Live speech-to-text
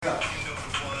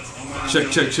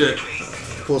Check.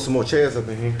 Pull some more chairs up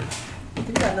in here.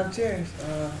 We got enough chairs.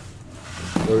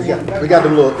 We got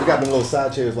them little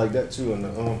side chairs like that too in the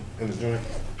joint.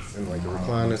 And like the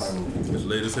recliners. It's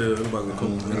late as hell. Everybody gonna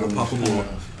come pop them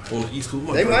on the East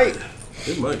Coast. They might.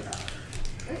 They can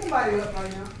buy it up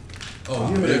right now. Oh,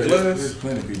 you that glass? There's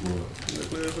plenty of people up. That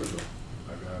glass right there?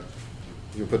 I got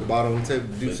You put the bottle on the table.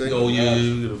 Do say? Oh yeah,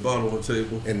 you get a bottle on the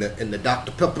table. And the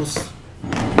Dr. Peppers.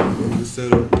 Just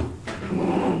set up.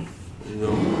 You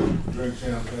know. Drink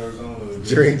Champs Arizona.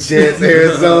 Drink Champs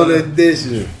Arizona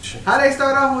edition. How they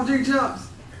start off on Drink Champs?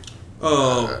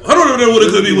 I don't even know what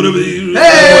it could be. Whatever.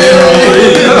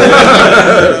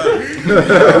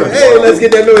 Hey, let's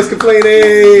get that noise complaint.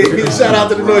 Hey, shout out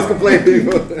to the noise complaint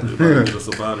people.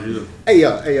 Just about it here. Hey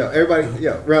yo, everybody,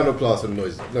 round of applause for the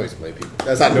noise complaint people.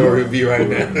 That's how Nora would be right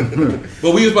now.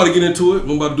 But we was about to get into it.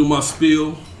 I'm about to do my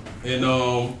spiel, and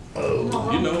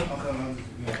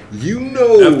you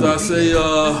know, after I say,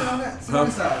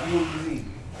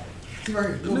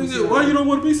 nigga, why you don't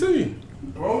want to be seen?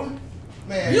 Rolling?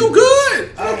 Man. You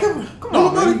good? Come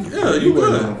Nobody, on, yeah, you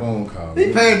on a good. phone call.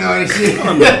 He paying all this shit.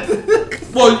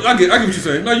 Well, I get what you're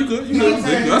saying. No, you good. You good. I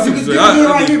see what you're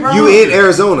saying. you in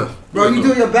Arizona. Bro, you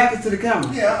do your back into the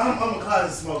camera. Yeah, I'm a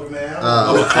closet smoker, man.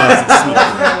 I'm a closet smoker.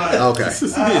 Okay.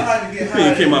 I like to get high.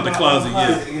 He came out the closet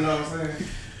yet. You know what I'm saying?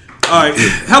 All right.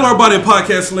 Hello, everybody in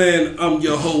podcast land. I'm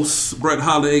your host, Brett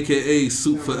Holler, a.k.a.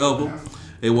 Soup Forever.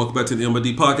 Hey, welcome back to the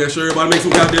MID podcast show. Everybody make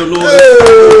some goddamn noise.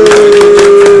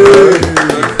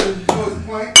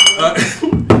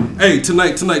 Hey,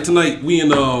 tonight, we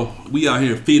out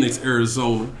here in Phoenix,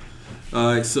 Arizona.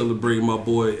 All right, celebrating my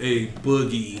boy A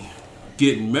Boogie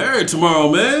getting married tomorrow,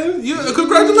 man. Yeah,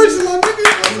 congratulations, my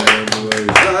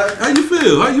nigga.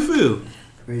 How you feel?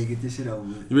 Ready to get this shit over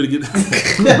with. You ready to get?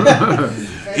 You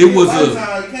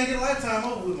can't get a lifetime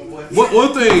over with, my boy.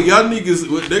 One thing, y'all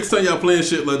niggas, next time y'all playing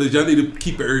shit like this, y'all need to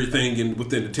keep everything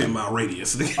within the 10-mile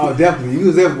radius. Oh, definitely. You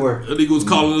was everywhere. That nigga was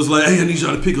calling us like, hey, I need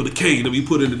y'all to pick up the cake that we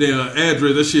put in the damn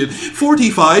address. That shit,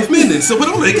 45 minutes. So, but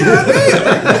I'm like,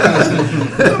 goddamn.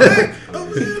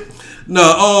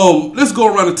 No, let's go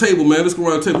around the table, man.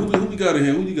 Who we got in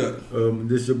here? Who you got?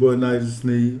 This your boy Nigel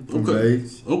Sneed from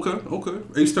H. Okay.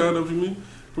 H-Town, that what you mean?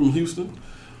 From Houston.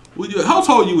 How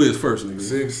tall you is first, nigga?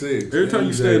 6'6". Every time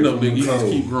you stand up, nigga, you just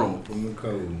keep growing. From the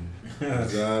cold.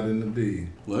 Reside in the D.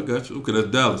 Well, I got you. Okay, that's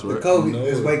Dallas, right? Kobe.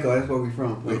 That's Waco. That's where we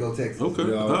from. Waco, Texas. Okay.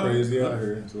 Y'all crazy out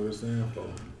here. That's what it's saying for.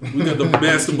 We got the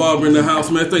master barber in the house,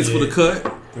 man. Thanks for the cut.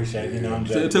 Appreciate it. I'm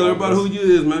Jay. Tell everybody who you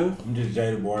is, man. I'm just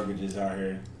Jay the Barber, just out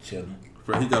here chilling.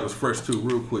 He got us fresh too,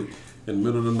 real quick, in the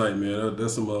middle of the night, man.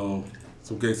 That's some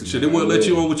gangster shit. They wouldn't let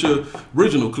you on with your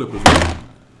original clippers, right?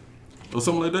 Or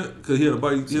something like that, cause he had a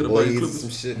bite clippers. Some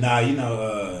shit. Nah,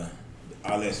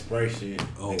 all that spray shit. They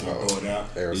gonna throw it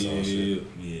out. Aerosol shit.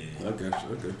 Yeah. I got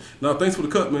you. Okay. Now, thanks for the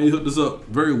cut, man. You hooked us up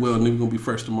very well, and then we're gonna be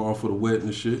fresh tomorrow for the wedding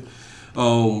and shit.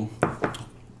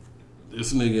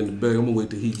 This nigga in the back, I'm gonna wait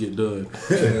till he get done.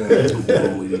 I'm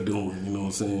doing what he doing, you know what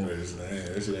I'm saying?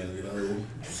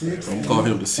 I'm gonna call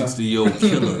him the 60-year-old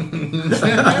killer.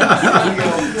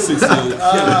 60-year-old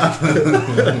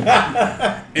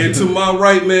killer. And to my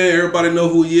right, man, everybody know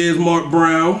who he is, Mark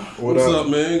Brown. What's up,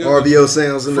 man? RBO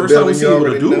Sounds in the building. First time I see you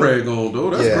with a do-rag on, though.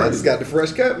 That's crazy. I crazy. just got the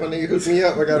fresh cut. My nigga hooked me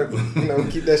up. I gotta,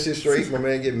 keep that shit straight. My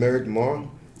man getting married tomorrow.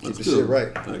 Keep the shit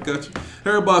right. I got you.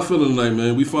 Everybody feeling tonight,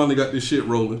 man. We finally got this shit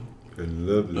rolling.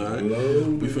 Lovely. All right.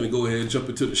 We finna go ahead and jump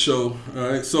into the show. All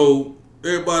right. So,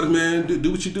 everybody, man,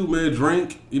 do what you do, man.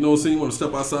 Drink. You know what I'm saying? You want to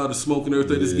step outside the smoke and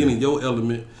everything. Just get in your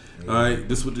element. All right.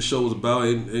 This is what the show is about.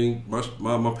 And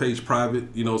my page private.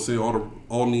 You know what I'm saying?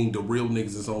 All need the real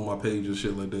niggas is on my page and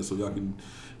shit like that. So, y'all can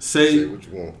say what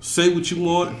you want. Say what you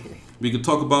want. We can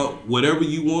talk about whatever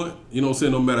you want. You know what I'm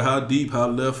saying? No matter how deep, how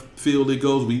left field it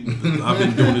goes. I've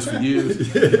been doing this for years.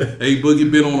 A Boogie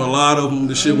been on a lot of them.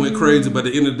 The shit went crazy. But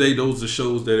at the end of the day, those are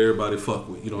shows that everybody fuck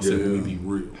with. You know what I'm saying? When we be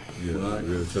real. Yeah, right?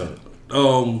 real tough.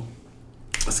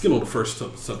 Let's get on the first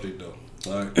subject, though.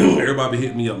 All right. Everybody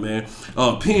hitting me up, man.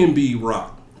 PNB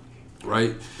Rock,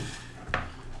 right?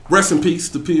 Rest in peace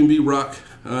to PNB Rock.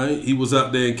 All right. He was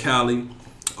out there in Cali.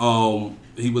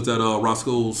 He was at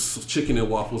Roscoe's Chicken and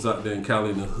Waffles out there in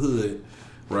Cali in the hood,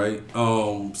 right?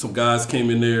 Some guys came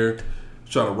in there,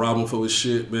 tried to rob him for his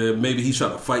shit, man. Maybe he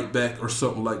tried to fight back or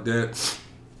something like that.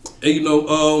 And he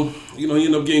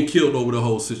ended up getting killed over the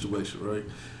whole situation, right?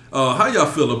 How y'all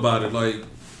feel about it? Like,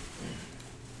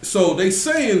 so they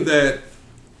saying that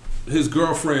his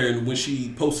girlfriend, when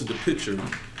she posted the picture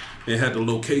and had the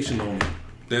location on it,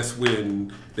 that's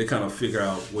when they kind of figure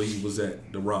out where he was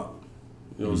at, the rob.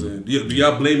 You know what I'm saying? Do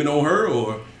y'all blame it on her,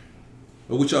 or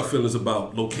what y'all feelings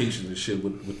about locations and shit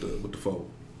with the phone?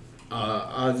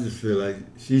 I just feel like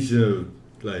she should have,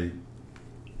 like,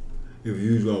 if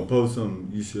you was gonna post something,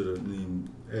 you should have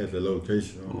had the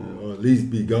location on it, or at least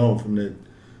be gone from that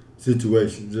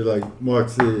situation, just like Mark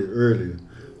said earlier,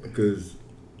 because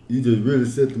you just really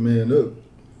set the man up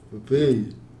for failure.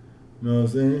 You know what I'm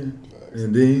saying?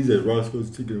 And then he's at Roscoe's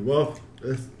Chicken and Waffle.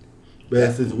 That's a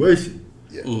bad situation.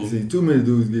 Yeah. See, too many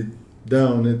dudes get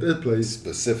down at that place.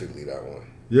 Specifically that one.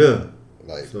 Yeah.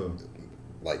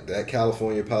 Like that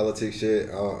California politics shit,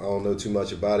 I don't know too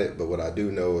much about it, but what I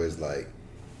do know is like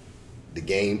The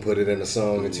Game put it in a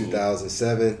song in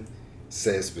 2007,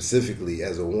 said specifically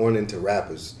as a warning to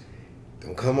rappers,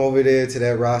 don't come over there to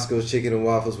that Roscoe's Chicken and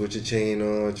Waffles with your chain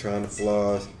on, trying to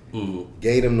floss.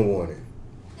 Gave him the warning.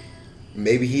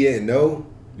 Maybe he didn't know,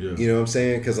 you know what I'm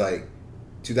saying? Because like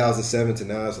 2007 to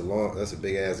now, that's a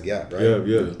big ass gap, right?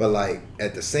 Yeah. But like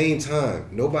at the same time,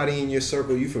 nobody in your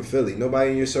circle, you from Philly,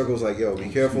 nobody in your circle is like, yo, be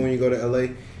careful when you go to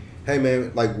LA. Hey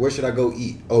man, like where should I go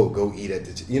eat? Oh, go eat at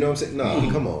the, you know what I'm saying? No,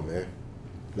 come on, man.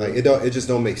 Like it just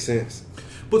don't make sense.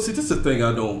 But see, this is the thing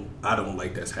I don't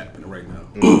like that's happening right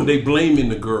now. They blaming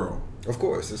the girl. Of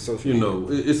course, it's social media. You know,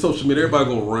 it's social media.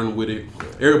 Everybody gonna run with it.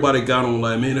 Everybody got on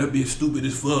like, man, that'd be stupid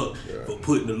as fuck for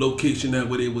putting the location out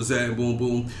where they was at, boom,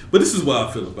 boom. But this is why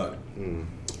I feel about it.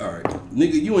 All right,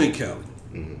 nigga, you in Cali,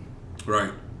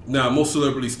 right? Now, most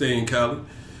celebrities stay in Cali,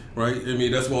 right? I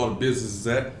mean, that's where all the business is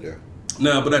at. Yeah.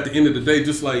 Now, but at the end of the day,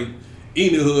 just like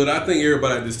any hood, I think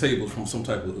everybody at this table is from some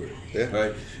type of hood,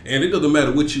 right? And it doesn't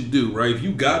matter what you do, right? If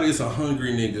you got it, it's a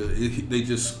hungry nigga. They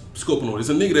just scoping on it. It's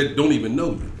a nigga that don't even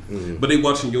know you, but they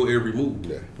watching your every move,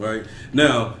 right?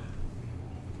 Now,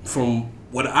 from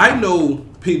what I know,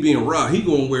 PB and Rock, he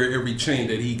gonna wear every chain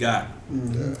that he got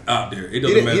out there. It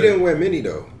doesn't matter. He didn't wear many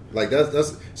though. Like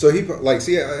that's so he like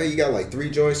see how he got like 3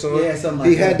 joints on. Yeah, something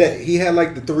like that. He had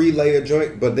like the 3-layer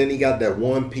joint, but then he got that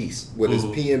one piece with his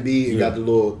PNB and got the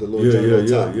little joint on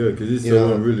top. Yeah, because it's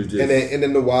someone really just and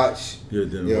then the watch. You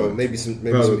know, maybe some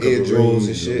ear drills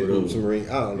and shit, some ring.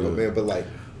 I don't know, man, but like.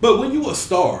 But when you a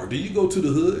star, do you go to the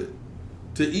hood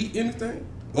to eat anything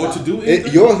or to do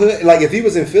anything? Your hood, like if he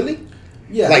was in Philly,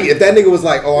 like if that nigga was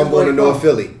like, oh, I'm going to North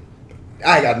Philly.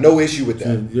 I got no issue with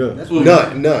that. Yeah.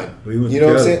 None. You know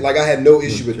what I'm saying? Like I had no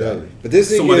issue with that. But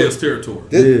this somebody else's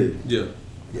territory. Yeah.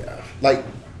 Like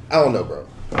I don't know, bro.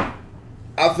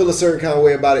 I feel a certain kind of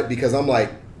way about it because I'm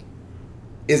like,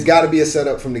 it's got to be a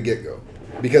setup from the get go.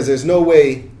 Because there's no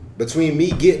way between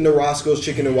me getting the Roscoe's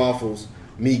Chicken and Waffles,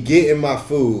 me getting my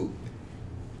food,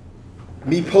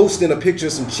 me posting a picture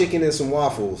of some chicken and some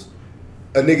waffles,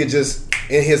 a nigga just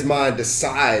in his mind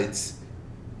decides,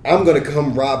 I'm gonna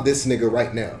come rob this nigga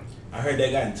right now. I heard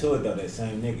they got into it though. That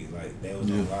same nigga, like they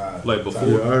was on live, like before.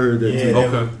 Yeah, I heard that too.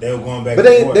 Okay. They were going back, but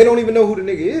they don't even know who the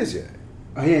nigga is yet.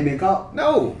 Oh, he ain't been caught?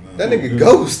 No, that nigga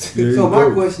ghost. Yeah, so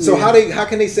my question so is, how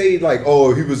can they say like,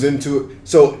 oh, he was into it?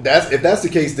 So if that's the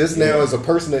case, this now is a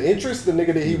person of interest, the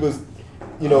nigga that he was,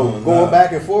 going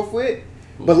back and forth with.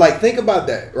 But like, think about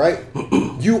that, right?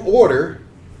 You order.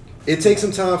 It takes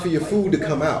some time for your food to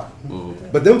come out.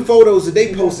 But them photos that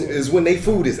they posted is when they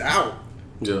food is out.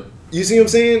 Yeah. You see what I'm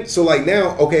saying? So like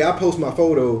now, okay, I post my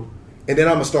photo and then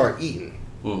I'm going to start eating.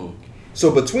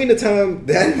 So between the time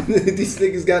that these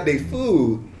niggas got their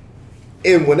food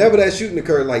and whenever that shooting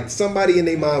occurred, like somebody in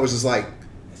their mind was just like,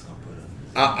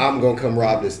 I'm going to come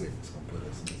rob this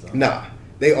nigga. Nah,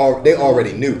 they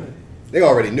already knew. They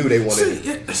already knew they wanted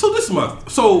it. So this is everything,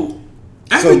 so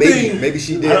maybe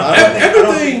she did.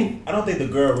 Everything. I don't think the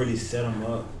girl really set him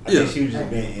up. I think she was just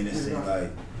being innocent,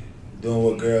 like doing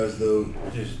what girls do.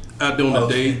 Just out doing the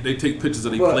day, they take pictures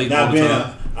of their plate all the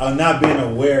time. Not being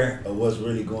aware of what's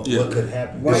really going, what could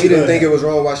happen. But she didn't think it was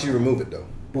wrong. Why she removed it though?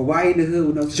 But why in the hood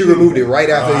with no security? She removed it right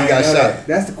after he got shot.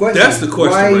 That's the question. That's the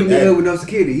question. Why in the hood with no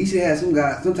security? He should have some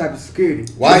type of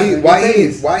security. Why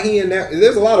he in there?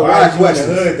 There's a lot of why questions.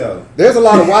 Hood, though? There's a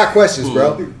lot of why questions,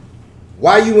 bro.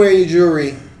 Why you wearing your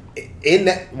jewelry in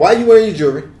that? Why you wearing your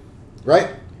jewelry, right?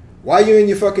 Why you in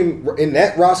your fucking in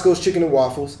that Roscoe's Chicken and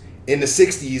Waffles in the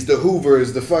 '60s, the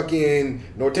Hoovers, the fucking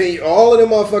Norteño, all of them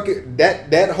motherfucking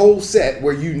that whole set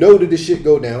where you know that this shit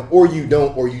go down, or you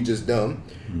don't, or you just dumb,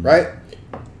 right?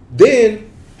 Then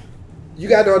you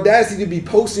got the audacity to be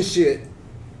posting shit.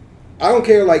 I don't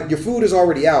care, like your food is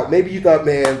already out. Maybe you thought,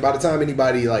 man, by the time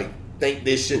anybody like think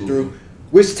this shit through,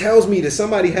 which tells me that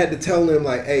somebody had to tell them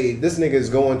like, hey, this nigga is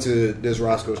going to this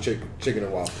Roscoe's Chicken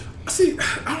and Waffles. See,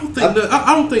 I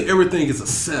don't think everything is a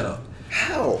setup.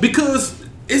 How? Because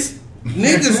it's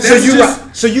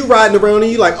niggas. So you riding around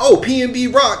and you like, oh,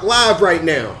 PNB Rock live right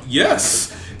now.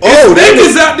 Yes. Oh, that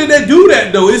niggas out there that do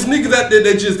that though. It's niggas out there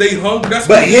that just they hungry. That's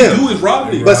But what him. they do is rob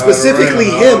niggas. But specifically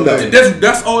him though.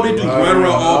 That's all they do. Right around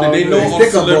all day. They know all the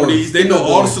Stick-up celebrities. boys. They know Stick-up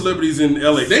all the boys. celebrities in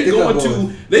LA.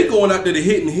 They going out there to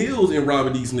hitting hills and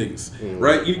robbing these niggas.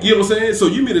 Right? You get what I'm saying? So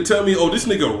you mean to tell me, oh, this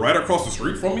nigga right across the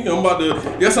street from me? I'm about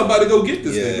to go get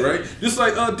this nigga, right? Just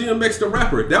like DMX the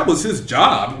rapper. That was his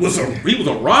job. He was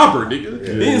a robber, nigga.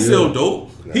 He didn't sell dope.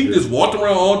 He just walked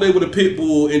around all day with a pit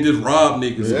bull and just robbed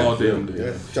niggas all damn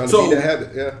day. Trying to So feed that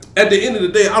habit. at the end of the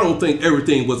day, I don't think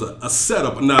everything was a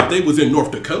setup. Now, if they was in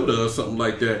North Dakota or something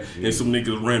like that, and some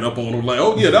niggas ran up on them like,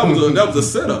 oh yeah, that was a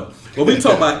setup. But we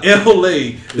talk about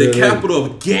LA, the capital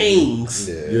of gangs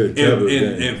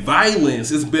and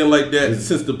violence. It's been like that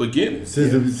since the beginning.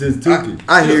 Since Tookie.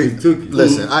 I hear you. Tookie.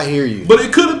 Listen, I hear you. But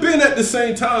it could have been at the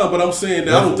same time. But I'm saying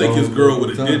that I don't think his girl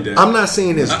would have did that. I'm not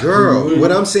saying his girl.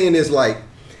 What I'm saying is like,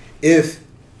 if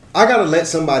I gotta let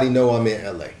somebody know I'm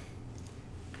in LA.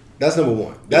 That's number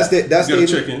one. That's their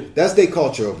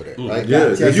culture over there, right? Yeah,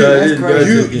 That's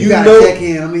crazy. You gotta know, check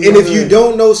in. I mean, and if you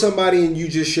don't know somebody and you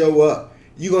just show up,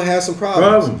 you gonna have some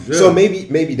problems. Yeah. So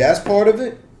maybe that's part of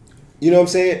it. You know what I'm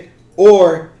saying?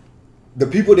 Or the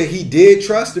people that he did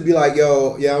trust to be like,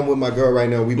 yo, yeah, I'm with my girl right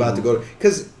now. We about to go.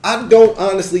 Because I don't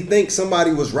honestly think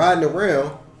somebody was riding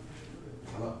around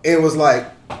and was like,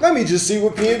 let me just see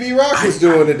what PNB Rock was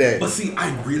doing today. But see,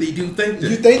 I really do think that.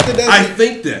 You think that? I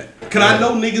think that. Cause I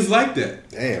know niggas like that.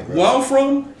 Damn, bro. Where I'm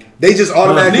from, They just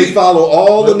automatically nigga. follow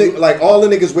all the all the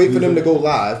niggas wait for them to go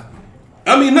live.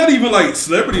 I mean, not even like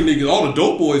celebrity niggas. All the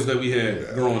dope boys that we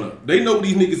had growing up, they know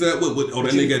these niggas at what? Oh,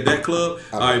 that nigga at that club.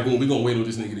 All right, boom, we gonna wait on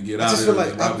this nigga to get I out. just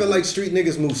feel like street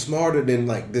niggas move smarter than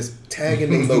like this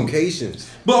tagging their locations.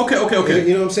 But okay.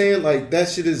 You know what I'm saying? Like that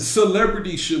shit is.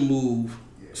 Celebrities should move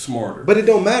smarter. But it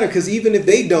don't matter because even if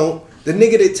they don't, the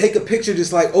nigga that take a picture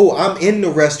just like, oh, I'm in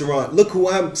the restaurant. Look who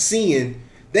I'm seeing.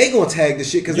 They gonna tag the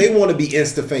shit because they want to be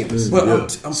insta famous. But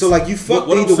I'm so like you fuck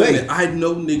what either I'm saying way. is, I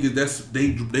know niggas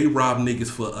they rob niggas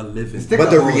for a living.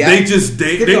 But the reaction,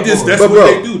 That's what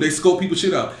they do. They scope people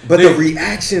shit out. But the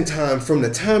reaction time from the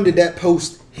time that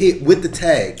post hit with the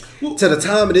tag to the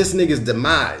time of this nigga's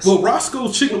demise. Well,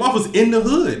 Roscoe's Chicken and Waffles in the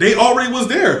hood. They already was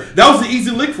there. That was the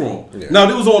easy lick for them. Yeah. Now,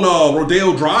 they was on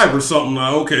Rodeo Drive or something.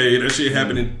 Like, okay, that shit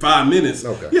happened in 5 minutes.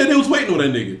 Okay. Yeah, they was waiting on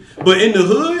that nigga. But in the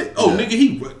hood,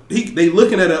 nigga, they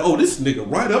looking at it. Oh, this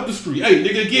nigga right up the street. Hey,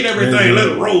 nigga, get everything. Let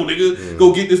it roll, nigga.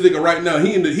 Go get this nigga right now.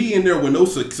 He in there with no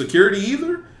security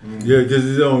either. Yeah, because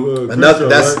he's on.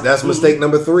 That's mistake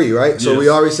number 3, right? So we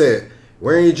already said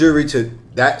wearing your jewelry to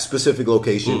that specific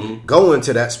location, going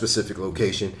to that specific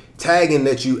location, tagging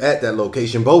that you at that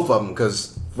location, both of them,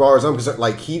 because as far as I'm concerned,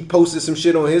 like he posted some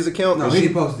shit on his account. No, he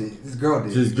posted it. This girl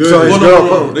did. So his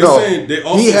girl, they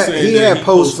also saying he had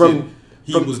posts from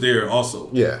he was there also.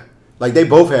 Yeah, like they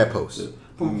both had posts.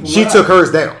 She took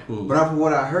hers down. But from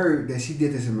what I heard, that she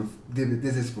did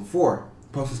this before.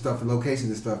 Posted stuff and locations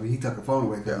and stuff, and he took a phone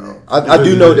away from that. I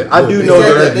do know that. I do know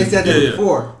that. They said that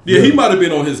before. Yeah, he might have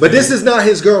been on his. But this is not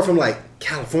his girl from like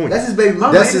California. That's his baby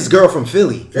mama. That's his girl from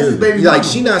Philly. That's his baby mama. Like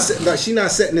she not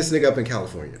setting this nigga up in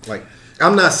California. Like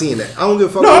I'm not seeing that. I don't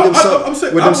give a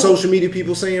fuck with them social media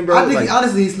people saying, bro. I think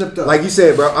honestly he slipped up. Like you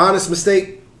said, bro. Honest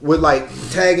mistake with like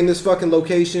tagging this fucking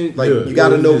location. Like you got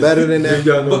to know better than that.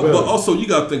 But also you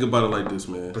got to think about it like this,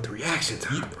 man. But the reaction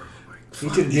time, bro. They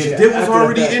was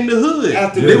already in the hood.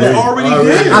 They was already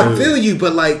there. I feel you,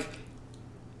 but like,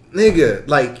 nigga,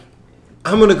 like,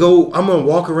 I'm gonna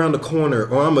walk around the corner,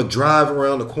 or I'm gonna drive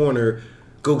around the corner,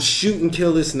 go shoot and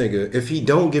kill this nigga if he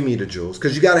don't give me the jewels,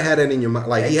 because you gotta have that in your mind.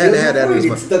 Like he had to have that in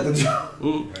his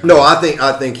mind. No, I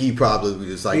think he probably was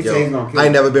just like, yo, I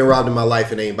ain't never been robbed in my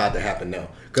life. It ain't about to happen now,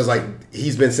 because like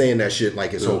he's been saying that shit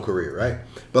like his whole career, right?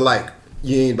 But like,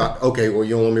 you ain't about okay. Well,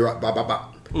 you don't want me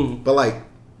rob, but like.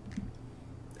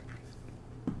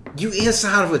 You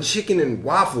inside of a chicken and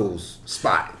waffles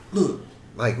spot. Look.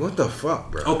 Like, what the fuck,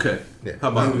 bro? Okay. Yeah. How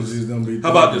about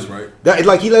this, right?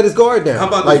 Like, he let his guard down. How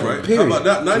about like, this, right? Period. How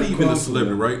about not even a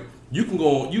celebrity, right? You can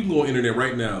go on internet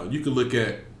right now. You can look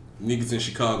at niggas in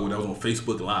Chicago that was on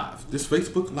Facebook Live. This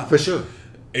Facebook Live. For sure.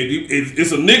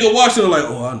 It's a nigga watching it like,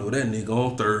 oh, I know that nigga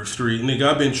on 3rd Street. Nigga,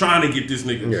 I've been trying to get this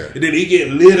nigga. Yeah. And then he get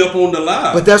lit up on the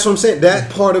live. But that's what I'm saying. That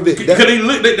part of it.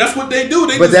 That's what they do.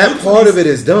 But that part of it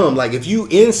is dumb. Like, if you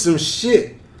in some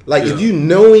shit, like, if you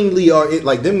knowingly are,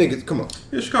 like, them niggas, come on.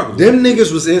 Yeah, Chicago. Them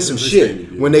niggas was in some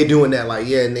shit when they doing that. Like,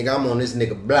 yeah, nigga, I'm on this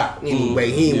nigga block.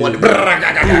 Anyway, he ain't want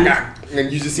to.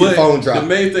 And you just see the phone drop. The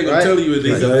main thing I'm telling you is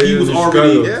that he was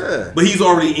already, but he's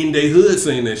already in their hood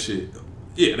saying that shit.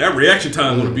 Yeah, that reaction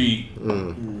time would be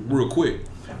real quick.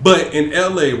 But in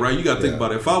LA, right, you gotta think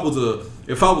about it. If I was a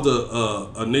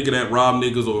nigga that robbed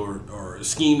niggas or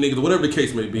scheme niggas, whatever the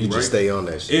case may be. You right? just stay on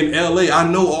that shit. In LA, I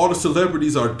know all the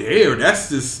celebrities are there. That's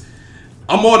just.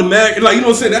 I'm automatic, like, you know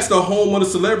what I'm saying? That's the home of the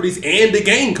celebrities and the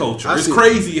gang culture. It's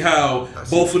crazy how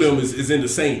both of them is in the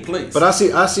same place. But I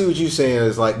see what you saying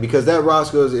is like, because that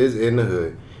Roscoe's is in the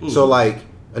hood. So like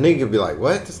a nigga could be like,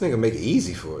 what? This nigga make it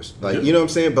easy for us. Like, you know what I'm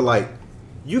saying? But like,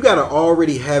 you gotta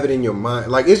already have it in your mind.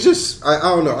 Like, it's just I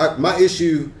don't know. My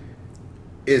issue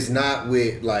is not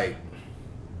with like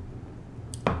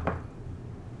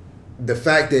the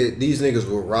fact that these niggas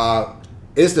will rob.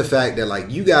 It's the fact that like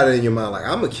you got it in your mind, like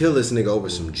I'm gonna kill this nigga over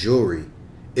some jewelry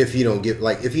if he don't give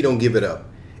it up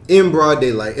in broad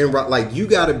daylight. Like you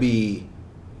gotta be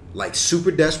like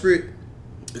super desperate,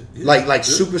 like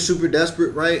super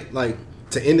desperate, right? Like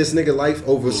to end this nigga life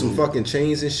over some fucking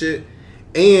chains and shit,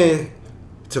 and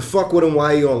to fuck with him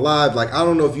while you on live. Like I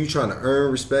don't know if you trying to earn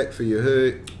respect for your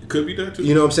hood. It could be that too.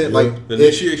 You know what I'm saying? Like the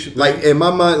initiation. Like in my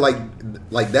mind,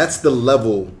 like that's the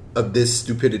level of this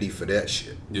stupidity for that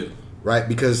shit. Yeah. Right,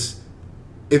 because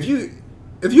if you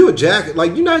a jack,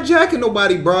 like you're not jacking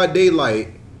nobody broad daylight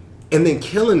and then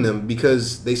killing them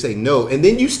because they say no, and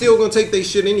then you still gonna take their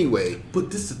shit anyway.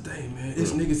 But this is the thing, man.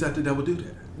 It's niggas out there that will do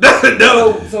that.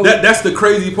 That's the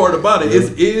crazy part about it.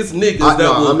 It's niggas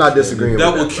I'm not disagreeing.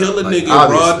 That with will kill a nigga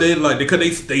broad daylight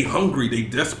because they hungry, they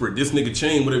desperate. This nigga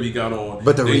chain whatever he got on.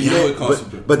 But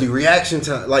the reaction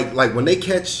time, like when they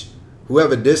catch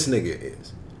whoever this nigga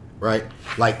is, right?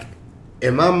 Like.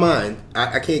 In my mind,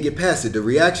 I can't get past it. The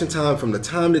reaction time from the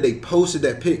time that they posted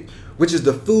that pic, which is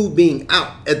the food being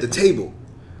out at the table,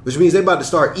 which means they about to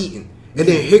start eating, and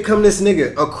then here come this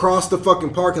nigga across the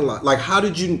fucking parking lot. Like, how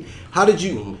did you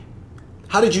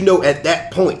know at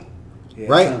that point,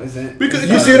 right? Because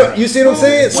you see what I'm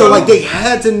saying. So like they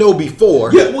had to know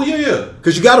before. Yeah, well, yeah.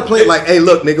 Because you got to play it like, hey,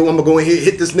 look, nigga, I'm gonna go ahead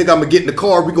hit this nigga. I'm gonna get in the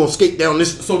car. We gonna skate down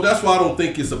this. So that's why I don't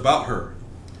think it's about her.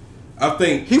 I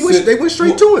think they went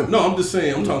straight to him. No, I'm just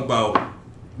saying. I'm talking about.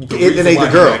 It ain't the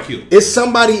girl. It's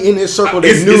somebody in his circle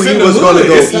that knew he was going to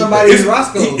go. It's somebody in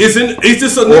Roscoe's. It's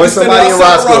just a nigga standing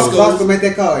outside Roscoe's. Roscoe made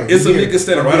that call. It's a nigga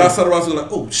standing right outside of Roscoe's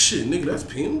like, oh shit, nigga, that's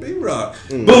PNB Rock.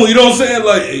 Boom, you know what I'm saying?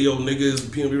 Like, hey, yo, nigga, it's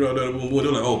PNB Rock. They're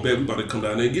like, oh, babe, we about to come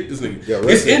down there and get this nigga. Yeah,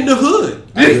 it's in the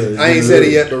hood. I ain't said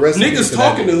it yet. The rest niggas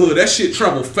talking the hood. That shit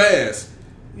travel fast.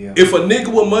 Yeah. If a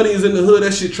nigga with money is in the hood,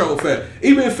 that shit travel fast.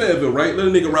 Even in Fayetteville, right? Let a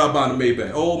nigga ride by in the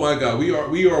Maybach. Oh my God, we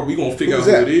gonna figure out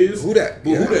who it is. Who that?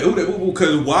 Who that?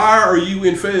 Because why are you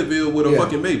in Fayetteville with a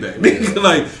fucking Maybach?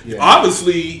 Like,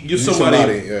 obviously you're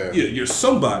somebody. You're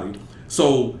somebody.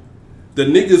 So the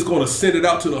nigga's gonna send it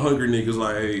out to the hungry niggas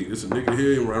like, hey, it's a nigga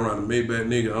here running around the Maybach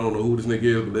nigga. I don't know who this nigga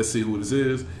is, but let's see who this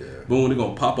is. Yeah. Boom, they're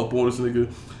gonna pop up on this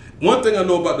nigga. One thing I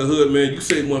know about the hood, man, you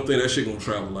say one thing, that shit gonna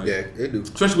travel like. Yeah, it do.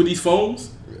 Especially with these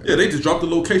phones. Yeah, they just drop the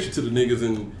location to the niggas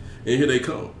and here they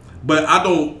come. But I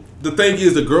don't. The thing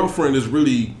is, the girlfriend is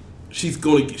really she's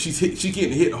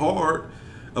getting hit hard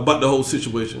about the whole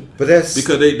situation. But that's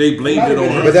because they blamed it on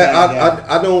her. But that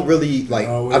I don't really like.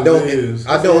 I don't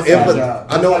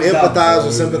empathize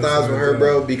or sympathize with her,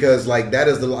 bro. Because like that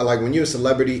is the like when you're a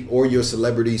celebrity or your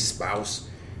celebrity spouse,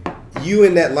 you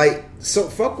in that light. So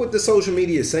fuck what the social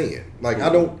media is saying. Like I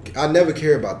never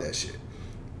care about that shit.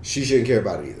 She shouldn't care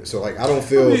about it either. So like I don't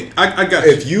feel. I got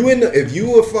you. If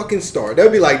you a fucking star,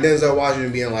 that'd be like Denzel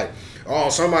Washington being like,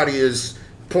 oh, somebody is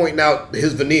pointing out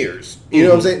his veneers. You know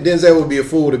what I'm saying? Denzel would be a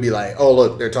fool to be like, oh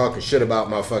look, they're talking shit about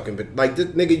my fucking like this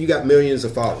nigga. You got millions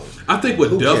of followers. I think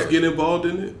with Duff get involved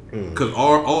in it because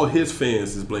all his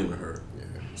fans is blaming her. Yeah.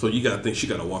 So you gotta think she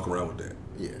gotta walk around with that.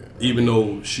 Yeah. Even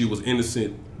though she was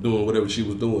innocent. Doing whatever she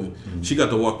was doing, she got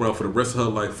to walk around for the rest of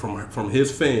her life from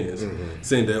his fans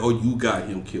saying that, oh, you got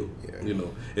him killed, you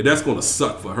know, and that's gonna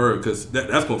suck for her because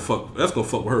that's gonna fuck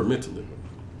with her mentally.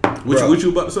 What you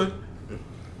about to say?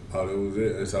 Oh, that was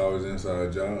it. It's always an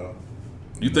inside job.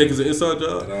 You think it's an inside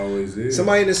job? It always is.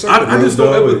 Somebody in the circle. I just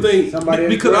don't ever think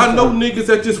because I know niggas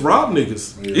that just rob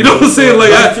niggas. Yeah. You know what I'm saying?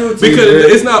 Like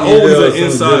because it's not always an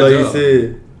inside job. Like you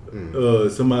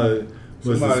said, somebody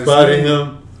was spotting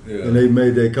him. Yeah. And they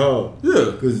made that call.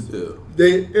 Yeah. Because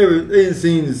they ain't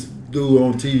seen this dude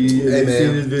on TV. They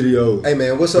seen his video. Hey,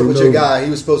 man, what's up with your guy? He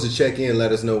was supposed to check in and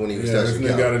let us know when he was touching.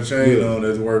 This nigga got a chain on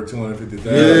that's worth $250,000.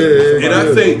 Yeah. And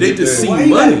I think they just see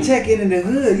money. Why you got to check in the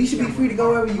hood? You should be free to go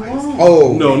wherever you want.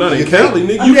 Oh. No, not in Cali,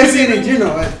 nigga. I'm just saying in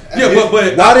general. Yeah, but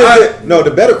why does it? No,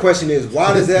 the better question is,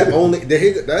 why does that only...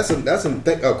 That's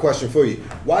a question for you.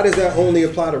 Why does that only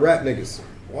apply to rap niggas?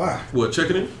 Why? What,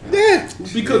 checking in? Yeah.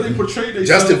 Because they portrayed they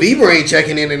Justin Bieber ain't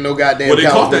checking in no goddamn. Well, they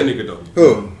caught that nigga though.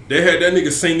 Who? They had that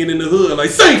nigga singing in the hood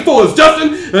like, sing for us,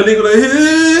 Justin. That nigga like,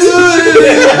 hey.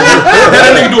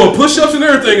 That nigga doing push-ups and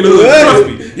everything in the hood. Trust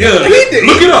me. Yeah, He did.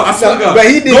 look it up. I swear to God. But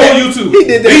he did Go that. on YouTube. He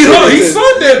did that. He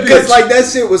sung that bitch. Because like that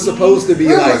shit was supposed to be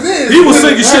like. He was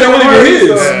singing shit that wasn't even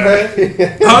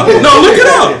his. Huh? No, look it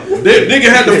up. That nigga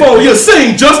had the phone. He'll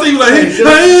sing. Justin, he was like, hey,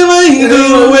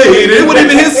 it wasn't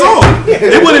even his song.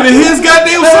 It wasn't even his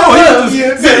goddamn song. He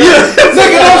was just,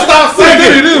 Nigga, don't stop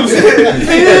singing.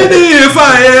 And if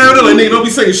I am, they're like, nigga, don't be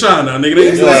singing Shine now, nigga.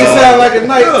 They sound like a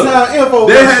nighttime info.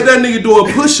 They had that nigga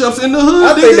doing push-ups in the hood.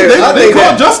 I think They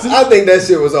called Justin. I think that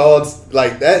shit was all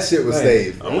like that shit was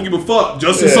staged. I don't give a fuck.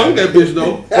 Justin sung that bitch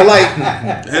though. But like,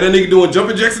 Had that nigga doing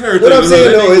jumping jacks and everything. what I'm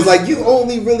saying That though nigga is was- like you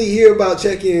only really hear about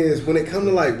check-ins when it come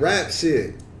to like rap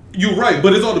shit. You're right,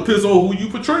 but it all depends on who you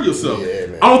portray yourself. Yeah,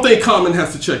 man. I don't think Common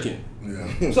has to check in.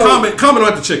 Common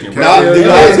don't have to check in, bro. Nah, No, he's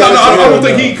I gotta check don't in,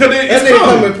 think bro. he could. That It's nigga come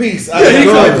Common. in peace. Yeah, he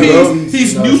come in bro. peace.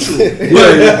 He's neutral.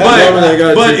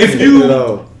 But But if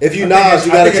you, If you Nas,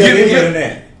 you gotta I think check it's in. more than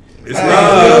that.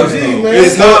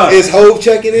 it's not. Is Hove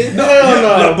checking in?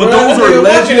 Yeah, but those are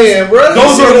legends. bro.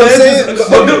 Those see are what I'm legends. saying?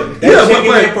 But They yeah, but checking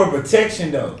in like, for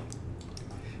protection though.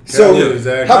 So Yeah,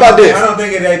 exactly. how about this? I don't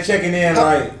think of that checking in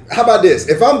like. How about this?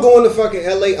 If I'm going to fucking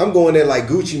LA, I'm going there like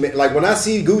Gucci Mane. Like when I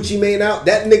see Gucci Mane out,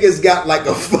 that nigga's got like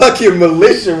a fucking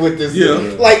militia with this. Yeah.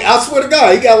 Nigga. Like I swear to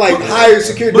God, he got like higher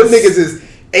security. but- Them niggas is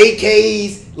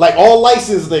AKs, like all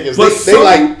licensed niggas. But They some-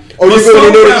 like, oh, but you some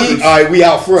really know to rappers- eat? All right, we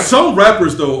out front. some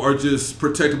rappers though are just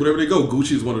protected wherever they go.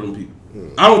 Gucci is one of them people.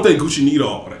 I don't think Gucci need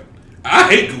all that. I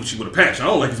hate Gucci with a passion. I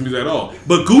don't like his music at all.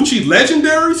 But Gucci,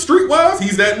 legendary, streetwise,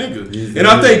 he's that nigga. And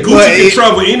I think Gucci But can it-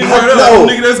 travel anywhere I else. know.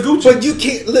 Nigga, that's Gucci. But you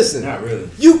can't listen. Not really.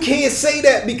 You can't say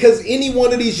that because any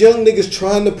one of these young niggas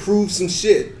trying to prove some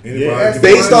shit Yeah.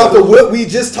 based off of what we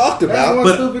just talked That's about. one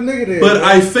But- stupid nigga there. But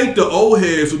I think the old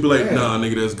heads would be like, nah,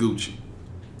 nigga, that's Gucci.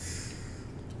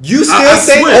 You still I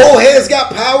think swear. old heads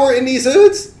got power in these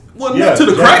hoods? Well, Yeah, not to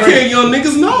the Jack crackhead Frank. young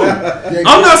niggas, no.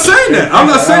 I'm not saying that. I'm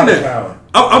not saying that.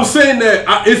 I'm saying that.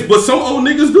 But some old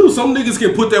niggas do. Some niggas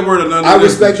can put that word on. I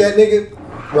respect that nigga,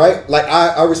 right? Like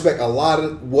I respect a lot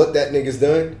of what that nigga's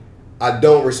done. I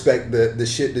don't respect the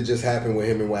shit that just happened with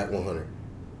him and Whack 100.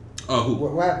 Who?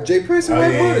 what happened? Jay Prince and Oh,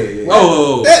 Whack yeah, 100. yeah, yeah.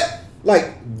 Oh. That,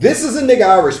 like, this is a nigga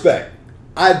I respect.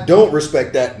 I don't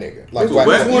respect that nigga. Like Who, Whack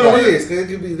Whack? Which 100. one it is? Could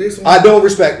it be this one? I don't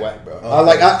respect Whack, bro.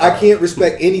 I can't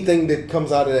respect anything that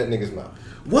comes out of that nigga's mouth.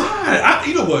 Why?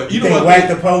 You know what? You You know think what? Whack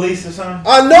the police or something?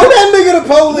 I know that nigga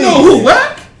the police. No, who?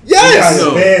 Whack? Yes.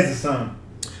 No. The feds or something.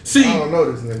 See, I don't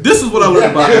know this nigga. this is what I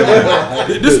learned about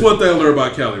Cali. This is one thing I learned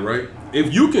about Cali, right?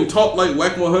 If you can talk like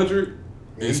Whack 100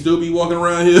 and still be walking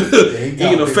around here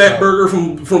eating a fat burger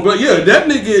from that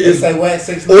nigga They is say Whack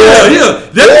 6 Or- that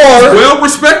is or- well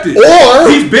respected. or-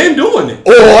 he's been doing it.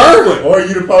 Or, Or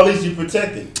you the police, you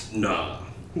protected. Nah,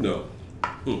 no,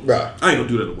 bro, I ain't gonna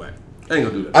do that to Whack. I ain't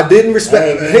gonna do that. I didn't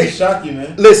respect. Hey, man, shock you,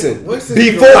 man. Listen, What's his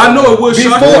before I know it would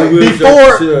shock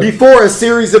you. before a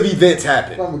series of events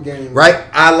happened, From a game. right?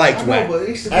 I I liked know, Whack. but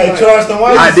it should be Hey, like, Charleston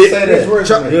White I used to did- say It's that. worse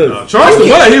than that. Yeah. Charleston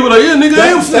White, he was like, yeah, nigga, I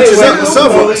am Don't say snitching.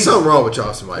 Whack. Something wrong with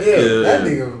Charleston White. Yeah. That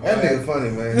nigga funny,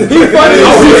 man. He funny.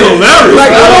 Oh, he's hilarious.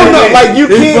 Like I don't know. Like you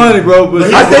It's can't. funny, bro, but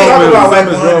I think something about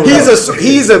wrong with it.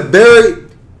 He's a very.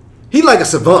 He like a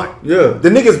savant. Yeah. The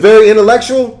nigga's very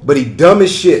intellectual, but he dumb as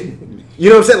shit. You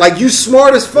know what I'm saying? Like you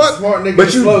smart as fuck, Smart nigga but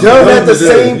you slow. dumb at the Dumb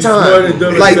same as smart time. and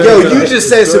dumb at Like the yo, same you time. just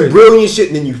said some Crazy. brilliant shit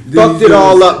and then you fucked it you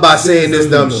all just- up by saying this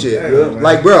dumb shit. Yeah, man.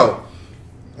 Like bro,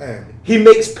 Man. he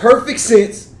makes perfect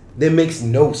sense, then makes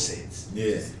no sense.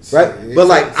 Yeah. Right? But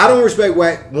like I don't respect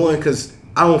Whack one because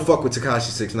I don't fuck with Tekashi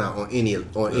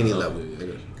 6ix9ine on any level.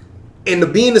 And to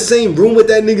be in the same room with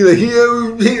that nigga, like,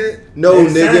 no They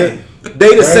the nigga. same.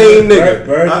 They the same nigga.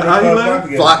 Birds How you laugh?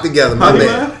 Flock together, my How you man.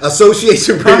 laugh?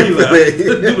 Association How you laugh? Privilege.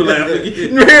 Do the laugh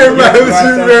again.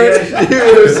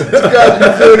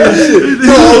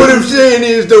 All them saying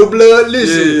is though, blood.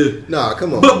 Listen, Yeah. nah,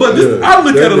 come on. But this, Yeah. I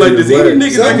look at it like this. Any That nigga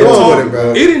that Something can wrong talk, with it,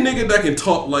 bro. any nigga that can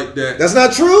talk like that, That's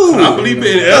not true. I believe in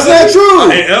LA. That's not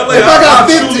true. In LA, If I got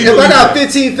truly 15, if I believe got that.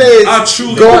 15 feds, I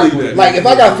truly guard, believe that. like if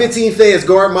I got 15 feds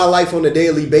guard my life on a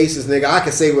daily basis, nigga, I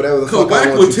can say whatever the Cause fuck I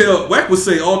Whack want to. Whack would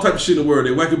say all type of shit in the world.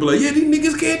 And Whack would be like, yeah, these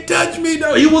niggas can't touch me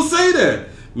though. He will say that.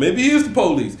 Maybe he is the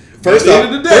police. First At the off,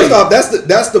 end of the day,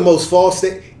 that's the most false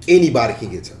thing. Anybody can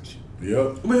get touched.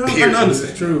 Yep. well, I Period.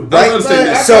 understand. True. I Right? understand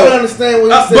I that. So- can understand what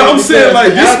you're saying. But I'm saying because like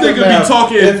the this nigga be aftermath,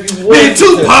 talking, if you man, was-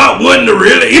 Tupac wasn't the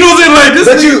real. You know what I'm saying? Like this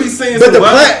But nigga you, be saying but some the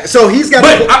wild. so he's got.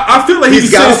 But I feel like he's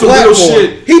he's got saying a some real platform.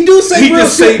 shit. He do say He real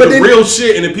just say shit, but the then real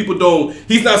shit, and then people don't.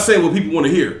 He's not saying what people want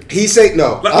to hear. he say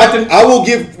no. Like I, the- I will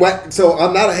give Whack. So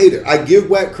I'm not a hater. I give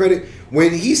Whack credit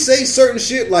when he say certain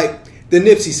shit like the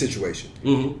Nipsey situation.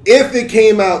 If it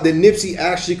came out that Nipsey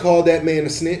actually called that man a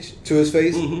snitch to his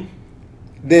face,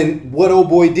 then what old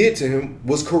boy did to him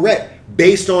was correct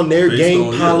based on their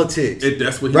gang politics.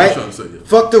 That's what he was trying to say. Yeah.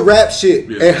 Fuck the rap shit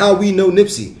and how we know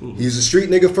Nipsey. He's a street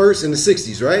nigga first in the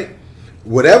 60s, right?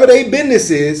 Whatever their business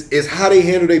is how they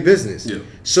handle their business. Yeah.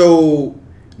 So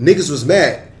niggas was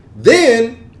mad.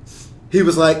 Then he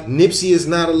was like, Nipsey is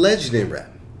not a legend in rap.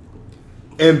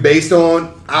 And based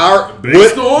on what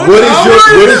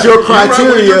is your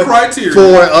criteria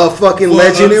for a fucking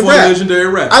legend in rap? Legendary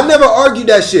rap. I never argued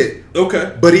that shit.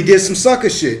 Okay. But he did some sucker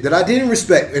shit that I didn't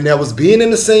respect, and that was being in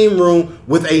the same room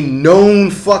with a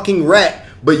known fucking rat.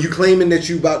 But you claiming that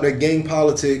you about the gang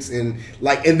politics and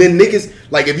then niggas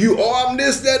like if you I'm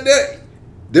this that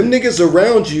them niggas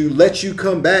around you let you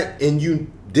come back and you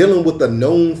dealing with a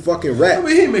known fucking rat. I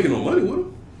mean, he ain't making no money with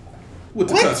him. With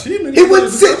Tekashi, he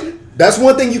wouldn't sit. That's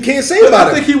one thing you can't say about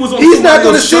him. I think he was on He's not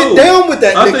going to show. sit down with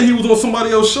that. I think he was on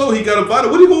somebody else's show. He got invited.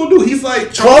 What are you going to do? He's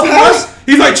like Clubhouse.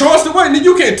 He's like Charleston White, and then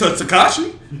you can't touch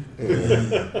Tekashi.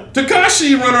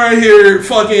 Tekashi run around here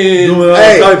fucking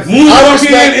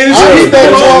moonwalking and shit.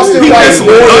 He got some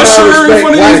usher in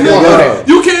front of these niggas.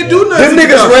 You can't do nothing.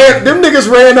 Them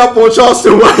niggas ran up on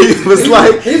Charleston White. It was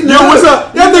like, yo, what's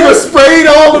up? That nigga sprayed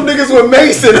all them niggas with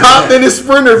mace and hopped in his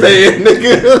Sprinter van,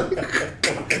 nigga.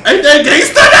 Ain't that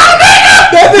gangsta now, nigga?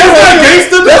 That's not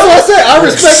gangsta. That's what I said. I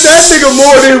respect that nigga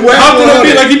more than West. Hopped in the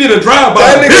beat like he did a drive-by.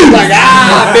 That nigga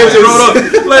was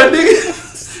like, like nigga.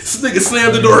 This nigga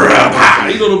slammed the door.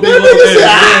 He gonna be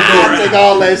take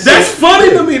all that shit. That's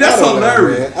funny to me. That's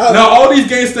hilarious. Now all these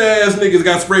gangsta ass niggas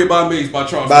got sprayed by mace by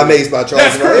Charles.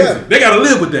 That's crazy. Yeah. They gotta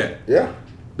live with that. Yeah.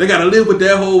 They gotta live with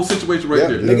that whole situation right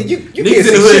there. Nigga, you niggas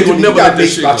in the hood ain't gonna never let that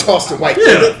shit go. Charleston White.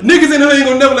 Yeah, niggas in the hood ain't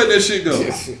gonna never let that shit go.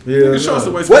 Yeah,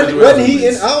 Charleston White. Wasn't he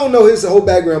in? I don't know his whole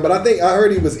background, but I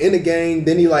heard he was in a gang.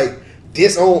 Then he like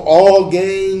disowned all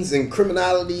gangs and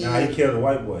criminality. Nah, he killed a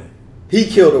white boy. He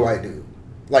killed a white dude.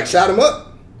 Like shot him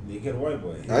up. He killed a white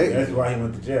boy. That's why he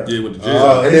went to jail. Yeah, he went to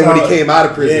jail. And then when he came out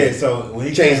of prison, so when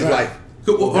he changed his life. He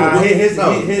fought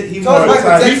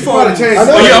to change. I'm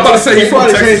about to say he fought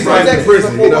to change his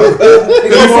prison. That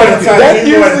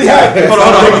usually happens. Hold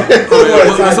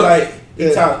on.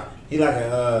 He like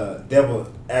a devil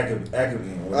advocate.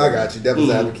 I got you, devil's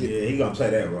advocate. Yeah, he gonna play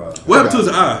that role. What happened to his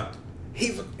eye?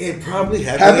 It probably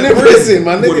happened in prison,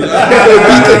 my nigga.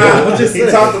 He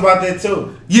talked about that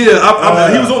too.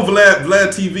 Yeah, he was on Vlad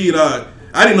TV, and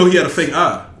I didn't know he had a fake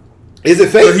eye. Is it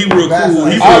fake? But he real cool.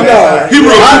 He real cool. I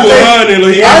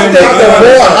think the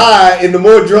more high and the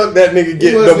more drunk that nigga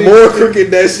get, the more crooked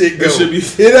that shit goes.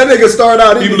 That nigga start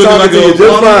out, he be talking like to you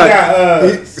just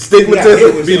fine.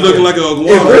 Stigmatism. Be looking like a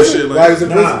iguana and shit. Why was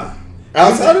in prison?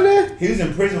 Outside of that? He was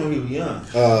in prison when he was young.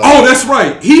 Oh, that's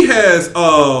right. He has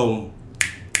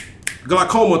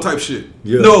glaucoma type shit.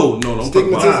 Yeah. No, I'm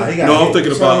thinking about. I'm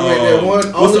thinking about what's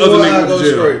the other nigga in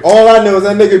jail? All I know is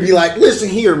that nigga be like, listen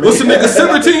here, man. What's the nigga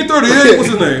 1738? What's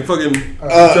his name? Fucking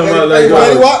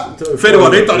Fetty Wap. Fetty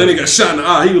Wap. They thought that nigga got shot in the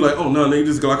eye. He was like, oh no, nigga,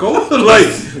 just glaucoma. Like,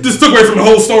 just took away from the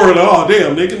whole story. Like, oh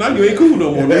damn, nigga, now you ain't cool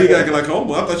no more. Nigga got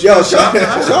glaucoma. I thought you got shot in the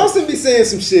eye. Charleston be saying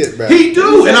some shit, bro. He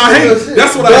do, and I hate.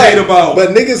 That's what I hate about. But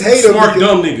niggas hate smart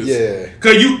dumb niggas. Yeah,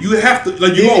 cause you have to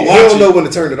like you gonna watch. You don't know when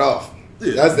to turn it off.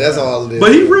 Yeah. That's all it is.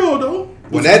 But he real though.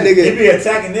 When that nigga he be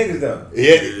attacking niggas though.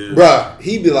 Yeah. Bruh,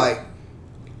 he be like,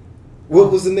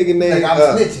 what was the nigga name? Like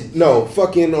I'm snitching. No,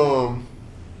 fucking I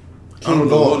don't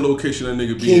know what location that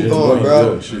nigga be King in. Von,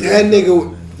 bro. That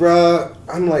nigga, bruh.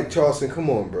 I'm like, Charleston, come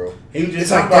on, bro. He was just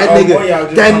it's like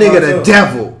that nigga the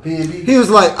devil. He was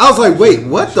like, I was like, wait,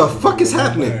 what the fuck is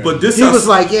happening? But this he was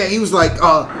like,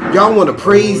 y'all want to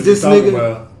praise this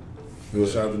nigga?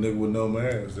 Shout out the nigga with no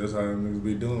mask. That's how niggas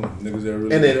be doing. Niggas that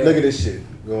really. And then look at this shit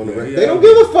going around. They don't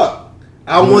give a fuck.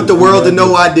 I want the world to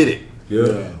know I did it.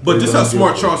 Yeah. But this how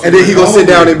smart Charleston. And then he gonna sit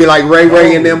down and be like,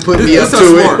 Ray and them put me up to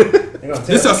it.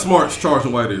 This how smart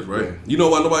Charleston White is, right? You know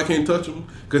why nobody can't touch him?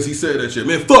 Because he said that shit.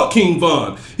 Man, fuck King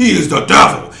Von. He is the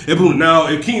devil. And boom, now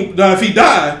if he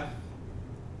died,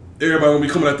 everybody gonna be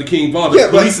coming after King Von, the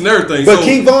police and everything. But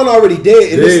King Von already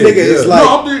dead, and this nigga is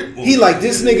like,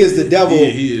 this nigga is the devil. Yeah,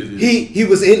 he is. He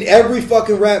was in every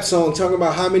fucking rap song talking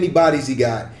about how many bodies he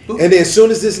got, and then as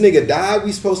soon as this nigga died,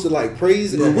 we supposed to like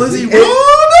praise it. But was he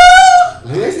wrong?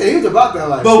 They said he was about that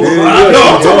life. But I'm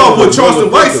talking about what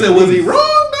Charleston White said. Was he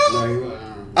wrong though?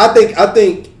 I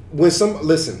think when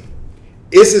listen,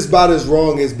 it's about as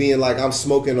wrong as being like I'm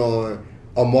smoking on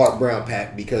a Mark Brown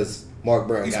pack because Mark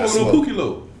Brown got smoked. He's smoking on Pookie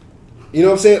Low. You know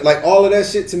what I'm saying? Like all of that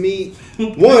shit to me.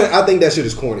 One, I think that shit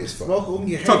is corny as fuck.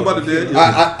 Talk about it, Dad.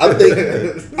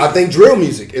 I think drill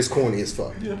music is corny as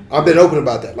fuck. Yeah. I've been open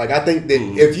about that. Like I think that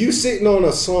if you sitting on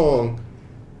a song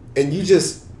and you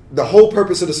just the whole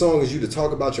purpose of the song is you to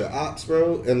talk about your ops,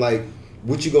 bro, and like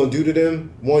what you gonna do to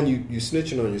them. One, you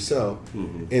snitching on yourself,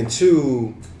 and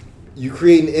two, you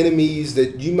creating enemies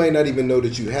that you might not even know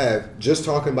that you have. Just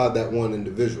talking about that one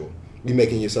individual, you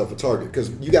making yourself a target because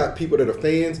you got people that are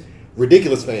fans,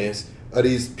 ridiculous fans of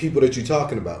these people that you're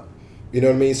talking about. You know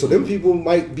what I mean? So them people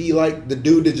might be like the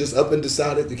dude that just up and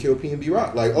decided to kill PNB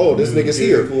Rock. Like, oh, this nigga's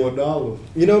here for $1.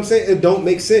 You know what I'm saying? It don't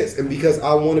make sense, and because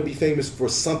I want to be famous for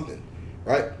something,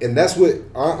 right? And that's what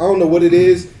I don't know what it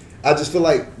is. I just feel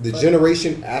like the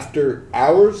generation after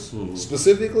ours,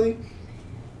 specifically,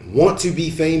 want to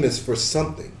be famous for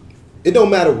something. It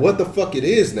don't matter what the fuck it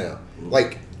is now.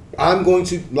 Like I'm going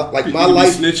to like my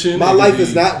life. My life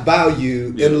is not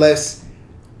valued unless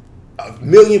a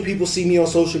million people see me on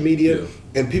social media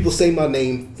and people say my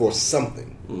name for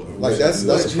something. Like that's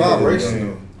a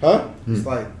problem, huh? It's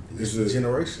like it's a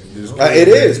generation. It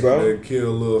is, bro. They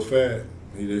killed Lil Fat.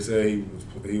 They say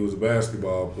he was a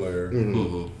basketball player.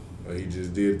 He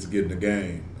just did it to get in the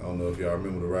game. I don't know if y'all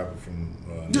remember the rapper from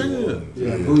New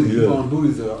Orleans.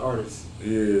 Booty's an artist.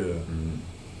 Yeah.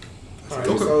 Right,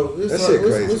 so it's that like, shit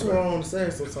crazy. what's wrong with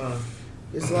saying sometimes?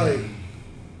 It's like,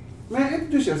 man,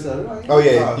 introduce yourself. Like, oh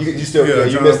yeah, you still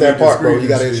you missed that part, bro. You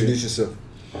gotta introduce yourself.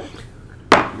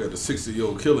 You got the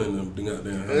 60-year-old killer in them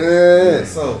goddamn. Yeah.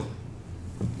 so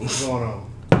what's going on?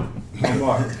 I'm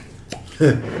Mark.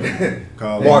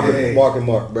 Mark and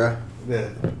Mark, bruh.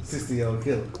 The 60-year-old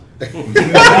killer. 60-year-old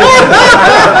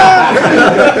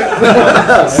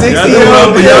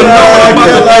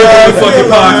fucking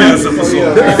podcast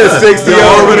episode.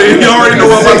 60-year-old You already know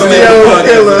what I'm about to make.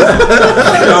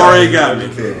 You already got me.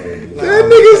 That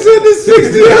nigga said the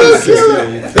 60-year-old killer.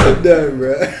 I'm done,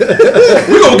 bro.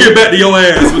 We gonna get back to your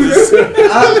ass with this. I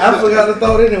forgot the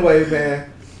thought anyway, man.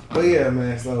 But yeah,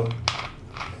 man. So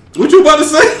what you about to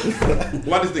say?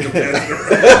 Why this nigga pass it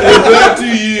around? Back to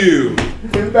you.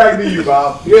 Back to you,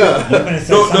 Bob. Yeah.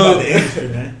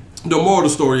 The moral of the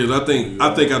story is I think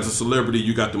as a celebrity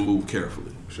you got to move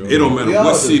carefully. Sure. It don't matter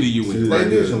what city you in. Stay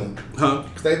vigilant. Huh?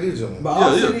 Stay vigilant. But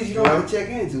all cities you don't have to check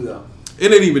into though.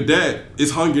 It ain't even that.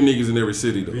 It's hungry niggas in every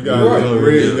city though. You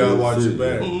gotta watch it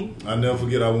back. I never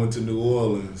forget I went to New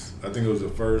Orleans. I think it was the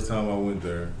first time I went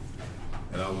there.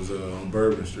 And I was on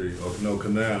Bourbon Street,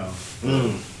 Canal.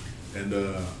 And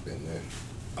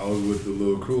I was with the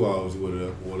little crew I was with,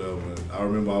 whatever. And I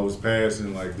remember I was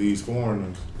passing like these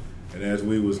foreigners, and as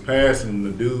we was passing,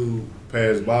 the dude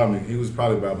passed by me. He was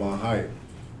probably about my height.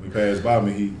 When he passed by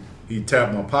me, he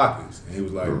tapped my pockets, and he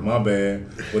was like, "My bad,"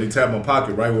 but he tapped my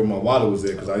pocket right where my wallet was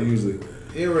at because I usually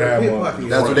have one.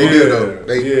 That's what they do though.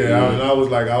 And I was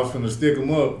like, I was finna stick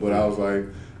him up, but I was like,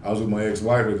 I was with my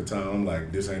ex-wife at the time. I'm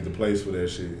like, this ain't the place for that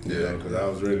shit, because I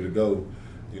was ready to go.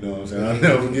 You know what I'm saying? I'll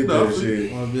never forget that shit.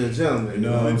 I want to be a gentleman. You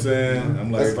know what I'm saying?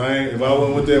 I'm like, if I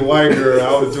went with that white girl, I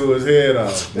would have threw his head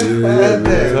off. I ain't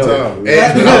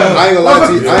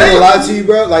gonna lie to you,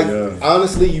 bro. Like,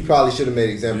 honestly, you probably should have made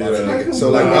an example out of that nigga. So,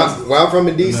 like, where I'm from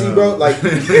in DC, bro, like,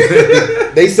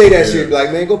 they say that shit,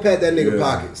 like, man, go pat that nigga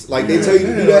pockets. Like, they tell you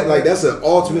to do that, like, that's an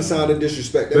ultimate sign of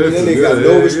disrespect. That means that nigga got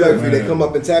no respect for you. They come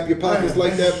up and tap your pockets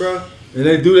like that, bro. And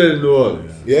they do that in New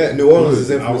Orleans. Yeah, New Orleans is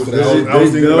infamous for that. I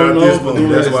was thinking about this, but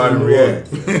that's why I didn't react.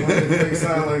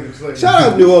 Shout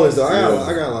out New Orleans, though.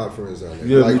 I got a lot of friends out there.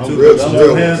 Yeah, like, me too. real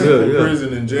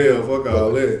prison and jail, fuck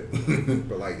all that.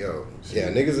 But like, yo,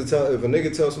 niggas will tell if a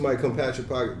nigga tells somebody come pat your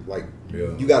pocket, like,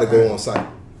 you got to go on site.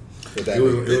 It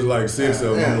was like 6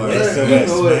 of them. Like,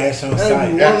 smash on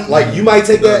site. Like, you might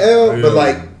take that L, but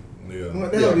like,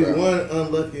 that'll be one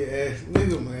unlucky ass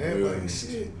nigga, man. Like,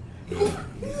 shit. What?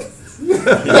 Well,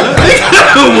 I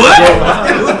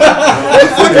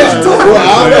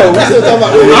don't know. We still talking about.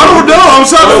 I don't know. I'm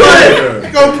trying to say.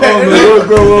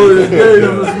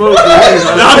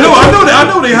 I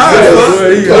know they high.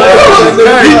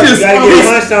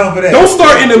 Don't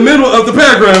start in the middle of the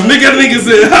paragraph. Nigga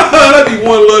said, that'd be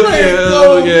one lucky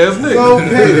ass nigga.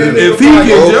 If he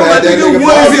gets jail, that nigga,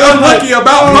 what is he unlucky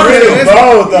about? Hey,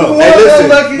 listen.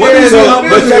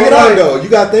 But check it out though. You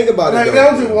gotta think about it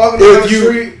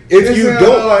though. If you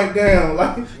don't, like, damn,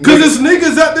 like, because it's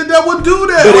niggas out there that would do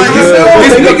that.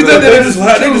 It's niggas out there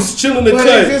that just chilling the cut.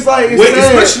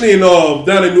 Especially in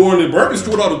down in New Orleans, Bourbon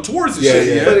Street, all the tourists and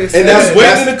shit. And that's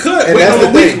waiting in the cut. And that's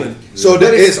the thing. So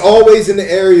it's always in the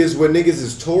areas where niggas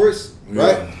is tourists,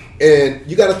 right? And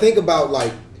you got to think about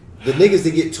like the niggas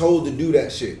that get told to do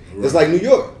that shit. It's like New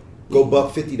York, go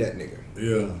 $150 that nigga.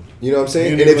 Yeah. You know what I'm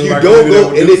saying? You And if look you like don't nigga go, that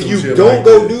would and do if some you shit don't like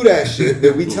go that. do that shit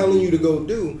that we telling you to go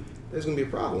do, there's gonna be a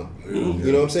problem.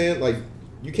 You know what I'm saying? Like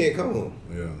you can't come home,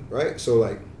 Yeah. right? So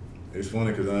like It's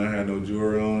funny because I ain't had no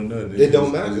jewelry on or nothing. It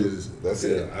don't matter. That's yeah,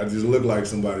 it. I just look like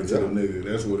somebody to Yeah. the nigga.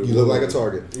 That's what it you was. look like a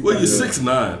target. Well, you're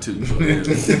 6'9" too. So,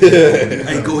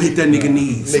 hey, go hit that nigga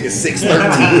knees. Nigga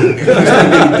 6'13".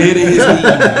 Nigga dead in his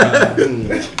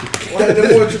knees. Why the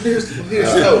more traditional here?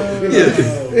 So, Yeah.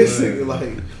 this nigga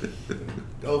like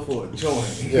go for a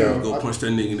joint. Yeah. Go punch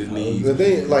that nigga in his knees. The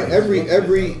thing, like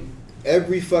every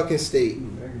fucking state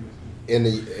in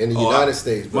the United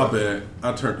States, bro. My bad.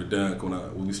 I turned it down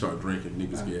when we start drinking.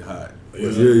 Niggas get hot. Yeah.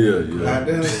 I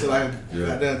done it's like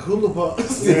I done cooler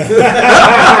bars.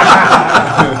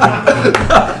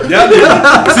 Y'all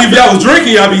niggas, see if y'all was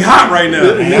drinking, y'all be hot right now.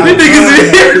 These niggas in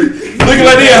here looking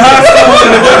like they in high school in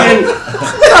the fucking.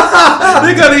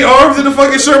 They got their arms in the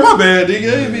fucking shirt. My bad,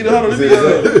 nigga. I ain't mean to hold on.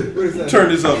 Let me turn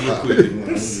this up real quick. Let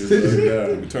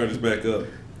me turn this back up.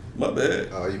 My bad.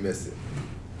 Oh, you missed it.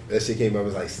 That shit came up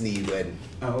as like sneeze wedding.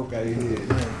 Oh, okay, yeah.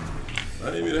 I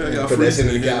didn't mean to have y'all Put that shit freezing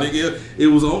in in the here, couch. nigga. It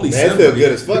was only Man, it 7. feel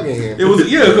good as fuck in here. It was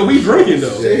because we drinking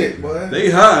though. Shit, boy. They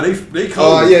high. They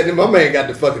cold. Oh yeah, then my man got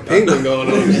the fucking penguin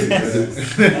going on.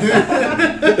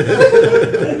 He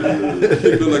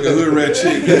look like a hood rat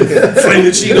chick.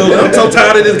 Flaming Cheetos. I'm so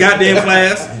tired of this goddamn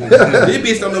class. This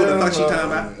bitch don't know what the fuck she talking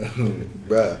about.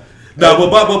 Bruh. No, but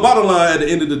bottom line, at the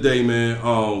end of the day, man,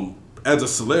 as a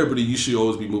celebrity, you should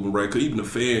always be moving right. Because even the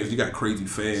fans, you got crazy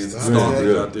fans, and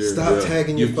stalkers out there. Stop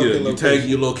tagging your fucking you location. tagging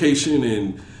your location,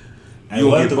 and Hey,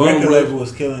 you'll what get the bum record rush. label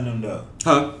was killing them though?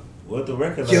 Huh? What the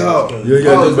record Yo. label was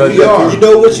killing them? Yeah. You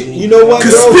know what? You know what?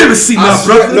 Bro? Conspiracy, my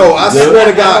brother. No, I swear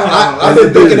to God, I've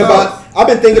been thinking about. I've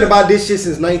been thinking about this shit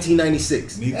since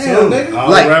 1996. Me too. Damn, nigga.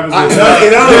 All Like, rappers I- is He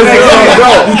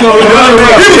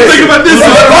was thinking about this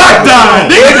since Pac died.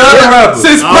 Nigga,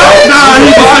 since Pac died,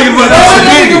 he was thinking about this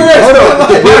shit. Hold on.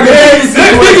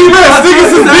 Since Biggie rest, nigga,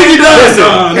 since Biggie died.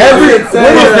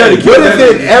 What if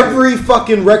in every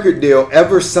fucking record deal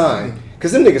ever signed?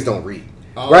 Because them niggas don't read,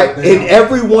 right? In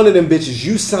every one of them bitches,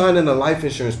 you signing a life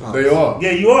insurance policy. They are.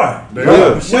 Yeah, you are. They Yeah.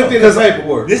 are. Went through the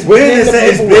paperwork. This Within business the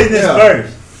is paperwork, business yeah.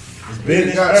 first. It's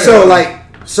business first. So like,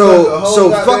 Like the so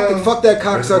whole fuck goddamn- fuck that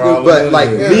That's cocksucker. why I But love like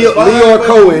it. Leon Yeah.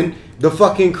 Cohen, the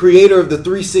fucking creator of the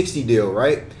 360 deal,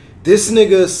 right? This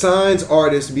nigga signs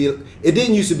artists. It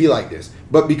didn't used to be like this,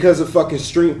 but because of fucking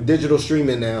digital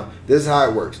streaming now, this is how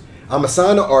it works. I'm a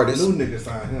sign an artist. New nigga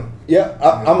signed him. Yeah,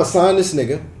 I'm going to sign this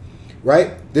nigga,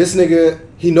 right? This nigga,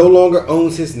 he no longer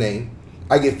owns his name.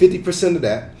 I get 50% of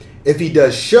that. If he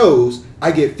does shows,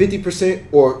 I get 50%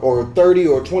 or 30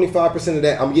 or 25% of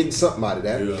that. I'm getting something out of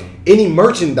that. Yeah. Any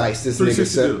merchandise this nigga 360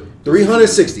 sell, deal.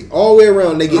 360, all the way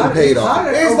around, they getting paid off.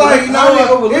 It's like, you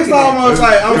know, it's almost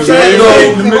like I'm Cause saying.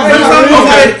 they It's know- almost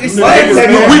like it's like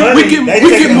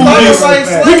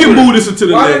We can move this into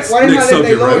the Why- next why they next not let they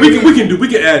subject, right? lower We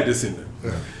can add this in there.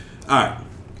 All right.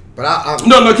 But I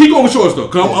No, keep going with yours though.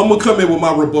 Cause I'm gonna come in with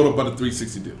my rebuttal about the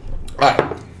 360 deal. all right.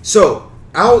 So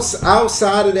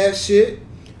outside of that shit,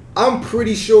 I'm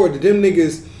pretty sure that them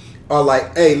niggas are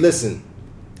like, hey, listen,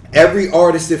 every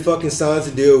artist that fucking signs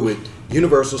a deal with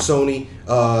Universal, Sony,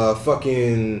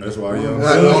 fucking That's why Young all,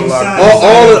 Thug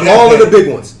like all of the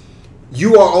big ones.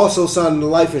 You are also signing a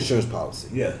life insurance policy.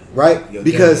 Yeah. Right? Yeah,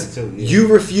 Because yeah, too, yeah. you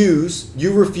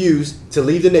refuse to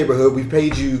leave the neighborhood. We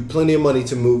paid you plenty of money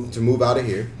to move out of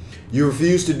here. You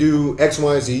refuse to do X,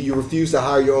 Y, and Z. You refuse to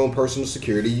hire your own personal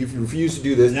security. You refuse to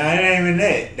do this. No, it ain't even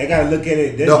that. They gotta look at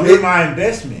it. This No, is my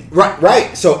investment.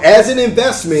 Right. So as an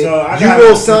investment, So I you gotta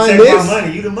will sign protect this. my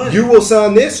money. You the money. You will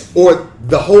sign this, or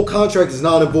the whole contract is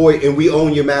non and void, and we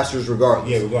own your masters regardless.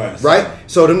 Yeah, regardless. Right.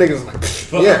 So them niggas like,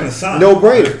 Fuck up yeah, and sign. no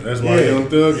brainer. That's why Young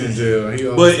Thug in jail. He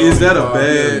owes But is that a $5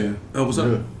 bad? million. What's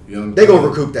up? Young They gonna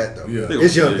Thug. recoup that though. Yeah.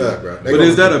 It's Young Thug, bro. They But gonna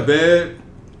is that a recoup bad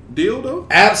deal though?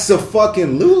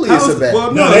 Absolutely, it's a bad.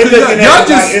 Well, No, no, they 'cause looking at y'all it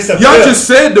just like it's a y'all bill. just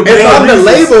said the If I'm the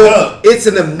reasons label, up. it's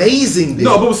an amazing deal.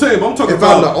 No, but I'm saying, I'm talking If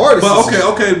about I'm the artist, But it's-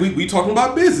 okay, we talking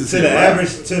about business To here, the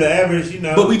right? average, you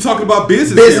know. But we talking about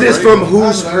business. business here, right? from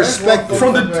whose perspective?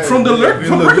 from the Look, record you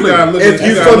gotta label. look If at-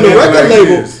 you gotta from the look at it record like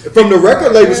label, this. from the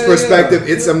record label's Yeah, perspective,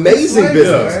 it's amazing like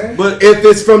business. that, But if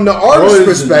it's from the artist's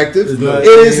Royalties perspective, is not- it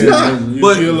is Yeah, not. you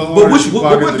But kill an but artist, what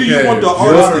pocket do you cash. want the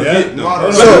artist to Yeah. get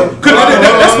now? So-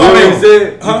 That's Hold my on.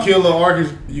 main. Huh? You kill an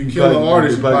artist, you You kill an pocket-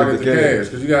 artist, you you pocket pocket the the cash. cash.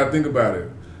 Because you got to think about it.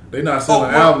 They not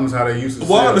selling albums how they used to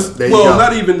sell. Well,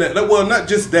 not even that. Well, not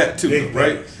just that too,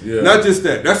 right? Yeah. Not just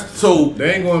that. That's so.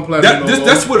 They ain't going platinum.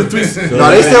 That's where the 3.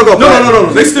 No, they still go platinum.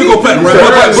 No. They still go platinum, right?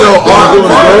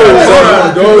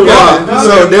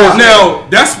 So now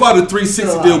that's why the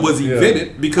 360 deal was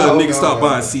invented because niggas stopped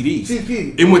buying CDs.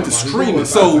 It went to streaming.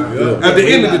 So at the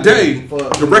end of the day,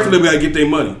 the record label gotta get their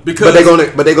money because.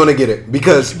 But they're gonna get it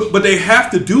because. But they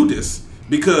have to do this.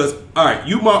 Because, all right,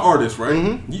 you my artist, right?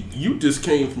 Mm-hmm. You just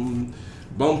came from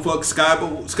bumfuck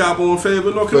Skybo and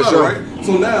Fayetteville, North Carolina, right?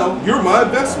 So now you're my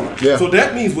investment. Yeah. So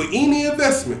that means with any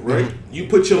investment, right? You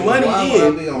put your money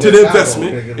in to the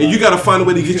investment, and you got to find a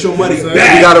way to get your money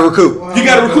back. You got to recoup. You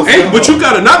got to recoup, but you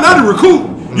got to not to recoup.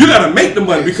 You got to make the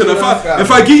money because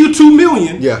if I give you $2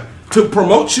 million, to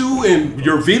promote you and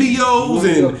your videos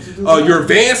and your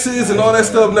advances and all that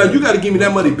stuff. Now you got to give me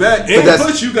that money back, and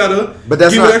plus you got to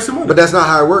give me extra money. But that's not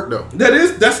how it worked, though.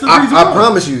 That's the reason. I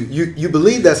promise you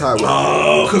believe that's how it works.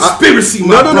 Oh, conspiracy!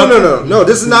 No.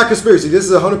 This is not conspiracy. This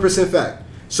is 100% fact.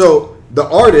 So the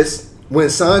artist, when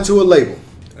signed to a label,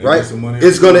 right,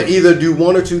 is going to either do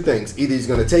one or two things. Either he's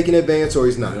going to take an advance or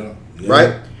he's not,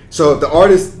 right? So if the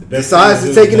artist decides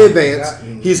to take an advance,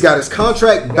 he's got his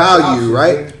contract value,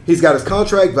 right? He's got his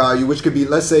contract value, which could be,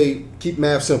 let's say, keep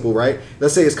math simple, right?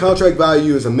 Let's say his contract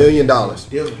value is $1 million.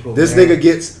 This nigga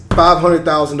gets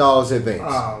 $500,000 advance.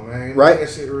 Oh man, right? That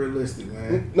shit realistic,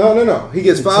 man. No. He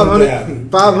gets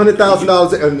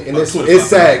 $500,000, and it's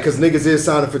sad because niggas is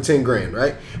signing for $10,000,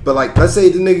 right? But like, let's say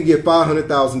the nigga get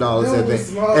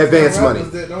 $500,000 advance money.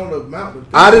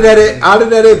 Out of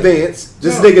that advance,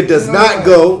 this nigga does not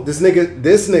go.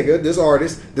 This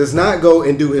artist does not go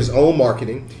and do his own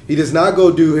marketing. He does not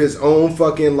go do his own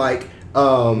fucking like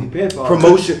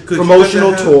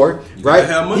promotional tour,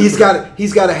 right? He's got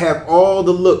to have all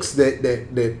the looks that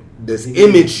this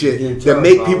image shit that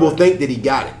make people think that he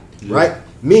got it, right?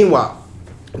 Meanwhile,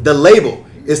 the label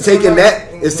is taking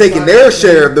their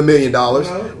share of the $1 million,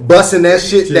 busting that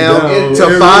shit down to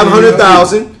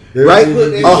 $500,000, right?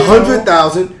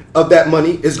 $100,000 of that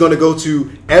money is going to go to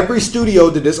every studio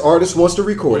that this artist wants to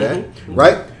record at,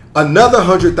 right? Another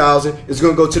 $100,000 is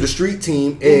going to go to the street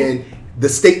team in the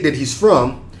state that he's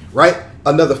from, right?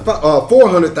 Another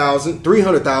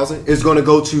 $400,000 is going to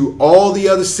go to all the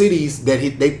other cities that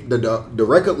the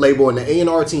record label and the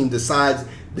A&R team decides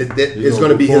that is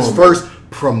going to be his first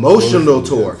promotional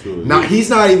tour. Now he's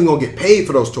not even going to get paid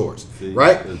for those tours,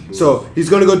 right? So he's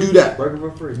going to go do that.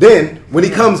 Then when he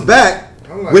comes back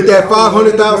with that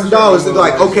 $500,000, it's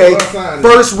like, okay,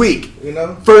 first week,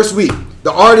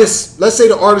 the artist, let's say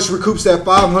the artist recoups that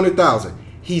 $500,000,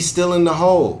 he's still in the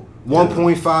hole.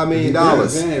 $1.5 million.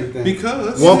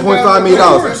 Because $1.5 million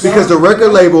because the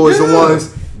record label is the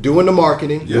ones doing the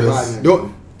marketing. Yes.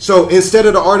 So instead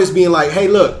of the artist being like, "Hey,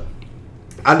 look,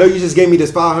 I know you just gave me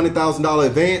this $500,000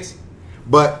 advance,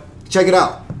 but check it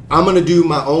out. I'm gonna do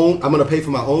my own. I'm gonna pay for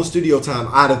my own studio time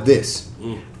out of this.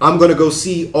 I'm gonna go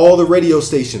see all the radio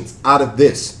stations out of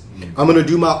this. I'm gonna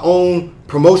do my own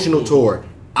promotional tour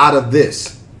out of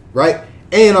this, right?"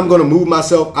 And I'm gonna move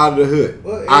myself out of the hood,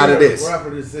 out of this.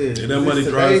 And that money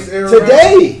dries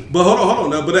today. But hold on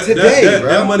now. But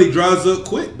that money dries up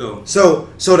quick though. So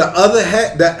the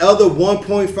other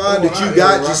 1.5 that you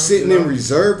got just sitting in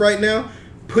reserve right now,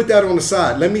 put that on the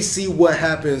side. Let me see what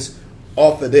happens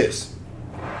off of this.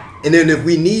 And then if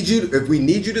we need you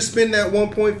to spend that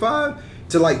 1.5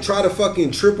 to like try to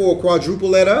fucking triple or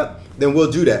quadruple that up, then we'll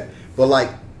do that. But like,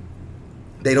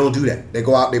 they don't do that. They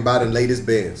go out, they buy the latest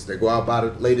Benz. They go out, buy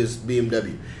the latest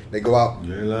BMW. They go out.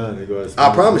 You ain't lying. They go out.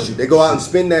 I promise you, they go out and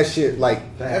spend that shit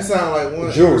like. That sound like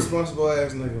one jewelry. irresponsible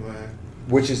ass nigga, man.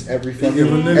 Which is every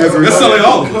fucking every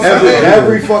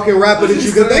fucking rapper that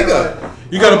you can think of.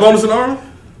 You got a bonus in the Army?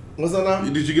 What's that now?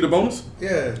 Did you get a bonus?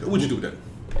 Yeah. What'd you do with that?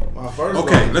 My first.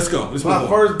 Okay, bonus. let's go. My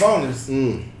first bonus.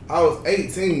 I was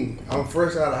 18. I'm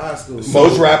fresh out of high school.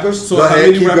 Most rappers. So how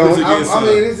many rappers I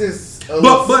mean, it's just.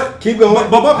 But keep going.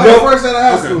 But fresh out of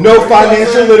high school. No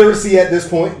financial literacy at this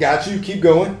point. Got you. Keep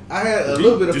going. I had a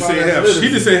little bit of financial literacy. He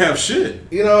just ain't have shit.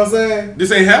 You know what I'm saying?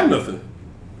 This ain't have nothing.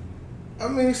 I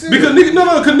mean, seriously. Because niggas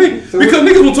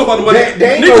won't talk about the money.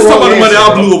 Niggas talk about the money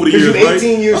I blew over the years, right?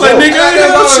 18 years old. Like, nigga, I ain't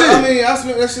have shit. I mean, I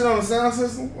spent that shit on the sound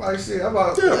system. Like, shit,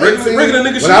 about regular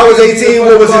nigga shit. When I was 18,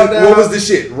 what was the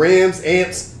shit? Rims,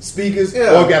 amps, speakers,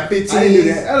 or got 15?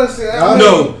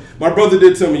 No. My brother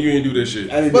did tell me you ain't do that shit.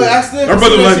 But I still. My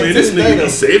brother was like, man, this nigga be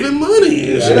saving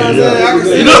money and shit. You know what I'm saying? I can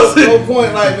see no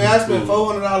point. Like, man, I spent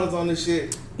 $400 on this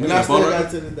shit, and I still got it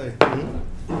to this day.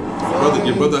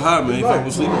 Your brother high, man. He fucking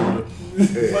asleep over there.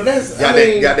 But that's Got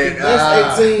that,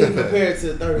 that's 18 compared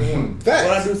to 31. Facts.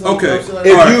 When I do something Okay. shit like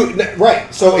If that, you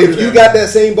right, so I if would do you that. got that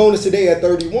same bonus today at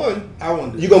 31, I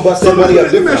won't do you gonna bust that money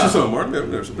up Let me ask you different. something, Mark. Let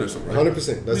me ask you something.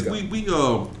 100%. Let's go.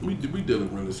 We deal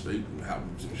in real estate and houses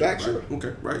and shit, Facts, right? sure.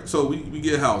 Okay, right. So we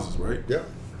get houses, right? Yep.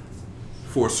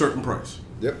 For a certain price.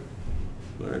 Yep.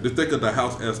 All right. Just think of the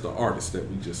house as the artist that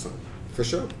we just signed. For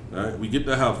sure. All right. We get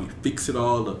the house, we fix it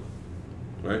all up,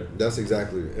 right? That's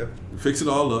exactly it. Yep. We fix it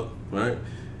all up, right?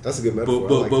 That's a good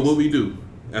metaphor. But what we do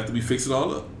after we fix it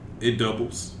all up, it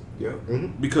doubles. Yeah.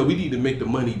 Mm-hmm. Because we need to make the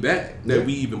money back that Yeah.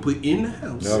 we even put in the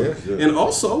house. No, yeah. And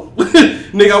also,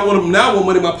 nigga, I want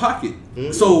money in my pocket.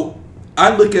 Mm-hmm. So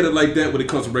I look at it like that when it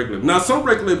comes to regular. Now, some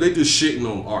regular, they just shitting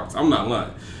on arts. I'm not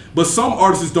lying. But some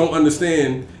artists don't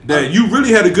understand that you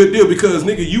really had a good deal because,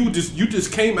 nigga, you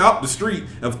just came out the street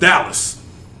of Dallas.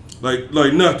 Like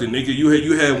nothing, nigga.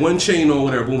 You had one chain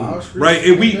on there, boom, right?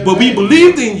 And we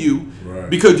believed in you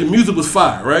because your music was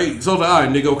fire, right? So I was like, all right,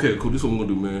 nigga, okay, cool. This is what we're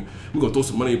gonna do, man. We're gonna throw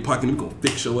some money in your pocket. And we're gonna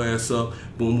fix your ass up,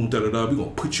 boom, boom, da da da. We're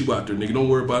gonna put you out there, nigga. Don't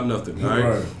worry about nothing, all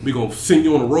right? We're gonna send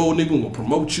you on the road, nigga. We're gonna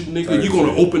promote you, nigga. You're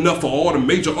gonna open up for all the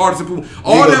major artists.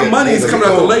 All that money is coming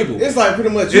out the label. It's like pretty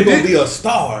much you're gonna be a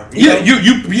star. Yeah,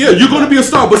 you're gonna be a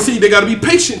star. But see, they gotta be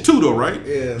patient too, though, right?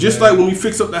 Yeah, just man. like when we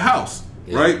fix up the house.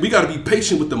 Right, we got to be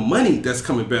patient with the money that's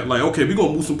coming back. Like, okay, we're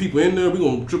gonna move some people in there. We're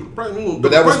gonna triple the price. We're gonna do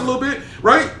the price a little bit,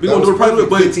 right? We're gonna do the price a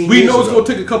little bit. But we know it's gonna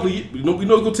take a couple of years. We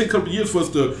know it's gonna take a couple of years for us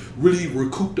to really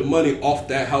recoup the money off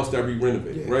that house that we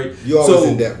renovated, right? You always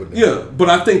in debt with that. Yeah, but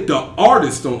I think the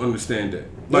artists don't understand that.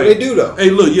 No, they do though. Hey,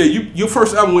 look, yeah, your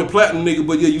first album went platinum, nigga,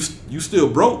 but yeah, you still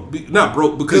broke. Not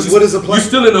broke because What is a platinum? You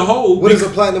still in the hole. What is a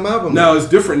platinum album? Now it's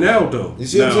different now, though. You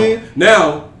see what I'm saying?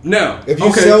 Now, if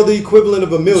you sell the equivalent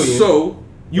of 1 million, so.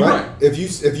 You're right. If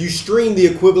you stream the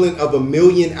equivalent of 1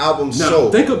 million albums now,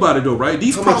 sold, think about it though, right?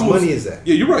 These how problems, much money is that?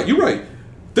 Yeah, you're right.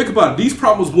 Think about it. These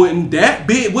problems wasn't that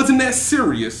big, wasn't that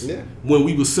serious when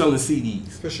we was selling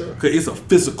CDs. For sure. Because it's a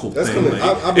physical That's thing. coming.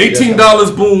 Like, I believe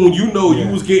 $18, boom, you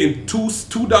was getting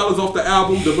 $2 off the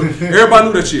album. Everybody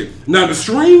knew that shit. Now the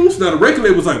streams, the record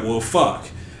label was like, well, fuck.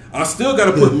 I still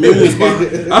gotta put millions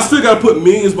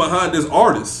behind this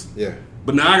artist. Yeah.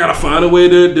 But now I gotta find a way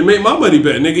to make my money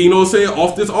back, nigga. You know what I'm saying?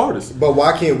 Off this artist. But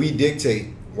why can't we dictate?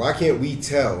 Why can't we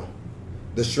tell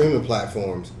the streaming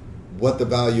platforms what the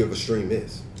value of a stream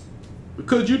is?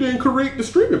 Because you didn't create the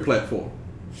streaming platform.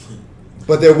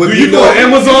 But there would Do be you no go to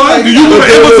Amazon? Do you go but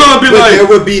to there Amazon and be would- but like, there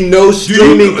would be no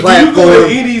streaming do you go to platform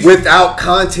any- without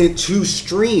content to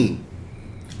stream.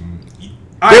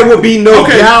 There would be no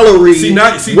gallery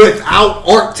without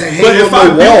art to hang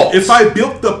on the wall. If I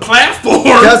built the platform,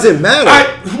 doesn't matter.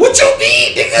 What you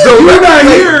mean, nigga?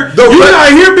 You're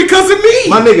not here because of me,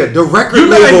 my nigga. The record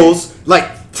labels,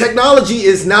 like technology,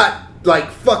 is not like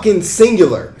fucking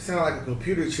singular. It sounds like a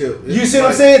computer chip. You see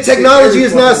what I'm saying? Technology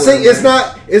is not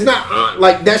it's not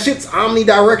like that shit's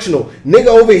omnidirectional. Nigga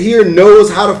over here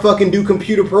knows how to fucking do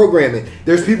computer programming.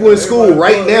 There's people in school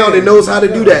right now that knows how to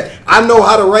do that. I know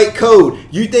how to write code.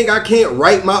 You think I can't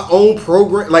write my own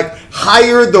program? Like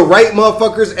hire the right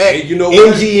motherfuckers at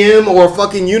MGM or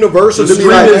fucking Universal to be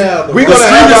like, we gonna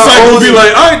have our own. Be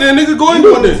like, all right, then nigga, go ahead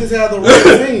and do it.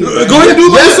 Then. Go ahead and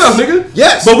do it yourself, nigga.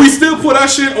 Yes, but we still put our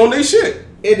shit on their shit.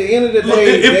 At the end of the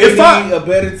day, they need a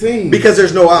better team. Because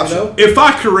there's no option. You know? If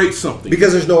I create something.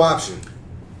 Because there's no option.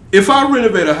 If I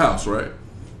renovate a house, right?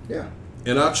 Yeah.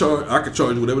 And I could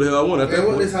charge you whatever the hell I want at that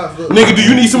point. This house look nigga, do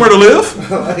you need somewhere to live?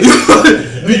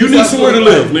 Do you need somewhere to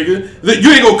live, nigga?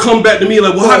 You ain't gonna come back to me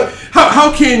like, well,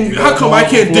 how come I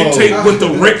can't dictate what the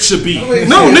rent should be?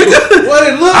 No, nigga. What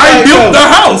it look I like, built though. the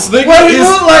house, nigga. What it It's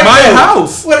look like, my though.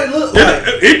 house. What it look like.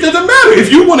 It doesn't matter.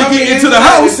 If you want to get into the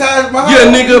house, yeah,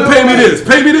 nigga, pay me this.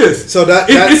 Pay me this. So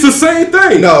it's the same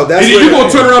thing. No, that's and you're gonna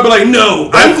turn around and be like,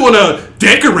 no, I'm gonna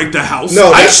decorate the house.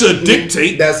 No, I should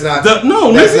dictate. That's not. That's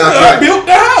not I built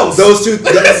the house. Those two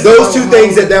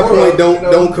things at that point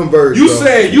don't converge. You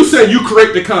said you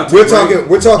create the content.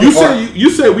 We're talking. You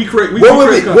said we create.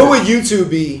 What would YouTube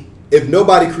be if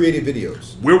nobody created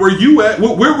videos? Where were you at?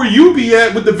 Where would you be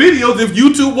at with the videos if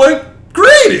YouTube wasn't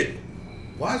created?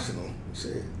 Watching them.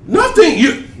 Shit. Nothing.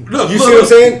 You see what I'm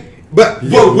saying? But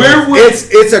where would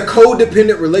it's a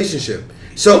codependent relationship.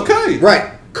 So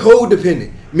right,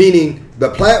 codependent meaning the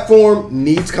platform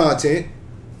needs content,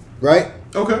 right?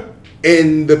 Okay.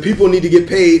 And the people need to get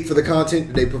paid for the content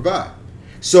that they provide.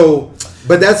 So,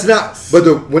 but that's not.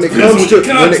 But when it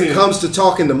comes to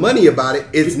talking the money about it,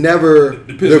 it's never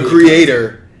the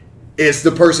creator. It's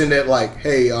the person that like,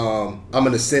 hey, I'm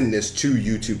gonna send this to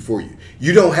YouTube for you.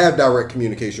 You don't have direct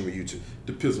communication with YouTube.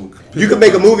 Depends on. You can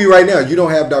make a movie right now. You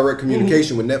don't have direct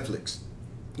communication with Netflix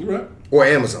You're right. or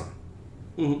Amazon,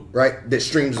 Mm-hmm. right? That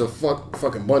streams a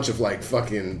fucking bunch of like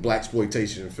fucking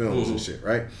blaxploitation films and shit,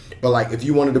 right? But like, if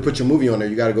you wanted to put your movie on there,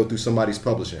 you got to go through somebody's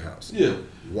publishing house. Yeah.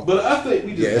 But I think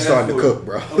we just. Yeah, it's starting to cook,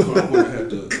 bro. I'm sorry, I'm gonna have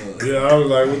to. Yeah, I was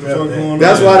like, what the fuck going on?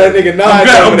 That's why that nigga nodded.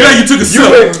 I'm glad you took a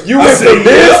sip. You went from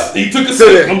this. He took a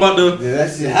sip. I'm about to. Yeah,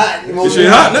 that shit hot. This shit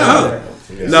hot now, huh?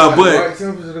 Nah, but Right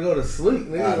temperature to go to sleep,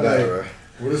 nigga. Like,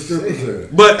 What is temperature?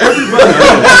 but everybody,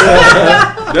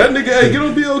 that nigga, hey, get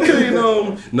on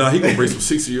BLK. Nah, he gonna bring some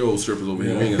 60-year-old strippers over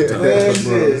here. We ain't got time. Man,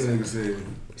 Bro, this shit. nigga said.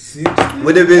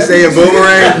 What did it say in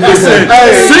Boomerang?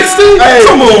 Hey, 60?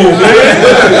 Come on,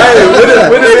 man.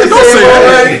 What did it Don't say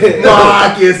that. say in Boomerang?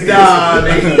 Marcus, nah,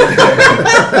 nigga.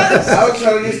 I was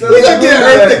trying to get stuff. We gonna get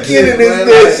Earth the Kid in this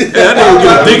bitch. Hey, that nigga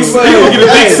get a dick. He gonna get a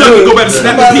dick suck and go back to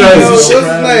snapping peas and What's shit.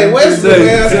 his name? Wesley,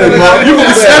 man. You gonna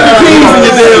be snapping peas in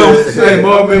your damn. Hey,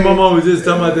 Marvin, my mom was just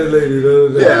talking about that lady the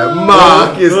other day. Yeah,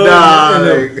 Marcus, nah.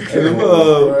 And the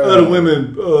other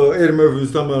women, Eddie Murphy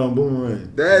was talking about on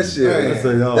Boomerang. That shit. I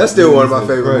say, y'all, That's still one of my this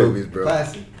is favorite crazy. movies, bro.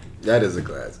 Classic. That is a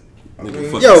classic.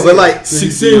 Nigga, Yo, but like, So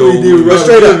you see what he did with but Robin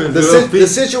straight up, Givens, the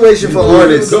situation for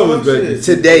artists artists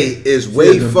today is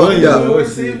way fucked up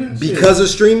Because because of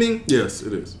streaming. yes,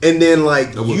 it is. And then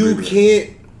like I would you agree with can't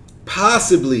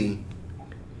possibly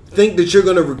think that you're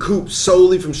gonna recoup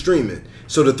solely from streaming.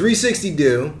 So the 360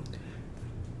 deal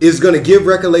is gonna give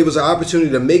record labels an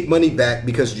opportunity to make money back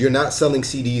because you're not selling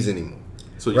CDs anymore.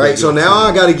 So you Right, gotta so get now I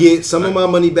some- gotta get some of my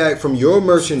money back from your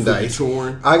merchandise. From your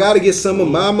touring. I gotta get some of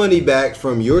my money back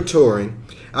from your touring.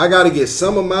 I gotta get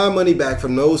some of my money back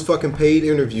from those fucking paid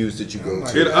interviews that you go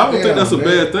to. And I don't think that's a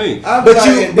bad thing. But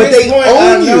they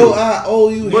own you. I owe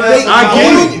you. But they I own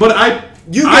get it. you. But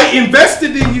I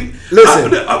invested in you.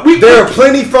 Listen, We- there are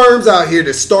plenty firms out here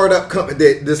that start up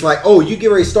company that's like, oh, you get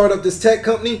ready to start up this tech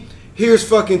company. Here's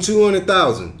fucking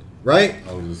 200,000, right?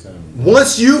 I was just saying.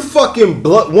 Once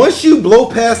you blow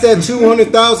past that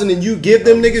 200,000 and you give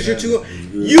them niggas your 200,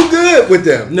 you good with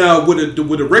them Now, would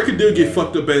a record deal get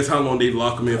fucked up as how long they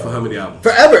lock them in for how many albums?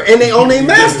 forever, and they own their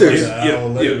masters. Yeah.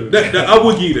 That I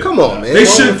would give you that. Come on, man. They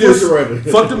should just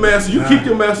refrigerator. fuck the masters. You keep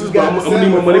your masters, but I'm gonna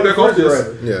need my money back off this.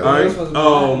 Yeah. All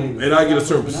right. And I get a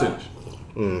certain percentage.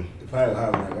 Probably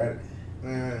hot when I got it.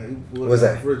 Man, he pulled What's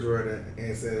out that? the refrigerator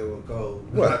and said it was cold.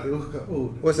 What? It was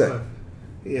cold. What's that?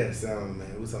 He had a sound, man.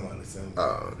 We talking about the sound.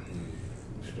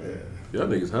 Y'all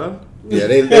niggas, huh? Yeah,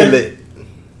 they lit.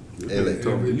 They lit.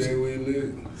 Every day we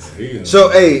live.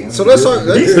 So so let's talk.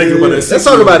 He's thinking about that Let's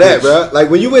talk about that, bro. Like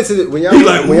when you went to when y'all He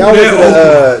like, when y'all went to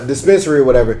that the dispensary or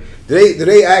whatever, do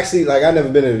they actually like? I never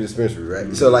been in a dispensary,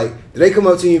 right? So like, do they come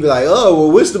up to you and be like, oh,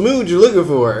 well, what's the mood you're looking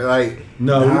for? Like,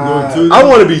 No, we're going to. I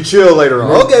want to be chill later on.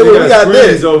 They- Okay, they well, we got got this.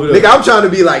 screens over there. Nigga, I'm trying to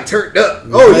be like turned up.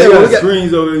 They Oh yeah, well, got we got,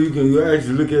 screens over there. You can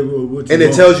actually look at what you and it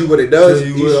want. tells you what it does. Tell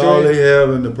you each what all strain. they have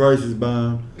and the prices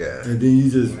behind. Yeah. And then you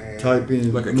just type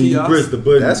in. Like a when you kiosk? press the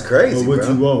button. That's crazy, Of what bro.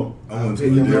 you want. I'm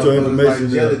When you put your information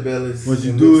jelly there. bellies. Once you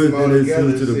and do mix it, them all then they send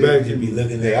it to together, the shit. back. You be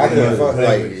looking Yeah, at I can't it. fuck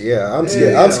like yeah. I'm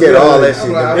scared. Yeah, I'm scared of all that I'm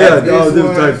shit. like, Yeah, this all different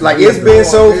one- types. Like it's been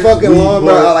so This fucking weed long,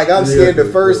 bro. bar. Like I'm scared Yeah,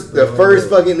 the first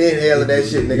fucking inhale of that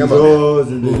shit, nigga. I'm like, Jaws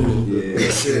and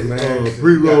then Shit, man.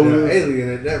 pre-rollers. Goddamn alien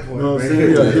at that point, You know what I'm man. saying?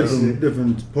 You got That different shit.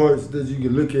 different parts that you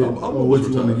can look at I'm on what you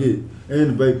over want to time. get.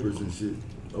 And the vapors and shit.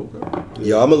 Okay.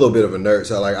 yo, I'm a little bit of a nerd,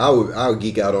 so like I would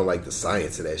geek out on like the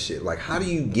science of that shit. Like, how do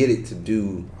you get it to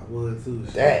do I would too.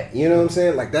 that? You know what I'm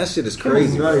saying? Like that shit is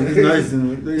crazy. It's nice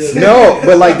and they got- No,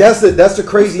 but like that's the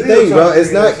crazy Still thing, bro. trying to It's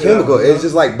figure not that shit chemical. out, It's bro.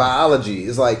 just like biology.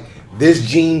 It's like this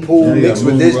gene pool Yeah, mixed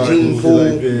with moon this rock gene and shit pool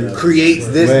like that. creates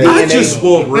this Man. I DNA. just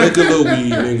smoke regular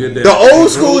weed, nigga. That The old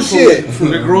school shit.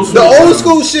 That grows The from old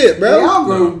school shit, They all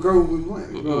bro. grow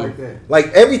like that. Like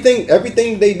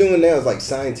everything they doing now is like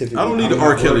scientific. I don't need the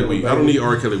R. Kelly weed. I don't need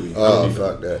R. Kelly weed. I Oh don't need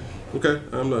fuck that. Okay,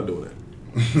 I'm not doing that.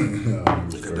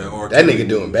 Got that R. That Kelly. nigga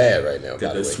doing bad right now. By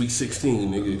Got the that way. Sweet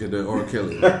 16, nigga. Got that R.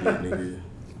 Kelly, nigga.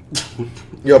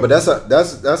 Yo, but that's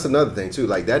another thing too.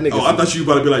 Like that nigga. Oh, I thought you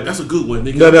were about to be like, that's a good one,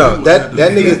 nigga. No, You might that have to-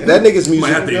 nigga's you might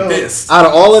music. have to invest. Out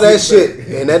of all of that shit,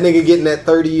 and that nigga getting that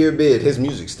 30-year bid, his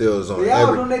music still is on They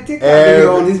all on that TikTok every,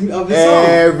 video on his song.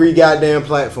 every goddamn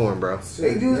platform, bro.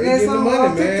 They do They that getting song the on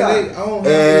money, man. TikTok. They own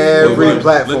Every Let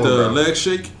platform, the bro. leg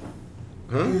shake.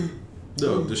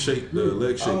 No, the shake, the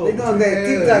leg shake. Oh, They doing that yeah,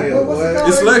 TikTok. yeah, What's it boy. called?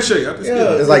 It's leg shake. I just Yeah.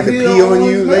 get it. It's like the He P don't on own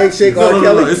you, his leg shake, No, R. no,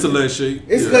 Kelly. no, it's the leg shake.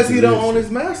 It's Yeah. because he don't own his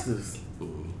masters.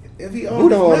 If he Who owned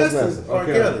don't own his his masters, masters? R.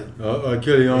 Kelly.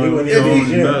 Kelly He on wouldn't his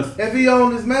even- master. If he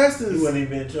owned his masters, He wouldn't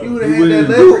even in he trouble. would He have had that wouldn't-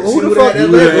 leverage. Who He the would fuck? have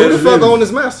had would've that had Who the leverage. fuck own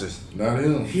his masters? Not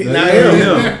him. Not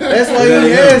him. That's why he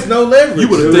has no leverage. You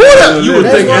would have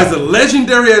That's think why- as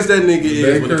legendary as that nigga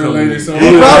is when it comes to music.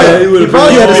 He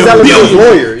probably had to sell him to his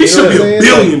lawyer. He should be a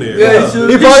billionaire.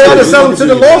 He probably had to sell him to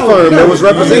the law firm that was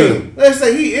representing him. Let's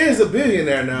say he is a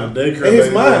billionaire now. They In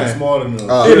his mind. smart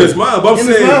enough. In his mind, but I'm In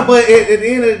his saying, mind, but at the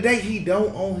end of the day, he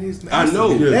don't own his I masters. know.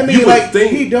 That You means would like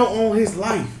think he don't own his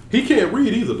life. he can't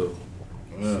read either though.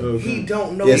 He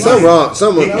don't know. Yeah, life. something wrong. He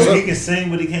Something. can sing,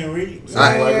 but he can't read. Yeah,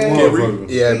 man.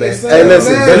 He Hey, listen, can that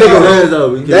say,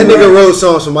 nigga wrote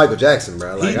songs for Michael Jackson,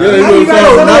 bro. Like, How you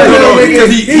No, because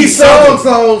he sung sung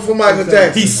songs for Michael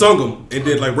Jackson. He sung them and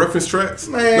did like reference tracks.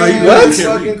 Man, Like, he that's really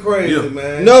can't fucking read. crazy, Yeah.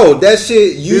 man. no, that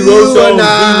shit. You wrote songs, are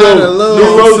not he wrote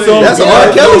alone. songs. That's an Yeah,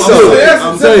 R. Kelly no, song. That's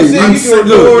I'm some saying, shit I'm you saying, can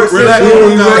look, record, relax, sit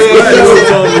relax,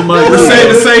 down, relax. We're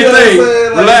saying the same You know what I'm thing.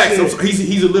 saying? Like Relax. shit.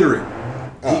 He's illiterate.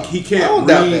 He I can't don't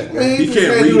doubt read. that, Man, He just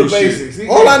can't do read the the shit. basics.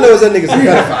 All I know is that nigga's a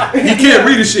pedophile. He can't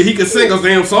read the shit. He can sing a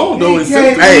damn song though. He And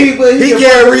can't sing. Hey, read, but he can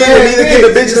can't fuck read bad and neither can the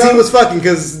bitch, bitches you know? he was fucking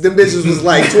because them bitches was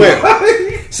like 12.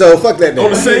 So fuck that On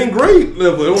the nigga. same grade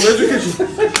level, on education.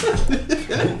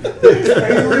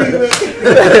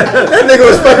 That nigga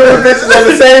was fucking with bitches on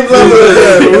the same level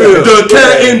as The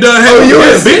cat in the head. you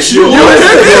Yeah, is- bitch, you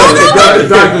okay?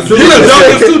 Dr. You look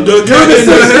Dr. Seuss. The cat in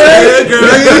the head,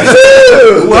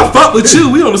 girl. Well, I fuck with you.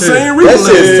 We on the same reading That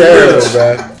shit's level. terrible,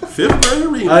 bro. 5th grade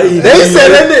reading. They said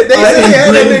that nigga. They said he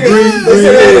had that nigga. They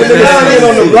said they had that nigga singing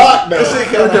on the block though.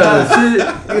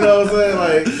 You know what I'm saying?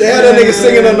 Like They had that nigga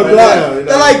singing on the block.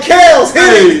 They're like, Kales,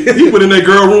 hit it. Hey, he went in that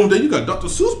girl room. There, you got Dr.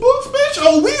 Seuss books, bitch.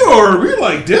 Oh, we're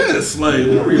like this. Like,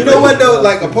 You know what though?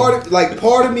 Like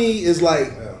part of me is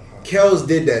like, Kels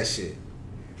did that shit,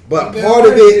 but part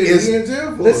of it is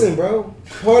listen, bro.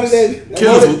 Part of that,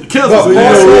 Kels was part of a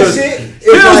that shit. is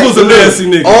Kels like, was a nasty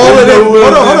nigga. All of them,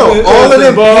 hold on. All of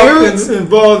them parents,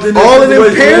 involved in all of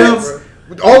them parents,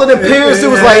 all of them parents. It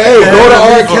was like, hey, go to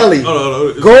R. Kelly. Hold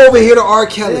on. Go over here to R. Yeah,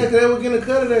 Kelly. cause they were getting a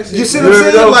cut of that shit. You see what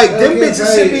I'm saying? Like them Yeah,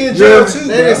 bitches should be in yeah. jail too.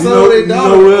 They bro. just sold their You daughter.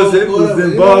 know who else that or was whatever,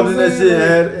 involved you in know that what shit? I'm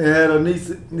saying? Had a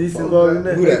niece involved in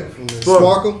that. Who that?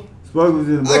 Sparkle. Sparkle was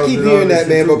involved. I keep in all hearing that,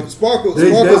 man. shit, But too. Sparkle's They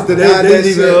denied that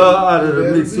leaving her shit. out of the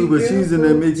mix too, but she's in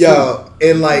that mix too. Yo,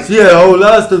 and like She had a whole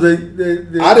lot of stuff.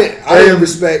 I didn't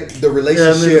respect the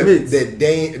relationship mix. that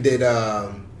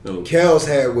Kels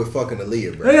had with fucking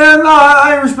Aaliyah, bro. Yeah, no,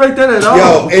 I ain't respect that at all.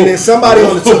 Yo, and then somebody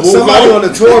on the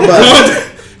tour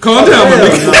bus. Calm down, my Hell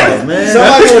nigga. no, man.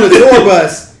 Somebody on the tour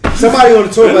bus. Somebody on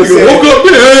the tour bus Nigga woke said. up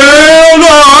there. Hell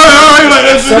no. I ain't like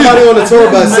that shit. Somebody on the tour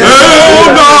bus said. Hell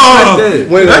no.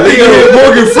 When That nigga had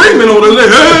Morgan Freeman on the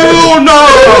list. Hell no.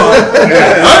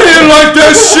 I didn't like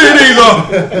that shit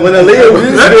either. When Aaliyah was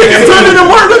That nigga turned into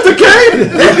Martin Luther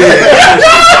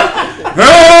King.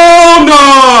 Hell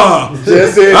no.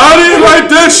 just said, I didn't like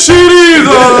that shit either.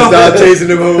 stop chasing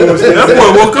the moon. That boy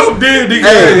woke up dead, nigga.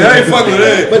 Hey. I ain't fucking with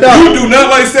that. But no. You do not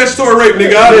like statutory rape,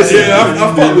 nigga. I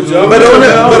fuck with you. But on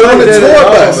the tour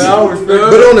bus, Man, I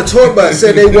respect but on the tour bus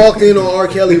said they walked in on R.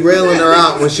 Kelly railing her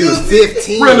out when she was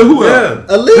 15. Brenda, who else?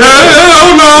 Aaliyah.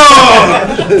 Hell no!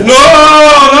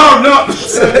 No!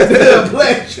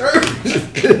 Black shirt.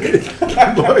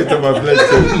 Boy, talking about black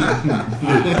shit.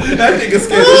 That nigga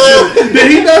scared the shit.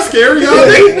 Did he not scare y'all?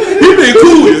 He been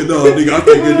cool with it, though, nigga. I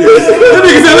think it is. That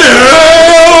nigga said,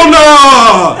 hell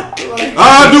no!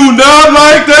 I do not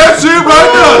like that shit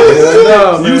right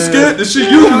now. You scared the shit.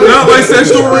 You do not like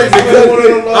statutory rape,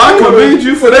 nigga. I commend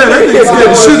you for that. That nigga scared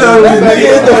the shit out of me,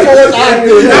 Hit the fourth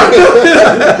octave.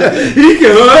 He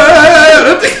can.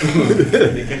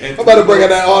 I'm about to bring out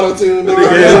that auto tune.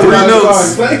 had 3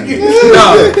 notes. Thank you.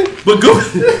 Nah, but go.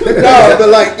 No, but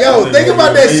like, yo, think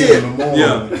about that shit.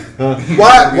 Yeah.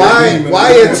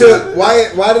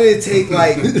 Why did it take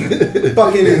like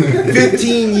fucking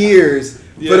 15 years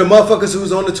for the motherfuckers who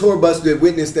was on the tour bus that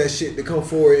witnessed that shit to come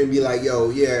forward and be like,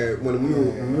 yo, yeah, when we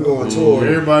were on tour.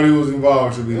 Everybody who was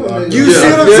involved should be locked You up. see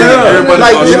what I'm Yeah, saying? everybody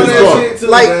Like, thought she was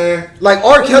like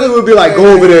R. Kelly would be like, go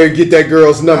over there and get that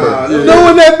girl's number.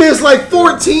 Knowing that bitch like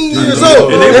 14 years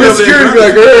old. And they And the went over security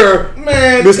there be like,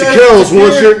 Man, Mr. Kells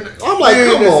wants your. I'm like,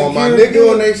 come on, my Doing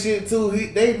nigga. that shit too.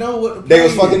 They know what. To They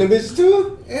was play. fucking the bitches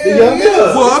too? The Yeah, young yeah.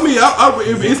 niggas? Well, I mean,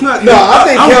 if it's not. No, I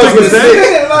think don't Kells it's would've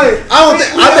that. Like,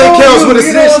 I think Kells would have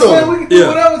snitched on him. We can do Yeah.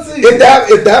 whatever to you.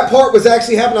 If that part was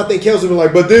actually happening, I think Kells would be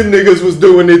like, but them niggas was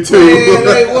doing it too. Man,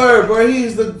 they were, bro.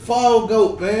 He's the fall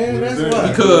goat, man. That's why.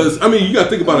 Because I mean, you got to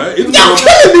think about it. It's Y'all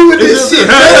killing me with this shit.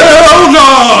 Hell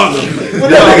no!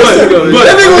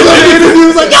 That nigga was on the interview, he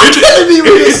was like, y'all killing me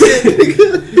with this shit.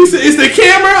 He said, "Is the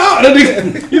camera on?"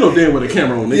 You know damn with a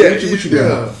camera on, nigga. Yeah, what you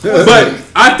doing? But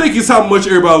I think it's how much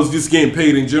everybody was just getting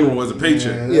paid in general as a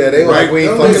paycheck. Yeah, they were right? like, we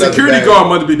ain't The fucking up the security bag. guard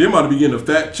might be getting a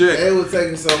fat check. They was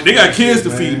taking so. They got kids to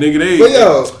feed, nigga. They, But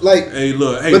yo, like, hey,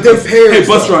 look, hey, but them parents, hey,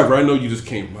 bus though. driver, I know you just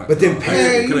came. But them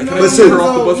parents- can I but put her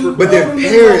off the bus? but them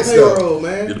parents, though.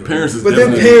 Yeah, the parents is But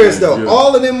them definitely- parents though, yeah.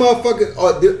 all of them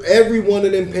motherfuckers, every one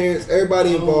of them parents,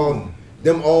 everybody involved,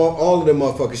 them all of them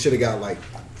motherfuckers should have got like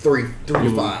 3 to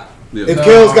 5. Yeah. If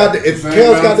Kel's got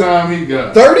the, time he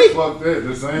got 30? Fuck that,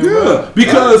 the same. Yeah,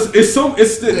 because it's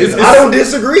I don't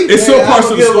disagree. It's so parts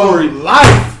of the story.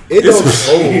 Life. It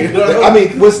don't. I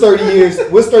mean, what's 30 years?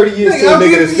 What's 30 years to a I'm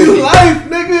nigga that's giving 50? you life,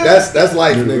 nigga. That's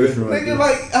life, nigga. Nigga,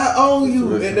 like I own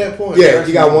you at that point. Yeah,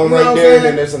 you got one You know right what there, I'm and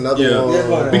then there's another Yeah,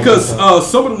 one. because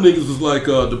some of them niggas was like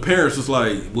the parents was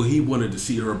like, well, he wanted to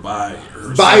see her by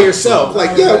herself.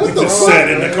 Like, yeah, what the Just sat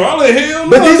fuck? in the car. Like, hell,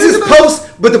 But no, this is nigga, no. post.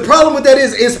 But the problem with that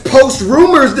is post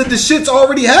rumors that the shit's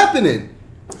already happening.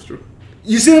 That's true.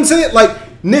 You see what I'm saying?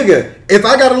 Like, nigga, if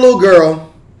I got a little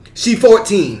girl, she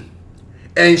 14,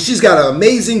 and she's got an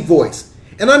amazing voice.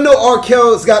 And I know R.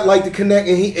 Kelly's got like the connect,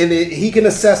 and he can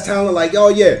assess talent. Like, oh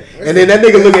yeah, and then that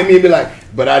nigga look at me and be like,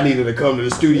 "But I needed to come to the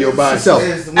studio by himself."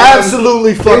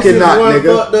 Absolutely fucking not,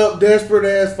 nigga. Fucked up, desperate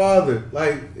ass father.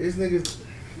 Like this nigga,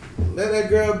 let that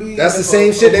girl be. That's the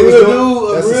same shit they was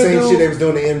doing. That's the same shit they was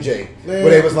doing to MJ, where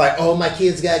they was like, "Oh, my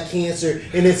kid's got cancer,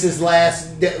 and it's his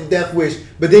last death wish."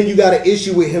 But then you got an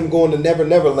issue with him going to Never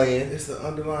Never Land. It's the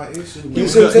underlying issue. You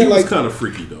see what I'm saying? He was Like, kind of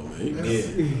freaky though, man.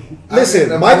 Yeah.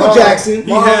 listen, Michael Jackson.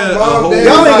 He had a whole.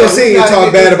 Y'all ain't gonna sit here and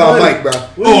talk bad about Mike, bro.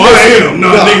 Oh, I am. No,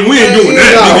 nigga, we ain't doing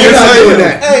that. No, nigga. we're Yes, not I doing am.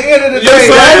 that. Hey, end of the Yes,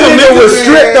 day, I That am. nigga was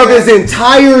stripped of his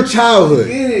entire childhood.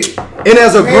 Get it. And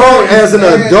as a grown, as an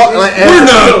adult, We're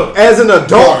not. as an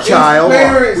adult child,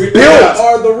 Parents built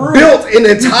are the root. built an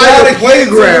entire gotta get to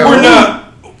playground. We're not.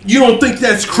 You don't think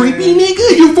that's creepy,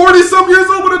 nigga? You 40-something years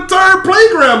old with an entire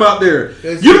playground out there.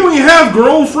 You don't even have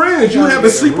grown friends. You have a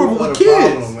sleepover with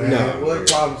kids. No. What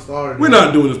problem started? We're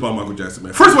not doing this by Michael Jackson,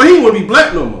 man. First of all, he ain't want to be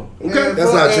black no more. Okay?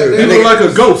 That's not true. He look like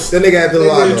a ghost. That nigga had He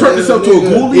Villalago. turned himself to a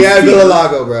ghoulie. He had figure.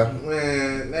 Villalago, bro.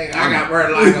 Man, nigga, I got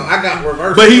vertigo. I got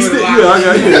reverse. But he's still,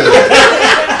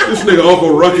 This nigga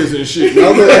Uncle Ruckus and shit. Man.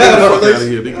 Uncle Get the fuck Ruckus. out of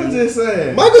here, I'm nigga. just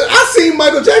saying. I seen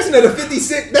Michael Jackson at a 50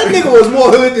 Cent. That nigga was more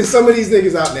hood than some of these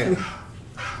niggas out there.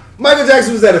 Michael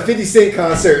Jackson was at a 50 Cent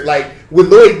concert, like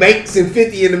with Lloyd Banks and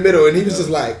 50 in the middle, and he was just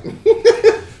like,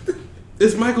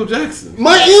 It's Michael Jackson.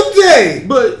 "My MJ."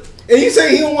 But And you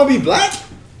say he don't want to be black?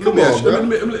 let Come me ask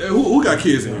on, you, bro. who got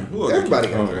kids in here? Who got Everybody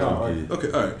kids? got Okay.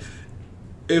 Okay, all right.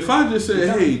 If I just say,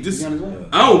 hey, just I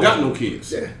don't got no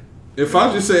kids. Yeah. If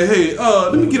I just say, hey,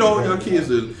 let me get all y'all kids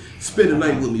to spend the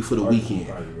night with me for the weekend.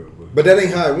 But that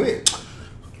ain't how it went.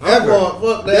 I'm Ever. going,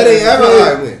 fuck That ain't ever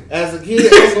how it went. As a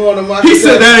kid, I'm going to Michael He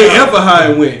said that ain't Jackson. ever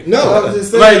how it went. I No, was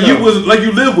just saying, Like you though. was like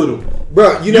you lived with him.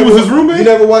 bro, you You never was his roommate? You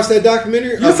never watched that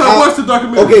documentary? Yes, Of I how- watched the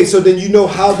documentary. Okay, so then you know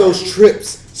how those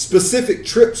trips, specific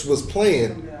trips, was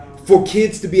planned for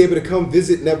kids to be able to come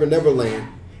visit Never Never Land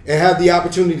and have the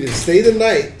opportunity to stay the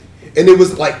night. And it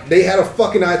was like they had a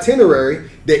fucking itinerary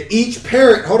that each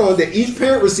parent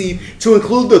received to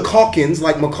include the Calkins,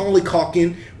 like Macaulay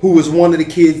Culkin, who was one of the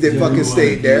kids that fucking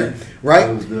stayed there, right?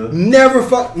 Never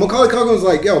Macaulay Culkin was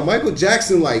like, yo, Michael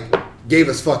Jackson like gave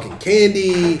us fucking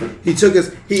candy. He took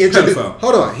us. He introduced. Pedophile.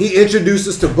 Hold on. He introduced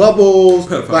us to Bubbles.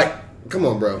 Pedophile. Like, come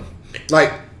on, bro.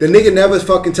 Like the nigga never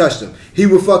fucking touched him. He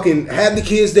would fucking have the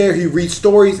kids there. He'd read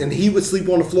stories, and he would sleep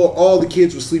on the floor. All the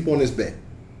kids would sleep on his bed.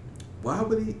 Why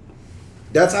would he?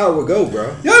 That's how it would go, bro.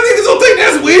 Y'all niggas don't think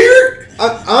that's weird?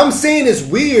 I'm saying it's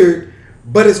weird,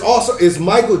 but it's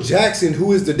Michael Jackson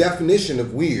who is the definition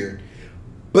of weird.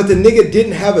 But the nigga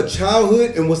didn't have a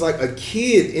childhood and was like a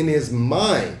kid in his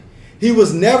mind. He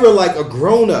was never like a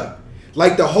grown up.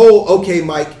 Like the whole, okay,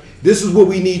 Mike, this is what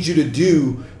we need you to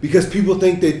do because people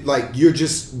think that like you're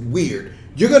just weird.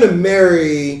 You're gonna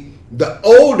marry the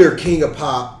older King of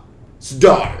Pop's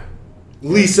daughter,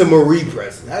 Lisa Marie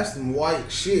Presley, That's some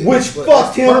white shit. which but fucked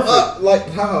it's him perfect. up.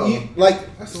 Like, No.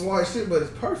 like, That's some white shit, but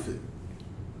it's perfect.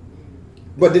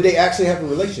 but did they actually have a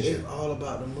relationship? It's all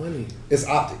about the money, It's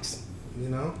optics. you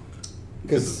know. It's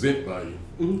Because a vent value.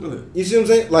 Go ahead. you see what I'm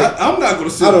saying? Like, I'm not gonna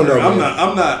sit I don't there. know, I'm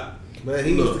man. not. But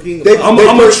he Look, was the king of they- pop. I'm they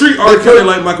gonna put- treat they R. Kelly put-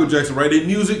 like Michael Jackson, right? They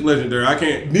music legendary. I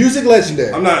can't. music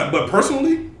legendary. I'm not. But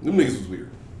personally, them niggas was weird.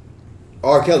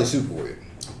 R. Kelly super weird.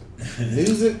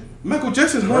 Music. Michael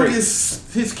Jackson hung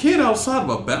his kid outside of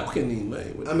a balcony,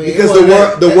 man. I mean, Because it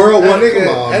wasn't the world that wanted- nigga,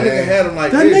 come on, that man. nigga had him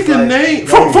like That this, nigga like, name.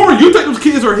 For you think those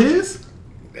kids are his?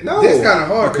 No. That's kind of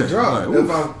hard to draw. All right, If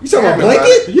I'm You talking about caring Blanket?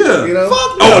 it, Yeah. You know?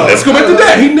 Fuck Oh, no. let's go back to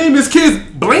that. He named his kids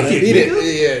Blanket. He nigga.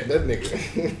 did. Yeah, that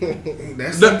nigga.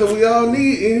 That's something we all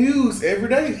need and use every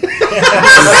day.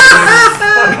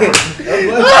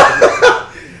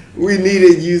 We need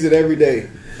it, use it every day.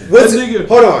 What's That nigga-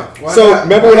 Hold on. Why So not?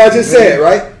 remember what I just said,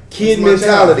 right? Kid That's my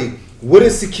mentality. What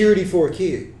is security for a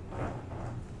kid?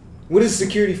 What is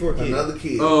security for a kid? Another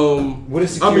kid. What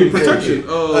is I security mean, for a protection.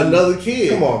 kid? Another kid.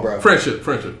 Come on, bro. Friendship.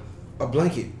 A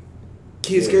blanket.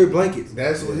 Kids carry blankets.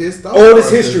 That's what his thought Oldest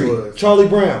process history. was. Charlie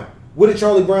Brown. What did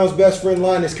Charlie Brown's best friend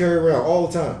Linus carry around all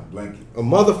the time? Blanket. A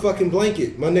motherfucking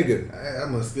blanket, my nigga. I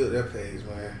must skip that page,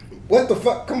 man. What the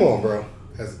fuck? Come on, bro.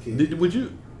 As a kid. Would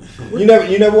you? You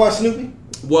never watched Snoopy?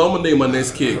 Well, I'm gonna name my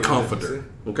next kid Comforter.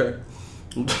 Okay.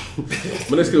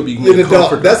 My next kid will be An named adult.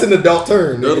 Comforter. That's an adult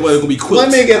term. The other one is gonna be Let Quilt.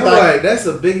 me get I'm that. like, that's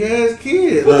a big ass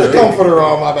kid. Put the Like, comforter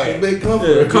on my a back. big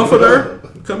comforter. Yeah, Comforter.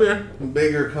 Come here.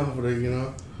 Bigger comforter, you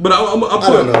know. But I don't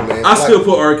know, man. I still Like,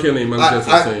 put R. Kelly and Michael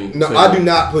Jackson same. No, same. I do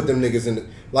not put them niggas in the,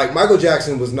 like Michael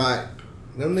Jackson was not.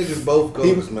 Them niggas both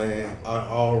goes, man, are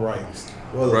all rights.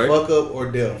 Whether Right. fuck up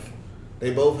or death.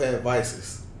 They both had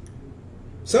vices.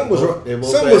 Something was wrong. They both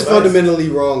Something had was vices. fundamentally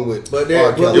wrong with But R.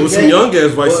 there Kelly. was some young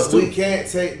ass vices, But we too. can't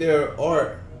take their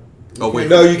art. Oh wait.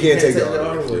 No, you can't take their the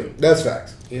art art away. away. That's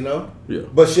facts. You know? Yeah.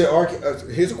 But should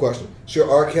here's a question: should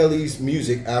R. Kelly's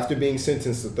music, after being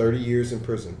sentenced to 30 years in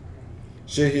prison,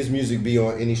 should his music be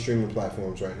on any streaming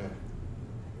platforms right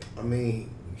now? I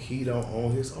mean, he don't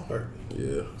own his art.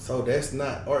 Yeah. So that's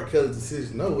not Art Kelly's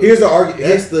decision. No, Here's the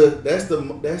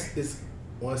argument. That's it's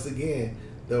once again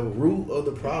the root of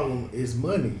the problem is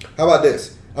money. How about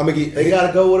this? I'm gonna get. They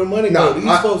gotta go where the money Nah, go. These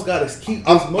I- folks gotta keep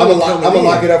I'm this money. gonna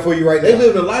lock it up for you right They now.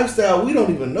 live in a lifestyle we don't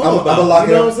even know I'm about. gonna lock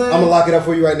you it know up. what I'm saying? I'm gonna lock it up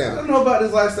for you right I now. don't know about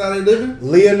this lifestyle they living.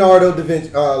 Leonardo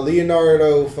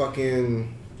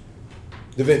fucking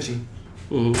Da Vinci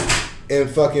and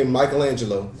fucking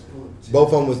Michelangelo,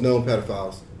 both of them was known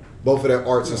pedophiles. Both of their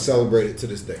arts are celebrated to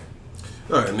this day.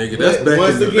 All right, nigga. That's back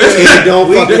Once in the. again, They don't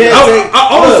we fucking. can't take-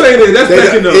 All I'm saying is that's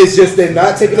back in the. It's just they're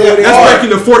not taking away their That's art. back in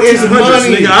the 1400s,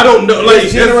 money. nigga. I don't know. Like,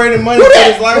 It's generating money Who for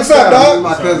that? his What's lifestyle. up, dog?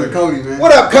 My cousin Cody, man.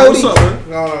 What up, Cody? what's up, man?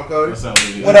 Going on, Cody? What's up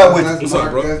with you? What up with That's What's up,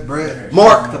 Mark, bro? that's Brett.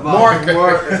 Mark? Mark.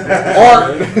 Art.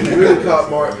 You really caught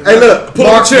Mark. Hey, look, Pull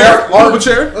up Mark, a chair. Mark, Pull up a Mark.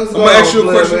 chair. Let's I'm go gonna ask you on, a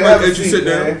question man. right Have a as you seat, sit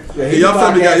down. man. Yeah,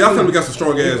 y'all family got some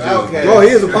strong ass Okay. G's. Oh, he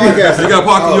is a podcast. You got a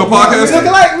podcast? You a We look podcast?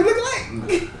 alike. We look alike.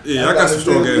 Yeah, I got some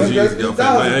strong ass G's. Y'all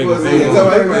family. I ain't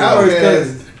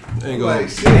gonna. Like,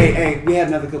 shit. Hey, we had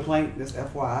another complaint. That's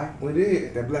FYI. We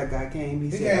did. That black guy came. He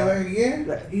He said, came back again?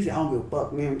 he said, I don't give a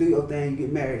fuck, man. Do your thing. You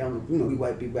get married. We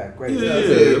white people back crazy. Yeah,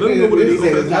 let them know what it He is.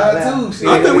 said it's not that.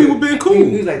 I think we were being He cool.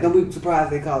 was like, don't be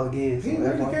surprised they call again. So He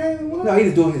really FYI. came? What? No, he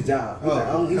just doing his job. He's like,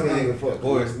 Oh, he's not give a fuck. Of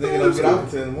course, nigga don't get out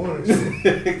until in the morning.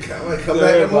 Come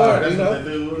back tomorrow, you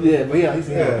know? Yeah, but yeah, he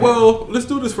said, Yeah. Well, let's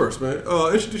do this first, man.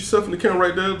 Introduce yourself in the camera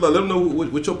right there. Like, let them know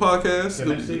what your podcast. Can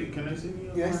they see me?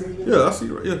 Yeah, I see you. Yeah, I see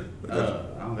you right. Yeah. I got you.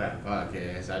 I don't got a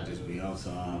podcast. I just be on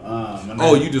some.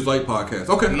 Oh, you just like podcasts?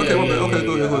 Okay, okay, my bad. Okay,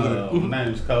 go ahead. My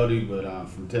name is Cody, but I'm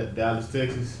from Dallas,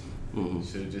 Texas. Mhm.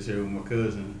 So just here with my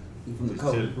cousin. You from the Just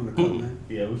coast, chilling. from the coast, man.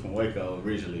 Yeah, we from Waco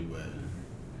originally, but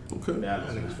Okay.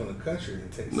 Dallas. Niggas from the country in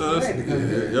Texas. No, that's,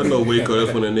 yeah, y'all know Waco.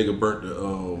 That's when that nigga burnt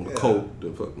the coat.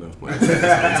 The fuck no.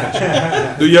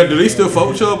 Do they still fuck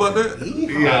with y'all about that?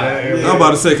 I'm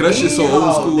about to say, cause that shit so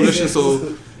old school. That shit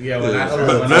so. Yeah,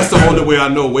 But that's the only way I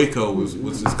know Waco was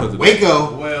just because of that.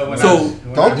 Waco. Well, when So,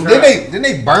 Didn't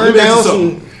they burn Let me ask down you some?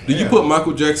 something. Do you put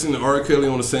Michael Jackson and R. Kelly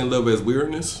on the same level as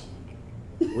weirdness?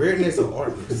 Weirdness or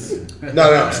artness?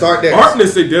 No, start there.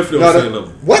 Artness, they definitely No, on the no. same level.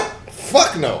 What?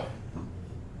 Fuck no.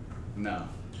 No.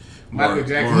 Michael Mark-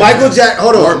 Jackson. Mark- Michael Jackson.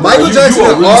 Hold on. Mark, Michael you Jackson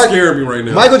are and really R. scaring me right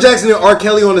now. Michael Jackson and R.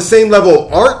 Kelly on the same level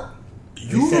of art?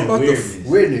 You about the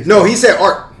Weirdness. No, he said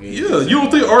art. yeah. You don't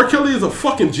think R. Kelly is a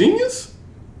fucking genius?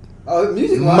 Oh,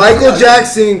 music. Michael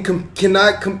Jackson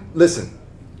cannot listen.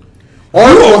 You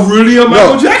are really a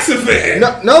Michael Jackson fan.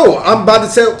 No, I'm about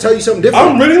to tell you something different.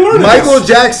 I'm really learning Michael this.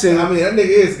 Jackson. I mean, that nigga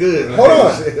is good. Hold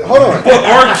on. But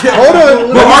R. Kelly, Hold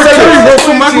on. But R. Kelly wrote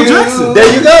for Michael you. Jackson.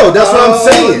 There you go. That's what I'm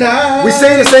saying. night. We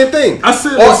saying the same thing. I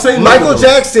said the same Michael level, though.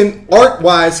 Jackson art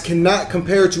wise cannot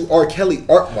compare to R. Kelly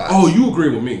art wise. Oh, you agree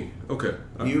with me? Okay.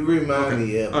 You remind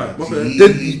me of All right, my my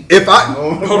bad. G. If I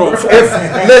Hold on.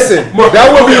 listen, Mark,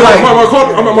 that would be okay,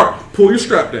 like Mark, pull your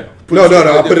strap down. no.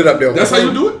 I put it up there. on That's how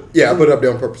purpose. you do it? Yeah, I put it up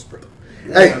there on purpose, bro.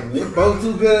 Hey, We're both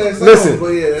too good at songs, Listen, but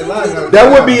yeah, that line gotta that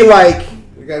get would be down. like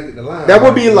We gotta get the line. that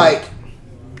would be right. like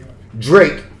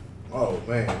Drake Oh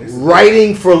man, this is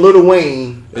writing for Lil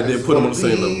Wayne And then put them on the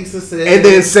same level. and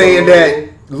then saying that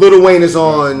Lil Wayne is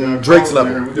on Drake's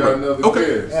level. We got another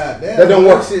Okay. guest. That don't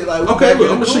work. Shit, like, Okay,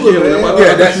 look, I'm gonna shake your hand.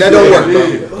 Yeah, that don't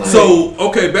work, bro. So,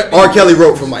 okay, back. R. Kelly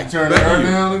wrote for Mike. Turn her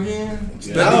down again.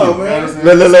 No, man.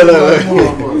 Look.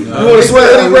 You want to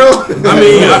sweat, bro? I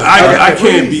mean, I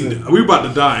can't be. We about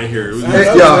to die in here.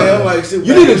 Hey, yo,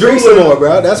 you need to drink some more,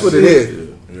 bro. That's what it is.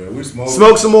 Yeah, we smoke.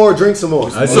 Smoke some more, drink some more.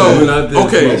 So,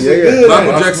 okay, Yeah.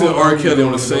 Michael Jackson and R. Kelly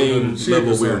on the same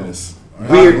level of weirdness.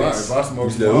 Weirdness. If I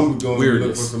smoke some, I'm going to look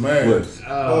Weirdness. for some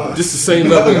ass. Just the same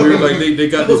level of weird. Like they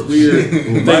got this weird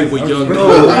thing with young kids.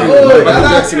 Oh, Michael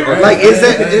Jackson and R. Like, is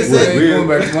that Going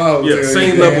back to my hotel, Yeah, you same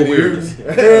can't level hear weirdness. me.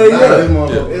 Hell Nah, yeah. them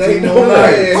motherfuckers- It ain't no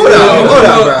way.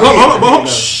 Hold on, bro.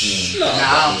 Shh. Nah,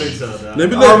 I don't think so. Dog. Let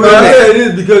me I mean, let it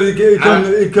is because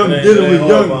it comes dealing with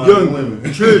young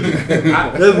women. children.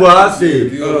 That's what I said.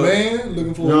 If you're a man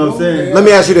looking for You know what I'm saying? Let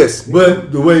me ask you this.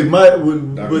 But the way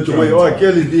the way R.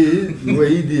 Kelly did, the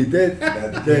way he did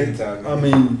that, I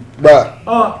mean, Bruh,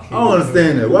 I don't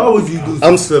understand that. Why would you do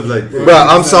I'm- stuff like that? bruh,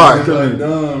 I'm sorry.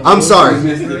 I'm sorry.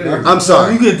 I'm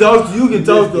sorry. You can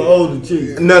talk to older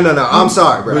chicks. No, I'm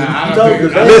sorry, bro. I Talk don't to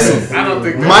think- Listen, I don't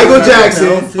think that- Michael I don't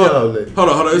Jackson. see all that. Hold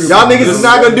on. Y'all niggas is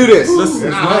not gonna do this.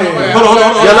 Listen. Nah, Hold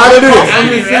on. Y'all not gonna do I'm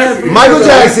this. just asking. Michael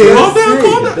Jackson Calm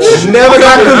down. never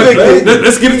got convicted.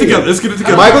 Let's get it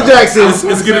together. Michael Jackson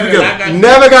Let's get it together.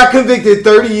 never got convicted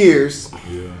 30 years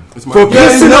It's for my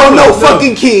pissing on no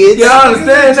fucking kids. Yeah, I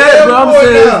understand that, but I'm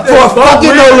saying For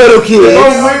fucking no little kids.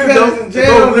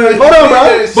 Hold on,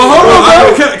 bro. But hold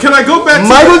on, can I go back to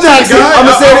Michael the Jackson, guy?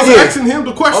 I'ma say it I was again. asking him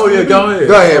the question. Oh yeah, go ahead.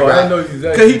 Go ahead, Oh, bro. I know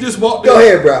exactly. Can he just walk Go in?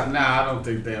 ahead, bro. Nah, I don't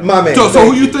think that. My man. So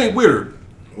who you think weirder?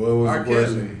 What was R. the Kelly.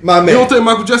 question? My You don't man. think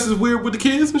Michael Jackson is weird with the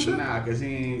kids and shit? Nah, cause he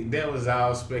ain't, that was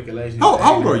all speculation. How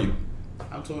old are you?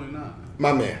 I'm 29.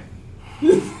 My man.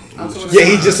 I'm 29. Yeah,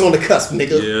 he just on the cusp,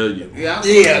 nigga. Yeah. Yeah, I'm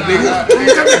Yeah, 29.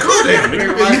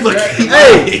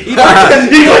 Hey,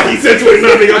 He said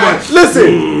 29. I'm like,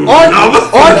 listen,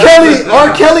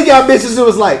 R. Kelly got bitches who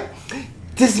was like,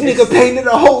 this nigga painted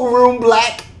the whole room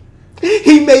black.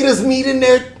 He made us meet in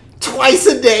there twice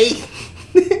a day.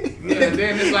 Yeah,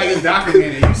 then it's like it's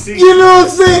documented. You see, You know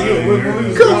what I'm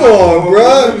saying? Come on, When we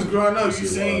bro. was growing up, you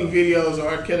seen videos of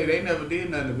R. Kelly. They never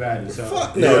did nothing about it. So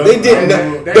No, they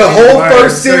didn't. They The whole didn't.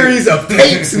 first series of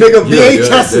tapes, nigga,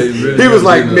 VHS. they really He was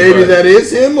like, didn't maybe know that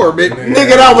is him, or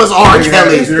nigga, that was R.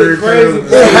 Kelly. It's the crazy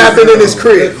It happened in his The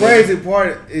crib. crazy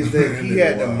part is that he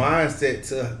had the mindset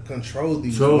to control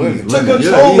these women. To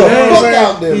control the fuck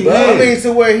out there, bro. I mean,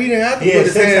 to where he didn't have to Yeah, put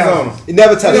his hands on them. He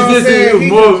never touched You know what I'm it. saying?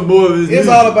 More of his It's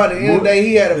music. all about the end of the day.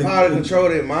 He had the power to control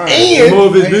their mind. And More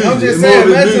of his Like, music. I'm just More saying, of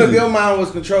his imagine if music. your mind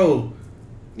was controlled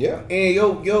yeah. and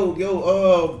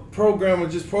your programmer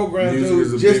just programmed Music you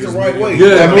is the just the biggest right way. Yeah,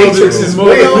 That more of Matrix his is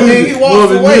more of his real, and music. he More walks of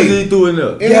his away. music he threw in there.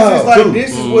 And it's just like,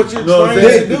 this is what you're You know what I'm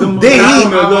trained saying? to do.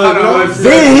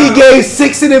 Then he gave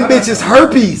 6 of them bitches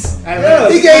herpes. Yeah.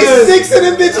 He gave 6 of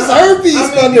them bitches herpes,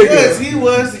 my because nigga. he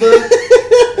was the.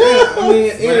 I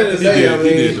mean, at the end of the day, I He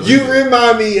mean, did. You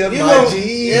remind me of you my gonna,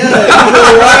 G. yeah, you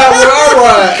gonna ride with our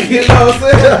ride. You know what I'm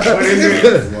But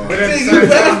saying? at the See, same you time,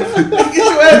 back, get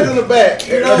your ass in the back.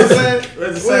 You know what I'm saying?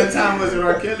 at the same time, was it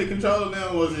R. Kelly controlling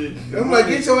them? Was it? I'm like,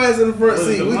 get your ass in the front Was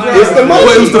seat. it We the drive. It's the money.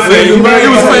 Wait, it was the fame. It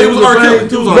was fame. It was R. Kelly.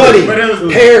 It was R. Money. Kelly. But it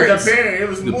was Parents. The parent. It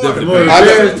was more. different The I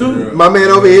parents. know. My man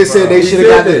over here said they should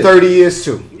have got the 30 years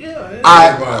too.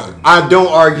 I don't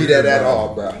argue that at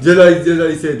all, bro. Just like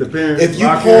you said, the parents. If you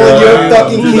pawn your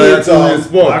fucking kids off,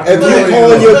 if you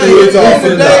pawn your kids off, End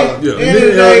of the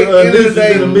day, end of the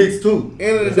day, in the mix too.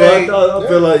 end of the So day, I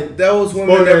feel like those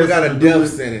women Sport never has got a something to do death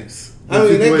with sentence. the I mean,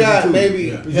 they situation, got too. maybe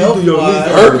You do health your wise.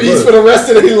 research. herpes for the rest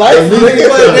of their life. But they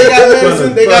got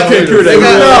medicine. They got can't cure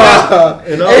that.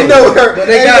 Ain't no But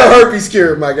they ain't got- no herpes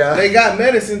cure, my guy. They got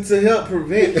medicine to help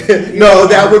prevent. No,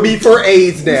 that would be for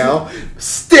AIDS now.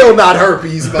 Still not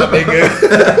herpes, my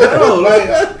nigga. No, like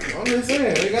I'm just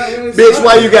saying, they got medicine. Bitch,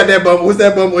 why you got that bump? What's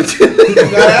that bump with you? You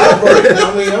got an outbreak?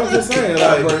 I mean, I'm just saying,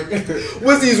 like.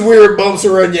 What's these weird bumps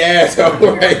around your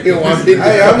asshole right here?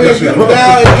 Hey, I mean, you know,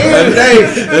 at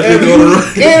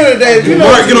the end of the day, you know,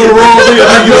 Mark, get on the wrong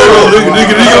nigga.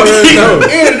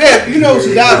 end of that, you know what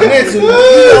you're diving into.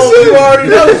 You already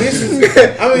know this is.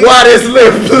 I mean, Why this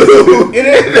lip blue? it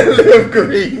is. The lip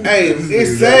green. Hey,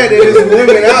 it's sad that there's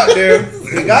women out there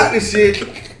that got this shit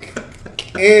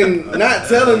and not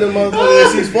telling the motherfucker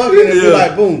that she's fucking and be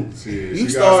like, boom. Shit, You she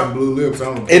start- got some blue lips.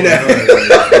 I'm In that-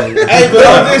 Hey, but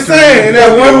I'm just saying, in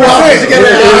that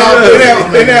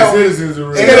 1%, in that citizens are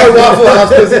Look at that Waffle House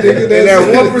pussy, nigga. in that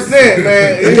 1%,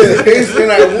 man, it's in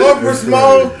that 1%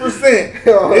 small percent.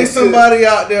 There's somebody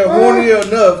out there horny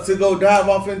enough to go dive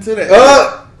off into that.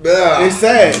 It's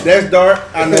sad. That's dark.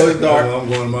 I know it's dark. I'm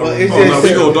going to my But room. it's Oh, no, just- we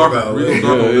go darker. We go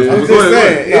darker. I'm just Go ahead,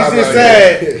 saying. It's just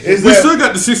sad. It's We that- still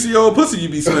got the 60-year-old pussy you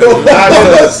be smacking. I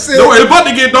know. No, it's about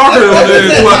to get darker over there.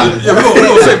 Yeah, we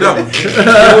gonna save that one.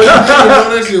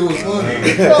 That shit was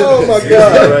funny. Oh my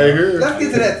god. Right here. Let's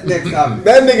get to that next topic.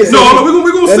 That nigga said, No,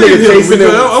 we gonna that save nigga him. chasing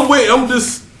Because him. I'm waiting. I'm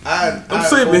just. I'm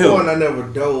saving for him. one, I never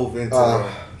dove into it.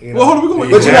 You know? Well, hold on. We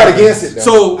gonna. But you're not against it, though.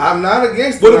 So I'm not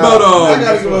against What it. about, I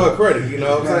gotta give her credit, you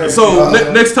know what I'm saying?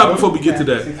 so next topic before we get to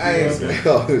that. I ain't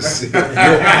Oh, shit.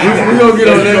 We gonna get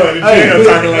on that.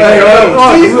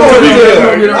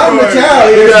 I'm the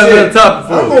child. We got Shit. another topic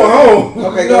for I'm us. going home.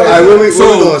 Okay, go All right, ahead. where we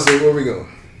So- going, Sid? Where we going?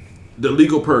 The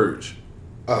legal purge,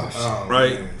 Oh, shit.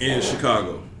 right in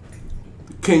Chicago.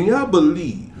 Can y'all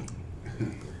believe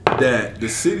that the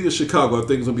city of Chicago, I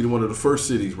think, is gonna be one of the first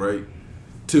cities, right,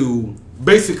 to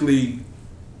basically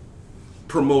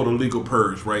promote a legal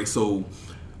purge, right? So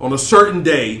on a certain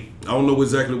day, I don't know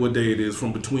exactly what day it is,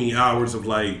 from between hours of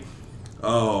like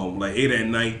 8 at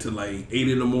night to like 8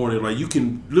 in the morning, like you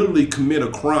can literally commit a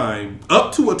crime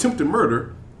up to attempted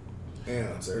murder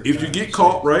Damn, sir. if you get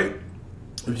caught, right?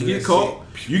 If you get caught,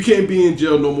 you can't be in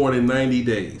jail no more than 90 It's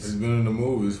days. been in the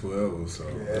movies forever, so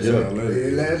that's Yeah. how I let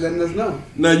it. Letting us know.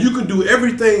 Now you can do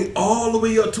everything all the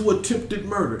way up to attempted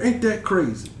murder. Ain't that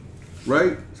crazy?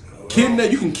 Right?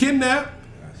 You can kidnap,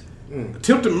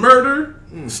 attempted murder,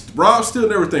 rob, steal,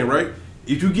 and everything, right?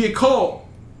 If you get caught,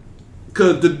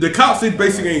 because the cops, they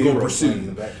basically ain't gonna pursue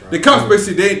you. The cops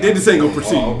basically, they just ain't gonna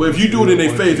pursue you. But if you do it in their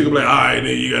face, they're gonna be like, all right,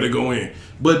 then you gotta go in.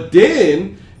 But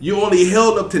then you only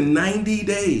held up to 90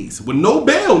 days with no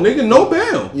bail, nigga, no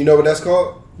bail. You know what that's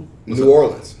called? New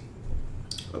Orleans.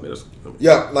 I mean,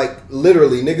 Yeah, like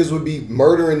literally, niggas would be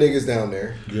murdering niggas down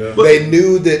there. Yeah. They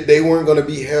knew that they weren't going to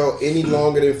be held any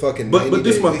longer than fucking 90 but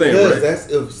this days. my thing, Because right? that's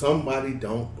if somebody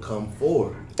don't come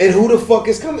forward. And who the fuck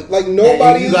is coming? Like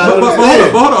nobody You is. gotta But hold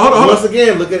understand. on, hold on. Once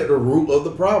again, look at the root of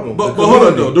the problem. But The hold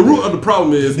on community. though. The root of the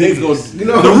problem is niggas gonna. You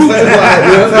know the what I'm root. saying?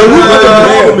 The root of the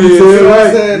problem You know what I'm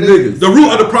is saying? niggas. The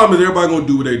root of the problem is everybody gonna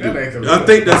do what they do. That ain't the I root.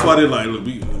 think that's why they're like, look,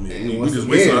 we Once just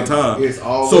wasting our again, time. it's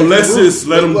always So let's the root. just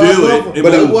let them Look where I do come it. from. and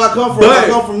But move. where I come from, I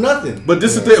come from nothing. But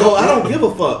this is the. So I don't give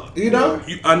a fuck. You know?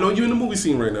 I know you in the movie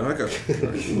scene right now. I got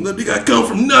you. Look, you got come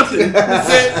from nothing. I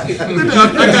got you.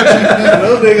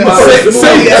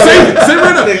 Say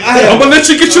right now. I'm gonna let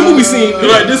you get your movie scene.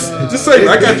 Like just say it.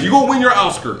 I got you. You gonna win your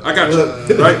Oscar. I got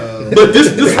you. Right. But this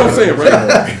is what I'm saying,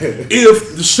 right?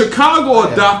 If the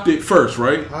Chicago adopted first,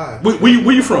 right? Where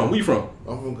you from? Where you from?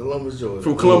 I'm from Columbus, Georgia.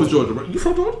 From Columbus, Georgia. Right? You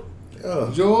from Georgia?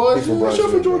 George, I'm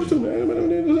from Georgia too, man. I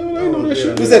ain't know that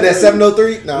shit. Who said that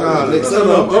 703? Nah, No,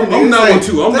 nigga, I'm not one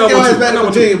too. I'm not one too. back to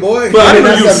Virginia, boy. But I didn't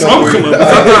know you was That's from not Columbus.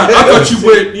 I thought you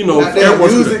went, Not that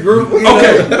Airport music School. group.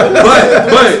 Okay,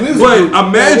 but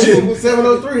imagine.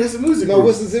 703. That's a music No, group.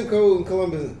 what's the zip code in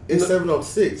Columbus? It's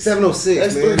 706. 706,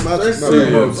 That's man. three- My- that's my- three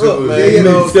my- months up, man. Yeah, you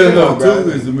know, Seven come on, on bro. two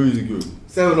is the music group.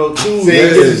 702. See,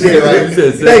 this is shit, right? You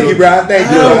said Thank you, bro. Thank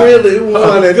I you. don't bro. really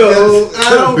want to go. I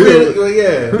don't really. Well,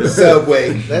 yeah.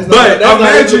 Subway. That's But not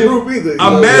imagine, a group either.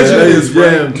 imagine Yeah, this,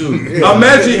 right? jam too.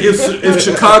 Imagine if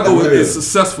Chicago is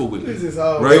successful with This it, is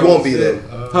all Right? It won't be though.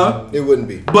 huh? It wouldn't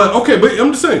be. But okay, but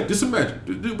I'm just saying. Just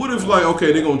imagine. What if like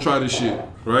okay, they're gonna try this shit,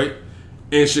 right?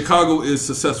 And Chicago is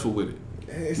successful with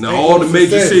it. Now all the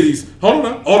major cities, hold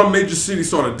on, now, all the major cities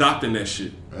start adopting that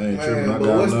shit, I ain't Man, tripping. I but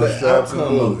got what's enough the straps and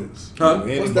outcome of it? bullets. huh? What's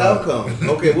Anybody. the outcome?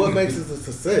 Okay, what makes it a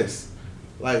success?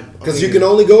 Like, Because you can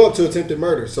only go up to attempted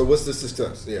murder. So what's the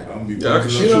success? Yeah. I'm be Yeah, I can busting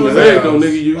shoot up you in some the head house. though,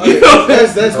 nigga. You Like, know?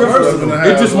 that's Personal. personal.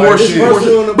 It's just Like, more this shit.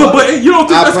 personal in the But you don't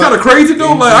think that's I kind of crazy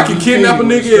though? Like I can kidnap a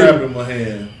Strap nigga in my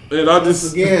hand. and I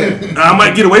just Again, I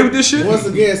might get away with this shit. once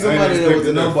again, somebody that was expecting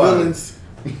enough nobody. villains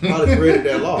probably created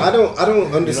that law. I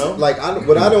don't understand. You know? Like,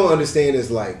 what I don't understand is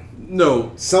like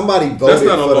No, somebody voted that's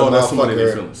not a for law. the That's somebody in their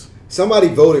motherfucker. feelings. Somebody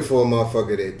voted for a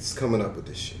motherfucker that's coming up with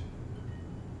this shit.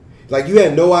 Like you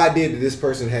had no idea that this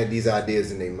person had these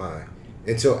ideas in their mind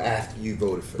until after you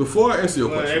voted for them. Before I answer your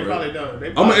Well, question, they right? probably don't. They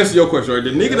I'm gonna probably- answer your question, right? The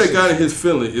nigga that got in his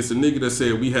feeling is the nigga that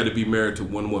said we had to be married to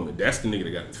one woman. That's the nigga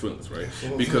that got his feelings, right?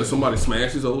 Because somebody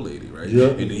smashed his old lady, right? Yeah.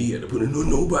 And then he had to put in, no,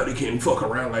 nobody can fuck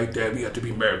around like that. We have to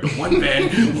be married to one man,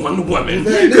 one woman.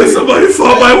 Because somebody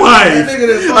fought my wife. That nigga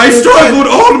that I fucking struggled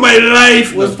all my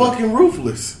life. was fucking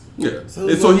ruthless. Yeah. So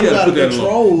and so he had to put that in law.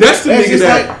 control. That's the That's nigga just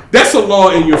that, that's a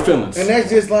law in your feelings. And that's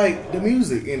just like the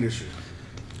music industry.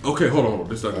 Okay, hold on.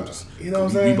 Let's not do this. You know what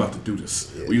I'm We saying? about to do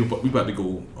this. We about to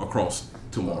go across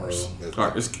to Mars. All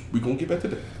right, we gonna get back to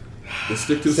that. Let's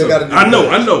stick to the Still subject. gotta do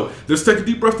I that. know. Let's take a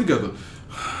deep breath together.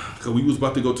 Because we was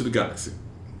about to go to the galaxy.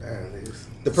 Damn, niggas.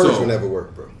 The purge So- will never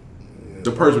work, bro.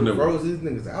 The purge will never. Froze these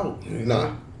niggas out.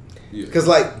 Nah. Yeah. Because,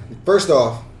 like, first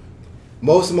off,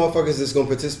 most of the motherfuckers that's gonna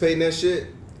participate in that shit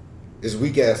is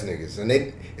weak ass niggas,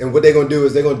 and what they gonna do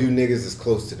is they gonna do niggas that's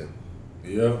close to them.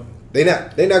 Yeah. They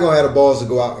not gonna have the balls to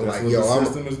go out and That's like, what yo, the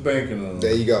system is banking on.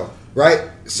 there you go, right?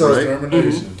 So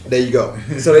Discrimination. there you go.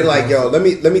 So they like, yo, let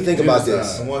me think about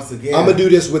this. And once again, I'm gonna do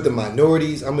this with the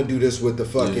minorities. I'm gonna do this with the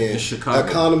fucking in Chicago,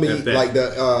 economy, at that. like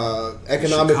the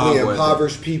economically Chicago at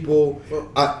impoverished people.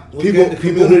 look People, at the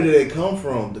community they come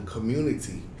from. The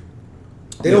community.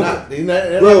 they They're don't. not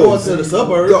going Bro, to the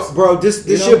suburbs. Bro, this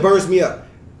You know? shit burns me up.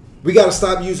 We gotta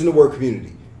stop using the word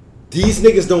community. These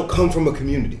niggas don't come from a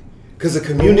community, cause a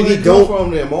community Where they don't. come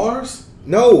from there, Mars.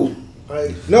 No,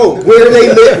 Like, no, where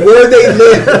they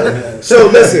live. So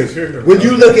listen, when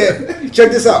you look at,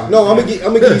 check this out. No, I'm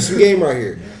gonna give you some game right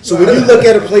here. So when you look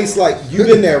at a place like, you've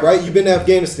been there, right? You've been to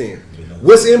Afghanistan.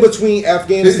 What's in between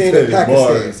Afghanistan and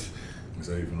Pakistan?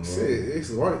 it's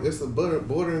right. It's a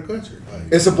bordering country. Like,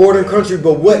 It's a bordering country,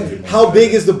 but what? How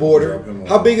big is the border?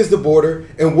 How big is the border?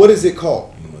 And what is it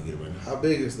called? how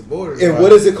big is the border? And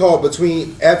what is it called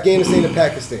between Afghanistan and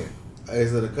Pakistan?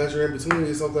 Is it a country in between?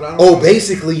 Is something I don't Oh, know?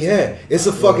 basically, yeah. It's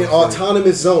a fucking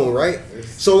autonomous zone, right?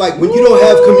 So, like, when you don't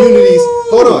have communities,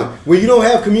 hold on. When you don't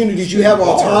have communities, you have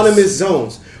autonomous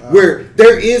zones where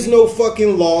there is no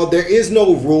fucking law, there is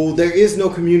no rule, there is no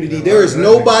community, there is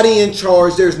nobody in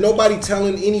charge, there's nobody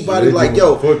telling anybody, they like, do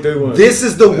yo, what the fuck they want. this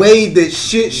is the way that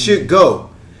shit should go.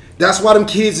 That's why them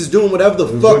kids is doing whatever the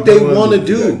fuck they want to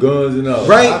do. Guns and all.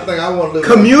 Right? I think I want to live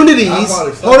Communities, I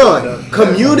probably hold start on.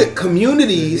 with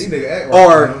Communities These niggas act right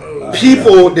are now.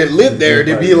 people that live there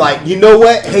to be like, you know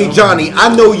what? Hey, Johnny,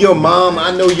 I know your mom,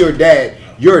 I know your dad.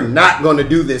 You're not going to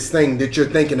do this thing that you're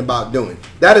thinking about doing.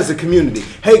 That is a community.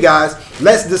 Hey, guys,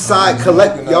 let's decide,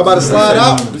 collect. Y'all about to slide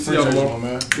out? See y'all tomorrow,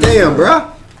 man. Damn,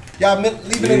 bro. Y'all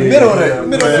leave it in the middle of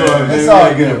it. It's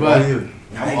all good, bro.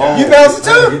 You bounce it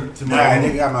too? Nah,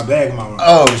 nigga got my bag in my room.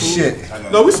 Oh, shit.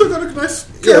 No, we still got a nice.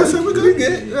 Yeah, we we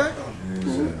good. Right?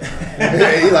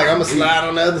 He like, I'm going to slide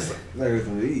on the other side. There's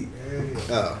some to eat.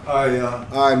 Oh. All right,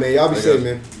 y'all. All right, man. Y'all be safe,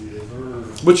 man.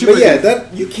 But you But yeah,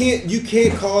 that you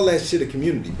can't call that shit a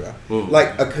community, bro.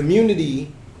 Like a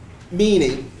community,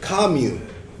 meaning commune,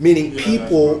 meaning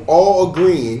people all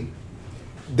agreeing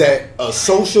that a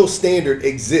social standard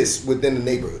exists within the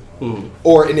neighborhood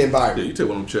or an Yeah, environment. you take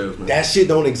one of them chairs, man. That shit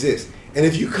don't exist. And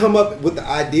if you come up with the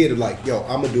idea to like, yo,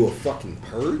 I'm gonna do a fucking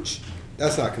purge,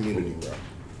 that's not community, bro.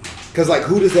 Cause like,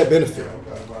 who does that benefit?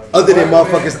 Other than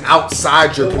motherfuckers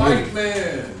outside your community.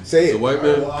 man. Say it. The white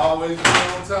man. Will always be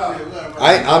on top.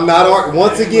 I'm not.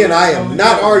 Once again, I am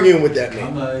not arguing with that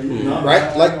man.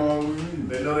 Right? Like,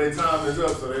 They know their time is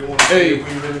up, so they want to Hey. see if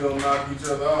we really gonna knock each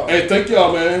other off. Hey, thank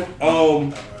y'all, man.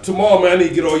 Tomorrow, man, I need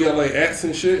to get all y'all like ats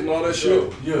and shit and all that shit,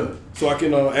 Yeah. so I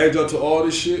can add y'all to all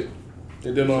this shit,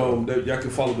 and then that y'all can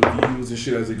follow the views and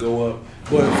shit as they go up.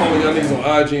 But follow y'all niggas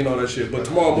on IG and all that shit. But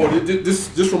tomorrow morning,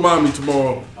 just remind me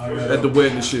tomorrow at the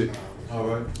wedding and shit. All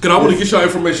right. Cause I want to get y'all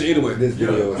information anyway. this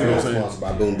video You know is what I'm not saying? sponsored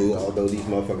by Boom Boo, although these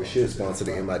motherfuckers should sponsor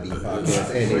the MID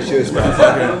podcast and they should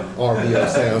sponsor RBO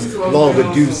Sounds, along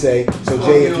with Duce. So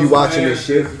Jay, if you watching this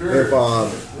shit, if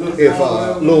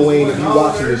Lil Wayne, if you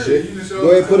watching this shit, go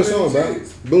ahead and put us on, bro.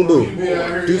 Boom Boo,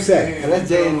 Duce. That's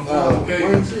Jay and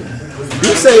Wayne shit.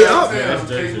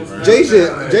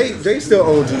 Jay still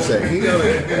owns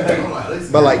Duce.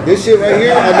 But like this shit right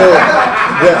here, I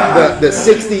know the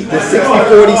 60-40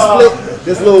 split.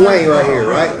 This Lil Wayne right here,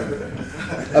 right?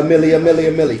 A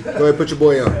milli. Go ahead, put your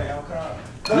boy on.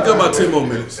 We got about 10 more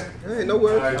minutes. Hey, no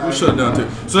worries. We'll shut down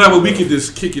 10. So that way we can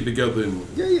just kick it together and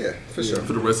Yeah, for sure.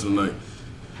 for the rest of the night.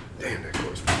 Damn, that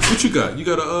course. What you got? You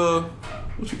got a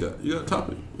what you got? You got a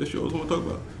topic? That's yours. Want to talk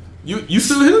about? You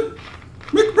still here?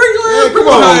 Bring your ass. come Bring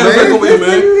your on, ass man. back over here,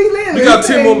 man. We got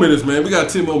 10 Hey. more minutes, man. We got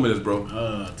 10 more minutes, bro.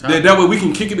 That way we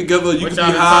can kick it together. You What can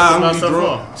y'all be high, I'm talking gonna be about so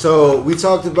drunk. far? So we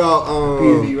talked about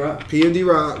PND Rock. PND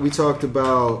Rock. We talked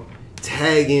about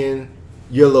tagging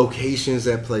your locations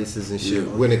at places and shit.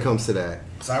 When it comes to that,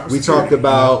 we talked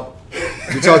about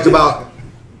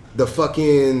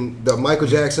the Michael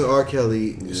Jackson, R.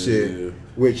 Kelly shit,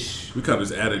 which We kind of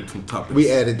just added some topics. we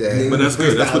added that. But that's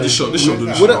good. That's what this show do. This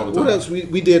shit What, all the time. what else?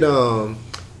 We did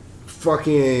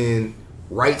fucking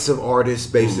rights of artists,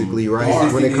 basically,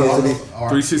 right? When it comes to these,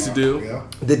 360 deal. Yeah.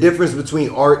 the difference between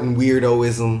art and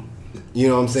weirdoism. You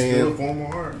know what I'm Still saying? form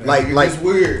of art. Like it's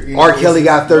weird. You know, R. Kelly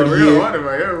got 30 Real years. artists,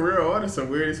 right here, real artists are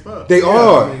weird as fuck. They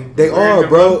are. I mean, They are, them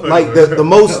bro. motherfuckers, Like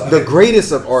bro. the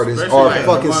greatest of artists Especially are like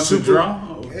fucking the ones who super. draw.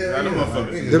 Them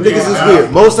motherfuckers. Them niggas is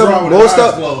weird. Most of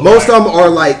them are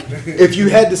like, if you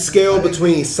had to scale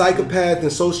between psychopath and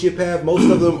sociopath, most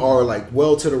of them are like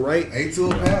well to the right. A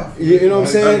to a path. You know what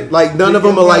I'm saying? Like none of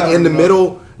them are like in the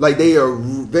middle. Like they are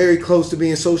very close to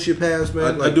being sociopaths,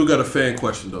 man. I do got a fan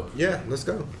question though. Yeah, let's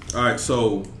go. All right,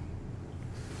 so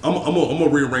I'm gonna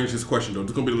rearrange this question though.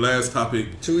 This is gonna be the last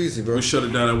topic. Too easy, bro. We shut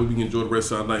it down and we can enjoy the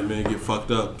rest of our night, man. Get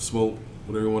fucked up, smoke,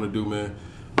 whatever you want to do, man.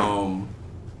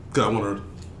 Cause I want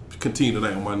to continue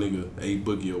tonight on my nigga A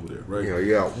Boogie over there, right?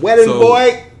 Yeah. Wedding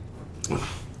boy.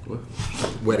 What?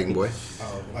 Wedding boy.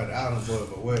 Oh, like the island boy,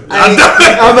 but wedding. I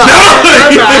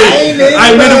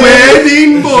I'm a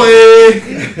wedding boy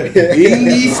in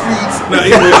these streets. Now,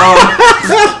 anyway,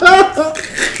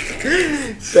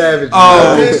 Savage.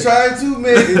 I'm just trying to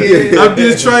make it. I'm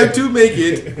just trying to make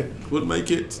it. What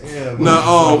make it? Yeah,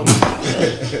 now,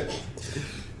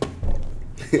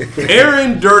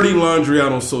 airing dirty laundry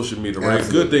out on social media, right?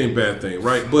 Absolutely. Good thing, bad thing,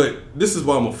 right? But this is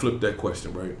why I'm gonna flip that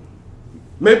question, right?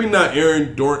 Maybe not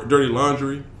airing dirty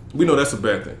laundry. We know that's a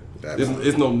bad thing.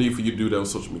 There's no need for you to do that on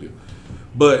social media.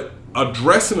 But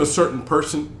addressing a certain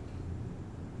person,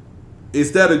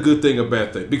 is that a good thing or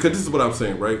bad thing? Because this is what I'm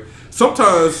saying, right?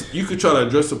 Sometimes you could try to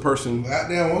address a person.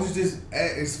 Goddamn, why don't you just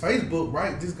add, it's Facebook,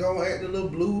 right? Just go add the little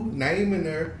blue name in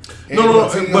there. No,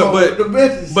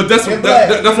 but that's what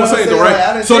I'm saying, though,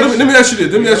 right? So let me ask you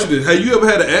this. Have you ever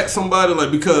had to ask somebody,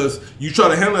 like, because you try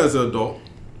to handle it as an adult,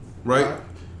 right?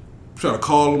 Try to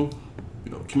call them,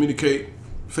 communicate,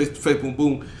 face to face, boom,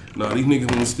 boom. Nah, these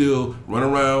niggas wanna still run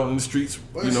around in the streets,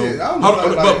 But you know. shit, I'm hold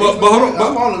on,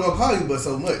 I'm only gonna call you, but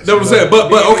so much. That's what I'm saying.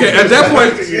 But okay, at that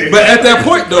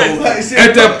point though,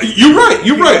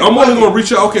 you're right. I'm only gonna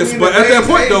reach out. Okay, but at that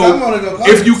point though,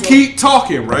 if you keep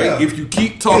talking, right? If you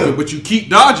keep talking, but you keep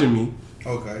dodging me,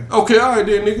 okay, all right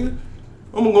then, nigga.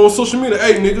 I'm gonna go on social media.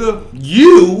 Hey, nigga,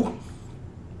 you.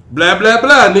 Blah, blah,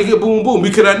 blah, nigga, boom, boom.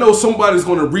 Because I know somebody's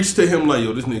going to reach to him like,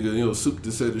 yo, this nigga, Soup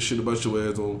just said this shit about your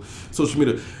ass on social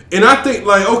media. And I think,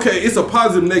 like, okay, it's a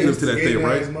positive negative to that thing,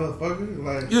 right?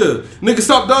 Yeah. Nigga,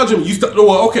 stop dodging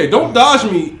me. Don't dodge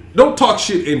me. Don't talk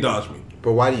shit and dodge me.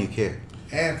 But why do you care?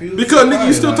 Because, nigga,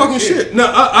 you still talking shit. Now,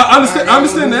 I understand that. I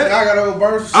understand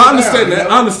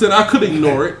that. I understand. I could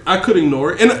ignore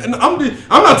it. And I'm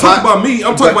not talking about me.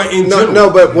 I'm talking about in general. No,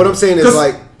 but what I'm saying is,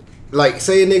 like,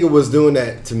 say a nigga was doing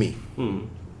that to me, and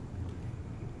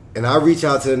I reach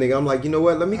out to the nigga. I'm like, you know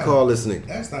what? Let me call this nigga.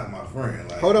 That's not my friend.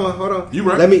 Like, hold on. You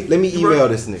right? Let me email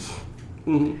this nigga.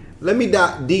 Let me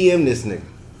DM this nigga.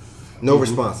 No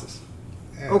responses.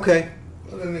 Yeah. Okay.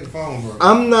 Put that nigga phone, bro.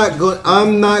 I'm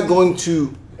not going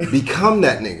to become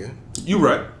that nigga. You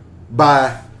right.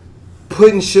 By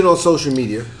putting shit on social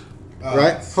media.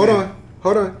 Right? Hold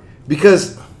on.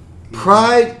 Because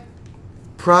pride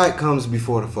comes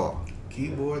before the fall.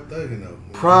 Keyboard thugging though.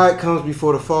 Pride comes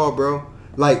before the fall, bro.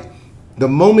 Like, the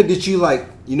moment that you like,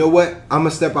 you know what? I'm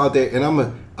gonna step out there and I'm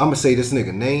gonna say this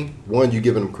nigga name. One, you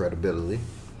giving him credibility.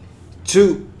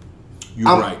 Two,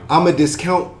 I'm gonna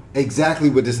discount exactly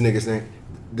what this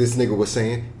nigga was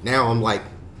saying. Now I'm like,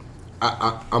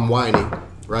 I'm whining,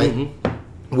 right?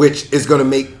 Mm-hmm. Which is gonna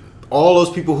make all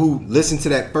those people who listen to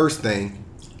that first thing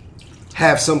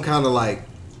have some kind of like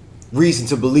reason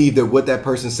to believe that what that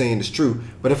person's saying is true.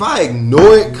 But if I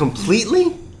ignore it completely,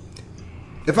 you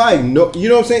know what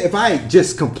I'm saying? If I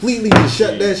just completely just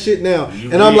shut that shit down,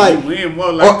 I'm like,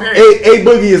 A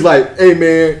Boogie is like, hey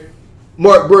man,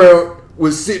 Mark Brown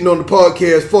was sitting on the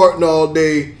podcast farting all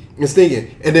day and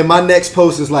stinking. And then my next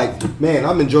post is like, man,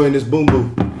 I'm enjoying this boom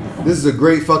boom. This is a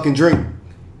great fucking drink.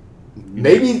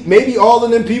 Maybe all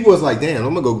of them people is like, damn,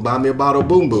 I'm gonna go buy me a bottle of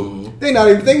boom boom. They not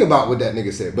even thinking about what that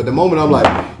nigga said. But the moment I'm like,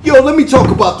 yo, let me talk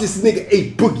about this nigga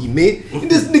A Boogie, man. And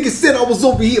this nigga said I was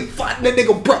over here fighting that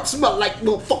nigga breath smell like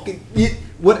motherfucking shit.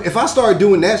 What if I start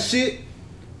doing that shit?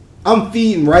 I'm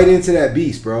feeding right into that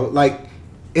beast, bro. Like,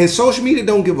 and social media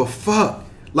don't give a fuck.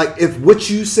 Like, if what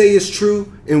you say is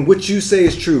true and what you say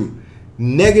is true,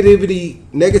 negativity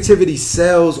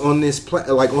sells on this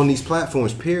on these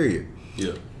platforms. Period.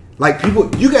 Yeah. Like,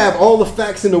 people, you can have all the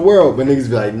facts in the world, but niggas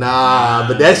be like, nah,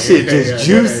 but that shit just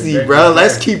juicy, bro.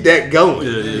 Let's keep that going.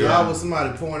 Why was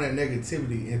somebody pouring that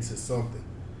negativity into something?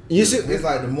 It's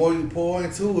like the more you pour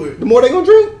into it, the more they gonna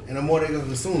drink, and the more they gonna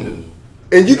consume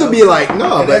it. And you could be like,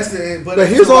 no, but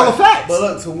here's all the facts. But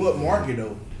look, to what market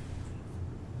though?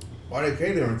 Why they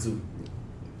catering to?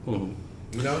 You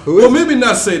know? Well, maybe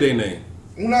not say their name.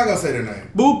 We're not gonna say their name.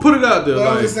 But we'll put it out there. But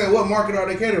I'm just saying, what market are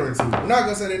they catering to? We're not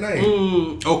gonna say their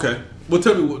name. Okay. Well,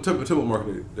 tell me what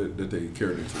market that they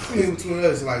cater to. I mean, between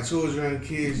us, like children,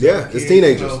 kids. Yeah, it's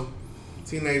teenagers.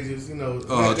 Teenagers,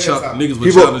 niggas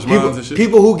with childish minds and shit.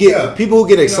 People who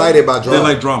get excited about drama. They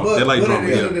like drama. But at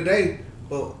the end of the day,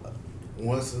 but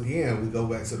once again, we go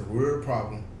back to the real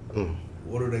problem.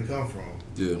 Where do they come from?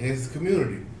 Yeah, and it's the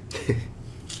community.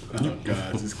 Oh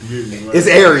God, this community. It's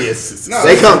areas. No,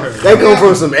 They come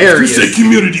from some You areas. say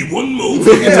community one more.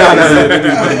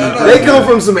 They come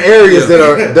from some areas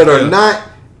that are not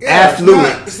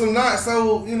affluent. It's not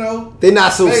so, They're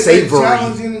not so they savory.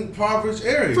 challenging impoverished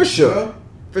areas. For sure. You know?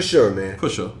 For sure, man. For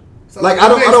sure. So Like, it I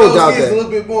don't makes doubt those kids that. A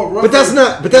little bit more rougher.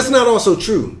 But that's not also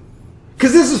true.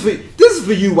 Cause this is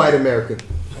for you, white America.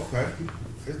 Okay.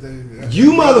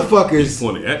 You motherfuckers.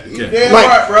 Pointing at the cat. Damn Like,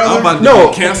 right, brother. I'm about to No,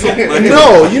 get canceled. Like,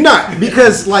 no, you're not.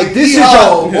 Because like this is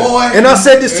Yeehaw, your, boy. and I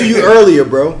said this to you earlier,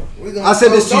 bro. We gonna I said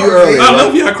this to you go earlier. I right?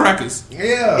 love y'all crackers.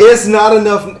 Yeah. It's not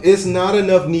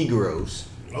enough Negroes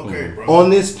Okay, bro. on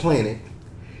this planet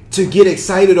to get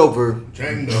excited over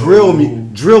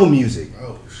Django. drill music,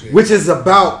 Oh, shit. which is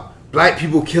about black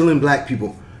people killing black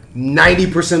people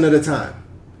 90% of the time.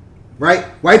 Right?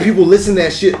 White people listen to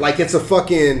that shit like it's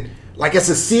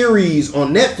a series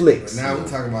on Netflix. But now we're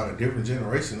talking about a different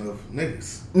generation of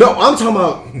niggas. No, I'm talking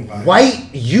about white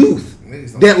youth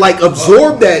Niggas don't that like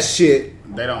absorb fuck. that shit.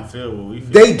 They don't feel what we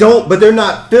feel. They don't, but they're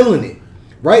not feeling it,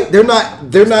 right? They're not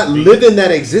living that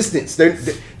existence.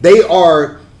 They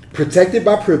are protected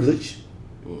by privilege,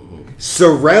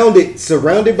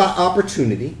 surrounded by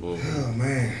opportunity. Oh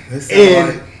man, this And-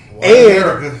 like white and-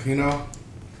 America,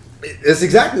 That's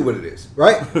exactly what it is,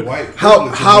 right? White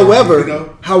privilege, However,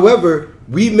 however,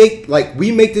 we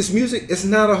make this music. It's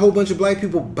not a whole bunch of black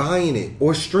people buying it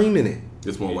or streaming it.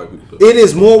 It's more white people. Though. It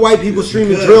is more white people streaming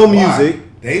Because drill why? music.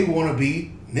 They want to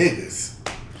be niggas.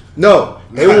 No,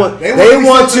 they Nah, want they to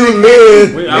wanna be something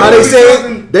live. they can't- How they they wanna be say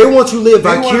something- it? They want to live They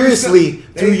wanna be vicariously some-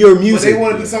 through they- your But music. they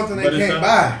want to be something they But it's can't not-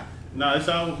 buy. No, it's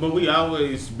all. But we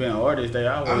always been artists. They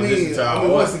always I listen mean, to our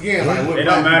once art. again, like what It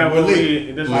black don't matter people what believe. we.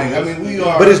 It doesn't Like, matter I mean, what we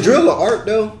are. But is drill an art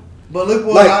though? But look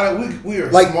what like- a lot of we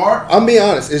are Like, smart. I'm being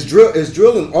honest. Is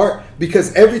drill an art?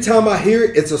 Because every time I hear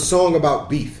it, it's a song about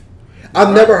beef.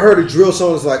 I've never heard a drill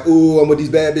song that's like, ooh, I'm with these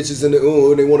bad bitches and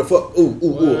they want to fuck.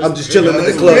 Ooh, I'm just chilling in the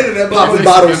it's club, greater than popping that,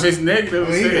 bottles. If it's negative,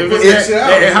 I mean, if you it's can that, put shit out,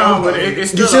 that you home, know, but it's You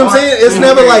still see what I'm art. saying? It's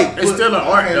never like, It's still an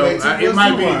art Okay, though. make two It plus might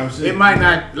two be. rhymes, shit. It might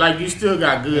not like you still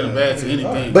got good and bad to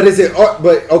anything. but is it art?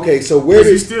 But okay, so where 'Cause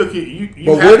you does still you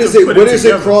but have where to does it put where does it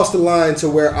together. cross the line to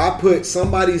where I put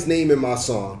somebody's name in my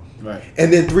song, Right.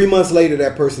 and then 3 months later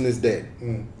that person is dead?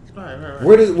 Right.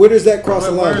 Where does that cross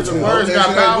the line Words between? got That shit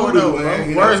power ain't though, voodoo, man,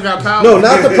 you bro. Words know? got power. No,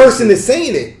 not the person that's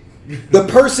saying it. The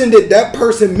person that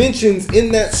person mentions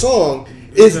in that song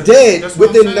is dead That's what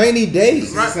I'm within saying. 90 days.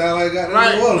 It sound like got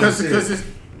Right, New Orleans because shit.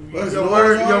 What's your the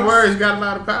words artist? got a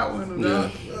lot of power in them.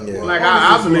 dog. Yeah. Like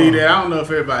I believe that. I don't know if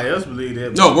everybody else believe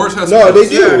that. No, words has No, they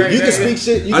do. Yeah, they- You can they- speak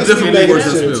shit. You I can speak definitely negative words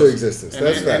shit has into spills. existence. and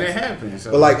That's it, and it fact. happens.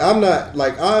 So. But like,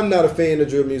 I'm not a fan of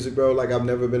drill music, bro. Like, I've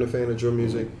never been a fan of drill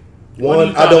music. what do you One,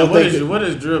 I call don't it? What think. is what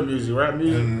is drill music? Rap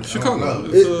music. Chicago.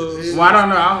 It- It's, Well, I don't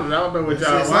know. I don't know what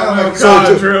y'all. It Why sound do like- you call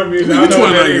So, it drill music? we I don't know what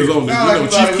 29 that years is. old. Sound You know,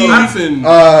 like Chief you Keef and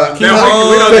That the,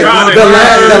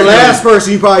 one- the last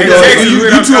person you probably In know. Texas, you we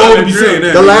don't too call old it to be drill. saying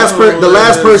that. The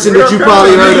last person that you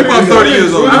probably You heard. about 30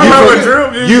 years old. I don't know what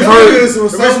drill music You've is. heard. Niggas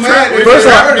was so It's mad. trap-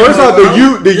 First off, the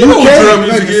You know what drill UK.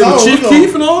 music is Song, with Chief we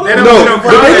Keef and all They that? don't- No, we don't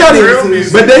but call they that not drill even.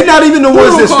 music. But they not even the Who ones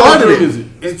don't that call that started drill it. music?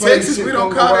 In Texas, we don't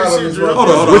call that shit drill. Hold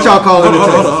on. What y'all calling it? Hold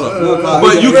on, Texas? hold on.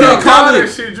 But you We don't can't call call that it.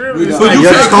 shit drill But music. you Yeah,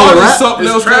 can't just call call it it rap. something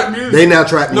It's else. trap music. They now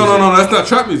trap music. No, that's not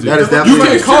trap music. That is You definitely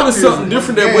can't call it trap something music.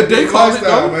 different than what they call it,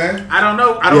 though. man. I don't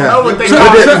know. I don't Yeah. know what they Trap-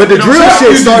 call it. But the drill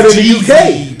shit started in the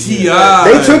UK.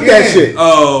 T.I. They took that shit.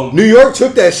 New York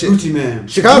took that shit. Gucci Man.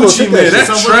 Chicago Gucci took Man, that that's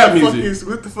shit. So trap what the fuck music. is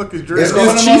what the fuck is drill? It's One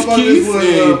of It's them Chief motherfuckers Keef was,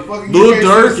 and fucking Lil UK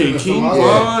Durk citizen and or King something.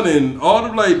 Von and all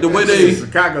the like the way they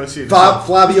Chicago shit.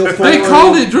 Flavio they Ford.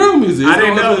 call it drill music. I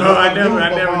didn't know. It's No, not- I never knew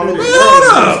Man, that. hold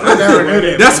I up. never knew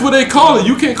that. That's what they call it.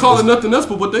 You can't call it nothing else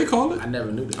but what they call it. I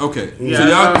never knew that. Okay, Yeah, so that's what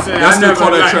y'all I'm saying. y'all I still never,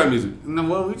 call that like- trap music. No,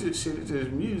 well, we just shit. It's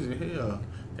just music. Hell,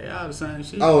 they all the same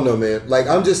shit. I don't know, man. Like,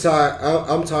 I'm just tired.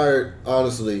 I'm tired,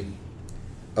 honestly,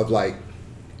 of like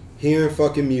hearing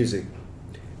fucking music,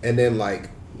 and then like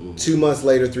 2 months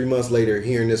later, 3 months later,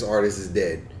 hearing this artist is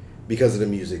dead because of the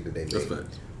music that they That's made,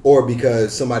 facts. or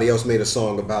because somebody else made a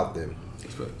song about them,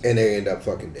 That's facts. and they end up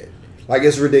fucking dead. Like,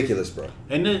 it's ridiculous, bro.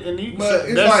 And you, But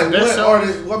it's that's, like, that's what so-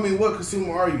 artist? I mean, what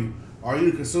consumer are you? Are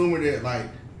you the consumer that like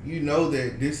you know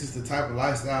that this is the type of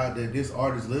lifestyle that this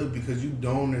artist lives because you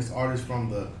known this artist from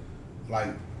the like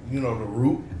the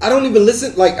root? I don't even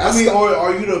listen. Like, I mean, or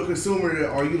are you the consumer that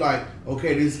are you like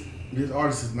okay this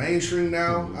artist is mainstream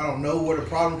now? I don't know where the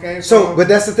problem came so, from. but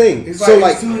that's the thing. It's So, like,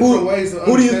 like, it's two who different ways of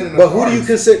do you? understanding But the who do you artist.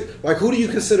 consider? Like, who do you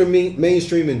consider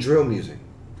mainstream and drill music?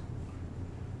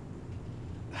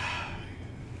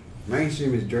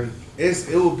 Mainstream is Drake.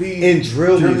 it will be in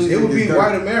drill music. It would be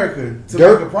white America to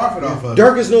Dirk- make a profit off of.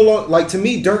 Dirk is no longer like to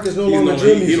me. Dirk is no longer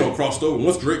drill He music. don't crossed over.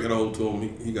 Once Drake got a hold to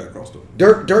him, he got crossed over.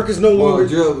 Dirk is no longer.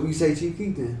 Drill. You say Chief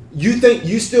Keef then?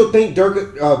 You still think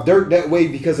Dirk that way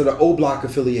because of the O Block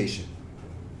affiliation,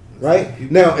 right?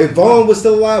 Now, if Vaughn was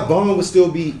still alive, Vaughn would still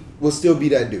be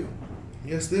that dude.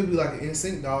 Yeah, still be like an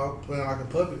NSYNC dog playing like a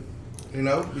puppet. You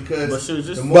know, because But shit,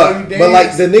 just- the more But you dance, but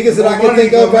like the niggas that more I can money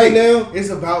think you of gonna right make. now, It's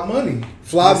about money.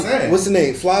 Flavio, what's the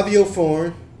name? Flavio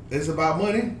Foreign. It's about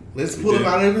money. Let's pull him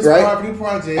Yeah. out of his Right. property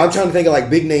project. I'm trying to think of like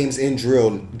big names in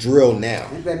drill now.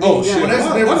 Oh shit! Well, that's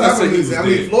Why a different did I type say of he was music. I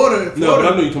mean, dead? Florida. No, but I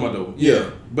know you're talking about though. Yeah, Yeah.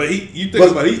 but you think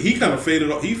But- about it, he kind of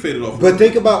faded off. He faded off. But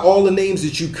think about all the names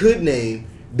that you could name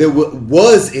that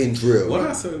was in drill. What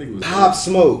I said, nigga was Pop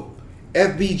Smoke,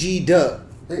 FBG Duck.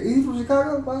 He from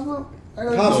Chicago, Pop Smoke? I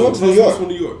don't Pop know. Smoke's New York. from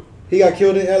New York. He got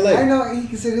killed in I L.A. know he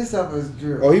considered himself as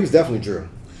drill. Oh, he was definitely drill.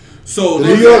 So The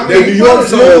New York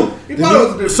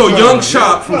drill. So Young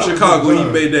Chop from Probably Chicago, he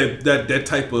was. made that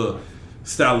type of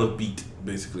style of beat,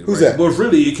 basically. Who's right? that? Well,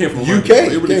 really, it came from UK.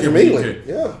 It It really came from England.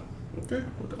 Yeah. Okay.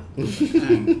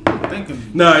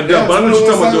 Thinking. Nah, it don't, but I know what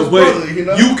you're talking about though. But Brother, you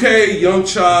know? UK, Young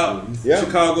Chop, Yeah.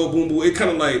 Chicago, Boom Boom, it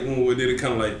kind of like when we did it,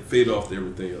 kind of like fade off to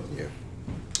everything else. Yeah.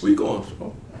 Where you going?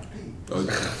 Oh,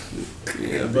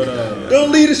 yeah, but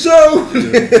Don't leave the show.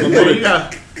 You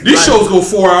got, these shows go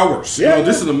 4 hours. Yeah. You know,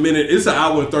 this is a minute. It's an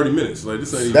hour and 30 minutes. Like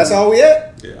this ain't. That's all we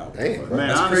at? Yeah. Damn, bro. man,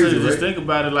 That's honestly, crazy, just right? think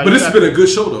about it. Like, But you this has got- been a good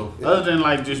show though. Other than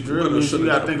like just drill Better music, shut you it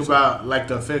gotta down think for a about like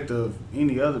the effect of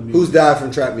any other music. Who's died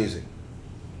from trap music?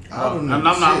 I don't know. I'm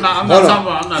not Hold talking on.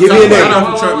 about. I'm not Give me talking a name.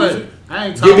 about. Trap wait. music. I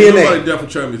ain't Give talking me a about. name. Nobody deaf from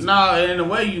trap music. No, in the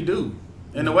way you do.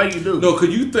 In the way you do. No,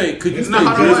 could you think No, Driz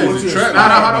hold on, was wait. a trap? No,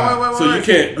 hold on, wait. So you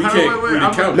can't Hold on, wait. really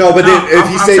I'm- count. No, but then if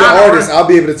I'm you say the trying to- artist, I'll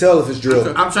be able to tell if it's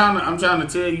drill. I'm trying to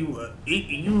tell you,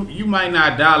 you might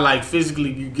not die like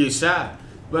physically. You get shot,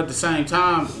 but at the same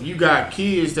time, you got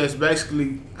kids that's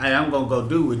basically, hey, I'm gonna go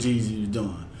do what Jeezy is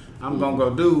doing. I'm gonna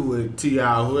go do what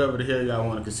T.I. whoever the hell y'all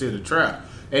want to consider trap.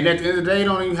 And at the end of the day, it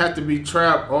don't even have to be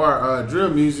trap or drill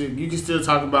music. You can still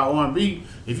talk about R&B.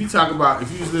 If you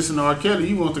just listen to R. Kelly,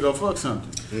 you want to go fuck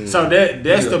something. So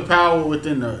that's the power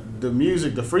within the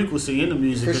music, the frequency in the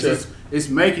music. For 'cause sure. it's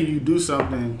making you do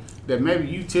something that maybe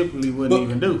you typically wouldn't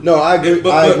even do. No, I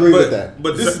agree. I agree with that.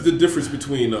 But this is the difference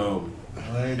between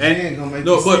Gonna make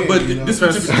no, you but sin, but you know? this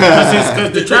Because is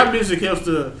the trap music helps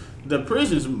the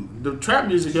prisons. The trap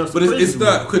music helps. but the it's prisons.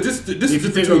 not because this If you is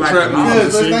think between of like trap the music. laws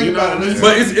and Because shit, think you know about what I it, mean?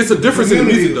 But it's a difference in the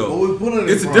music Community, where we pulling though. it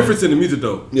It's a from. difference in the music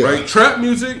though, Yeah. right? Trap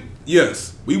music,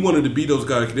 yes, we wanted to be those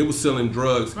guys. They were selling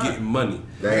drugs, getting money.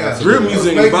 Yeah. Drill music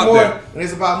ain't Make about more, that. And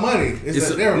it's about money. It's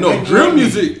a difference. No, Make drill more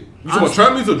music. You talking about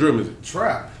trap music or drill music?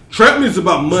 Trap. Trap music is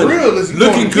about money. Drill is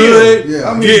looking going to good, kill. Yeah.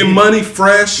 I mean, getting money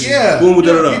fresh. Yeah. Boom,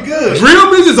 da, da, Yeah, da. you good.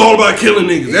 Drill music is all about killing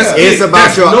niggas. That's Yeah. it. It's about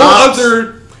That's your no ops.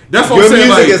 other. That's what Your I'm saying.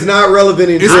 music Like, is not relevant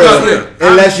in it's drill not there.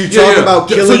 unless you talk about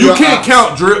killing So you your can't ops.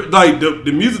 count drill like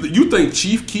the music that you think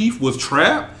Chief Keef was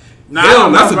trap. Nah, Hell, I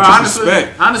don't know, that's a bro. disrespect.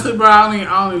 Honestly, bro,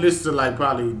 I only listen to like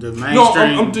probably the mainstream. No,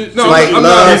 I'm just no. Like I'm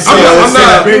Love not.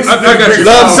 Sosa. I got you.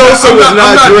 Love Sosa I'm was not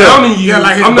I'm not drill. downing you. Yeah,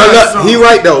 like his I'm But not. look, he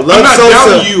right though. I'm Love not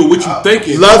downing Sosa. you. What you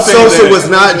thinking? Love I'm saying Sosa that was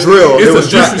not drill. It's It a was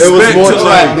trap. It was disrespect more to,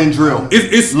 trap like- than drill.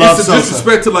 It's Love a Sosa.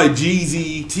 disrespect to like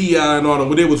Jeezy, T.I. and all them.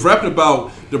 When they was rapping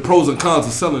about the pros and cons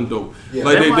of selling dope,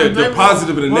 like the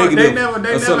positive and the negative. They never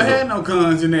of selling had dope. no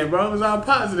cons in there, bro. It was all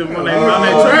positive on that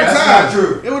Every track.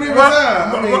 time. It was every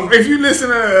time. I mean, If you listen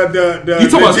to the You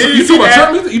talking about Jeezy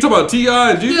trap music? You talking about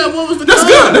T.I. and Jeezy? Yeah, what was the That's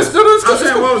cons? good. That's good. I'm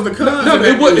saying, what was the cons? No, in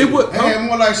that it was. music? they had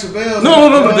more like Chappelle's.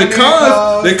 No.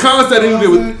 The cons that they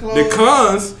knew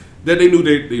that they knew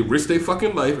they risked their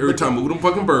fucking life every time moving them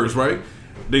fucking birds, right?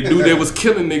 They knew they was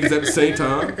killing niggas at the same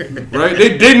time, right?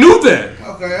 They knew that,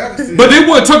 Okay, I can see but that. they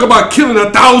want to talk about killing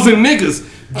 1,000 niggas.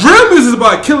 Drill music is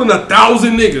about killing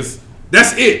 1,000 niggas.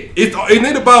 That's it. It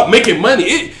ain't about making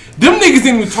money. Them niggas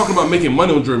ain't even talking about making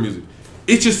money on drill music.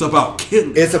 It's just about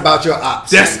killing. It's about your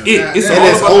ops. That's it. It's and all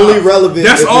it's about only ops. relevant.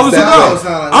 That's if all it's that about.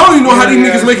 way. I don't even know how these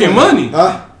niggas making money.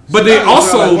 Huh? But they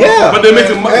also, Yeah. but they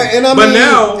making money. And I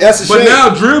mean, that's a shame. now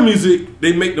drill music,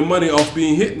 they make the money off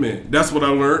being hitmen. That's what I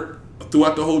learned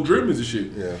throughout the whole drill music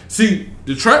shit. Yeah. See,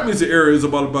 the trap music era is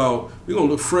about we gonna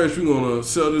look fresh, we gonna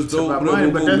sell this dope, about whatever.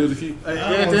 money, but Boom, that- music. at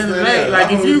the end of the day,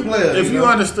 like if you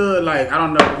understood, like I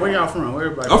don't know where y'all from, where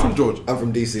everybody. I'm from Georgia. I'm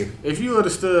from DC. If you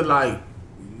understood like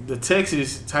the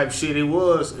Texas type shit,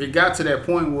 it got to that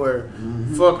point where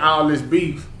fuck all this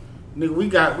beef, nigga.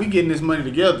 We getting this money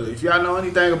together. If y'all know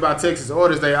anything about Texas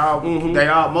artists, they all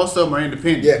most of them are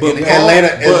independent. Yeah, But and Paul-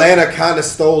 Atlanta kind of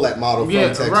stole that model from Yeah,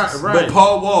 Texas. right. But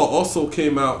Paul Wall also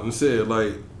came out and said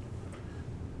like,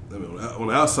 On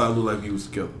the outside, it looked like he was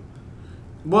together.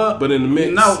 But in the mix,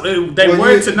 they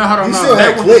were to no. Hold on, you no. still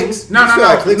had clicks. No. You still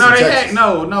had clicks in They Texas. had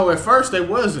no. At first, they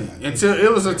wasn't until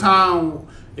it was a time.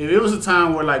 If it was a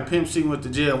time where like Pimp C went to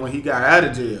jail when he got out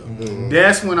of jail,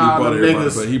 that's when all brought the everybody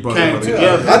niggas back. He brought came everybody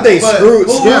together. I think But Screw who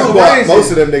was brought raising?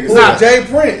 most of them niggas. Who? back. Jay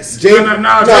Prince. Jay, No,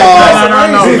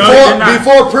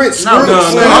 before Prince, No, Screw. no,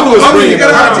 Screw I'm was gonna bringing bring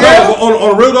it out.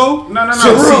 on real though.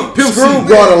 No. Pimp C Screw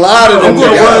brought a lot of them I'm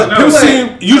going to together. run Pimp C and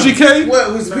UGK.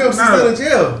 What was Pimp C still in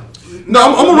jail? No,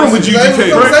 I'm gonna run with They was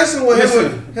UGK. conversation with Listen,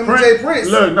 him and Jay Prince.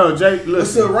 Look, no, Jay. What's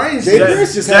Listen, the range? Jay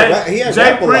Prince just had he had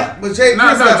rap a lot. But Jay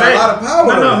Prince got a lot of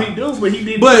power. No, he do, but he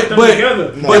did But put them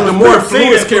together. the more Pimp C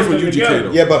influence that came put from them UGK together.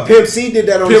 though. Yeah, but Pimp C did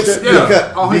that on Pimp- the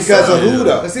yeah. On his because of side. who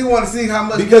though? Cause he want to see how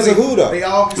much. Because of who, though? They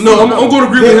all can No, see. I'm going to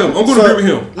agree with him. I'm going to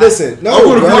agree with him. Listen, no, I'm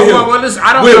going to bro. agree with him. Well, listen,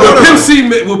 I don't When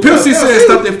know. Pimp C said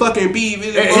stop that fucking beef.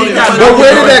 He got- But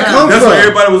where did that come That's from? why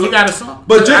everybody was. He got a song.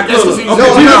 But Jay, I guess look, he's- okay,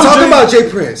 No, I'm you not know talking Jay- about Jay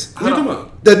Prince. What you talking about?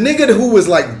 The nigga who was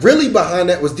like really behind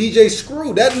that was DJ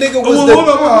Screw. That nigga was Oh, the hold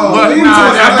on. But We nah,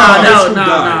 talking about nah, Screw nah,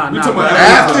 died. We nah, talking nah, about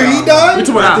after he died. We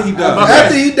talking about after he died. Okay.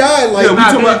 After he died, like Yeah, we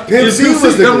talking about Pimp C was the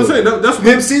That's what I'm glue. saying. That's what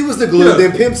Pimp C was the glue. Yeah.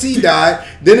 Then Pimp C died.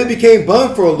 Then it became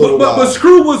Bun for a little But while.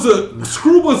 Screw was a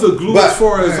glue But- as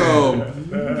far as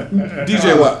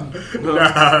DJ what?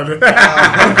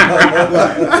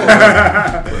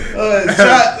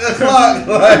 Shot the clock.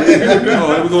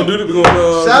 Oh, we're gonna do this. We're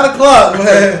gonna. Shot the clock,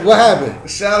 man. What happened?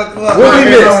 Shot the clock. What we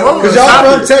missed? what was Because the y'all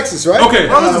topic? from Texas, right? Okay.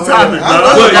 What was the topic, I bro?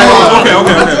 love Look, Texas. okay.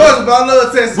 I'm Georgia, but I love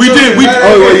Texas. We did. We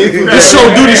Oh, well, you this show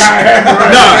do this shit.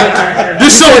 Nah,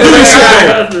 this show do this shit.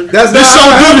 Though. That's This not show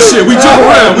how do it this shit. happened. We jump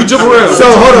around. We jump around. So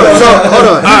hold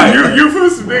on. Alright. You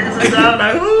put some niggas in there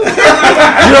like who?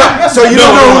 So you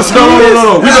don't know who Screw is?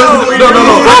 No.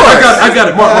 I got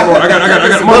it. Mark. I got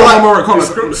it. Mark. Call it.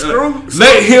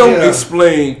 Let him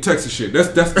explain Texas shit. That's.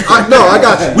 I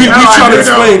got you. We No, I try to do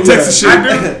explain know. Texas shit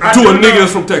I to do a nigga know.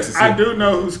 that's from Texas. I do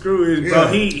know who Screw is, bro. Yeah.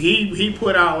 He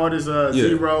put out all this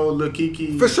Zero, Lil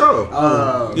Kiki, For sure.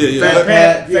 Fat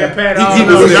Pat, He all knows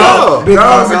those it. dogs. Big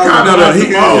Dogs and Mouth. kind of No, like he-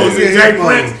 the moles. yeah, And yeah, Jay yeah.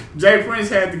 Prince. Jay Prince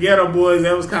had the Ghetto Boys.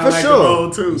 That was kind For of like sure. the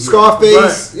mold too.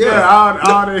 Scarface, But, yeah.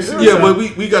 all that shit. Yeah, but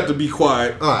we got to be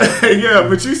quiet. All right. yeah,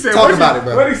 but you said Talk what about it,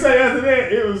 bro. What did he say after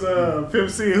that? It was Pimp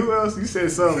C. Who else? You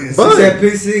said something. He But- said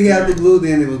PC had the glue,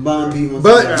 then it was Bond B.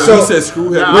 But So so he said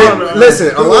Screw had. Nah, wait, I don't know.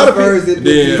 listen, a lot of people.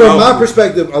 Then- From my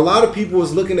perspective, a lot of people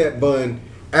was looking at Bun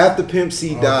after Pimp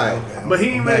C died. But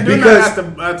he ain't really do Because-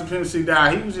 nothing after Pimp C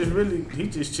died. He was just really, he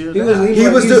just chilled He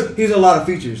was out. he's a lot of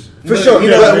features. For sure.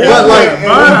 Yeah, but, yeah, but like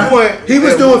At one point, he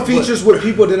was doing features with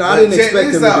people that I didn't check expect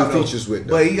this him to out, do though. features with.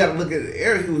 though. But you got to look at the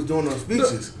era he was doing those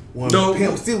features when No.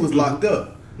 Pimp C was locked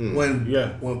up.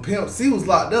 When Pimp C was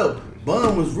locked up,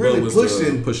 Bun was really was,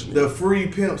 pushing pushing it. the free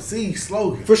Pimp C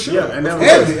slogan. For sure. Yeah, and that was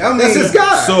Heavy. I mean, That's his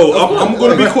guy. So I'm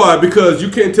going to be quiet because you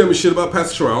can't tell me shit about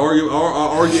Pastor Troy. I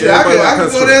argue Shit, I everybody can about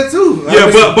Pastor go Troy. there too. Yeah,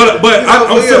 but You know,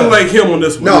 I'm yeah. feeling like him on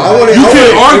this one. No, I want to. You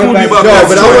can't argue with me about No,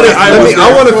 Pastor but Troy.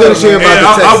 I want to finish hearing And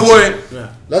about the I Texas.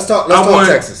 want Let's talk I want-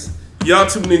 Texas. y'all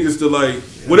two niggas to like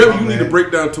whatever you need to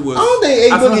break down to us. I don't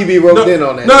think A I feel- Boogie B wrote in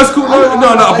on that. No, it's cool. No,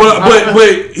 I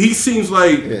but he seems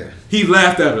like Yeah. he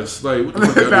laughed at us. Like what the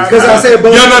fuck y'all doing? Because I said,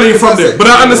 Y'all not even from there, but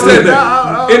I understand I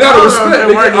that. don't And out of know respect, if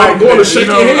it work nigga, like I'm going to that, shake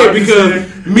you your know, head I'm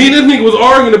just because me and this nigga was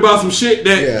arguing about some shit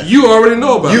that Yeah. you already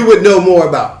know about. You would know more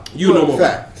about. You know more.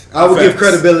 Fact. I would give Facts.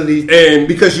 credibility And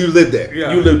because you lived there.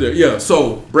 Yeah. you live there, yeah.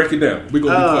 So break it down. We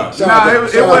gonna be quiet. Shout Nah, out it to,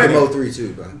 was- shout it out to wasn't- Mo 3 too,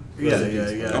 bro. Yeah.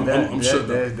 I'm shut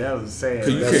down. That was sad. 'Cause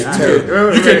you That's-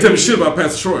 can't, you can't tell me shit about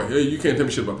Pastor Troy. Yeah, you can't tell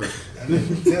me shit about Pastor.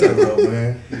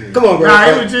 man. Come on, bro. Nah,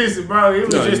 it was just, bro. It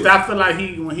was No, just. you- I feel like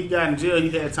when he got in jail, he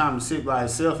had time to sit by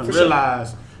himself and For sure.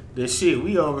 realize that shit.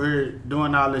 We over here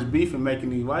doing all this beef and making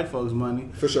these white folks money.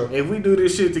 For sure. If we do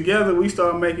this shit together, we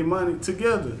start making money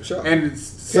together. Sure. And Hit the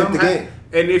somehow, game.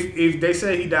 and if they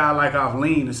say he died like off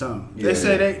lean or something, Yeah.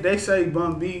 they say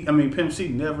Bun B. I mean Pimp C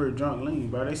never drunk lean,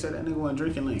 bro. They said that nigga wasn't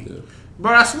drinking lean.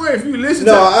 Bro, I swear if you listen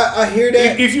No, to I hear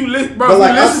that. if you listen, bro, But if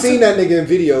like you I've listen seen to, that nigga in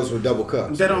videos with double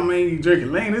cups. that don't mean you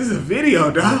drinking lean. This is a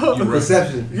video, dog.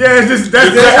 Perception. Yeah, it's just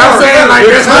that's. It's I'm art. saying like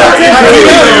It's that's not art. in the It's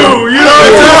video. art. You know what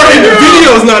I'm saying? And the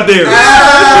video's not there.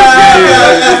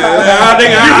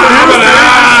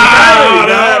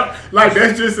 Like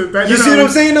that's just a thing. You see what I'm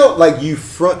saying though? Like you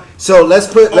front. So let's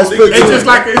put. It's just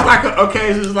like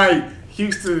okay, it's just like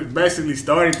Houston basically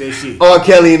started that shit. R.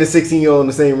 Kelly and the 16-year-old in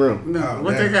the same room. No,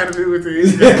 what man. they got to do with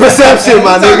it? Perception,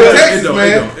 my nigga. Texas, It don't, man.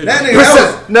 it don't. That nigga,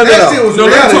 Percep- no, that shit was No,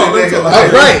 let reality, me talk, nigga. let me talk.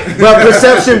 Like, Right, but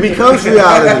perception becomes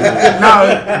reality.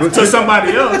 No, to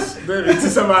somebody else. to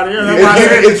somebody else. That's why I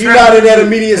said If you're not in that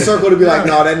immediate circle to be like,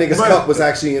 no, that nigga's cup was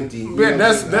actually empty. You know Yeah,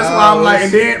 that's what I'm saying? why I'm like,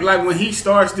 and then like when he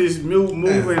starts this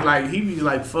moving, like he be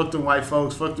like, fuck them white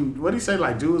folks, fuck them. What he say,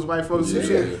 like Jewish white folks and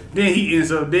shit. Then he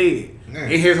ends up dead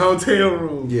in his hotel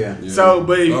room. Yeah. So,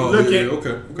 but if you look at,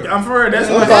 okay. I'm for real. That's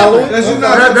I'm what following. happened. That's you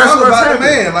not gonna That's talk what's about the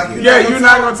happening. man. Like You're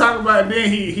not gonna talk about it. Then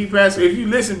he passed. If you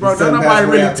listen, bro, His son don't passed nobody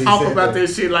away really after he talk said about that.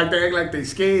 that shit like they act like they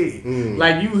scared.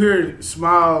 Like you hear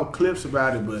small clips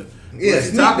about it, but Yeah, when you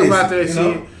sneak talk this, about that you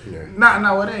shit. know?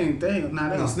 Nah, what they ain't. They I'm don't.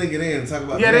 gonna sneak it in and talk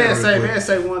about Yeah, the they'll man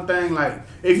say real quick. one thing like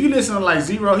if you listen to like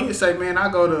Zero, he'll say, man, I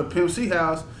go to Pimp C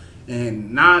house and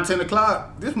 9-10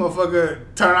 o'clock, this motherfucker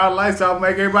turn all the lights off,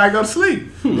 make everybody go to sleep.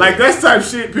 Like that's type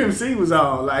shit Pimp C was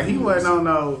on. Like he wasn't on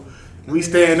no we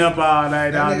staying up all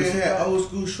night. That all nigga this shit. had old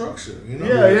school structure, you know?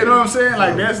 Yeah, you know what I'm saying?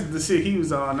 Like that's the shit he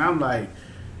was on. I'm like,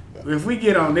 if we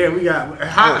get on there, we got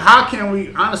how can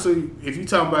we honestly? If you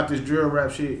talking about this drill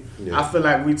rap shit, I feel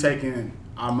like we taking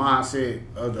our mindset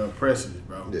of the oppressors,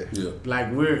 bro. Yeah.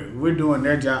 Like we're doing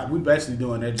their job. We basically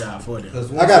doing their job for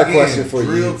them. I got a question for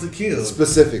drill you to kill.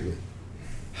 specifically.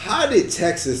 How did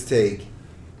Texas take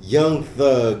Young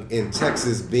Thug in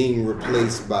Texas being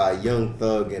replaced by Young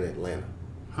Thug in Atlanta?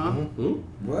 Huh?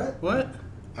 What?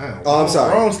 Oh, I'm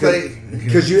sorry. Wrong state.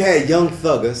 Because you had Young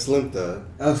Thugger, Slim Thug,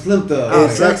 Oh, Slim Thug. in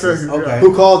Young Texas, Thug, okay.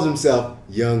 who calls himself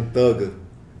Young Thugger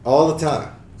all the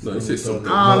time. No, you say something.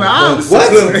 What? Slim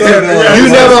Thug.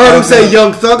 You never heard him say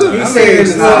Young Thugger? He said in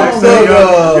the song.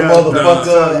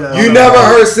 Motherfucker. You never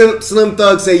heard Slim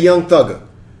Thug say Young Thugger?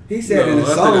 He said No, in I the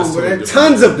think song, that's but totally that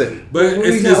Tons of them. But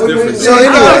it's just different. So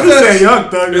anyway, I say Young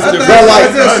Thug. It's I different. But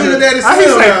like- say Sugar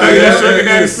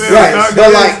Daddy Slim. right,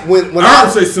 but like when I I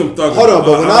would say some thugger. hold on,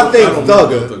 but when I think don't know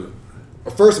Thugger,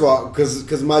 Thugger. first of all,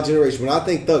 because my generation, when I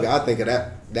think Thugger, I think of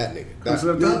that nigga.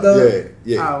 Slim Young Thug? Thug.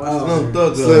 Yeah. Slim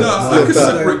Thug. Slim- No, I Slim can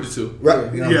Thug. separate the two.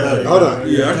 Right. Yeah. Hold on.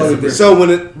 Yeah, I can separate. So when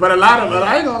it But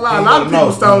I ain't gonna lie, a lot of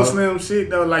people stole Slim shit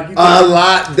though. Like you a think-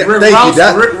 lot, Rick thank Ross- you.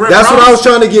 That's Rick what I Ross- was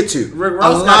trying to get to. Rick A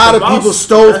Ross got lot the of people boss.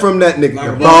 stole from that nigga.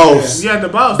 Like The boss. boss. Yeah, the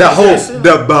boss. The That's whole, shit.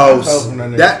 the boss. Stole from that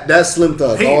nigga. That's Slim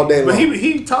Thug all day But long.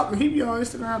 he talking. He be on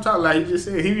Instagram talking like he just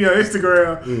said. He be on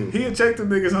Instagram. He'll check the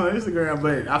niggas on Instagram,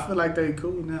 but I feel like they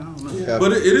cool now. I don't know. Yeah.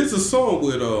 But it is a song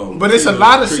with But it's a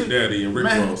lot of Trick shit- Daddy and Rick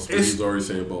Man, Ross. But it's- he's already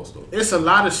saying boss though. It's a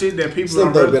lot of shit that people. Slim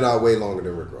don't Thug really- been out way longer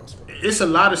than Rick Ross, bro. It's a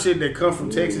lot of shit that come from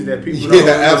Texas that people. Yeah,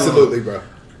 don't absolutely, bro.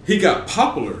 He got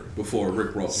popular before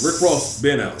Rick Ross. Rick Ross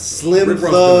been out. Slim Rick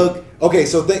Ross Thug. been Okay,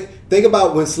 so think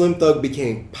about when Slim Thug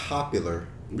became popular, out.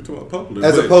 We talking about popular,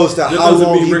 as but opposed to that how doesn't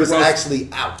long mean he Rick was Ross- actually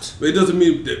out. It doesn't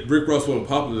mean that Rick Ross wasn't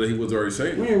popular that he was already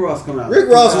saying. When did Ross come out? Rick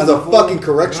Ross was a 2004? fucking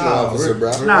correctional officer,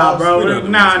 bro. Nah, bro. We don't-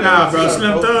 Nah, bro.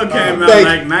 Slim Thug came out Thank-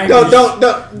 like 90s. don't.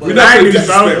 We're not going to 90s,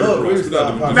 disrespect bro. Rick Ross. We're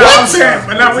not gonna No, I'm saying,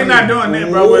 but no, we're not doing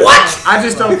that, bro. But What? I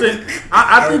just don't think.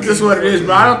 I think that's what it is,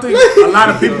 bro. I don't think a lot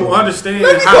of people understand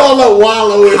Let me how call up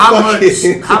Wallow and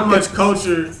fucking. how much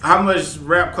culture, how much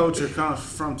rap culture comes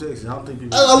from Texas. I don't think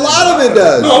people. A lot of it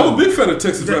does. No, I'm a big fan of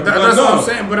Texas rap. That's but what I'm no.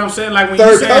 saying. But I'm saying like when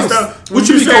Third you say coast. stuff. What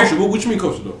you mean say- culture? What you mean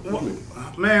culture though? What you mean?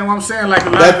 Man, what I'm saying like a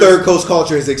lot That of third coast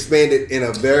culture has expanded in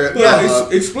a very. Yeah,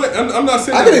 explain. I'm not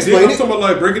saying I that can it did. explain I'm it. talking about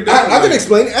like break it down. I can like-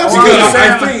 explain it. Because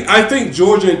Absolutely. saying, I think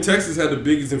Georgia and Texas had the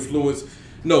biggest influence.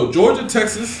 No, Georgia,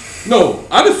 Texas. No,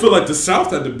 I just feel like the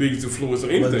South had the biggest influence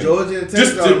on anything. But Georgia and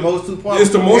Texas Just are the most two popular.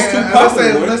 It's the most two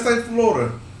popular. one. Let's say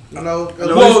Florida. You know,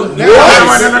 Well, No,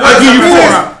 I give you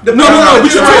four. No, what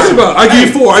you talking about? I give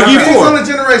you four. I give you Depends on four. the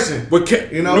generation. But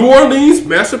You know? New Orleans,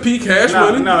 Master P, Cash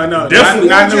Money. No, definitely.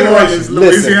 not New Orleans,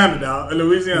 Listen. Louisiana, dog.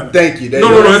 Louisiana. Thank you. There No,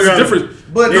 you no, go. no. It's a difference.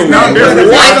 But It's it's not not different.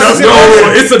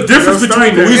 No, it's a difference Don't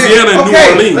between start that. Louisiana and New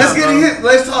Okay, Orleans. let's get a hit.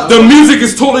 Let's talk. The music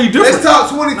is totally different. Let's talk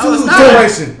 22 No, it's not.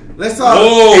 generation. Let's talk.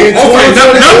 Oh, In okay.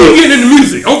 Now we 2022. getting into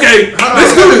music. Okay,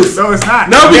 let's do this. No, it's not.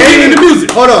 Now we getting into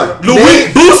music. Hold on. Louis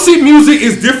Boosie music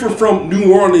is different from New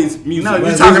Orleans music. No, you're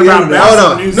Well, talking about Louisiana, hold bounce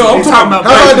on. music. No, I'm You're talking about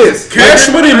How about bounce. this? Cash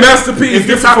Money and Master P is If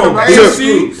you're different talking from about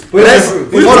AMC. Let's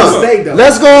Hold hold on. on. State, though.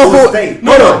 Let's go on What for. state?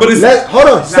 Hold No, on. but it's- Hold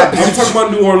on. Stop. I'm talking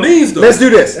about New Orleans though. Let's do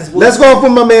this. Let's go off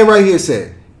what my man right here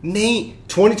said. Name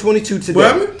 2022 What today.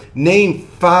 happened? Name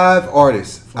 5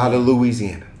 artists out of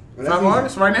Louisiana. Five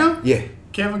artists right now? Yeah.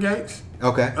 Kevin Gates,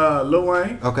 Okay. Lil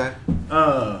Wayne, Okay.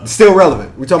 Still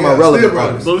relevant. We're talking Yeah, about relevant still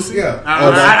artists. Boosie.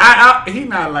 Yeah. He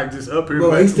not like just up here.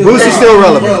 Bro, but he's still Boosie's still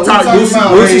relevant. Bro, we talking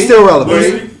about Boosie's Wayne. still relevant.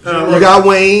 Boosie. You got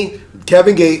Wayne,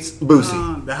 Kevin Gates, Boosie.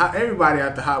 Everybody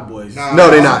out the Hot Boys. No,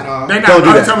 they're not. They not. Don't do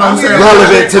I'm that. talking about who said-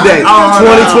 Relevant today. Oh,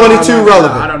 2022 no, I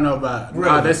relevant. don't know about. Nah,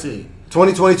 Relevant. that's it.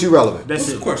 2022 relevant. That's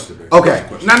What's the it. question, man? Okay.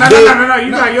 No.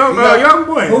 You got young, young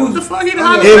boy. Who the fuck? He the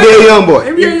hottest. NBA Youngboy.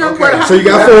 NBA young boy. So you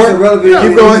got Rappers are 4. relevant Keep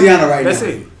in going. Louisiana right That's now.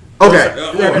 it.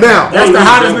 Okay. Now, That's the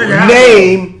hottest nigga out there.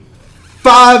 name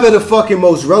 5 of the fucking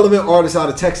most relevant artists out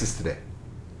of Texas today.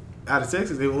 Out of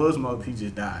Texas, it was Mo. He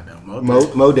just died though.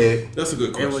 Mo dead. That's a good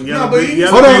It was question. Yellow No, but Bee- he-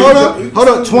 Yellow Hold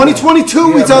on.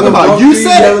 2022 we talking about. You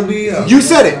said it. You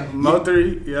said it. Mo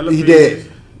 3, Yellow He Bee. dead.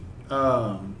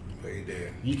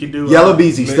 You can do Yellow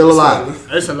Beezy still alive.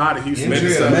 There's a lot of Houston. Megan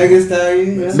niggas. Thee Megan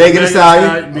Stallion. Yeah. Megan Thee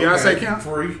Stallion. Beyonce count.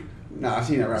 Free. Nah,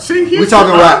 she not rapping. She We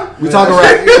talking rap. We talking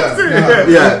rap.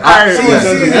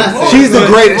 Yeah. She's the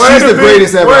greatest. She's the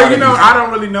greatest ever. Well, out you of know, Houston. I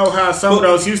don't really know how some of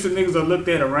those Houston niggas are looked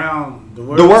at around the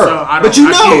world. The world. So I But you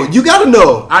I know, can't- you gotta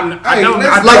know. I don't.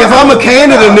 Like if I'm a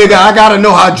Canada nigga, I gotta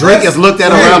know how Drake is looked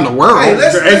at around the world. Hey,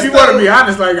 if you want to be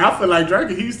honest, like I feel like Drake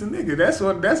a Houston nigga.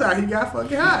 That's how he got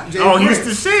fucking hot. Jay Oh, Prince.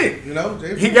 Houston shit. You know,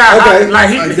 Jay He Prince. got Okay. hot. Like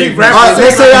he All rapped. right,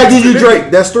 let's say I give you Houston nigga.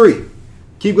 Drake. That's 3.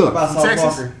 Keep How going. about South Texas.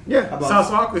 Walker? Yeah. How about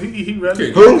Sauce Walker, he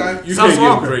really. Who? You Sauce can't get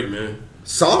Walker. Drake, man.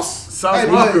 Sauce? Sauce Hey,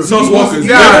 Walker. look, Sauce Walker's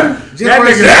Yeah, better. that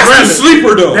nigga's That's the relevant.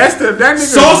 sleeper though. That nigga's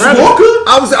Sauce relevant. Walker? I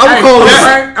would Hey, call him.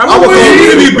 that- I would He call need to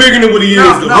him. be bigger than what he is. No,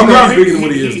 though. no, He bro, need to be bigger than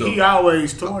what he is he though.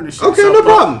 always touring and shit. Okay, So no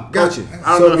problem. Got you. I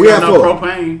don't So know if we y'all have know 4.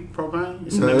 propane. Propane?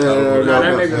 It's a No, nigga. Nah,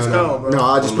 that nigga's cold, bro. No,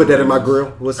 I just put that in my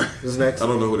grill. What's next? I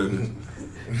don't know who that is.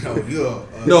 No, you're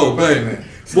No, man.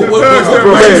 but Real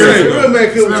man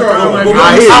killed Charlie. I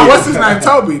hear you. What's his name?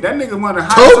 Toby. That nigga one of the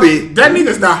hottest. Toby? That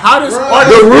nigga's the hottest Bro.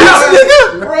 artist. The Roots nigga?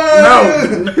 No.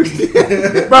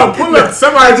 Bro, pull up.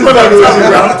 Somebody pull up Toby,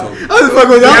 bro. I just fuck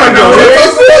with y'all. Y'all I'm know like, who that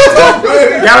is?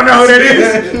 Y'all know who that is?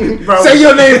 Bro, say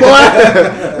your name,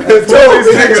 boy. pull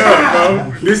this nigga up,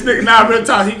 bro. This nigga, nah, real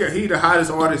talk, he the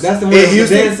hottest artist. That's the one In with the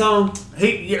Houston? dance song.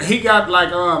 He got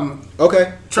like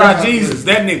Okay. Try Jesus,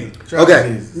 that nigga.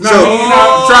 Okay. No, So, you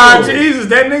know, Try Jesus,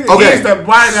 that nigga. Okay. He's the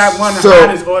white that one of the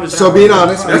hottest artists. so out being there.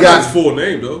 honest, we That's not his got. full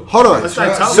name though. Hold on. That's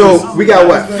like Toby. So we got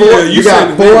what? 4. Yeah, We you got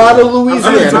said 4 it. out of I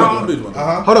Louisiana.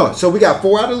 know. Hold on. So we got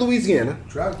 4 out of Louisiana.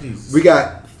 Trap Jesus. We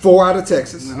got 4 out of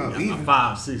Texas. I'm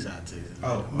 5, 6 out of 10.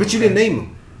 Oh, But you didn't name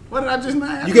them. What did I just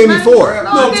name? You gave me 4.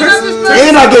 No, Texas.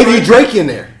 And I gave you Drake in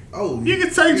there. oh, You can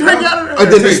take Drake out of Or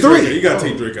there. then it's Take Drake. 3. You gotta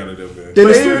take Drake out of there, man. Then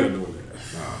He's it's not 3. doing that.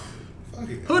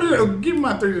 Who did give me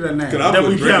my 3 to that name? Can I That put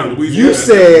we Drake in count. Louisiana? You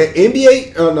said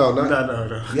NBA. Oh no, not.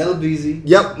 No. Yellow Beezy.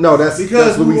 Yep. No, that's because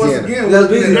that's we once Louisiana. again Yellow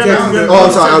we're looking Beezy, at Texas. the Oh,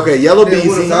 I'm sorry. Okay, Yellow Then what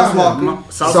Beezy, if Sauce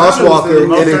Walker? Sauce Walker,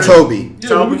 and then Toby.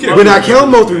 Yeah, we can't. We're not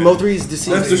counting Mo 3. Mo 3 is That's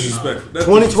deceased. disrespectful. That's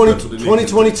 2020, disrespectful to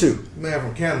 2022. Man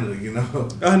from Canada, you know.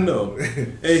 I know.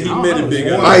 Hey, he made it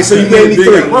big. All right, so you gave me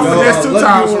 3. What finesse 2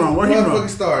 times from? Where he Motherfucking from?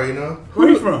 star, you know. Where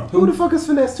he from? Who the fuck is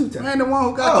Finesse 2 times? Man, the one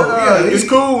who got Oh, the. yeah, It's he-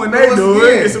 cool when they once do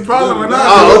again. it. It's a problem when I do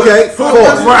Oh, it. okay. Well, 4.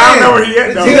 I don't know where he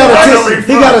at though. He got I know a where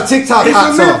he got a TikTok He's hot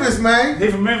from song. Memphis, man. He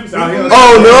from Memphis.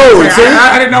 Oh no! See,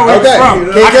 I didn't know where he was Okay, from.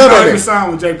 can't I go didn't know there. he was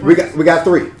signed with Jay Prince. we got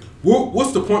 3.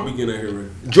 What's the point we getting at here,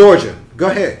 man? Georgia. Go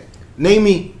ahead. Name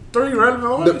me 3 relevant the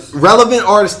artists. relevant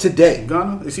artists today.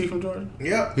 Gunna, is he from Georgia?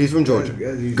 Yep. He's from Georgia.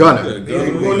 Yeah, Gunna,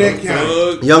 Gwinnett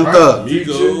County. Young Thug.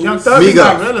 Migos. Young Thug is Migos.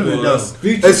 not relevant though.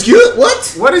 Excuse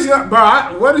what? What is Young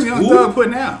What is Young Who? Thug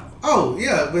putting out? Oh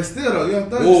yeah, but still though, Young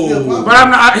Thug is Whoa. still popular. But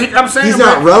I'm not. I'm saying He's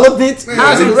not like, relevant. Man,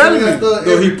 how's he Young relevant? Thug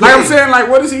No, he every- Like I'm saying, like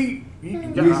what is he?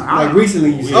 Like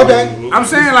recently, you said. Okay. I'm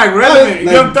saying like relevant.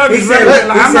 Like, Young Thug he is said- relevant.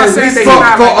 Like, he I'm not said saying that he's recently-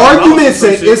 not. For like, argument's some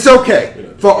sake, shit. it's okay.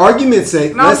 For argument's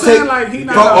sake, No, I'm let's saying take. like he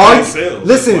not For like arg- sales.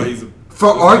 That's why listen. he's a- For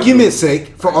argument's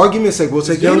sake, we'll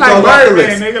take He Young like Thug off the Birdman,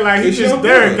 list. nigga. Like he It's just Young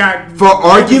there Thug. got. For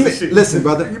argument, shit. listen,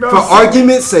 brother. You know For what I'm saying?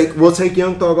 argument's sake, we'll take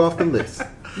Young Thug off the list.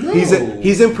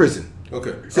 He's in prison.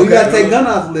 Okay. So you gotta take Gunna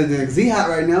off the list then, because he hot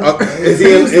right now. Is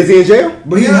he in jail?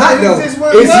 But he hot though. Is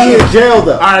he in jail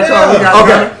though? All right, come on. We got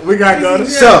Okay. Gunna. We got Gunna.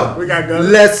 So we got Gunna.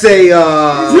 let's say You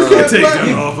can't take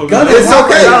Gunna off of Gunna- it. it's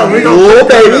okay. No, we gonna Little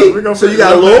put Gunna. We baby. gonna So put you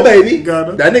got a Gunna. little baby.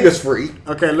 Gunna. That nigga's free.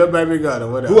 Okay, little baby Gunna.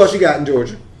 What else? Who else you got in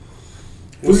Georgia?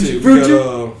 We'll see. We Future,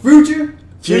 got, Future,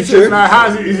 Future. Now,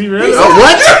 how's he? Is he really?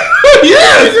 What?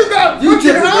 Yes.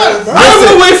 Future. I'm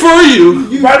gonna wait for you.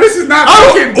 Bro, this is not Oh,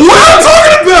 fucking. what I'm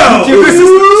talking about? This is.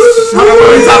 Time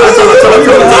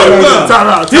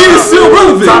out. He is still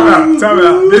relevant. Time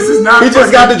out. This is not. He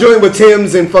just got the joint with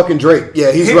Tim's and fucking Drake.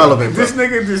 Yeah, he's relevant. Bro. This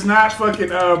nigga is not fucking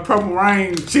Purple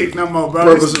Rain chick no more, bro.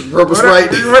 Purple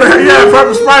Sprite. Yeah,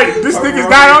 Purple Sprite. This nigga's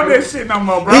not on that shit no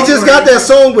more, bro. He just got that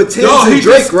song with Tim's No, he and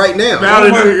Drake just- right now.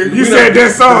 You said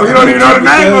that song. You don't even know the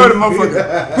name of the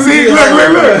motherfucker. See, look.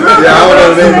 Yeah, I don't know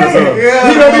the name of the song.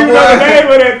 You don't even know the name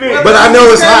of that bitch. But I know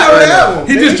it's hot right now.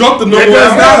 He just dropped the number It does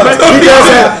one not- album. He does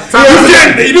have. You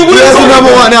know He what has the I'm number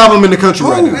talking one album in the country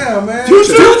right now. Yeah, man.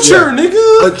 Future,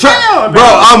 nigga. Bro,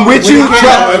 I'm with you.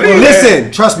 on, man.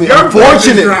 Listen, trust me. Young boy is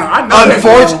Unfortunate. drunk. I know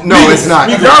that. No, it's not.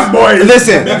 Young boy.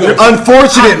 Listen,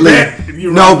 unfortunately,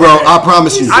 No, bro, I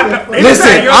promise you.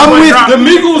 Listen, The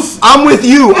Migos. I'm with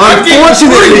you.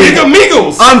 Unfortunately, nigga,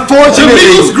 Migos. Unfortunately,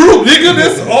 the Migos group, nigga,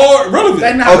 that's all relevant.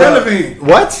 They're not relevant.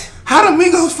 What? How the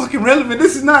Migos fucking relevant?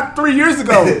 This is not 3 years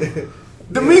ago.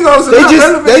 The Migos are not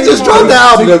relevant. They just dropped the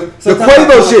album, the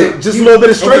Quavo shit, just a little bit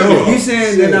of straight. You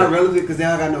saying they're not relevant because they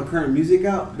don't got no current music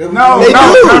out? No, They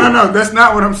do. no. That's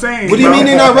not what I'm saying. What do you mean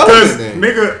they're not relevant then?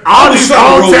 Nigga, all these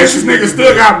old Texas niggas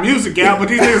still got music out, but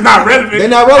these niggas not relevant. They're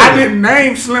not relevant. I didn't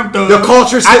name Slim Thug. The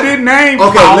culture. I didn't name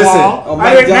Okay, Paul listen. Wall.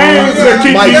 I didn't name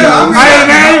Kiki. Mike Jones. I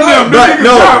didn't name them. But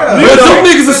no, But some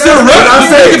niggas are still relevant.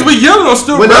 These niggas we yelling are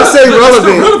still when I say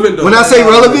relevant, though. when I say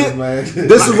relevant,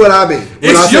 this is what I mean.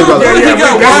 When I It's say young, relevant. he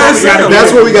got wide.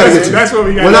 That's what we gotta get to. That's what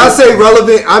we got. When I say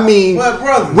relevant, I mean But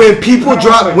brother,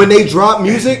 when they drop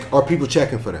music, are people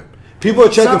checking for them? People are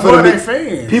checking for the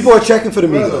Migos. People are checking for the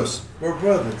Migos. we're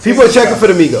brothers. People are checking for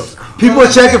the Migos. People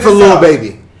are checking for Lil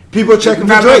Baby. People are checking for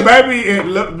Now, Drake. Lil Baby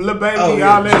and Lil Baby, Oh,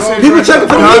 yeah. all that shit. People checking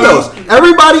for the Migos.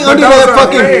 Everybody under those that are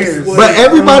fucking, fans. but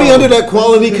everybody under that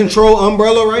quality control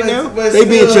umbrella right now, but they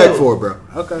being still. checked for, bro.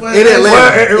 Okay. In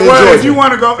Atlanta, in Well, if Georgia. you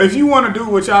want to go, if you want to do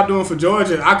what y'all doing for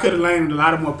Georgia, I could have named a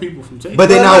lot of more people from Texas. But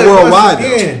they not worldwide though.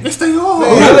 Yes, they are.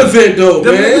 Relevant though,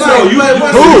 man. niggas No, like- you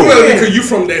Who? relevant because you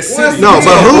from that city. No, We but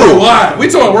talking who? Worldwide. We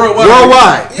talking worldwide.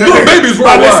 Worldwide. Lil Baby's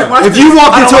But listen, worldwide. watch If you this.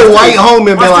 walk Hold into on, a watch white this. home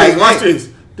and be Watch like, this, watch this.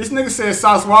 This nigga said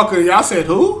Sauce Walker. Y'all said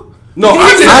who? No, I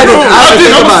I didn't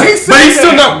think about it. But he's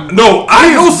still not. No, I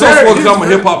He's know Sauce very- Walker's. I'm a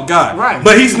he's hip hop guy, Right.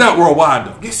 but he's not worldwide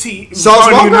though. Yes, he. Sauce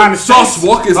in the Walker? United States. Sauce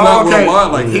Walker is not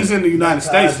worldwide like he's that. in the United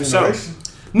States for sure.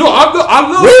 No, I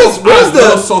love Where's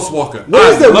the- Sauce Walker.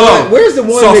 Where's the one? Where's the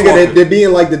one Sauce nigga Walker. that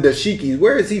being like the Dashikis?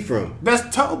 Where is he from? That's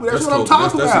Toby. That's That's what I'm Toby.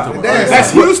 talking That's about. what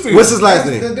That's I'm Houston. What's his last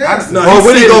name? No, Oh, he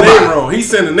what he said go the name by? wrong. He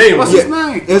said the name What's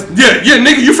wrong. his name? Yeah,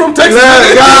 nigga, you from Texas? Yeah,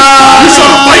 nigga? yeah. You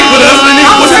trying to fight with us,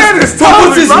 nigga? I'm What's saying his it's Toby,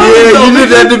 what's his bro. name, Yeah, though, you did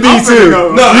nigga? that to me I'm finna too. go.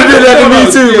 No, You did that to me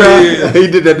too, yeah, man. yeah. He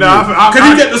did that to me. Cause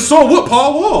he got the song with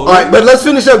Paul Wall. All right, but let's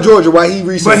finish up Georgia. Why he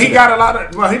researched? But he got a lot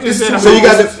of. Well, he just said. So you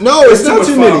got the no. It's not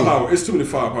too many. It's too many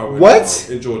firepower. What?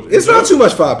 In Georgia. It's not too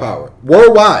much firepower.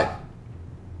 Worldwide,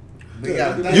 You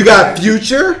gotta think. you got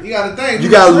Future. You gotta think. You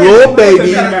got Lil Baby.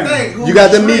 You gotta think. Who's You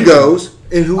got the streaming? Migos,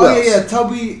 and who Oh else? yeah,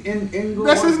 Toby in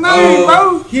That's his name,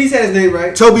 bro. He said his name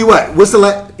right. Toby what? What's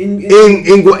the In-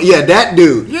 yeah, that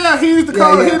dude. Yeah, he used to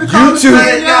call. Yeah, He yeah. used to call his YouTube. name,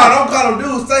 Hey, yeah. no, don't call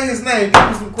him dude. Say his name. Give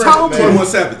him some credit, Toby. man. 21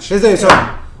 Savage. His name's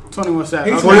 21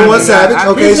 Savage. He's 21 Savage.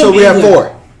 Okay, so we have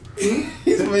 4.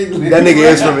 He's from England. That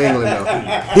nigga is from England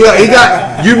though. He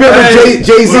got. You remember Jay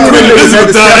Z and them niggas had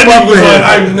to step up for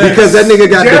him because that nigga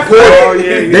got deported. Oh, yeah,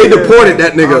 yeah, They yeah. deported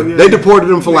that nigga. Oh, yeah. They deported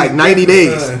him for like 90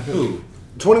 days. Who?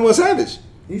 21 Savage.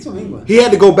 He's from England. He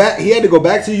had to go back. He had to go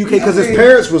back to the UK because his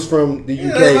parents was from the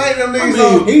Yeah, they like UK. them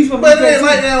niggas on- he's from but UK they too.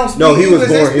 like they don't speak No, he was English,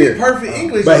 they born speak here. perfect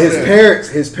English. But over his there.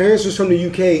 parents was from the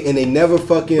UK, and they never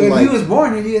fucking But if like. he was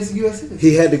born here, he is U.S. citizen.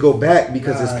 He had to go back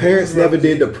because his parents never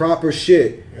did the proper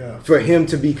shit Yeah. for him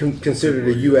to be considered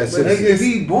a U.S. But citizen. if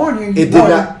he born here, he It did born.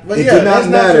 not. But It yeah, did not that's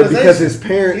matter because naturalization. his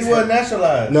parents. He wasn't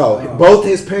naturalized. No, both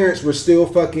his parents were still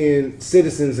fucking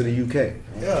citizens of the UK.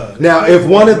 Yeah. Now, if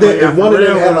one of them, Yeah, if one of for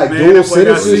them real, had like man. dual That boy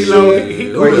got citizenship CeeLo.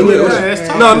 He or any cool. of Yeah, that,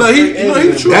 that's No, no, he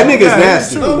true. that nigga's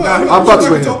nasty. No, I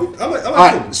fucks with him. I like All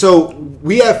right, so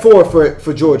we have 4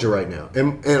 for Georgia right now,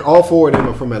 and all 4 of them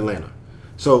are from Atlanta.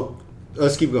 So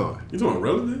let's keep going. You talking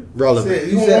relevant? Relevant. Shit,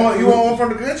 you want one from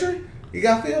the country? You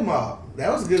got Phil Mob.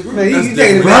 That was a good group. Man, he That's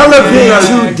taking it Relevant back.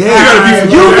 today. gotta be from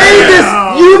You Georgia. made this.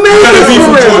 You made gotta this be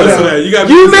from Georgia for parameter. that. You gotta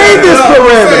You be from made this Georgia.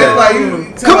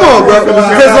 parameter. Come on, bro.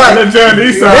 Because like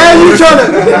now you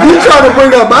trying to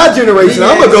bring up my generation.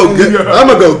 I'm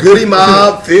gonna go Goody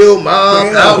Mob, Phil Mob,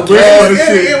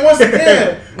 Outkast. And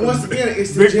once again,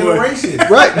 it's the Big boy. generation.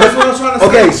 Right. That's what I'm trying to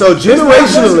say. Okay, so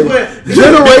generationally, But-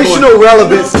 generational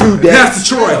relevance to that. That's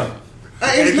Detroit.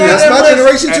 It's That's that my much-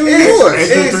 generation too, it's- yours.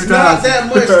 It's not that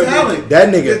much talent. That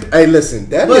nigga, hey, listen,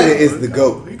 that But- nigga is the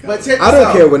GOAT. But check this I don't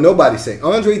out. care what nobody say.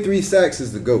 Andre 3 Sacks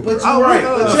is the GOAT. But bro. you're right.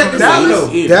 But check this out. Dallas.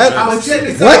 though. That But check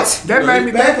this what? out. That made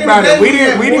me Back think in about the it. We day,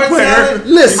 didn't we put had more Erica. talent.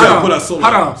 Listen, gotta put out so Hold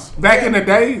on. much. Back in the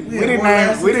day, we Yeah, didn't more name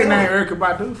lasting we didn't name talent. Erykah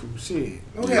Badu from shit.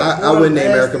 We had I more wouldn't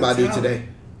name Erykah lasting Badu talent. today.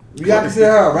 You got to consider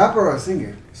her a rapper or a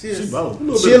singer. She's both.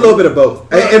 She a little bit of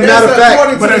both. And matter of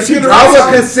fact, but if she I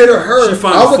would consider her. She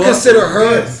fine I would fuck. consider her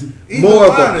Yes. more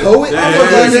of a Even poet. That I was like,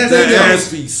 than that's anything it. else. ass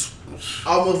be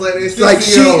almost like that. Like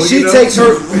she takes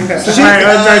her. She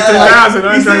Andre 3000,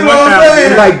 You see Andre what I'm 1000.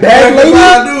 saying? like bag lady.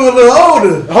 I do a little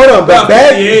older. Hold on, but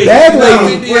bag lady.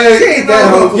 She ain't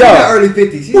that old. She's Yo. not early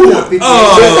 50s. She's not 50.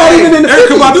 She's not even in the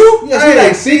Erykah 50s. Badu? Yeah, she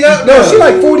like 60. No, she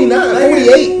like 49,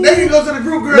 48. They can go to the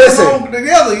group girl Listen. home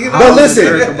together. You know. But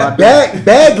listen,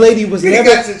 bag lady was You never.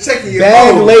 got to check your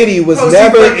Bag phone. lady was Oh, she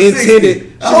never like 60. intended.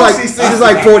 She's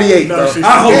like 48, bro.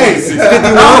 I hope she's 60. I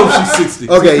hope she's 60.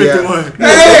 Okay, yeah. 51.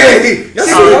 Hey,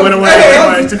 Oh, went away.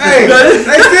 hey, they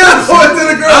still going to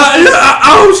the girls.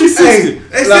 I hope she's 60. Hey,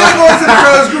 they still going to the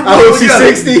girls group. I hope she's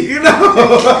together. 60. You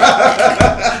know.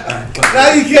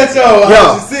 Now you catch on.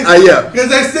 Yeah. Because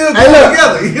they still Hey, go look.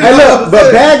 together. You Hey, know what look. I'm But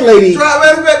saying? bag lady. Drive,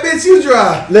 matter of fact, bitch, you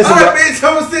drive. Listen, All right, bro. bitch,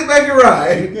 I'm gonna sit back and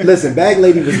ride. Listen, bag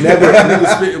lady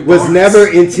was never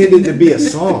intended to be a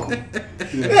song.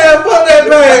 Yeah, fuck that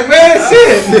bag, man.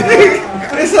 Shit.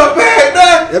 It's a bag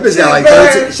now. That bitch got like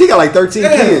Shit, 13. She got like 13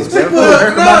 kids, She bro. put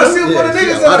her, no, she put the Yeah,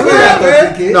 niggas she on the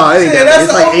bag, man. No, it ain't Shit, that. that's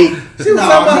It's like a- 8. She was No,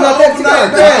 talking about no, her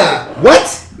overnight bag.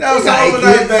 What? That was She got an 8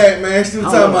 overnight kids. bag, man. She was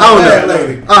talking I about don't that know.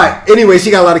 lady. All right. Anyway,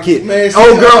 she got a lot of kids. Man, she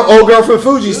old got- girl from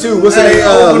Fuji's too. What's her Hey, name?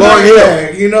 overnight Lauryn Hill.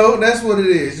 bag, you know, that's what it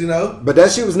is, you know. But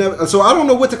that shit was never. So I don't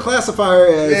know what to classify her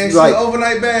as. Man, she's like an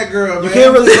overnight bag girl, man. you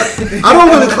can't really. I don't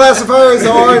really classify her as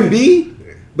R&B,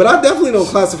 but I definitely don't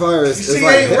classify her as She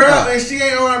like ain't hip-hop. rap and she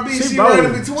ain't R&B. She She both. right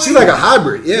in between. She's like a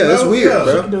hybrid. Yeah, You that's know? weird, Yeah.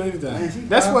 bro. Do anything.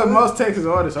 That's what most Texas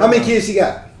artists are. How many kids she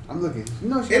got? I'm looking. You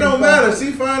know she It don't matter.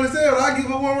 She fine as hell. I give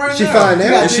her one right She now. fine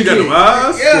now. And she got the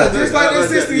eyes? Yeah, just like that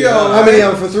 60-year-old. How many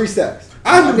of them for 3 stacks?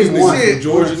 I just These one. niggas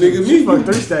Georgia niggas. She Me. fucked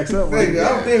 3 stacks up. Nigga,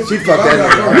 I'm thinking She fucked that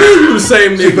nigga. Me, you the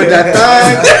same nigga. Put that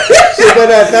thing. She put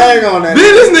that thing on that.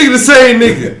 Then this nigga the same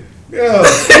nigga. Yeah,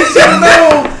 you should have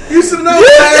known. You should have known.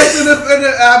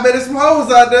 I bet there's some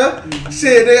hoes out there.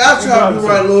 Shit, I try to be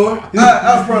right, Lord.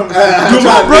 I promise. Do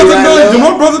my brother know? Do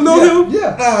my brother know him?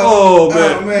 Yeah. Oh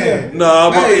man. man. Nah,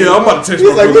 I'm about to text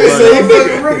He's my like, brother. we the same right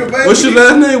nigga. Fucking now. What's your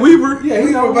last name? Weaver? Yeah,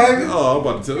 we know, baby. Oh, I'm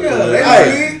about to tell you. Yeah, they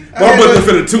Hey, My brother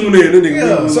finna tune in. That nigga.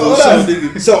 Yeah. Weaver. So, hold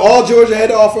on. So all Georgia had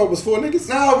to offer was 4 niggas?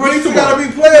 Nah, bro, you Come gotta on.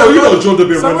 be playing. Oh, you bro. know Georgia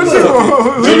been So running what this you-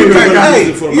 up.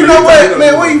 Hey, Hey, you know what,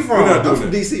 man? Where you We're not from? doing I'm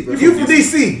from that. DC, bro. You from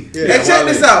DC? Yeah. And check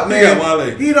this out, He man. got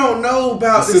Wale. He don't know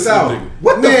about The this system out. nigga.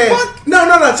 What the Man, fuck?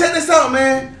 No. Check this out,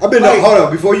 man. I've been Like, hold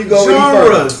on before you go any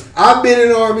genres. further. I've been in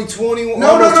the Army 21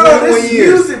 No. almost This 21 is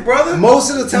years. music, brother. Most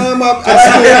of the time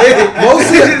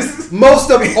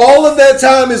most of all of that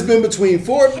time has been between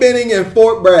Fort Benning and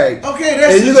Fort Bragg. Okay,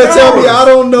 that's And you the gonna tell me genres. I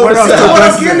don't know What the else? So South. what I'm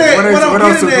places getting at? at, What what else- I'm what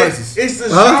else getting are at, places? it's the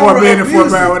Huh? genre Fort Benning of and Fort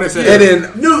music. Bragg, what is that? And then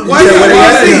Dude, why yeah, you what they got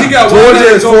got Wale? is He got Georgia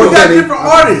Wale. is Fort We got Benning. different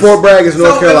artists. Fort Bragg is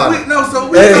North So, Carolina. we And he not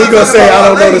gonna talking say, about I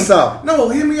don't know Wale. the South. No,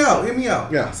 hear me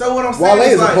out. Yeah. So what I'm saying Wale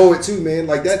is like, a poet too, man.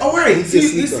 Like that. all right, he see,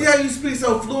 just you sneak see up. how you speak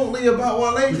so fluently about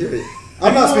Wale? I'm You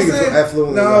not know what speaking I'm saying?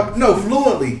 affluently. No,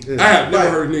 fluently. I have never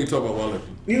Like, heard a nigga talk about Wale.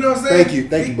 You know what I'm saying?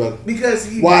 Thank you, brother. Because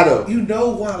he, Why though? You know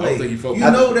Wale. I don't think he fuck You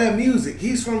with know that music.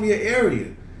 He's from your area.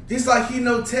 Just like he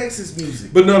know Texas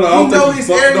music. But no, I He don't know think he his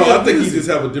fuck. area No, I of think he music. just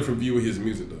have a different view of his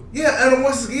music though. Yeah, and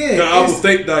once again, I would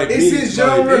think like it's me, his like,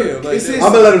 genre. damn, like It's that. his,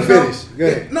 I'm gonna let him you know, finish. Go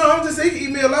ahead. No, I'm just saying he can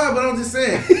eat me alive, but I'm just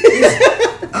saying.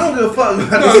 I don't give a fuck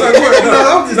about No, this. it's like, what? No,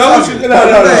 I'm just no, what talking. you- no.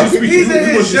 Like, You speak- he's you- in you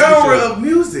his want to speak genre your- of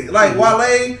music, like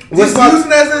Wale. What's Just my-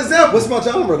 using as an example. What's my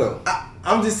genre though?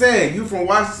 I'm just saying, you from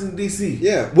Washington D.C.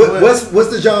 Yeah. What's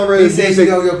the genre He of said music?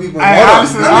 you know your people. Hey, Hold on.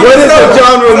 honestly, What is the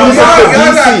genre of music y'all for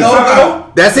got DC?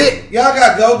 go-go. That's it. Y'all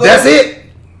got go-go. That's it.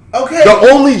 Okay.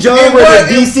 The only genre And what- that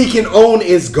DC can own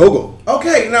is go-go.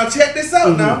 Okay, now check this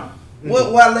out. Now,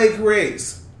 what Wale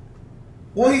creates?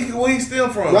 Where he steal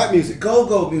from? Rap music.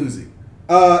 Go-go music.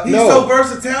 He's No. so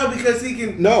versatile because he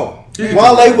can. No. He can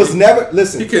Wale jump was around. never He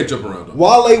listen. can't jump around though.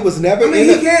 Wale was never I mean, in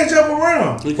he the, can jump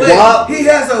around. He But can. he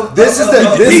has a. This is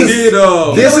the- this He is- did.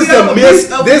 This You is know, the he mis.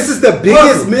 has a This is the puzzle.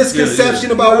 biggest misconception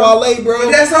Yeah. about Wale, bro.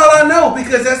 But that's all I know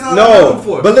because that's all I know him No,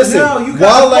 for. but listen, Now you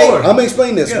got Wale. four. I'm gonna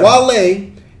explain this. Yeah. Wale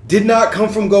did not come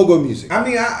from go-go music. I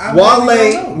mean, I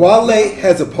really don't know. Wale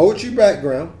has a poetry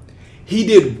background. He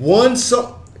did one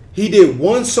song. He did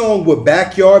one song with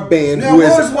Backyard Band, Now, who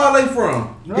where's is Wale from?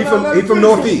 he from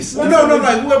Northeast. No,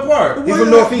 like what part? He from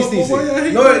Northeast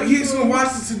DC. No, he's from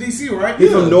Washington D.C., right? He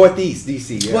from Northeast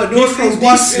DC. Yeah. But He's from Northeast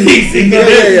Washington. DC.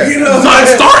 Yeah. You know,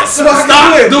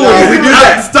 Stop doing No, it. we do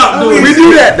that. Stop doing We it.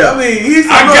 do that though. I mean, he's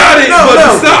from I got it, no, but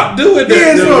no. stop doing He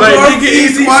that. is from Like, nigga,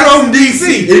 Northeast he's Washington, from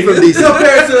DC. He from DC.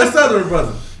 compared to the Southern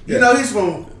brother. You know, he's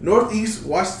from Northeast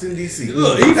Washington D.C.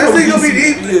 Look, he That's from gonna be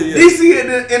DC. Yeah. D.C.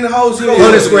 in the whole school.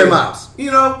 100 square miles.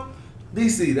 You know,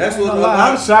 D.C. That's what.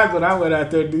 I was shocked when I went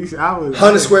out there. DC, I was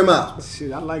 100 square miles.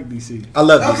 Shit, I like DC. I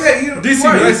love DC. Okay, you DC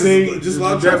right. races just a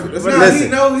lot of traffic. That's Now it. Listen. he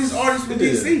know he's artists from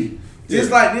D.C.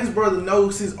 Just like this brother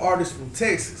knows his artists from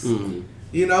Texas.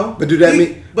 You know, But do that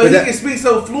mean? But he can speak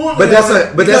so fluently. But that's on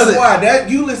it because why? That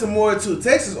you listen more to a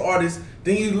Texas artist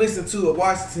than you listen to a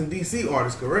Washington D.C.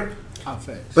 artist, correct?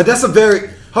 But that's a very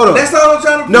hold on. That's all I'm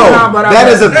trying to prove. No, that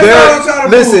is a that's all I'm very trying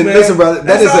to listen, prove, listen, brother.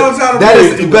 That's all I'm trying to That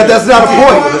prove. is, but that's not a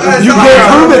point. You can't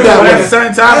prove it that way. At the same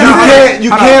time,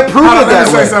 You can't prove it that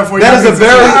way. That is a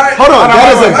very hold on. That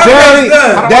is a very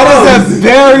that is a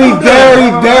very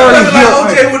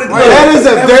that is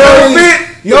a very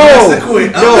no,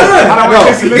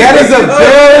 that is a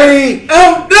very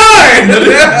I'm done.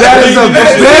 that is a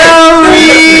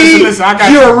very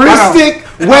heuristic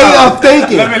way of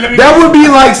thinking. That would be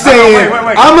like saying,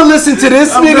 I'm gonna listen to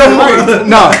this nigga more.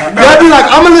 No, that'd be like,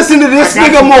 I'm gonna listen to this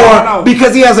nigga more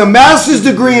because he has a master's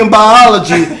degree in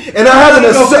biology and I have an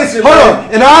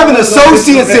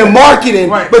associates in marketing.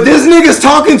 But this nigga's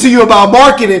talking to you about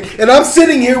marketing and I'm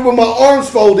sitting here with my arms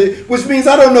folded, which means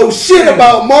I don't know shit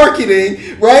about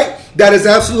marketing, right? That is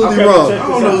absolutely wrong. I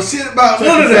don't know shit about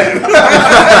none of that.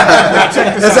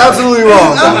 That's absolutely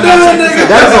wrong. I'm done,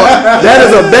 nigga. That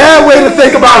is a bad way to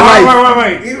think about life.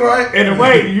 Wait. You right? In a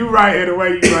way, you right. In a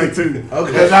way, you right too.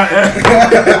 Okay.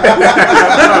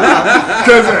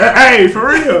 Because hey, for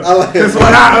real. Because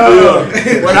when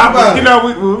I you know,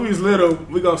 when we was little,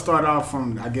 we gonna start off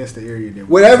from I guess the area that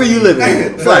Wherever you live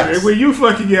in, facts. when you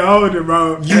fucking get older,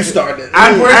 bro. You started.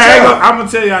 I'm gonna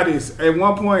tell y'all this. At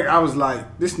one point, I was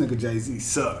like, this nigga Jay-Z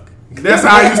suck. That's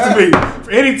how I used to be.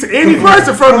 For any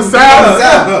person from the South,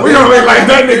 we gonna be like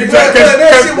that nigga.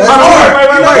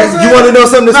 You want to know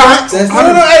something that's facts?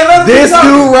 This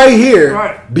dude right here,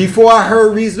 Right. before I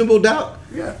heard Reasonable Doubt,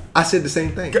 Yeah. I said the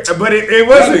same thing. But it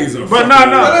wasn't. But no.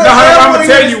 I'm gonna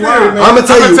tell you why. I'm gonna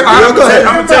tell you. Go ahead.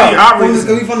 I'm gonna tell you our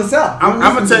reason. We from the South. I'm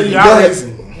gonna tell you our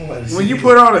reason. When you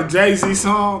put on a Jay-Z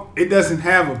song, it doesn't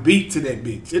have a beat to that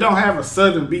bitch. It don't have a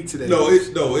southern beat to that. That's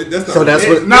not. So that's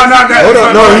what. No. Hold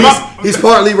on. No, he's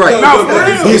partly right. No, for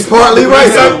real. He's partly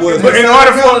right. But in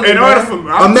order for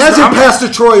Imagine Pastor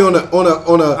Troy on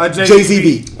a Jay-Z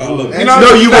beat. No,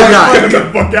 you will not. Get the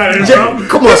fuck out of here, bro.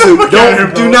 Come on, Sue.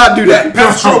 Do not do that.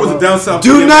 Pastor Troy was a down south.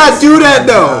 Do not do that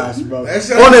though. On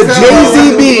a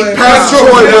Jay-Z beat, Pastor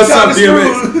Troy was down south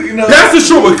DMX. Pastor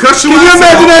Troy would cuss you. Can you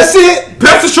imagine that shit?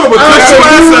 Pastor Troy would cuss your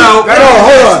ass out.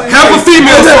 Hold on. Have a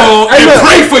female song and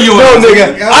pray for you. No,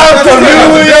 nigga. I'm from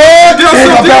New York.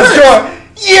 Pastor Troy.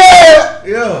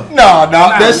 Yeah. No,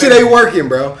 that shit ain't working,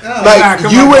 bro. Like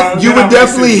you would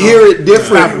definitely hear it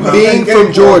different being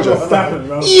from Georgia.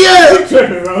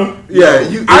 Yeah.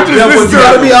 You gotta be honest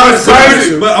about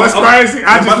it. What's crazy?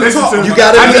 I just listened to. You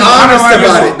gotta be honest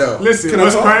about it though. Listen,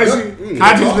 what's crazy?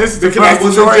 I just listened to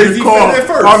Pastor Troy in the car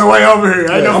on the way over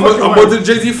here. I wasn't a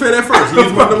Jay-Z fan at first.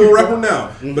 He's my number one rapper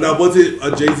now, but I wasn't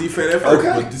a Jay-Z fan at first.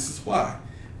 Okay. But this is why,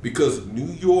 because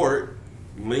New York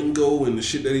lingo and the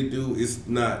shit that he do is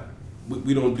not.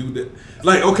 We don't do that.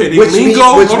 Like okay, which means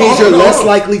you're less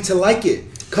likely to like it.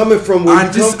 Coming from where I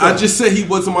just said he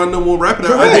wasn't my number one rapper.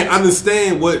 I didn't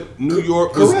understand what New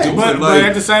York was doing. But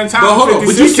at the same time, but hold on.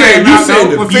 But you said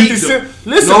when 50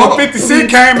 Cent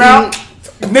came out,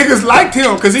 niggas liked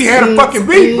him because he had a fucking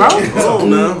beat, bro. Oh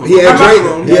no, he had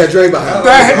Dre behind.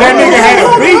 That nigga had a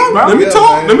beat, bro. Let me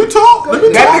talk.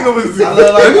 That nigga was.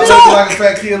 Let me talk. Like a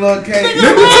fat kid, little cake.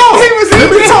 Let me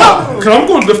talk. Cause I'm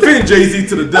going to defend Jay-Z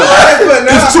to the death.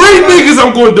 There's three niggas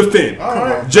I'm going to defend.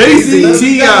 Jay-Z,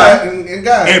 T.I.,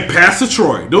 and Pastor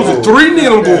Troy. Those are three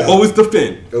niggas I'm going to always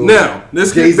defend. Now,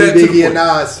 let's get back to the Biggie, and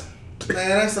Nas. Man,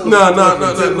 that's so no,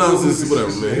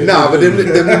 whatever, man. Nah, but them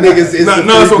niggas is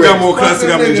Nas got more classic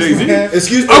album than Jay-Z.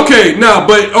 Excuse me. Okay, now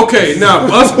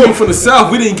us being from the South,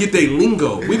 we didn't get their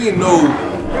lingo. We didn't know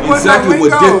exactly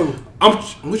what.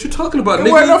 What you talking about, nigga?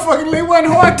 It wasn't no fucking lingo. It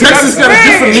wasn't hard. Texas got a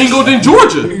different lingo than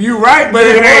Georgia. You right, but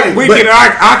it ain't. We can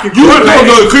argue. You don't know.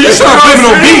 Cause you trying to blame it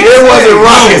on beat. It wasn't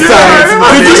rocket science.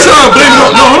 Cause you trying to blame it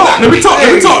on. No, hold on. Let me talk.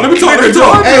 You trying to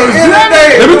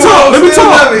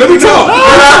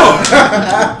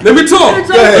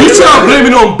blame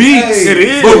it on beats. It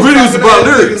is. But really it was about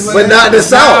lyrics. But not the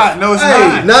South. No, it's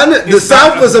not. The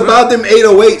South was about them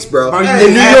 808s, bro.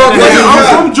 In New York, I'm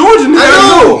from Georgia. I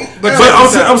know. But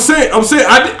I'm saying,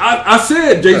 I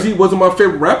said Jay-Z wasn't my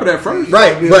favorite rapper at first.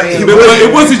 Right, but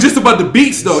it wasn't just about the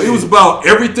beats though. It was about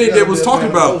everything they was talking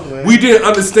about. We didn't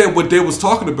understand what they was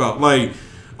talking about. Like,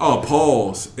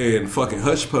 Pause and fucking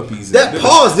Hush Puppies. That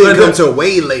Pause didn't come till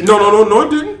way late. No, it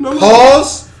didn't. No.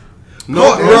 Pause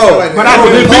No, bro. But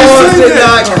I did Pause say did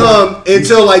that. not come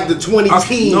until like the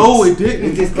 2010s. No, it It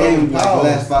didn't. just came like the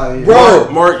last 5 years. Bro,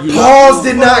 Mark, you pause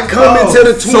did not come until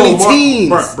the So, 2010s.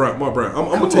 Mark, I'm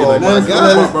gonna tell you like on, this.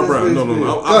 man. Mark, no. Go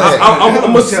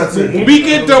ahead. When we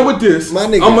get done with this, My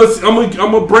nigga. I'm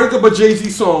gonna break up a Jay-Z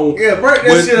song. Yeah, break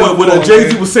that shit up. When for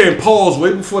Jay-Z me. was saying pause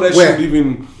way before that Where? shit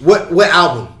even. What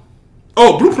album?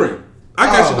 Oh, Blueprint. I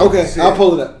got you. Okay, shit. I'll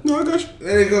pull it up. No, I got you.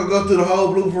 Then they go through the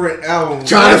whole Blueprint album.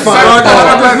 Trying to No, find I got pause.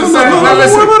 you. No,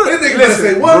 Listen. what about it? This nigga better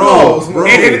say one Bro, pause, bro.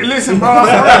 Listen, bro.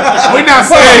 We're not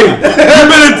saying.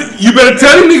 You better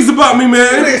tell them niggas about me,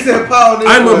 This man. nigga said pause.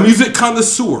 I'm a music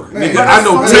connoisseur, nigga. I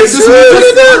know that's Texas fine.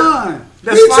 music.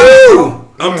 That's Me fine, too. bro.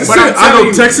 I'm just But saying, I'm I know telling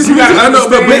you, Texas you music. gotta I know,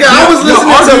 but Nigga, I was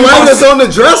listening to Linus on the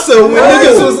dresser when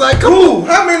niggas was like, come on.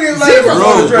 How many like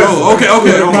Bro, okay.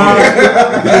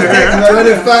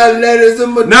 25 letters in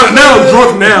my Now I'm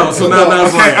drunk now, so now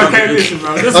it's like, Okay, listen,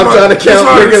 bro. This I'm trying to count,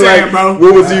 what I'm nigga, saying, like, bro.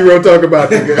 what was Zero talking about,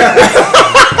 nigga?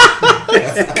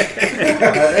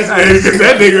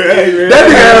 That nigga, hey, man. That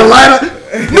nigga had a lighter.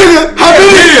 Nigga, how many?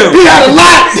 Damn. He had a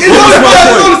lot.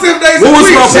 What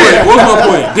was my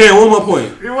point? Damn, what was my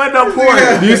point? It wasn't no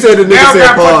point. You said the nigga Now said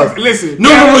got pause. fucking- Listen. No,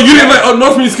 you didn't like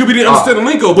North music because we didn't understand the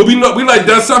lingo, but we like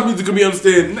that South music could be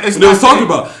understand. It's They was not- talking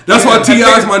about. That's why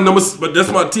T.I.'s my number. But that's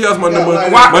why T.I.'s my number. like-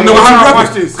 My number Hold on, two watch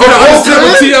rapper. this. Hold on, Of all all time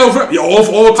time? T.I. was rap. Yo,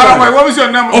 of all Hold on, wait, time. what was your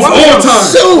number? Of What all was time.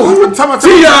 your-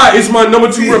 T.I. is my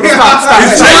number two rapper.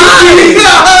 It's Jay-Z.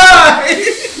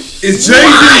 It's Jay-Z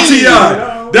and T.I.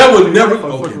 That would never.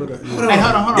 Okay. Hey,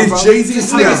 hold on, It's Jay-Z and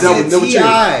T.I. That would never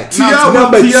T.I. change. T.I.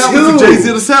 Number was the two. Jay-Z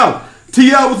of the South.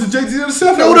 T.I. was the Jay-Z of the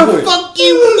South. No, at one the point. fuck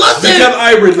you wasn't. Because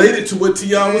I related to what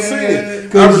T.I. was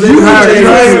saying. I related you to what had Jay-Z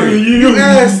was it. saying. You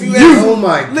asked. Oh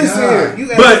my Listen god. here.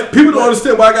 You asked. But people don't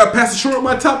understand why I got Pastor Short in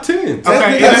my top 10. Okay,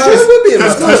 That's what it would be in my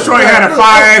because Troy had a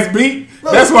fire ass beat.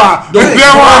 That's why. Don't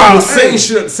That's why. I was saying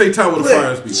shit at the same time with a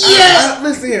fire speech.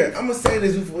 Listen here. I'm gonna say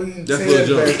this before you That's say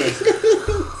Lil that.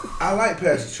 I like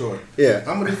Pastor Troy. Yeah.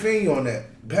 I'm gonna defend you on that.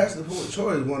 Pastor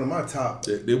Troy is one of my top.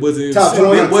 It wasn't Top it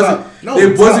 20? wasn't. No,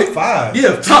 it top wasn't 5.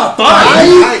 Yeah, top 5.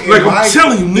 Five? Like I'm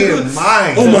telling you, nigga. In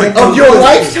mine. Oh my Of god. your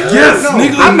lifetime? Yes, No,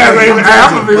 nigga. I never even.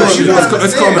 I'm a big But you one.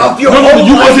 It's coming. Of your No, whole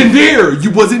you life. wasn't there.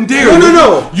 You wasn't there. No, no, nigga. no.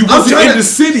 You I'm wasn't trying in to- the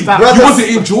city. Brothers. You wasn't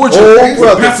in Georgia. Oh,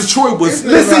 brothers. Pastor Troy was.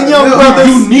 Listen, young No, brothers.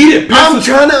 You needed Pastor I'm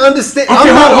trying to understand. Okay,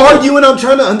 I'm not hold on. arguing. I'm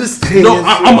trying to understand. No,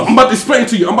 I'm about to explain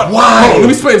to you. I'm about. Why? Hold on,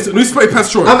 let me explain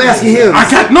Pastor Troy. I'm asking him. I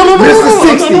got no, Mr.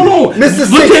 60. no. Mr.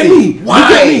 Look at 60. me.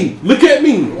 Why? Look at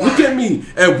me.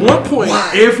 At one point,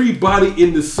 Why? everybody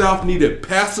in the South needed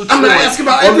Pastor Troy. I'm not asking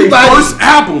about on their everybody. first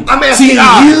album. I'm asking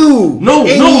T.I. you. No.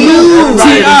 And No. you.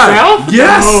 T.I.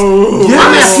 Yes.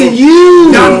 I'm asking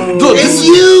you. Now, look, It's this,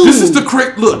 you. This is the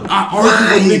correct look. I argue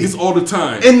with Why? niggas all the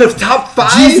time. In the top 5.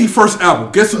 Jeezy first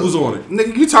album. Guess who was on it?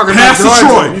 Nigga, you talking Pastor about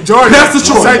Georgia. Troy. You Georgia.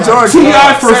 Pastor Troy. Say Georgia.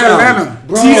 T.I. first Say album.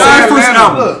 Atlanta. T.I. Say first Atlanta.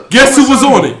 album. Look, Guess who was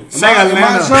on it? Say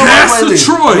Atlanta. Pastor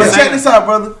Troy. But check this out,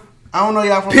 brother. I don't know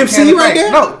y'all from Pimp the C can of right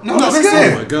Thanks. there? No, let's listen go.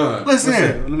 here. Oh my God. Listen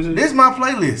here. This is my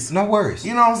playlist. No worries.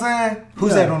 You know what I'm saying?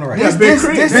 Who's that on the right? Yeah, Big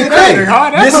Crit. This Big is Crit.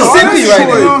 it. Mississippi right You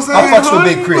know there. what I'm saying? I fucks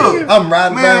with Big Crit. I'm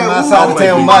riding Man, around my who- side of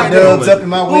town, who- my who- dubs who- up and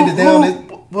my windows down.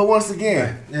 But once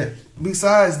again, Yeah.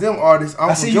 besides them artists,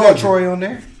 I'm I from see you got Georgia. Troy on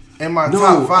there. In my No,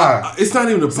 top 5. it's not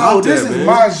even So about this that, is man.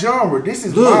 my genre. This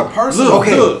is my personal. Look,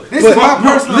 look. This is my But-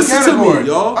 no, personal listen category. to me,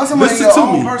 y'all. I'm talking about Listen your to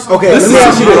own me. personal Okay, Listen let me to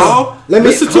ask me, you this. y'all. Let me-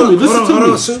 Listen to me. hold Listen on, to hold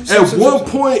me. on. Shoot, At shoot, one shoot.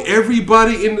 point,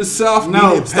 everybody in the South No,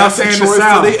 needed stop Pastor saying Troy the for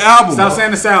South. their album. Stop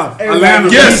saying the South. Everybody- Atlanta.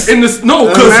 Yes, in this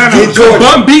because Atlanta.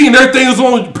 Bun B and everything is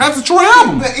on Pastor Troy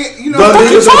album. But you know, But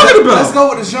What you talking about? let's go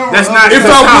with the genre. That's of not. it. If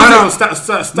If I hold wasn't- on,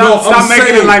 stop No, I'm making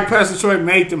saying- it like Pastor Troy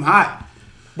made them hot.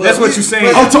 But That's what we- you're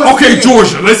saying. but- Okay,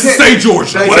 Georgia. Let's just say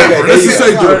Georgia. Thank you. Whatever. Okay, Let's there just you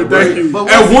say go. Georgia. Thank you. But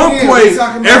At once one again, point, we're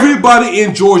talking about- everybody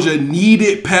in Georgia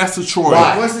needed Pastor Troy.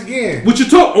 Why? Once again, What you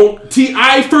talk on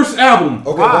T.I. first album?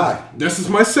 Okay, why? This is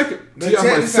my second. But T.I.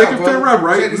 check my this second out, bro. favorite rapper,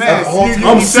 right? Check this Man, out. you I'm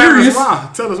tell us serious. why.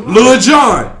 Tell us why. Lil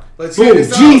Jon. But check Boom.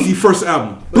 this out. Jeezy first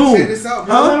album. But Boom. check this out,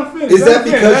 bro. Huh? Is that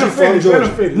because you're from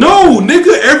Georgia? No,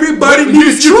 nigga, everybody You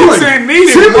needs keep Troy. saying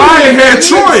needed. Timberland Why? had Check this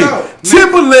Troy. out.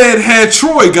 Timberland had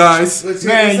Troy, guys. But check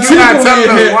Man, this you out. not telling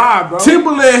us had, why, bro.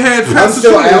 Timberland had I'm Pastor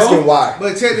still Troy. asking y'all. why.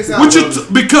 But check this out. What you brother.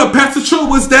 because Pastor Troy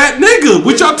was that nigga.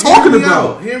 What y'all talking Hear me about?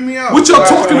 out. Hear me out. What y'all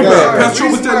talking right, about? right. Pastor Troy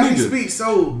was Reason that why he nigga. speaks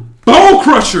so Bone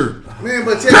Crusher. man,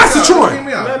 but check Pastor this out. Troy. Hear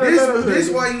me out. This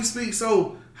is why you speak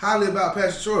so highly about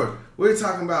Pastor Troy. We're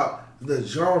talking about the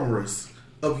genres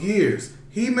of years.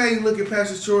 He may look at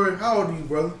Pastor Troy. How old are you,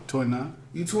 brother? 29.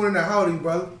 You 29. How old are you,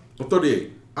 brother? I'm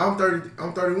 38. I'm 30.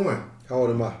 I'm 31. How old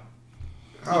am I?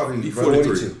 How old are you, He brother?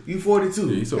 43. You 42.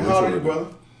 Yeah, he's so And how old are much you, older.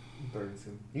 brother?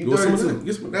 32. You Get some of 32. that.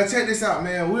 Get some of Now check this out,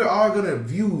 man. We're all gonna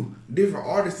view different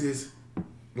artists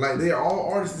like they are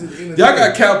all artists in the end of the Y'all day.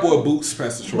 got cowboy boots,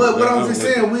 Pastor Troy. But what I I'm don't just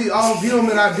like saying, we all view them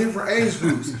in our different age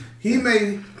groups. He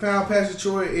may found Pastor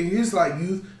Troy in his like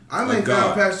youth. I may Oh,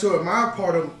 God. found Pastor Troy in my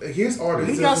part of his artist.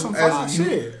 He got some as fire a youth.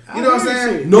 shit. You know what I'm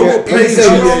saying? No Yeah, more let me plays say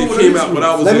that this. came out when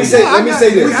I was Let me in- say I this.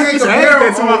 can't We I can't just compare added that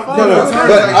them to my on- phone. No, on but terms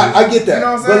like I this. get that. You know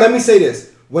what I'm But saying? let me say this: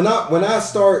 when I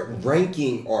start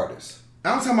ranking artists,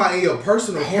 I'm talking about in your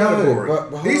personal Hold on, category. but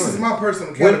hold This on. is my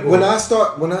personal category. when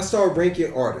I start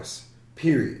ranking artists,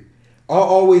 period, I'll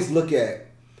always look at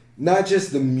not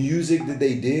just the music that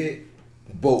they did,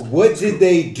 but what did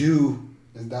they do?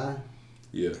 It's dying.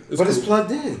 Yeah, But it's cool.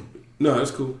 plugged in. No,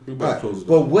 it's cool. We about to Right. close it.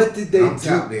 But what did they I'm do?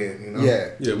 tapped in, you know? Yeah.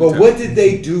 Yeah, we but tapped what in. did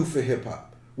they do for hip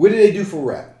hop? What did they do for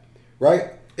rap? Right?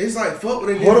 It's like fuck what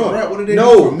they did Hold for on. rap. What did they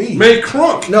No. do for me? Made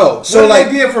crunk. No. What So did like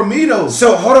they did for me though?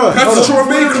 so hold on. Pastor Hold on.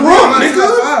 Troy made Fuck crunk, my nigga.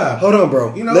 top five. Hold on,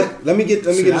 bro. You know? Let me get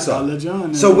See, this I out. thought Lil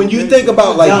Jon So knew when you that. think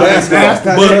about like John,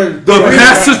 basketball, But the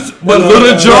pastor, but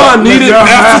Little John needed John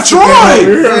Pastor Master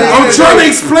Troy. Guy. I'm trying to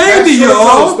explain to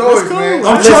y'all. Stories, man.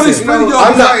 I'm trying to explain to y'all.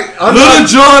 I'm not. Little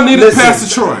John needed listen,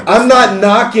 Pastor Troy. I'm not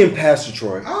knocking Pastor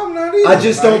Troy. I'm not either. I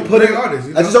just don't Like, put him. great artists,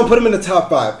 you I just know? don't put him in the top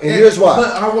 5. And here's why.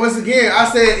 But once again, I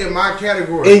said in my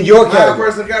category. In your my category.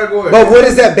 personal category. But what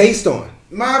is that based on?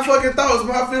 My fucking thoughts,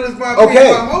 my feelings, my Okay.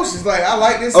 opinions, my emotions. Like I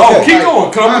like this. Oh, song, keep like,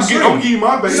 going. Come my on, I'm shit. gonna give you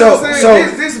my baby. You know what I'm So-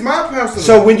 saying? This is my personal.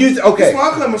 So when you okay, This where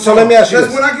I'm coming so from. let me ask you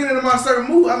Because this. when I get into my certain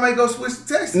mood, I may go switch to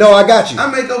Texas. No, I got you. I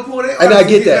may go pull that. And I artist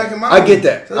get back that. in my I get mood.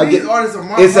 that. So I these get. artists are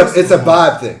my It's a personal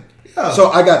vibe thing. Yeah. So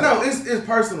I got No, that. it's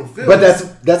personal feelings. But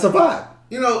that's a vibe.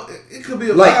 you know, it could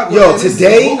be a Like vibe. but yo, this is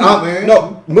today a mood, I'm man.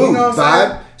 no mood You know what I'm vibe.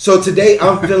 saying? So today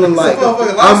I'm feeling like motherfucking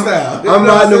I'm lifestyle. You know what I'm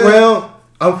riding saying? around.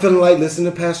 I'm feeling like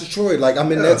listening to Pastor Troy. Like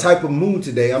I'm in Yeah. that type of mood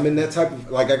today. I'm in that type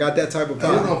of like I got that type of You're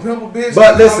vibe. gonna pimp a bitch. But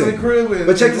and listen, call it the crib and,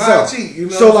 but check and this lie out. cheat, you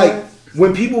know So what I'm like saying?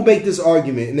 when people make this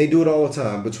argument, and they do it all the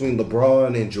time between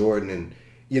LeBron and Jordan, and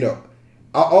you know,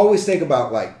 I always think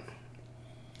about like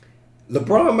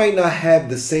LeBron might not have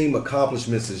the same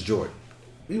accomplishments as Jordan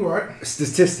You right.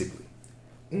 statistically,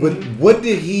 but what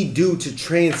did he do to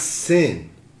transcend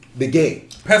the game?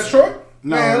 Pastor Troy?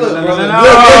 No, Man, no, look, no, brother. no, no,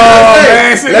 Look,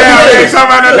 man, sit let me down. finish. Ain't talking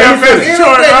about no Let damn me Pastor finish. At the Troy,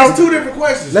 end of the day, bro. it's two different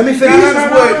questions. Let me finish. This is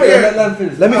what- Let him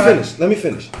finish. Let me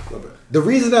finish. The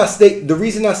reason I state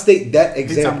that He talking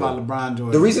example. about LeBron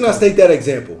Jordan. The reason I state that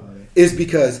example is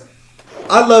because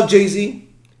I love Jay-Z,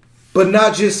 but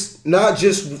not just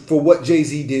for what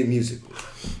Jay-Z did musically.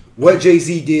 What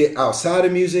Jay-Z did outside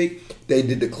of music, they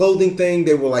did the clothing thing.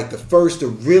 They were like the first to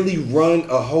really run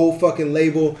a whole fucking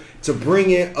label, to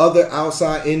bring in other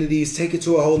outside entities, take it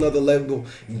to a whole nother level.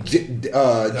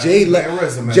 Jay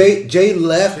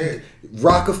left Shit.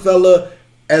 Rockefeller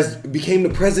became the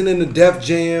president of Def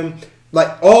Jam, like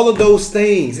all of those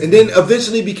things, and then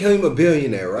eventually became a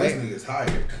billionaire, right? This nigga's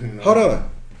hired. You know? Hold on.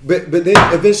 But then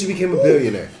eventually became a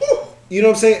billionaire. You know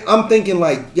what I'm saying? I'm thinking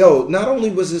like, yo, not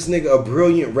only was this nigga a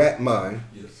brilliant rap mind,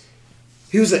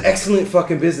 he was an excellent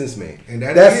fucking businessman. And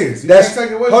that he is. You can't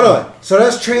take it away Hold from on. So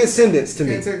that's transcendence to You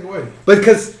me. can't take it away.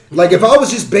 Because like if I was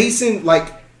just basing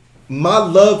like my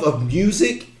love of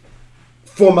music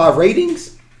for my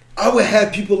ratings, I would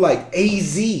have people like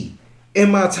AZ in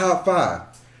my top 5.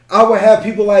 I would have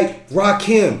people like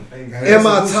Rakim in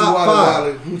my top 5.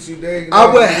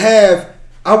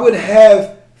 I would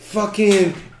have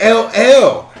fucking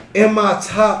LL in my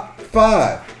top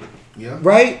 5. Yeah.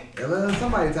 Right?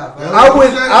 Somebody top 5.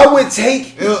 I would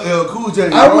take LL Cool J.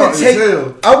 I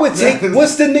would take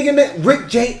what's the nigga name? Rick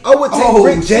James. I would take Oh,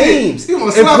 Rick shit. James You wanna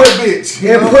and slap put, a bitch,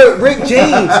 you and know? put Rick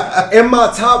James in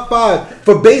my top 5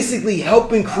 for basically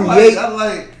helping create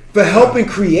helping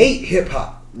create hip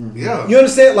hop. Yeah. You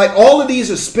understand? Like all of these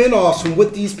are spin-offs from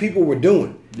what these people were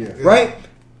doing. Yeah. Right?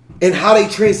 And how they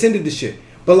transcended the shit.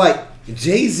 But like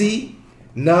Jay-Z,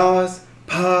 Nas,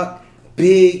 Pac,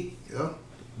 Big, Yeah.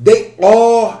 they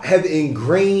all have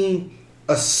ingrained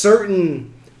a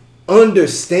certain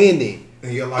understanding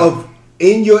In your life. of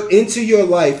into your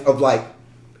life of like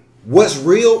what's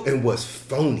real and what's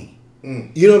phony.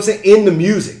 You know what I'm saying? In the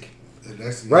music.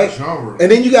 That's the Right? genre.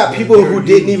 And then you got Yeah, people they're who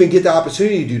didn't huge. even get the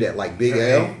opportunity to do that, like Big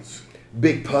Their L, age.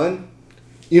 Big Pun.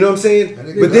 You know what I'm saying? I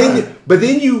think But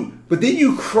they then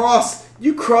you cross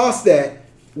that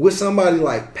with somebody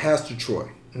like Pastor Troy.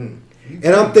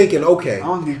 And I'm thinking, okay, I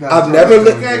don't think Pastor I've Troy never is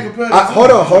looked. You can't compare the Hold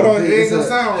two. on. It ain't gonna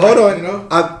sound Hold right, on. you know?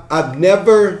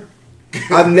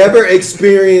 I've never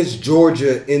experienced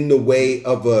Georgia in the way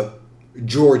of a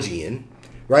Georgian,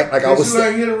 right? Like I Because was. you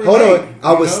ain't here to Hold relate, on.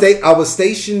 I you was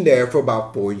stationed there for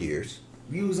about 4 years.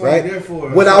 You was only Right there for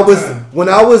when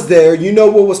I was there, you know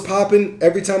what was popping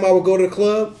every time I would go to the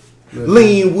club?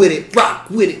 Lean with it, rock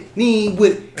with it, lean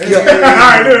with it.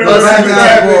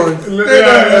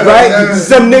 Right?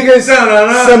 Some niggas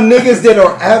that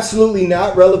are absolutely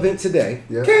not relevant today.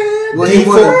 Yeah.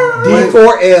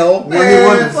 D4L.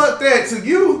 Man, fuck that. To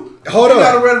you, Hold on.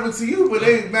 Not irrelevant to you, but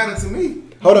they matter to me.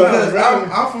 Hold on. Because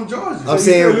I'm from Georgia. I'm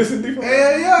saying.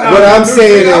 Hell yeah. What I'm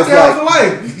saying I'm is down for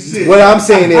like. life. Shit. What I'm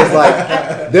saying is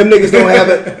like, them niggas don't have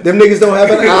it. Them niggas don't have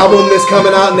an album that's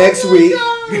coming out next week.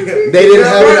 They didn't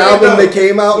have an album that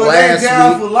came out But last they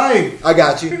down week. for life. I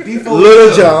got you. D4L.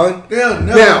 Little John. They'll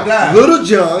never Now, die. Little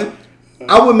John,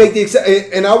 I would make the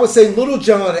and I would say Little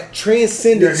John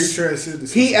transcended. Yeah, he transcended.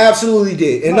 He absolutely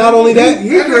did, and not only that, He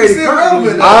created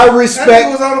relevant. I That nigga respect.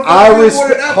 was on the I fucking respect.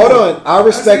 Billboard at Hold Apple. on. I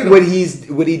respect seen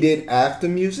what he did after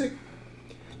music,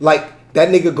 like that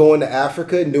nigga going to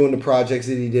Africa and doing the projects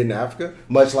that he did in Africa,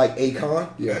 much like Akon.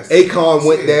 Yes. Akon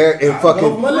went there and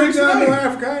fucking. Lil Jon knew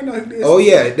Africa. I ain't know he did. Oh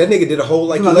yeah, that nigga did a whole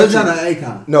like Lil electric. Jon or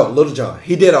Akon? No, Little John.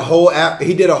 He did a whole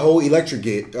electric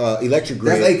grid. Electric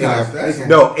grid. That's in Akon. Africa. That's Akon.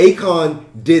 No, Akon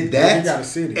did Yeah, he that got a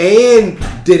city.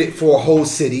 and did it for a whole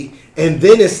city, and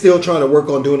then is still trying to work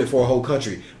on doing it for a whole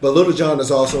country. But Little John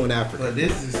is also in Africa. But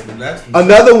this is that's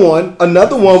Another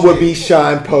one would be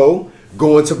Shine Poe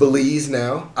going to Belize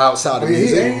now outside of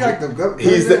music. Ain't he like the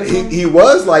governor? He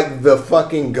was like the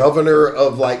fucking governor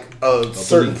of like a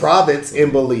certain province in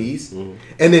Belize, and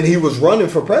then he was running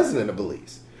for president of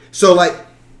Belize. So like,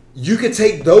 you could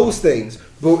take those things,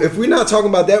 but if we're not talking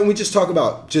about that, and we just talk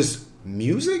about just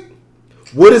music,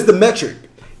 what is the metric?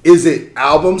 Is it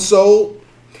album sold?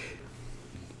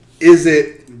 Is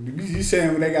it? You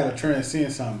saying when they gotta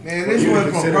transcend something? Man, this went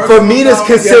from For me to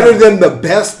consider them the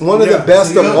best, one of the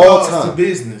best of all to time.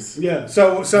 business. Yeah.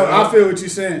 So I feel what you're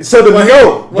saying. So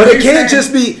What but it he's can't saying-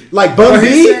 just be like Bun what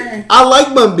he's B. saying- I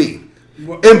like Bun B,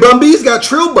 and Bun B's got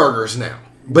Trill Burgers now.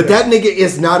 But that nigga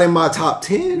is not in my top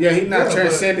 10. Yeah, he not Yeah,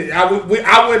 transcended. I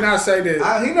would not say that. He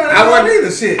not I wouldn't wouldn't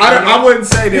either. Shit. I wouldn't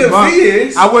say that. If Bun, he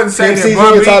is, I wouldn't say MC's that in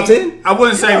Bun your B. top 10? I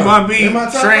wouldn't say Yeah, Bun B in my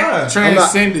top five.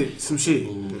 transcended some shit.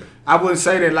 I wouldn't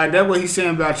say that. Like that. What he's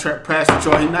saying about Pastor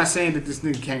Troy. He's not saying that this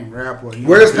nigga can't rap. Or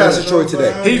Where's Pastor Troy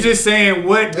today? He's just saying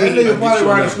what. That nigga probably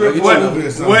writing a script for a movie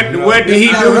or something. What did he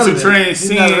He's not do to relevant.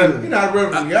 transcend? He not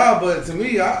relevant to y'all, but to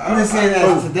me, I'm just saying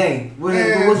that today.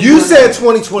 Man. You said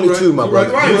 2022, my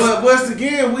brother. Right, but once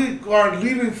again, we are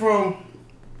leaving from.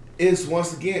 It's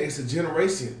once again, it's a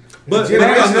generation. But It's a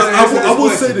generation that answers I will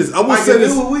question. say this. I will Like, say if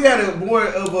this. We had a more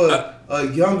of a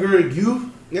younger youth.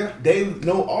 Yeah. They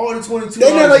know all the 22.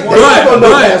 They not like- artists. they not gonna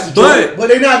know Pastor Troy. But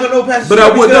they not gonna know Pastor But Troy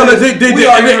I would no, because they we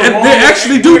are in the and wrong- they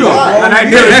actually do though. Right.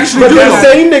 They actually But do the though.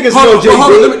 same niggas Hold know on,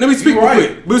 hold on, Jay-Z. let me speak real Right.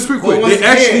 quick. Let me speak But quick. once They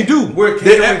actually again, do. We're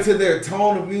They catering to their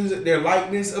tone of music, their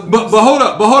likeness of But music. hold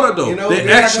up though. You know, They they're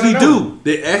not actually gonna do. know.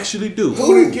 They actually do.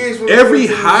 Who the kids were Every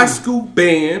listening to high music? school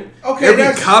band, Okay, every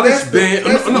that's- college that's the- band.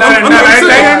 that's the- I'm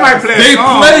They saying, might play. they a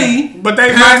song, play, but they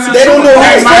They don't know who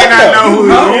They it's might from, not though. know who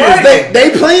No, he is. right. They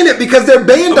playing it because their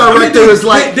band director is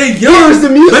like, they young. here's the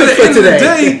music But at the for end of the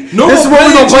today. day, no This this is what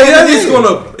we're gonna play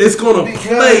today. It's gonna Because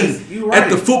play you're right. at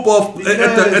the football at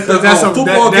the That's a-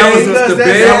 football that was games, a- the that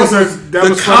bands, was a- that the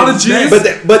was colleges.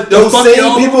 But those fuck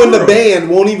y'all same people in the world. band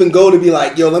won't even go to be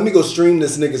like, yo, let me go stream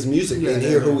this nigga's music and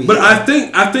hear who he But is. I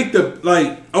think that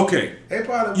like okay, They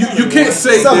probably you can't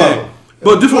say Some of that. them.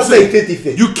 But this Let's what I'm say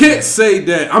saying. 50-50. You can't say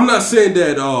that. I'm not saying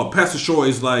that Pastor Troy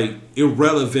is like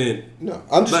irrelevant. No,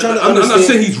 I'm just Like, trying to I'm understand. not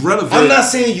saying he's relevant. I'm not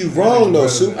saying you wrong though,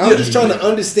 Sue. I'm just trying to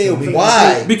understand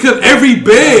why. Because every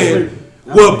band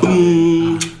will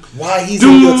boom, Why he's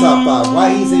in your top 5.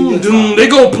 Why he's in your top. they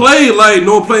gonna play like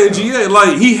no playing GA.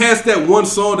 Like he has that one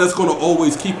song that's gonna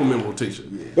always keep him in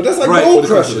rotation. But that's like Right, Gold when it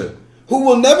comes to Crusher, that. who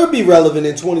will never be relevant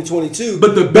in 2022.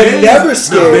 But the but bands, never the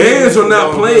scared. bands are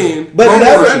not playing. But Gold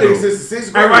never- Crusher, That nigga though. since the sixth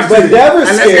Hey, grade. watch But this. never And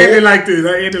let's end scared. it like this.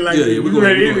 Let's end it like Yeah, this. yeah, we You go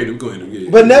ready to ahead. end it? We go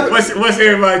ahead. But never. What's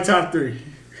everybody's top 3?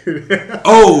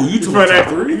 Oh, you For took that,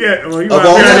 top 3? yeah. Well, you Of might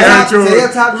all be time? right Say your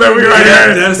top Look, we three. right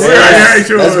here. That's- We right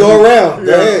here. Let's go around.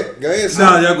 Go Yeah. ahead. Go ahead. Sue.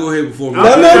 Nah, y'all go ahead before me. No, no,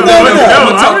 no, no. I'm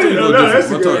gonna talk I to you a already little know. That's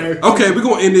different. a I'm good talking- Okay, we're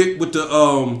gonna end it with the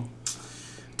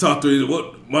top 3.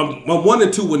 What my 1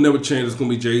 and 2 will never change. It's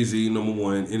gonna be Jay-Z number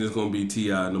 1, and it's gonna be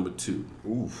T.I. number 2.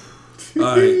 Oof.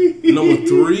 All right, number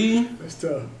 3 That's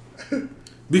tough.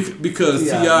 because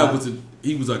T.I., T.I.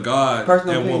 was a god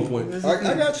Personal at one opinion. point.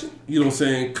 I got you. You know what I'm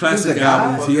saying? Classic He's a god.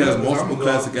 albums. He has multiple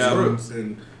classic albums.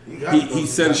 He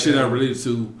said shit I related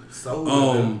to.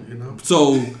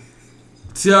 So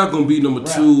T.I. gonna be number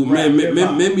 2. Man,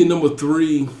 maybe number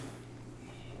 3.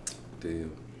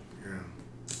 Damn,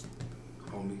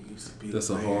 Homie used to be that's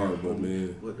the a man. hard one,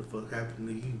 man. What the fuck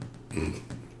happened to you?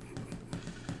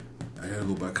 I gotta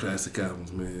go by classic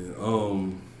albums, man.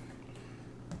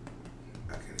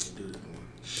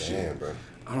 Damn, bro.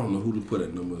 I don't know who to put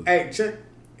at number. Hey, check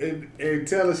and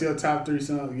tell us your top 3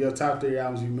 songs, your top 3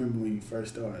 albums you remember when you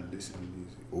first started listening to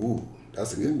music. Ooh,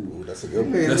 that's a good one. That's a good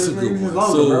one. Man, That's a good one.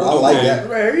 longer, So bro. I like okay. that.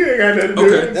 Man, you ain't got nothing to do.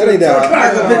 Okay. That ain't that.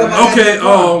 That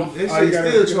Okay,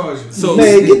 shit still charging. so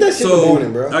Man, get that shit in the so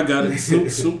morning, bro. I got it.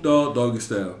 Snoop Dogg, Doggy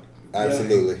Style,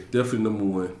 Absolutely. definitely number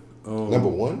 1. Number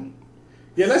 1.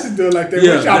 Yeah, let's just do it like that.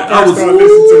 Yeah, What y'all I first was- started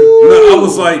listening to? No, I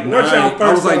was like What y'all 9. I first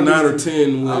was like started 9 or listening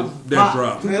 10 when that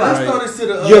dropped. Man, let's right? throw this to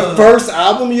the Your first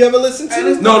album you ever listened Hey, to?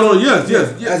 let's- No, yes.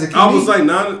 As a I was comedian. like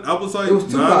 9. I was like It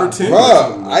was 9 or Tupac. 10.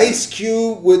 Bruh, Ice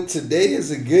Cube with Today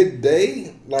Is a Good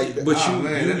Day. Like, But Oh,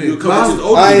 man, that you nigga- come up with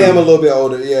older. I than am me. a little bit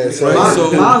older. Yeah, so, Right, Mine,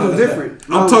 so- mine was different.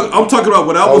 I'm talking about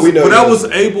when I Oh, was we know when I that. was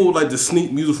able like to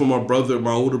sneak music from my brother,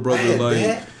 my older brother. had Like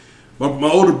that. my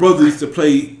older brother used to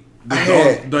play the I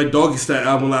had- Doggy Style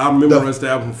album. Like I memorized the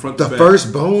album from front the to back.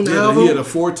 first Bone Yeah, album? he had a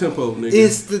 4-tempo nigga.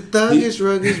 It's the thuggish,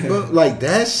 ruggish, but like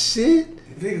that shit.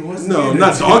 Nigga, what's No, the-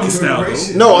 not Doggy Style,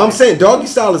 generation? No, I'm saying Doggy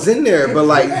Style is in there, but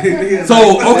like,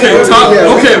 so okay, top,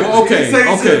 Yeah. okay. Say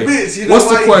to the bitch, you know, What's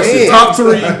the like, question? man. Top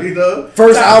 3. You know?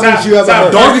 first albums you ever top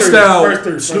heard. Doggy First three, Style, first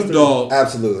three, Snoop first three. Dogg,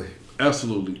 Absolutely.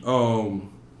 absolutely.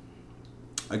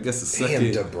 I guess the Damn,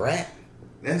 second. Da Brat.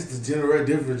 That's the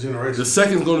different generation. The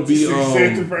second's gonna be.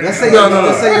 Let's say No, yours. no, no.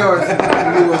 Let's say yours.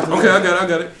 Okay, I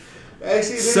got it.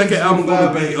 Actually, Second album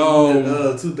gonna be,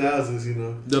 2000s, you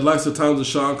know. The Life of Times of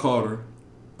Sean Carter,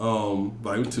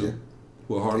 Volume 2,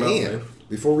 with Hard Knock Damn. Life.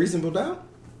 Before Reasonable Doubt?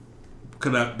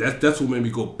 Cause that's what made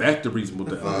me go back to Reasonable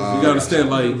Doubt. Oh, you gotta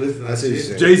understand, Listen like to that That's what you're shit.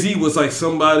 saying. Jay Z was like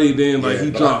somebody, then like Yeah, he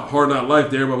but dropped Hard Knock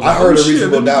Life. There, everybody was I like, heard oh, of shit,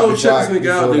 Reasonable let me Doubt go check this before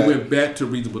nigga out. They that. went back to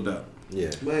Reasonable Doubt,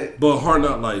 Yeah. but Hard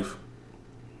Knock Life.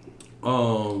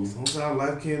 Sometimes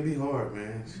life can be hard,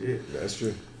 man. Shit. That's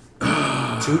true.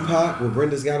 Tupac, when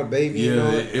Brenda's Got a Baby. Yeah, You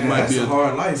know? it might That's be a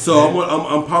hard life. So man.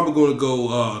 I'm probably gonna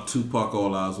go Tupac,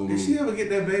 All Eyes on Did Me. she ever get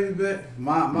that baby back?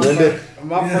 My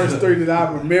first 3 that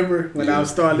I remember when I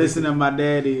started listening to my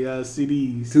daddy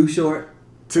CDs. Too short.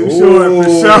 Too Ooh. short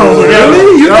for sure.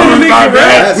 Really? You That was think my nigga daddy.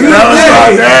 rap? That was my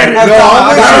daddy. No,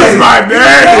 I'm That was with you. my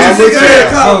daddy.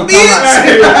 I'm with you.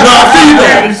 No,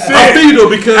 I feel you though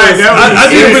because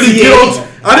I didn't really get on.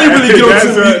 I didn't really get That's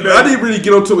onto. right. I didn't really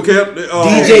get onto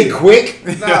DJ Quick.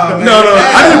 No, I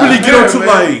didn't really get onto man.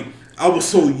 like. I was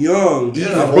so young.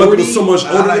 Yeah. My brother was so much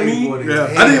I older like than me. 40.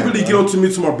 Yeah. I didn't really get onto me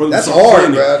till my brother. That's started hard,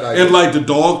 playing it. bro. Like- and like the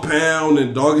Dog Pound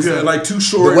and Doggy Style, like Too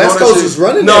Short. The West and all that Coast shit. was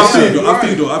running No, that I feel shit. you. I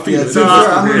feel you. I feel Yeah, you. Too So Short.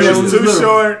 I remember it was Too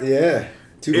Short. Yeah. It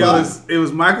Tupac.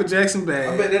 was Michael Jackson I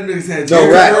bad. bet that niggas had No,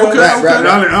 Jerry rap. Curls. Rap.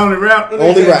 Only rap.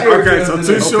 Only rap. Okay, so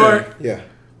Too Short, Yeah.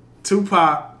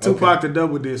 Tupac the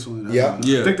double disc one. Yeah.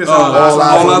 Yeah. I think that's All Eyes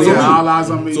Eyes on on Me. Me. All Eyes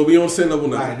on Me. So we on the same level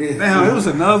now. Like this. Damn, it was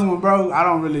another one, bro. I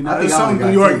don't really know. I think It's I some only New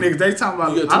got York two. niggas. They talking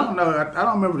about. You got I don't know. I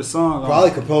don't remember the song.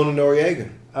 Probably Capone and Noriega.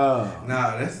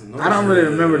 Nah, that's I don't really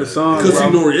remember the song. Because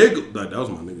bro. Noriega, that was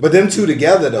my nigga. But them two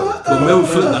together, though. But Melvin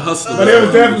Flint, the hustler. But it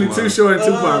was definitely Too Short and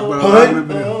Tupac, bro. I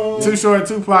remember them. Too Short and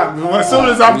Tupac. As soon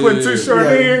as I put Too Short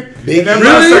in, Big that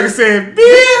really? motherfucker said,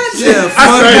 "Bitch." Yeah,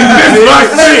 I said, "This my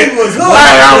shit." was yeah.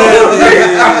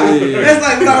 That's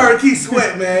like when I heard Keith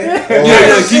Sweat, man.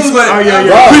 Yeah, Keith Sweat. Oh, yeah, yeah.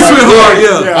 Bro, Keith Sweat hard,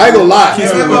 yeah. I ain't gonna lie. Keith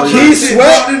Sweat. Keith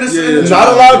Sweat. Yeah. Not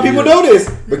a lot of people know this,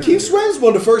 but Keith Sweat is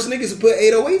one of the first niggas to put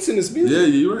 808s in his music. Yeah,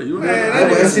 you're right. You're right. Man,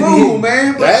 that nigga smooth,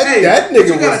 man. But That- hey, that but nigga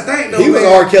you gotta was- think, though, he was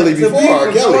man, R. Kelly to before be R.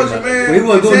 from Kelly, Georgia, man. man. But he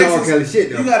wasn't doing the R. Texas, Kelly shit,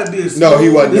 though. You gotta be a No, he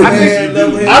wasn't doing man, that.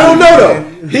 level-headed I don't know man.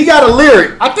 though. He got a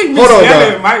lyric. I think Hold on, Missy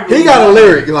Elliott dog. might be. He got a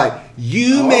lyric like,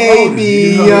 "You may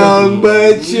be young,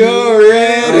 but you're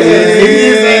ready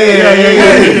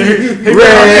to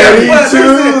learn." But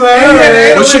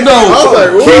you know, I was like,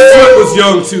 Keith what? Sweat was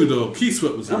young too, though. Keith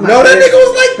Sweat was young. No, that nigga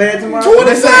was like Phantom 25 Cool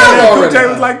already. J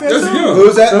was like that That's too. young.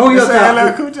 Who's that? So who You your said LL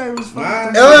top? Cool J was fine.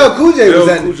 Mine- LL Cool J was LL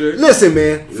that. Cool J. Listen,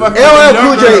 man. Fuck LL Cool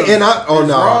young J girls. and I. Oh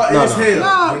no, Raw no, as no. hell.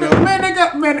 Nah, you know? man, they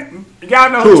got man. Y'all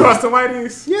know Who? who Charleston White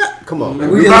is? Yeah, come on,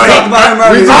 man. We just Bro, talked about him We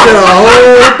earlier. just did a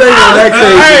whole thing on that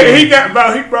Hey, case. he got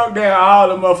bro. He broke down all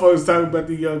the motherfuckers talking about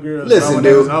the young girls. Listen, bro, when they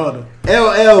dude. was older.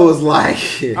 LL was like,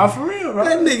 Oh, for real, bro.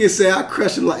 that nigga said I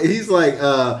crush him like he's like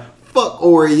fuck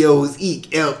Oreos,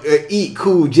 eat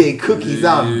Cool J cookies.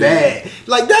 I'm bad.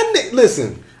 Like that nigga.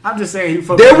 Listen, I'm just saying he.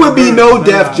 there would be no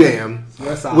Def Jam Jam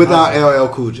That's all without I'm saying. LL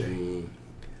Cool J.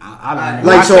 I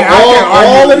Like so, can't argue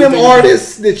all of them anything.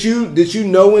 artists that you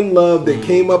know and love that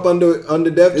came up under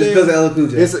Def Jam, It's because of LL Cool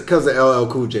J. it's because of LL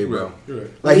Cool J, bro. You're right.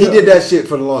 Like he did that shit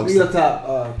for the Who longest. your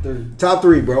top 3? Top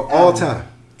 3, bro, all time.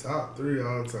 Top 3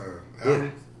 all time. Yeah.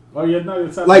 Oh, yeah, no,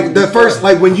 you're Like the first,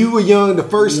 like when you were young, the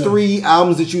first 3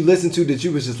 albums that you listened to that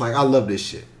you was just like, I love this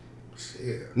shit.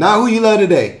 Shit. Not who you love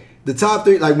today. The top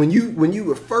 3, like when you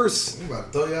were first. I'm about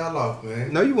to throw y'all off,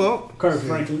 man. No, you won't. Kirk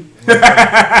Franklin. No,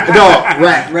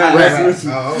 rap.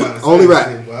 Only rap.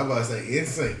 I'm about to say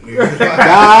NSYNC.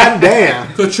 God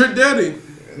damn. Cause Trick Daddy.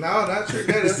 No, not Trick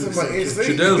Daddy. That's somebody NSYNC.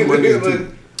 Trick Daddy's my nigga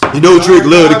too. You know Trick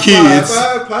love the kids.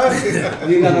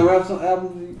 You ain't got no rap song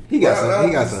album? He got some.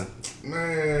 He got some.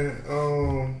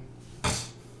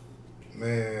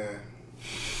 Man.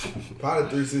 Probably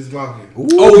 3 6 Mafia.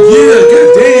 Oh yeah,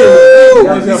 goddamn.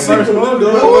 That was your first one, No,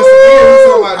 though. once again,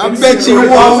 I we talking about bet you DC.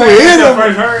 won't hit him.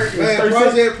 First heard. Man,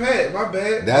 Project Pat, my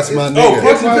bad. That's my Oh, nigga.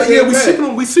 Project Pat. Yeah, we Pat. sleeping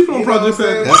on You know Project what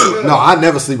I'm Pat. saying? No, I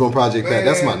never sleep on Project Pat.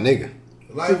 That's my nigga.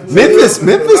 Life Memphis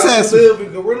Life has to Live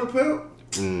in Gorilla Pimp.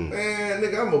 Man,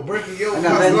 nigga, I'm gonna break your I house.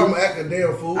 got I'm that. gonna act a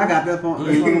damn fool. I got that phone.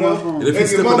 You know? phone. And if he If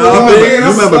stepping your out mama big, big,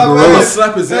 you remember I'ma Gorilla?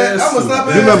 slap his ass. I'ma slap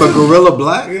his You remember ass. Gorilla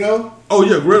Black? You know? Oh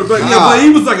yeah, Gorilla Black. Yeah, Nah. but he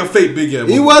was like a fake Big Apple.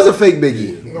 He was a fake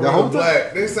Biggie. The Gorilla whole time.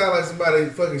 Black. They sound like somebody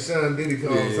fucking Sean Diddy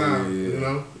all the time. You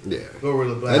know? Yeah.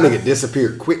 Gorilla Black. That nigga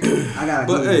disappeared quick. I got a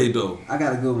But good hey, one. though. I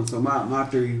got a good one. So my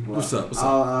 3. What's up?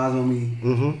 All eyes on me.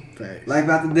 Mm-hmm. Life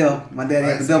After Death. My daddy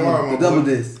had the Tomorrow, my double boy.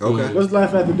 disc. Okay. What's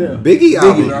Life After Death? Biggie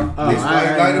album. bro. Oh, It's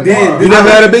like a Then- bar. You never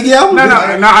had a Biggie album? No,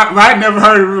 I never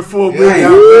heard of it before. Big Yeah.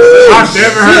 Album. I've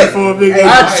never heard Shit. it before Big Hey,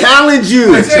 Album. I challenge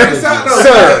you. Check this out, though.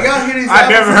 Sir. Y'all hear these I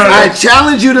never albums? heard I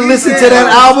challenge you to listen to that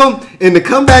album and to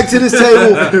come back to this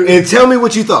table and tell me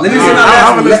what you thought. Let me say my I'm last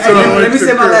gonna one. listen to it. Let me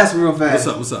say my last one real What's fast.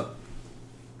 up? What's up?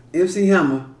 MC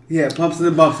Hammer. He had pumps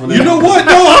and bumps on that. You know what?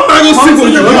 No, I'm not gonna sit on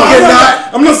you.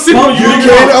 cannot- I'm not sitting on you. You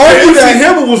can't argue that.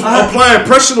 Hammer was applying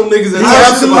pressure on niggas. He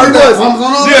absolutely was.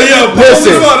 Yeah.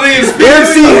 Listen,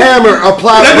 MC Hammer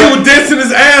applied. That nigga was dancing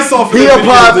his ass off. He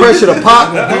applied pressure to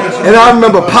Pac, and I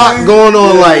remember Pac going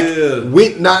on like,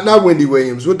 Yeah. not Wendy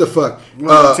Williams. What the fuck?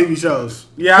 TV shows.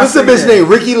 Yeah, What's the I bitch name?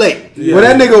 Ricky Lake. Yeah. Where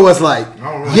that nigga was like, I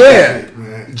don't remember yeah, that shit,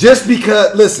 man. just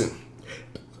because. Listen,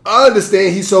 I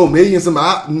understand he sold millions of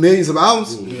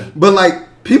albums, but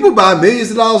like people buy millions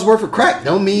of dollars worth of crack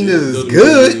don't mean it's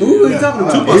good. Who are you talking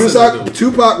about? He was talking,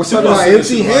 Tupac was talking about said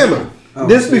MC shit Hammer. Oh,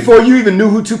 This shit. before you even knew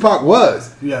who Tupac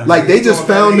was. Yeah. Like they just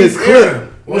found this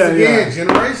clip. Once again,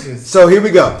 generations. So here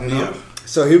we go. You know?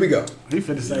 So here we go. He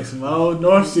finna say some old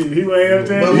North shit. He went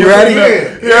everything. But You ready?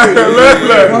 Yeah,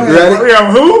 look. You ready?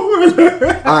 Yeah, who?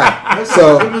 All right.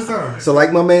 So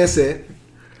like my man said,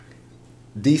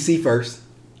 DC first,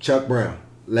 Chuck Brown,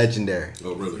 legendary.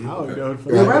 Oh really? I don't know.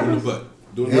 Right. Doing the butt.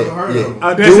 Doing the Never butt. heard of him.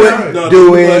 Oh, that's Doing, right. No,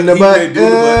 doing the he butt. made doing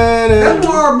the butt. That's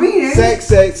more R&B, ain't it?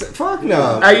 Sex. Fuck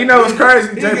no. Hey, you know what's crazy?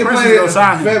 He Jay can Prince play is gonna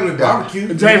sign him. Family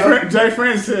Barbecue. Jay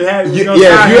Prince had was gonna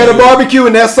Yeah, sign if you him. had a barbecue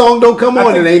and that song don't come I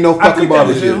on, think- it ain't no I fucking think that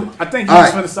was barbecue. him. I think he All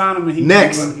was right. finna sign him and he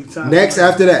Next he signed him.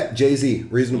 after that, Jay-Z,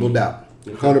 Reasonable Doubt,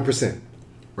 100%.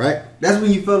 Right? That's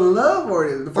when you fell in love, or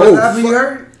the Oh, first album you fuck.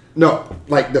 heard? No,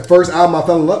 like the first album I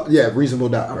fell in love. Yeah, Reasonable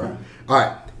Doubt, bro. Okay. All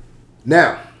right,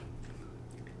 now,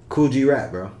 Cool G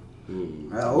Rap, bro.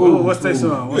 Ooh, what's that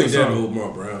song? You What's ain't the that song? old,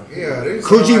 Mark Brown. Yeah, they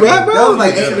Cool G sound Rap, bro. That was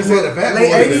like They should have said the Fat late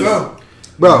Boy 80s. song.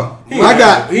 Bro, He I ain't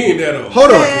got. He ain't that old.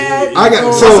 Hold on, I got.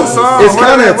 What's So the song? it's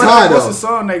kind of a tie What's though. the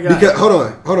song they got? Because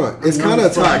hold on, it's kind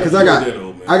of a tie because I got That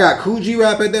old man. I got Cool G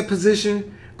Rap at that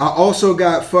position. I also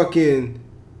got fucking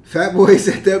Fat Boys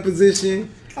at that position.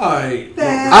 Alright.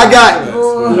 I got.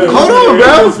 Look, Hold on,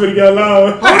 bro. It's finna go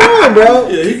long. Hold on, bro.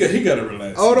 Yeah, he got to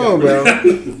relax. Hold on, bro.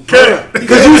 Cut.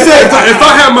 Because you said, If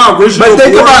I had my original, but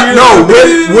think 40 about years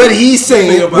no old- what he's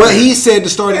saying. Think about What it. he said to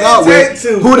start it Hey, out take with.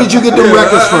 two. Who did you get them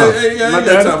records from? I ain't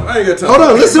got time. I ain't got time. Hold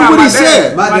on, listen what he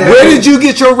said. My dad. Where did you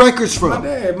get your records from?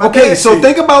 My Okay, dad so shit.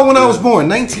 think about when I was born,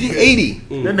 1980.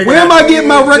 That nigga Where am had- I getting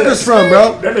my records from,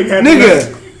 bro? That nigga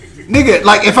had Nigga,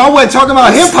 like if I wasn't talking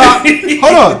about hip hop,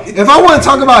 hold on. If I wasn't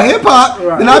talking about hip hop,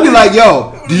 then I'd be like,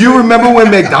 yo, do you remember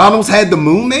when McDonald's had the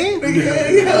Moon Man? You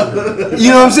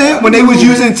know what I'm saying? When they was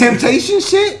using Temptation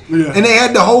shit, and they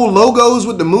had the whole logos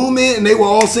with the Moon Man, and they were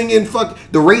all singing fuck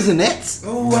the Raisinets.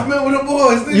 Oh, I remember the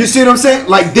boys. You see what I'm saying?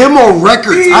 Like them are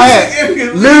records. I had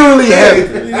literally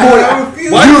have.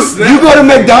 You go to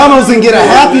McDonald's and get a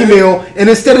Happy Meal, and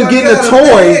instead of getting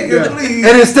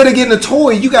a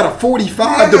toy, you got a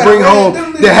 45 to bring home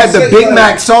that had the Big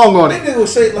Mac song on That it. nigga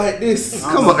was shaped like this.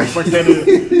 Come on. Fuck that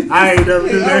is. I ain't never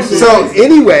do that shit. So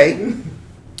anyway,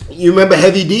 you remember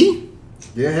Heavy D?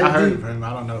 Yeah, I heard him. I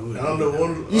don't know who. I don't know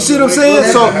one. You see what I'm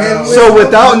saying? So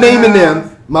without naming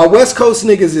them, my West Coast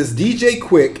niggas is DJ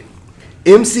Quick,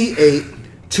 MC8,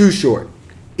 Too Short,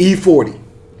 E40.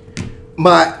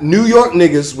 My New York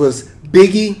niggas was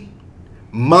Biggie,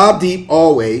 Mobb Deep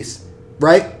always,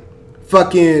 right?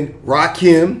 Fucking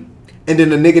Rakim, and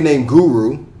then a nigga named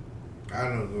Guru. I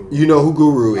don't know. You know who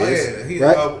Guru Oh, is, yeah, he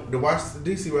right? the Washington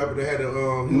DC rapper that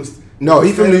had he was No,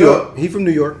 he from New Standing York. up. He from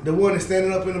New York. The one that's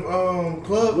standing up in the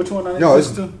club. Which one? No,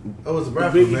 it's That was a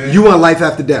rapper, Biggie. man. you want Life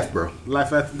After Death, bro.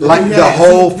 Life After Death. Like He the had a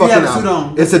whole suit- he fucking had a suit album.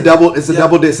 on. It's a double. It's a Yeah.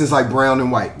 double disc. It's like brown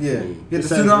and white. Yeah. Get the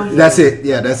suit on. That's it.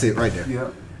 Yeah, that's it right there. Yeah.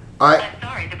 All right.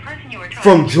 Sorry, the person you were trying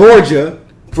From Georgia.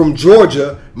 From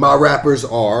Georgia, my rappers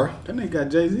are That nigga got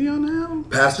Jay-Z on the album?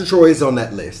 Pastor Troy is on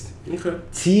that list. Okay.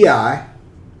 T.I.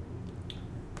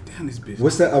 Damn, this bitch.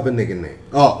 What's that other nigga name?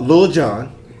 Oh, Lil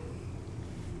Jon.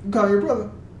 You call your brother.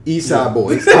 Eastside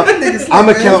Boys. Nigga I'm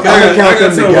gonna slick, count. man. I'm gonna count I them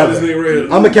gotta tell why this together. nigga read. I'm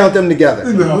gonna count them together.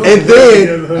 And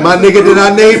then my nigga that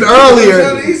I named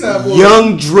earlier,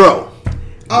 Young Dro.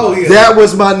 Oh yeah. That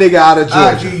was my nigga out of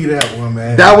I'll Georgia. give you that one,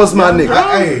 man. That was my nigga.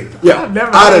 Hey, Yeah, I've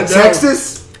never out heard of that.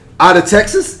 Texas. Out of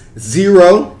Texas,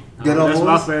 Zero. Get on That's boys.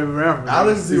 my favorite rapper. I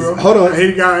listen Zero. Hold on.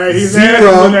 He got he's Zero.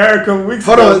 ass on there a couple weeks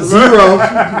Hold ago. on. Zero.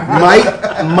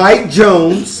 Mike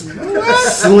Jones.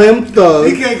 Slim He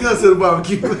Thug. can't come to the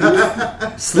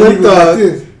barbecue. Slim Thug.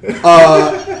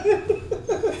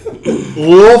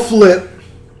 Lil Flip.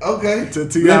 Okay. To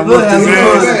T.I. whooped his Flip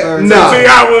ass. has Nah.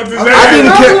 T.I. whooped his ass. I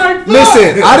didn't care. like,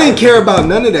 Listen, I didn't care about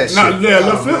none of that shit. No, yeah,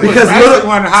 Lil Flip Because was actually little,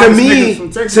 one of the to hottest niggas from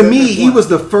me, Texas to at me, that he point. was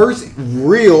the first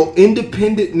real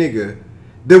independent nigga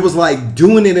that was like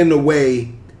doing it in a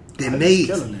way that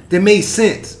killing it. made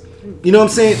sense. You know what I'm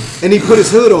saying? And he put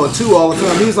his hood on too all the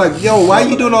time. He was like, "Yo, why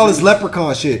you doing all this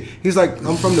leprechaun shit?" He's like,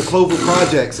 "I'm from the Clover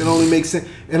Projects. It only makes sense."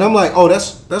 And I'm like, "Oh,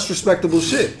 that's respectable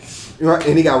shit." Right?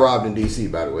 And he got robbed in D.C.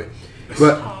 by the way,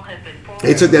 but call has been forwarded.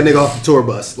 they took that nigga off the tour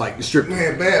bus, like the strip.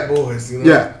 Man, bad boys, you know.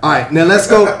 Yeah. All right. Now let's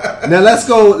go.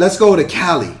 Let's go to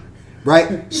Cali,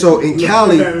 right? So in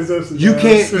Cali, you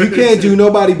can't do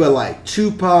nobody but like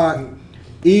Tupac,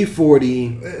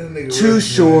 E40, That nigga Too rich,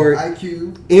 Short,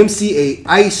 IQ. MC8,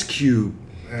 Ice Cube,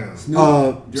 man. Snoop,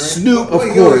 of Where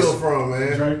Yo-Yo course, from,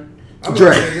 man? I'm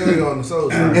Drake. Yo-Yo on the soul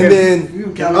side. and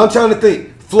then I'm trying to think.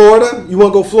 Florida. You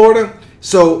want to go Florida?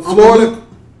 So Florida,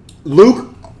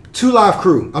 Luke, 2 Live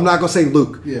Crew. I'm not gonna say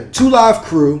Luke. Yeah. 2 Live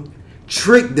Crew,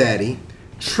 Trick Daddy,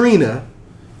 Trina.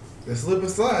 The slip and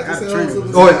slide. Just Got say, a slip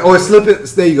and Or slide. slip it.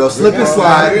 There you go. Slip and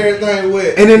slide. Everything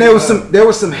wet. And then there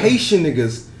was some Haitian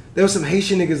niggas. There was some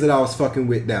Haitian niggas that I was fucking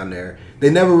with down there. They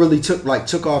never really took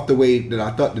off the way that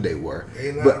I thought that they were.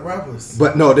 They not But rappers.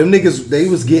 but no, them niggas they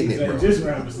was getting it, Like, bro. just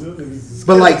rappers, still niggas is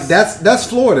But like skills. that's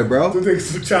Florida, bro. Them niggas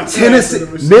some chopped Tennessee, ass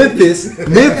in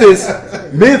the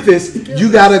Memphis.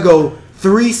 You gotta go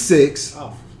 3-6,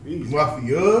 Oh, easy.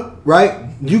 Mafia. right?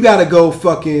 You gotta go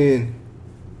fucking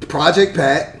Project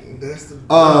Pat. That's the.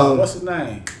 What's his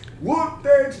name? Whoop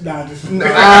that. Nah, just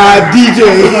DJ.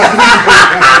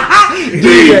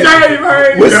 DJ,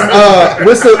 man.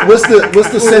 What's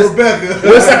the sense?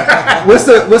 Rebecca.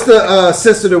 What's the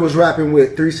sister that was rapping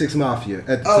with 3-6 Mafia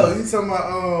at the Oh, time? you talking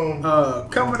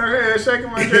about Combing her hair,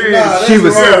 shaking my Nah, dreads. that's She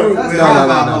was the wrong no, group, That's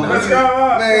man. no. Let's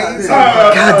go. Man, you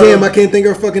God damn, I can't think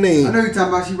of her fucking I name. know you're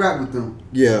talking about she rap with them.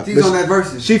 Yeah, She's but on that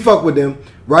versus. She fucked with them,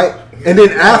 right? And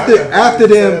then after Say her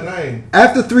them, name.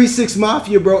 after 3-6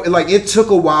 Mafia, bro, it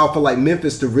took a while for like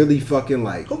Memphis to really fucking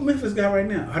like. Who Memphis got right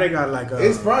now? Oh, they got like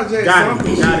It's Project Gotti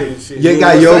something. and shit. You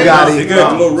got Yo They Gotti.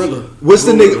 got Glorilla. What's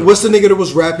the nigga that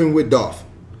was rapping with Dolph?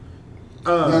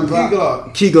 Young Key Glock.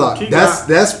 Glock. Key Glock. Key That's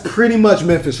Glock. pretty much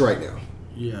Memphis right now,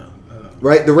 Yeah.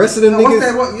 right? The rest of them What's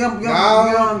that? niggas. What young? Nah.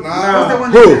 What's that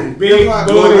one? Who? name? Big Glorilla.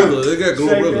 Glorilla. They got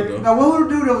Glorilla though. No, what would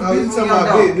do that was Oh, you beefing talking with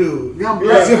about Young big Dog? dude. Young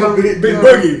Yeah, Black. Big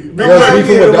Boogie. Big Was Boogie.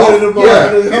 beefing with Dolph?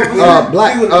 Yeah.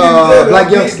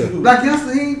 Black Youngster. Black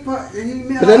Youngster, he But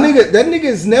that nigga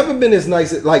has never been as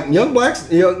nice as like Young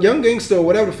Gangster or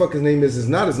whatever the fuck his name is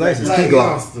not as nice as Key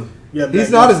Glock. Yeah, He's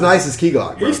Black not Youngster. as nice as Key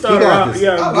Glock, bro. He Key started Glock out, is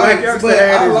yeah. I Black like, Youngster but had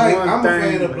I his like. one I'm a thing.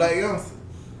 fan of Black Youngster.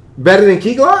 better than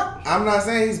Key Glock. I'm not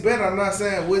saying he's better. I'm not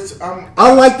saying which.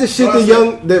 I like the shit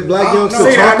that Black Oh, Youngster no,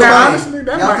 See, talk now, about. honestly,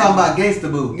 that Y'all might- talking about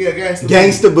Gangsta Boo. Yeah, gangster.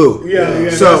 Gangsta Boo. Yeah,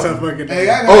 So- that's a fucking Hey, thing.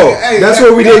 I got- Oh, hey, that's y'all-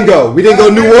 where we didn't go. We didn't go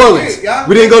y'all New can't Orleans. forget, y'all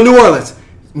We didn't go New Orleans.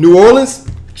 New Orleans,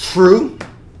 True,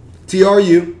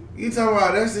 TRU. You talking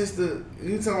about that's just the.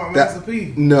 You talking about That- Master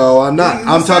P? No, I'm not. You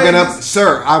I'm talking saying about, this-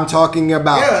 sir. I'm talking Yeah,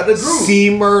 about the group.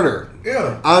 C Murder.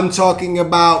 Yeah. I'm talking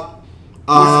about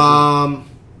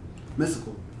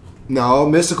Mystical. no,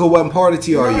 Mystical wasn't part of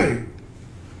TRU. Right.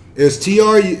 It was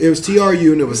TRU. It was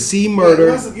TRU, and it was C Murder.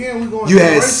 Once again, we going. You had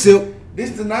generation. Silk,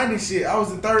 This the '90s shit. I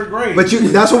was in 3rd grade. but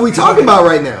that's what we talking about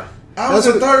right now. I was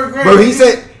That's in what- 3rd grade. Bro, he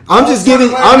said, I'm just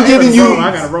giving. I'm giving you.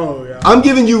 I gotta roll, y'all. I'm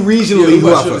giving you regionally Yeah, we who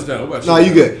about I to shut fuck. this down. We about to No, shut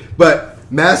you this good. But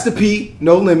Master P,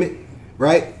 No Limit,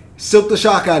 right? Silk the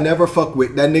Shock, I never fuck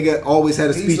with. That nigga always had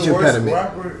a He's speech the worst impediment.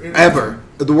 rapper in- Ever.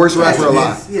 The worst rapper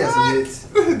alive. Yes,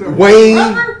 it is.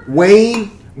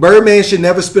 Wayne, Birdman should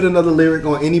never spit another lyric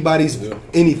on anybody's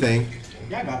anything.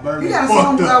 Y'all got Birdman He got a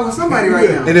song fucked out up. with somebody right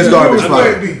now. And it's garbage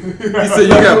fire. He said you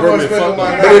got Birdman fucked up.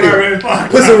 But anyway,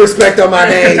 put some respect on my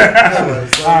name. You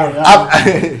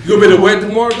gonna be the wet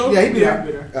tomorrow though? Yeah, he be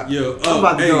there. Yeah. I'm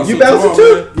about to go. You so bouncing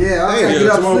tomorrow, too? man, Yeah, I Hey, gotta Yeah, get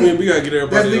up tomorrow sleep. we gotta get Let's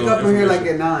everybody link up in here like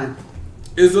information. at 9.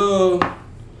 Is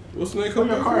what's the name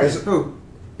coming out? Who?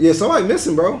 Yeah, somebody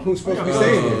missing, bro. Who's supposed to be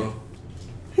staying here?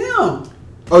 Him.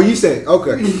 Oh, you saying?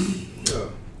 Okay.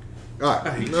 All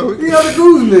right. No, The other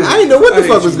Guzman. I didn't know what the I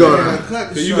fuck hate was you, going man. on.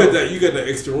 Cause you got that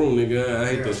extra room, nigga. I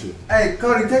hate that shit. Hey,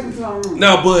 Cody, take me to my room.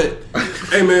 Now, but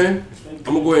hey, man, I'm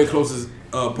gonna go ahead and close this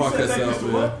podcast out,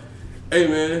 man. Hey,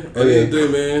 man, at the end of the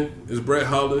day, man, it's Brett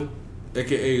Holland,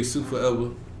 aka Super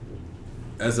Forever.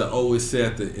 As I always say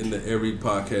at the end of every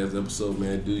podcast episode,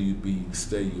 man, do you be,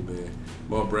 stay you, man.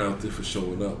 Mark Brown, thanks for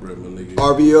showing up, bro, my nigga.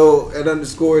 RBO _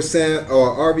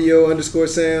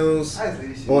 sounds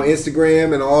on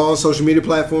Instagram and all social media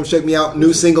platforms. Check me out.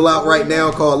 New single out right now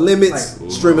called Limits.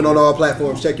 Streaming on all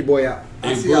platforms. Check your boy out.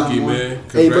 Hey, see y'all Boogie, tomorrow. man. Hey,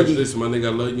 Boogie. Congratulations, my nigga. I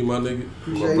love you, my nigga.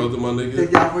 My brother, my nigga.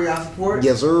 Thank y'all for y'all support.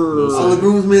 Yes, sir. All the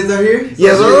groomsmen are here.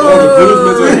 Yes,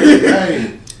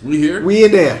 sir. We here. We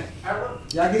in there.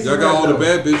 Y'all get Y'all some got all rest, the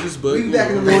though. bad bitches, but We you back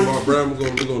know, in the morning. Mark Brown, we're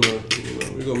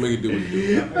gonna make it do what it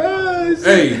do.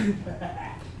 Hey,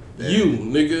 you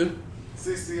nigga,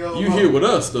 60-year-old you here with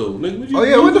us though, nigga? What you, Oh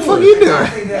yeah, what the fuck you I doing?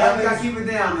 think that I gotta keep it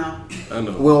down now. I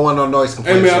know. We don't want no noise Hey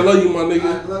complaints. man, I love you, my nigga. I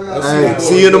love y'all. I'll Hey,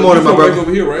 see you in the morning, my come back brother.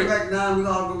 over here, We're right? back at 9. We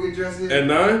gonna go get dressed here. At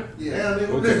 9? Yeah.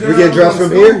 Okay. We get dressed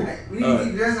from here? Hey, we need to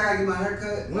get dressed. I gotta get my hair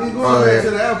cut. We ain't going Oh, back yeah. to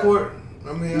the airport. I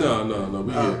mean, No,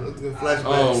 we here.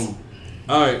 flashbacks.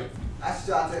 All right. I should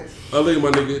try to text. I love you, my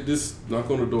nigga. Just knock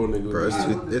on the door, nigga. Bro,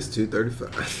 it's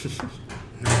 2:35.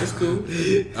 It's cool.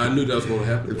 I knew that was gonna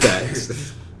happen.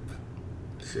 Facts.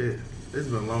 Shit, this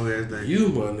been a long ass day. You,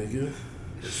 my nigga.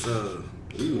 It's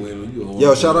We went on you.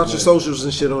 Yo, shout out your socials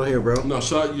and shit on here, bro. No,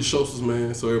 shout out your socials,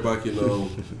 man, so everybody can know.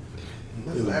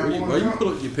 Why you put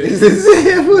up your page?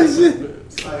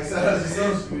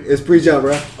 It's pre-jump,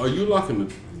 bro. Are you locking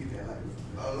the?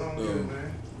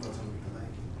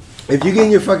 If you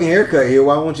getting your fucking hair cut here,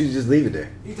 why won't you just leave it there?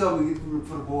 He told me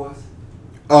for the boys.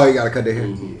 Oh, you gotta cut their hair.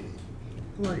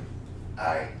 Alright.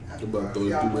 I'm about to throw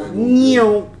this do-rag over.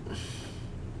 Neo.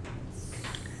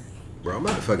 Bro, I'm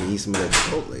about to fucking eat some of that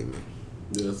Chipotle, man.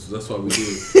 Yeah, that's why we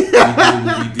did. We did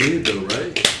what we did though,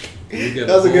 right? We got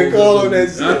That was a good whole- call on that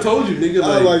shit. I told you, nigga. I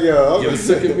was like, yo, get a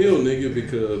second meal, nigga,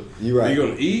 because You right. we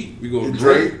gonna eat, we gonna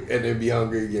drink, and then be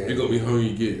hungry again. we gonna be hungry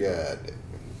again. God.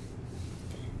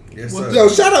 Yes, Yo,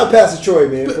 shout out Pastor Troy,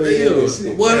 man. For Hey, your yo,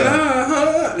 shit. what? Where the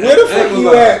I ain't fuck gonna you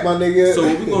lie. at, my nigga? So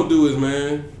what we gonna do is,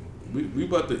 man, we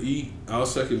about to eat our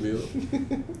second meal,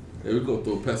 and we gonna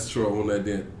throw Pastor Troy on that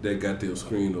goddamn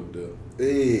screen up there.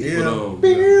 Yeah.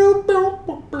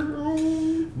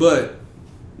 But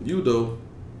you though,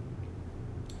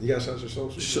 You gotta shout your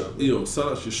socials. shout out your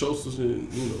socials and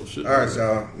shit. All right,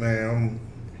 y'all, man.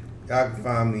 Y'all can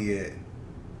find me at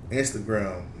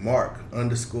Instagram,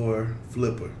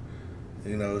 Mark_Flipper.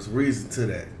 It's reason to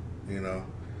that.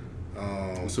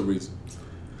 What's the reason?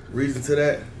 Reason to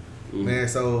that, man.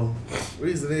 So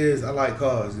reason is I like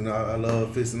cars. I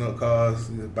love fixing up cars,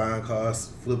 buying cars,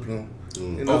 flipping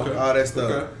them. Okay. All that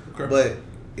stuff. Okay. But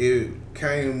it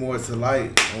came more to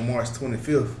light on March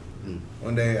 25th.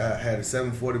 One day I had a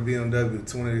 740 BMW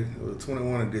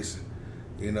 21 edition,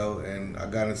 and I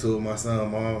got into it with my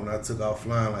son, mom, and I took off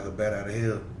flying like a bat out of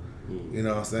hell. You know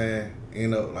what I'm saying?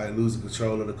 Like losing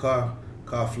control of the car.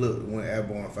 Car flipped, went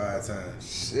airborne 5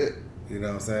 times. Shit. You know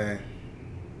what I'm saying?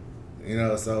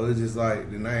 So it's just like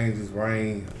the name just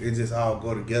rang. It just all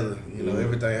go together.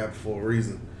 Everything happened for a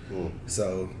reason.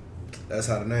 So that's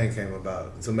how the name came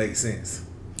about, to make sense.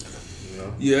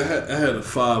 Yeah, I had a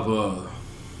 5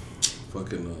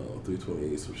 fucking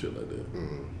 328, some shit like that.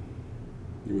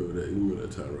 You remember that? You remember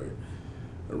that time, right?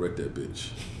 I wrecked that bitch.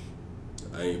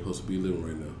 I ain't supposed to be living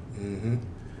right now.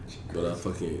 But I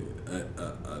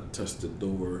touched the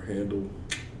door handle,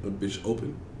 a bitch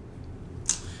open.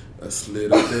 I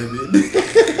slid up that bitch.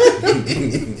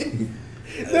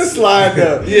 That slide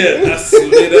up. Yeah, I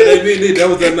slid up that bitch. That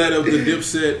was that night of the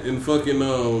Dipset and fucking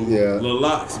Lil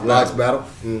Locks battle.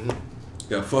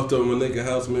 Got fucked up in my nigga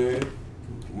house, man.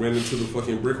 Ran into the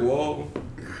fucking brick wall.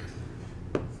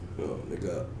 Oh,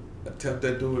 nigga, I tapped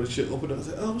that door and shit opened up. I was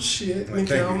like, oh shit, Like,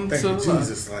 thank you,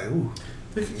 Jesus. Like, ooh.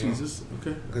 Thank you, Jesus.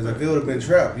 Okay. Because if it would have been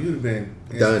trapped, you'd have been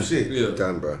in Done. some shit. Yeah.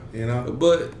 Done, bro.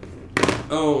 But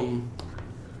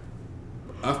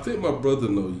I think my brother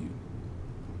know you.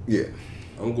 Yeah.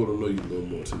 I'm gonna know you a little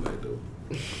more tonight though.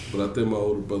 But I think my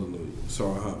older brother know you.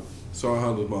 Sarah Holland. Sarah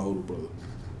Holland is my older brother.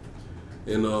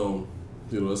 And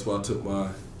that's why I took my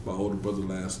older brother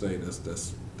last name.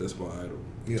 That's that's my idol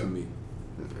Yeah. to me,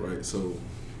 right? So,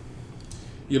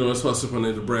 you know, that's why I said my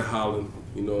name is Brett Holland.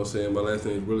 You know what I'm saying? My last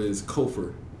name really is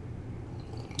Kofor.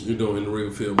 You know, in the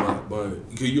rigger field,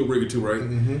 you're a rigger too, right?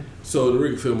 Mm-hmm. So in the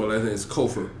rigger field, my last name is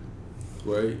Kofor,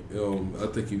 right? I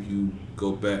think if you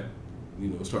go back, you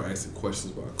know, start asking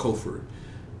questions about Kofor,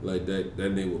 like that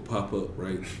name will pop up,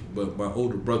 right? But my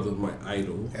older brother, my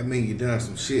idol. I mean, you done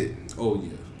some shit. Oh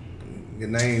yeah. Your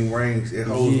name rings, it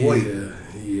holds weight.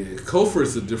 Yeah. Kofor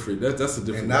is a different. That's a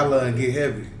different. And Nala get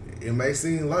heavy. It may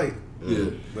seem light.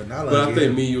 Yeah. But Nala. But I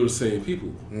think me and you are the same people,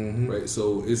 right?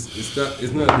 So it's not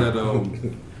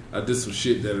that I did some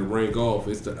shit that it rang off.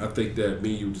 I think that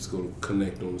me and you just gonna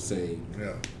connect on the same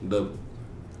level.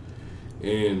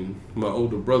 And my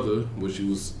older brother, which he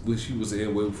was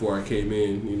in way before I came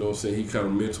in, you know what I'm saying? He kind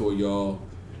of mentored y'all.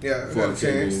 Yeah, I got a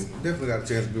chance. Definitely got a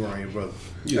chance to be around your brother.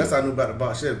 Yeah. That's how I knew about the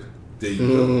box Chevy. There you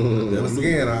go. Once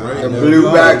again, right? The blue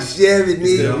box Chevy, That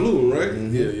nigga. blue, right?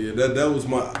 Yeah. That was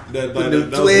my that Put was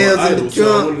them my 12s in idol. the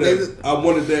So trunk, I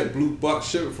wanted that blue box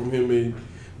Chevy from him,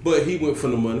 but he went for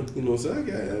the money. You know what I'm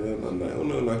saying? I'm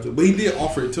not like that. But he did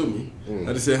offer it to me.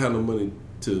 I just didn't have no money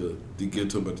to give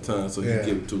to him at the time, so he gave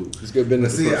it to him. It's good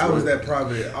business. See, I was that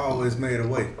private that always made a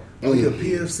way. Oh, you're a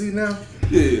PFC now?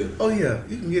 Yeah. Oh, yeah.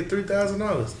 You can get $3,000.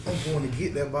 I'm going to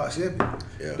get that box Chevy.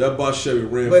 Yeah. That box Chevy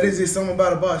ran. But is it something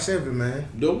about a box Chevy, man?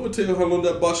 Don't want to tell you how long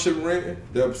that box Chevy ran?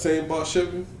 That same box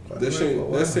Chevy? That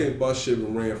same box Chevy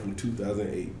ran from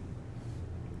 2008.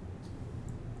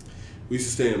 We used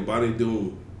to stay in Bonnie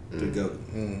Doon together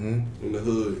in the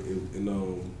hood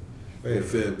in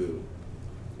Fayetteville.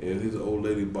 And his old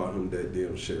lady bought him that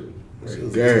damn Chevy. She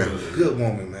was Damn. a good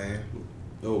woman, man.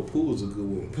 Oh, Pooh was a good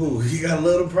woman. Pooh, you got a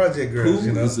little project girls, Pooh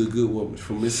you know? is a good woman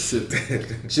from Mississippi.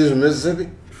 She's from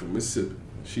Mississippi? From Mississippi.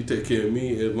 She take care of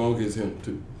me as long as him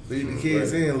too. Leave the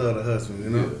kids in, love the husband, you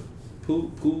know? Yeah.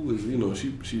 Pooh is, you know, she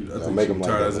I think make she 'em like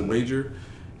retired that, as a man. major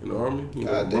in the army. You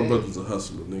know, God my damn. brother's a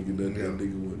hustler, nigga. That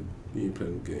nigga wouldn't. He ain't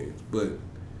playing no games.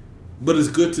 But it's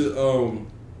good to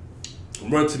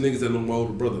run to niggas that know my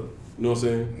older brother. You know what I'm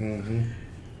saying? Mm-hmm.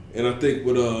 And I think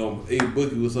with A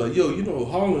Boogie was like, yo, you know,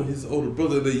 Harlan, his older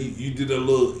brother, that you did a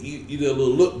little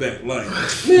look back, like,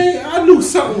 man, I knew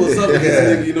something was up with this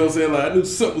nigga. You know what I'm saying? Like, I knew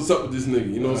something was up with this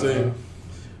nigga. You know what I'm saying?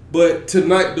 But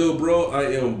tonight, though, bro,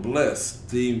 I am blessed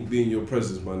to be in your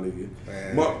presence, my nigga.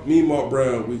 Me and Mark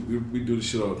Brown, we do this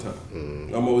shit all the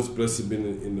time. I'm always blessed to be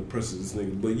in the presence of this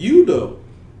nigga. But you, though,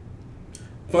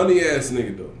 funny ass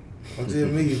nigga, though. I'm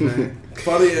just me, man.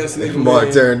 Funny ass nigga, Mark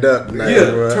man. turned up tonight,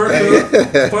 Yeah, bro. turned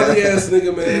up. Funny ass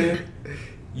nigga, man.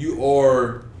 You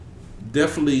are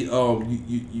definitely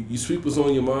you sweep what's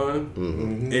on your mind,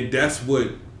 and that's what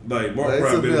like Mark But it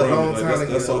Brown took been me a around. long Like, time to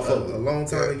that's get all fuck. a long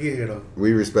time to get here, though.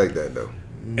 We respect that, though.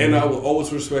 And I will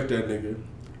always respect that nigga.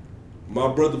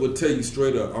 My brother would tell you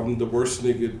straight up, I'm the worst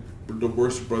nigga, the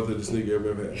worst brother this nigga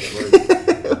ever had.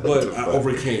 Right? But I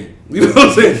overcame. You know what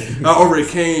I'm saying? I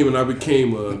overcame, and I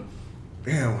became a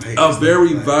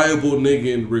very valuable nigga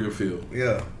in Riggerfield.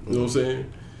 Yeah. You know what I'm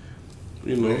saying?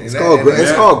 You know, It's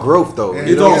called growth, though.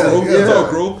 It's all growth. It's all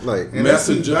growth. Like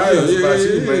master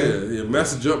jump, man.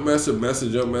 master jump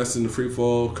master in the free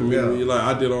fall community. Yeah. Like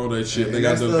I did all that shit. And Like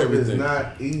I that done stuff everything. is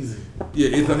not easy. Yeah,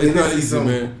 it's not easy,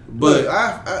 man. But look,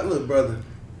 I look, brother.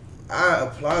 I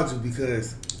applaud you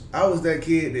because I was that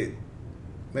kid that,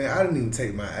 man, I didn't even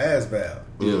take my ASVAB.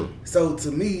 yeah, So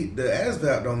to me, the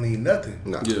ASVAB don't mean nothing.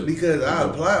 No. yeah, Because I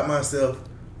applied myself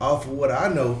off of what I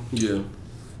know yeah.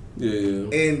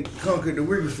 and conquered the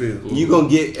Riggerfield. You gonna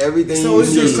get everything So you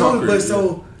it's need. just so, conquered, but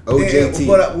so OJT.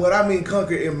 and what I mean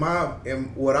conquer in my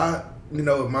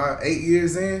my 8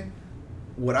 years in,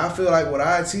 what I feel like what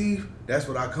I achieved, that's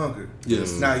what I conquered.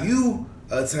 Yes. Now you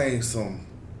attained some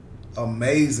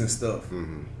amazing stuff.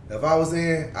 If I was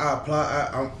in, I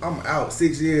apply. I'm out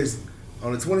 6 years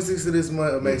on the 26th of this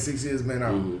month. I made 6 years,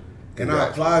 man. And I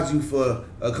applaud you for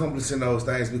accomplishing those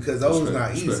things because those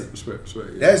not easy. Respect. Yeah.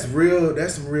 That's real.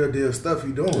 That's some real deal stuff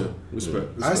you doing. Yeah.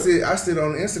 Respect. I sit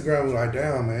on Instagram like,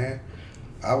 damn, man.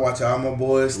 I watch all my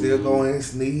boys still going and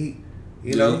sneak.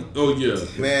 You know? Oh yeah,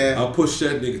 Man. I'll push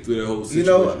that nigga through that whole situation.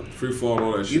 You know- Free fall,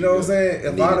 all that shit. You know what I'm saying?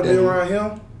 If Need I'd have been that. around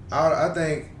him, I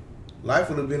think life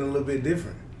would have been a little bit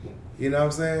different. You know what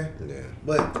I'm saying? Yeah.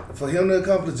 But for him to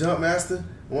accomplish Jump Master,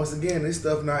 once again, this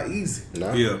stuff not easy.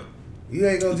 Nah. Yeah. You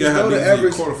ain't gonna You just gotta throw have the niggas in your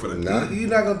average. corner for that. Nah. You're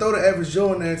not gonna throw the average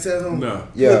Joe in there and tell him Nah.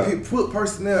 Yeah. put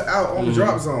personnel out on the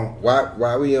drop zone.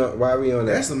 Why we on that?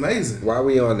 That's amazing. Why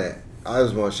we on that? I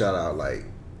just want to shout out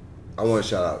I want to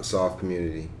shout out Soft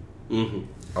Community. Mm-hmm.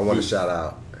 I want to shout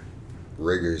out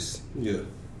Riggers. Yeah.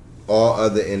 All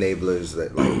other enablers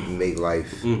that make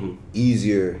life Mm-hmm.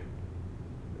 easier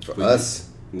for us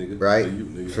Nigga. right? Yeah, you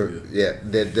nigga, yeah,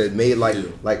 that made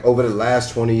like over the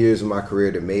last 20 years of my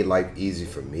career, that made life easy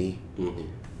for me. Mm-hmm.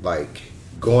 Like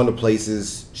going to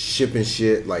places, shipping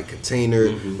shit, like container,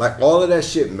 Mm-hmm. like all of that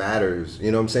shit matters.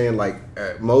 You know what I'm saying? Like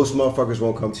most motherfuckers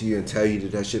won't come to you and tell you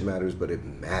that shit matters, but it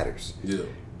matters. Yeah.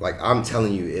 Like I'm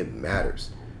telling you, it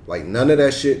matters. Like none of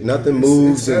that shit, nothing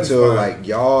moves it's until satisfying. like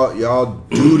y'all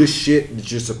do the shit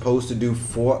that you're supposed to do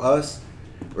for us,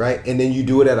 right? And then you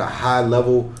do it at a high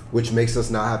level, which makes us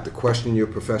not have to question your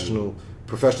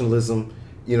professionalism.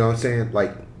 You know what I'm saying?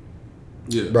 Like,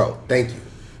 Yeah. bro, thank you.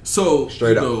 So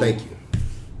Straight you up, know, thank you.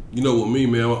 You know, with me,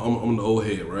 man, I'm the old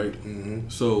head, right? Mm-hmm.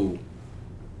 So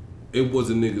it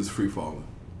wasn't niggas free falling.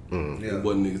 Yeah. It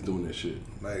wasn't niggas doing that shit,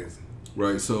 Amazing.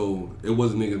 right? So it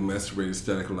wasn't niggas masturbating,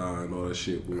 static line, all that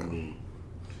shit.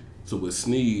 So with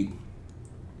Sneed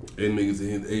and niggas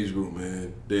in his age group,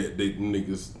 man, they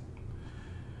niggas,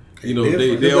 you know,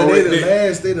 they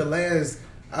the last.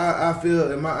 I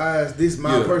feel in my eyes, this is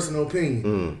my Yeah. personal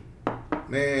opinion,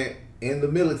 man. In the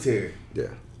military, Yeah.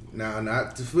 now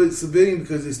not to fit civilian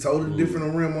because it's totally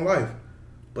different realm of life,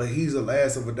 but he's the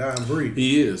last of a dying breed.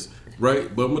 He is,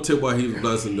 right? But I'm gonna tell you why he's the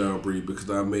last and down breed, because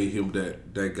I made him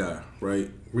that guy,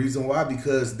 right? Reason why?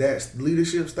 Because that's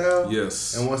leadership style.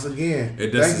 Yes. And once again, And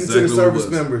thank that's you exactly to the what it service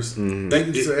was. members.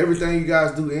 Thank you to everything you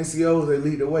guys do. NCOs, they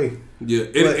lead the way. Yeah,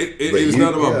 But it's you-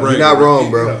 not about yeah. bragging. You're not right? wrong,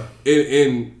 bro.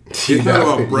 And it's You're not not-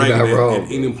 about you're bragging not wrong,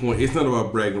 at any point. It's not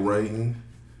about bragging, right?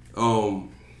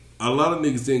 A lot of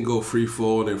niggas didn't go free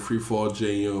fall and free fall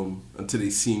JM until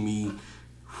they see me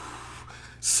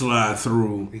slide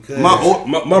through. Because-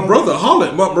 my brother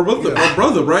Holland, my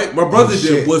brother, right? My brother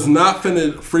shit. was not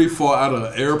finna free fall out of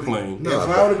an airplane. If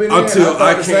I would have been there, Until I thought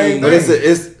I the came- same But thing.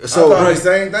 it's so I thought right. the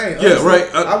same thing. Yeah, Honestly,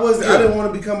 right. I didn't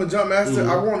want to become a jump master.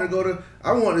 I wanted to go to.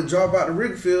 I wanted to drop out the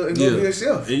rig field and go be a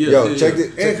chef. yo, check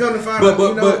it. And come to find But out,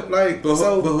 but but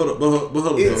hold up,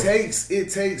 bro. it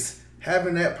takes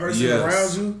having that person Yes.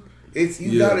 around you. It's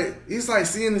you Yeah. gotta. It's like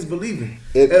seeing is believing.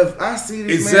 It- If I see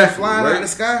this man Exactly, flying right? out the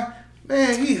sky,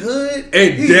 man, he hood.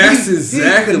 And he, that's he,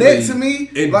 exactly- he connect to me.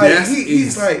 and like that's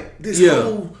he's like this yeah.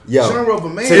 whole Yo. genre of a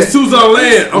man. As soon as I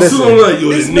land, I'm Listen. still on like, yo,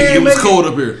 This this man nigga, it was make it- cold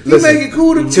up here. He Listen, make it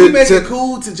cool to, to- he make to- it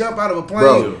cool to jump out of a plane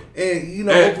Bro. and you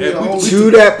know And- open and your we- own.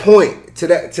 To that point, to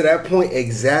that point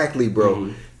exactly, bro.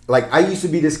 Like I used to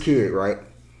be this kid, right?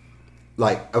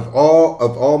 Like of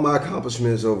all my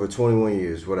accomplishments over 21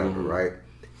 years, whatever, right?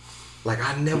 Like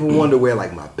I never wanted to wear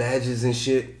like my badges and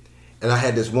shit. And I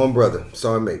had this one brother,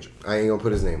 Sergeant Major. I ain't gonna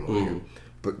put his name on here,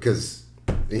 because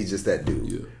he's just that dude.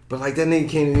 Yeah. But like that nigga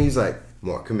came to me, he's like,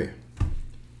 "Mark, come here."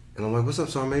 And I'm like, "What's up,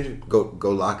 Sergeant Major?" Go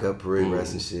lock up, parade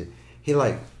rest and shit. He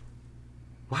like,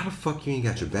 "Why the fuck you ain't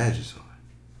got your badges on?"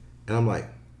 And I'm like,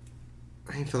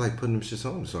 I ain't feel like putting them shits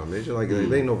on, Sergeant Major. Like,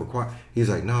 they ain't no require. He's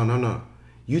like, no.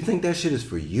 You think that shit is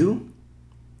for you?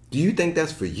 Do you think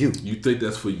that's for you? You think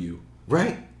that's for you?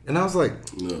 Right? And I was like,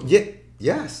 No. yeah,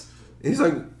 yes. He's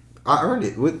like, I earned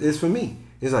it. It's for me.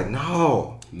 He's like,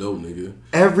 no. No, nigga.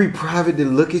 Every private that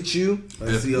look at you,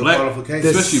 Let's see your Black-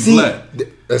 qualifications. Especially black.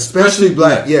 especially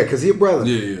black. Yeah, because he a brother.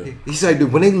 Yeah. He's like,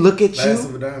 dude, when they look at Last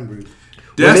of you, a dying breed.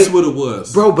 That's they- what it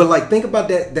was. bro, but like, think about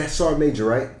that Sergeant Major,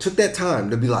 right? Took that time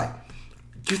to be like,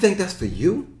 you think that's for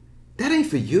you? That ain't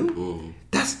for you.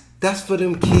 That's for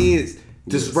them kids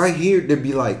just Yes. right here to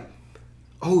be like,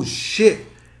 oh shit,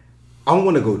 I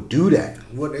want to go do that.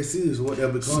 What they see is what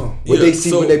they'll become. What Yeah, they see,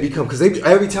 so- what they become, because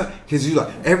every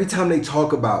time they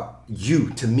talk about you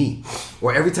to me,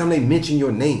 or every time they mention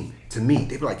your name to me,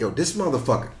 they be like, yo, this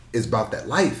motherfucker is about that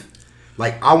life.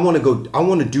 Like I want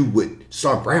to do what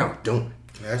Sergeant Brown doing.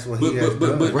 That's what he has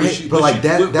done. but- Right, she- but but like she-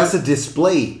 that, but- that's a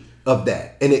display of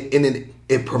that, and it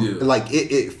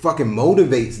Yeah. fucking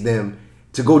motivates them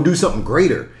to go do something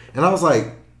greater. And I was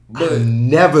like, But- I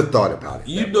never thought about it.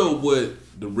 You know what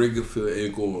the regular field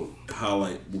ain't going to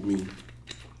highlight with me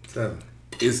Tell me.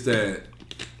 is that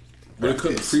when it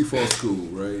comes to free fall school,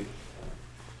 right?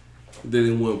 They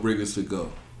didn't want riggers to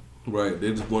go, right?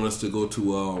 They just want us to go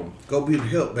to Go be the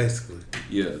help, basically.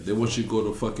 they want you to go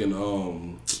to fucking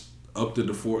up to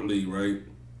the Fort Lee, right?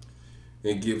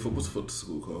 And get what's the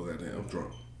school called? Goddamn, I'm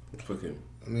drunk. Fucking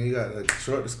I mean, you got like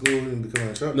short to school and become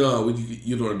a truck. no, when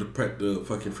you learn to prep the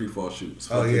fucking free fall shoots.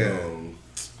 Oh, Fucking, yeah.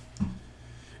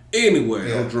 Anyway,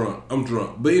 Yeah. I'm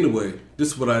drunk. But anyway, this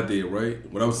is what I did, right?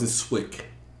 When I was in SWIC,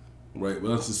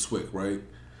 right?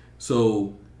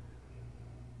 So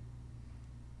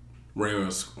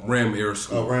Ram Air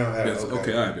School. Oh, Ram Air, Yes, okay.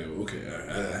 okay, all right, man. Okay,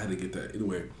 I had to get that.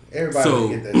 Anyway. Everybody So,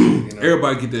 get that shit, you know.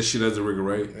 Everybody get that shit as a rigger,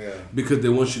 right? Yeah. Because they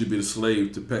want you to be the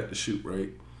slave to pack the shoot, right?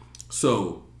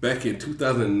 So back in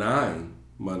 2009,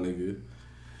 my nigga,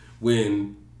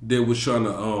 when they was trying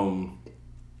to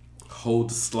hold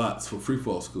the slots for free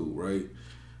fall school, right?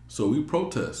 So we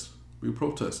protest,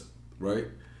 right?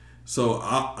 So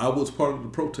I was part of the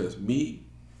protest. Me,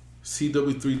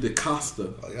 CW3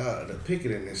 DaCosta. Oh, yeah, the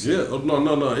picketing and shit. Yeah, oh,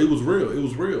 no, it was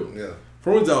real. Yeah.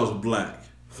 For instance, I was black,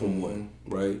 for one,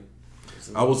 right?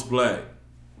 I was black,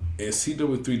 and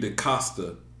CW3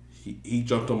 DaCosta, he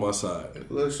jumped on my side.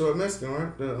 A little short Mexican,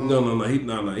 right? No, he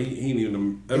ain't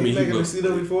even. I mean, he making looked, the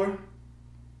CW4?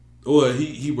 Well,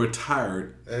 he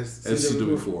retired As as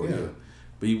CW4, yeah. yeah.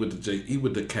 But he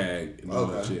with the CAG and all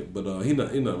that Okay. shit. But he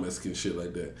not Mexican shit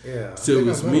like that. Yeah. So it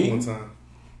was me. One time.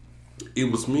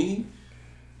 It was me,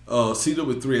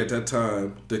 CW3 at that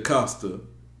time, DaCosta,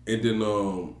 and then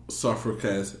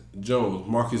Sarfracaz Jones,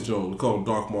 Marcus Jones, we call him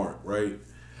Dark Mark, right?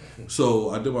 So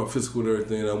I did my physical and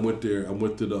everything. I went there. I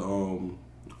went to the.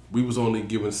 We was only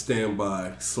given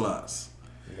standby slots.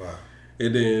 Wow.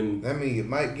 And then That means you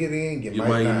might get in, you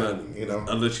might not. You know,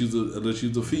 unless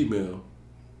you's a female,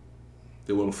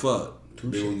 they want to fuck.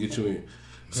 They want to get you in.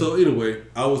 So anyway,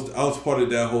 I was part of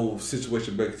that whole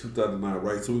situation back in 2009,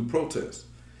 right? So we protest.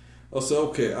 I said,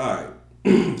 okay, all right.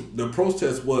 The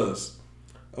protest was,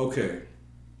 okay.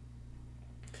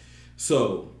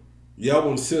 So y'all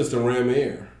want to send us to Ram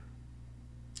Air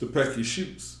to pack your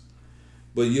chutes,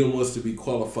 but you don't want us to be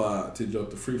qualified to jump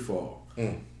the free fall.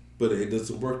 But it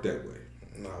doesn't work that way.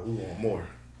 nah, we want more.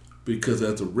 Because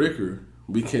as a rigger,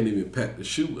 we can't even pack the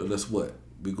chute unless what?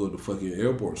 We go to fucking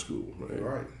airborne school, right?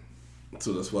 Right.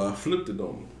 So that's why I flipped it on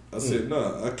them. I said,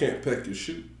 nah, I can't pack your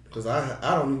chute. Because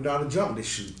I don't even know how to jump this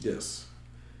chute. Yes.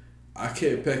 I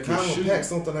can't pack How your am I chute. pack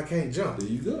something I can't jump? There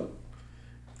you go.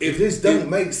 If this doesn't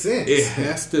make sense. It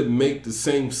has to make the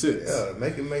same sense. Yeah,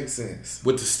 make it make sense.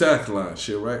 With the static line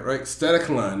shit, right? Static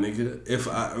line, nigga.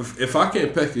 If I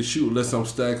can't pack your chute unless I'm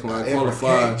static line If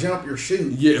qualified. I can't jump your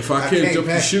chute. Yeah, if I can't jump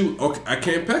your pack chute, okay, I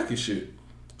can't pack your shit.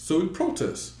 So we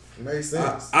protest. it. Makes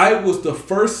sense. I was the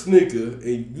first nigga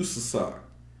in USASOC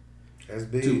That's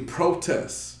big. to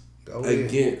protest Go ahead.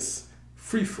 against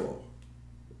free fall.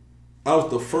 I was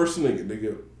the first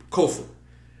nigga.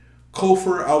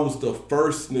 Kofor, I was the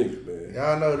first nigga, man.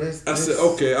 Y'all know this. I said,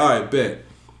 okay, all right, bet.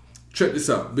 Check this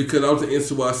out. Because I was the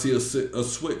NCYC a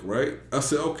SWIC, right? I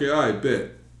said, okay, all right,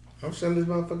 bet. I'm shutting this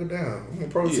motherfucker down. I'm gonna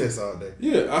protest all day.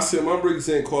 Yeah, I said, my riggers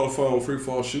ain't qualified on free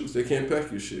fall shoots. They can't pack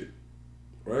your shit.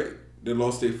 Right? They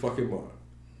lost their fucking mind.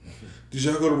 Did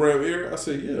y'all go to Ram Air? I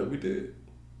said, yeah, we did.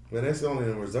 But that's only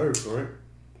in reserve, correct?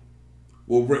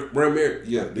 Well, Ram Air,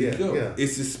 yeah, there you go. Yeah.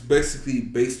 It's just basically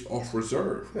based off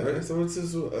reserve, Yeah, right? so it's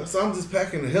just, so I'm just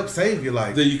packing to help save your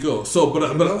life. There you go. So,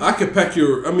 but know? I can pack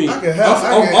your. I mean, I can help.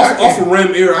 off of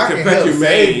Ram Air, I can pack help your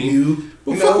save main. you.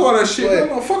 But you fuck know, all that shit.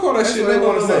 but No, fuck all that that's shit. what I No.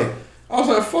 wanna say. I was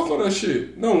like, fuck all that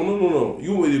shit. No.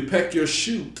 You want me to pack your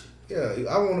chute? Yeah,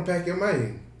 I want to pack your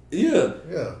main. Yeah.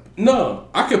 Yeah. No,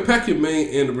 I can pack your main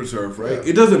and the reserve, right? Yeah.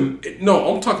 It doesn't.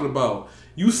 No, I'm talking about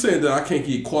you saying that I can't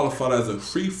get qualified as a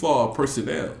free fall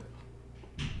personnel.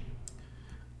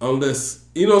 Unless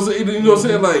you know what I'm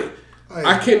saying, like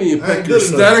I can't even pack your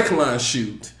static line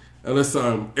chute unless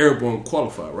I'm airborne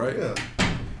qualified, right? Yeah.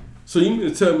 So you mean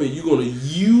to tell me you're gonna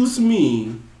use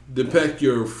me to pack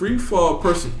your free fall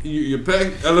person? You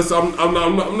pack unless I'm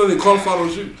not even qualified on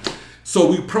shoot.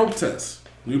 So we protest.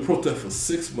 We protest for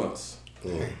 6 months.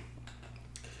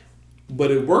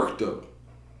 But it worked though.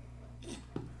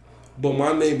 But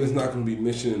my name is not going to be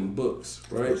mentioned in the books,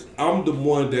 right? I'm the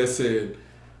one that said,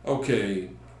 okay.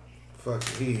 Fuck it,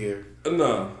 he here.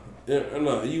 Nah.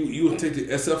 You take the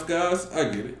SF guys? I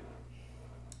get it.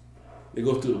 They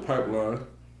go through the pipeline.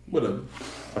 Whatever. You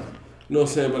know what I'm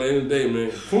saying? But at the end of the day,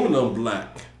 man, for one, I'm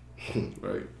black.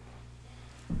 Right?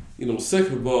 You know,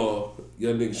 second of all,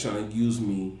 y'all niggas trying to use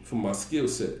me for my skill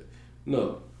set.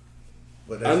 No.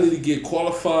 But I need to get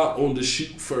qualified on the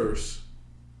shoot first.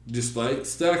 Just like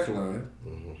static line,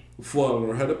 before I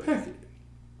learn how to pack it.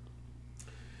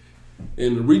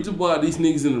 And the reason why these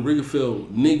niggas in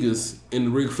the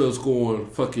Riggerfield going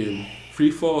fucking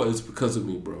free fall is because of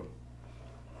me, bro.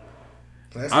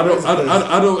 I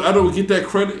don't get that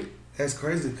credit. That's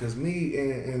crazy because me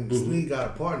and Sneak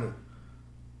got a partner,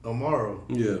 Amaro.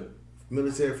 Yeah.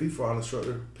 Military free fall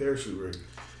instructor, parachute rigger.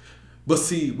 But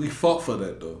see, we fought for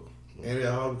that though. And it's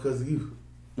all because of you.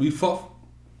 We fought.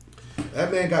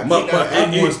 That man got kicked out of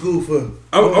airborne school for.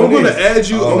 I'm going to add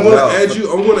you. I'm going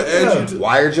to add you to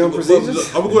wire jump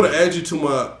procedures. I'm going to add you to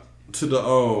the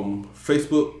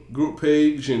Facebook group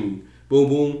page and boom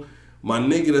boom. My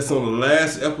nigga that's on the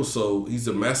last episode, he's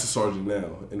a master sergeant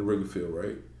now in the Riggerfield,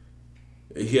 right?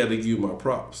 And he had to give you my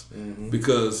props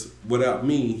because without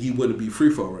me, he wouldn't be free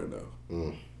fall right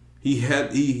now. He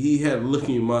had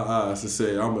looking in my eyes and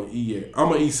said, I'm an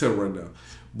E7 right now,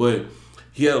 but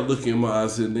he had a look in my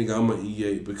eyes and said, nigga, I'm an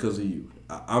E8 because of you.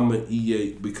 I'm an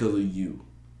E8 because of you.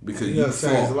 Because You you gotta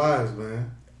change fought. lives,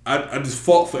 man. I just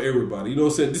fought for everybody. You know what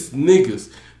I'm saying? This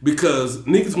niggas, because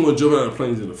niggas want to jump out of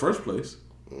planes in the first place.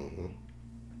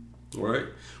 Right?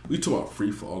 We talking about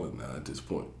free falling now at this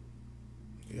point.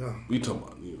 Yeah. We talking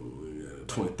about,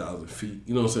 20,000 feet.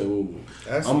 You know what I'm saying?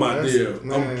 That's- I'm out that's- there.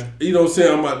 man. You know what I'm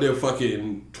saying? I'm out there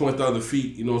fucking 20,000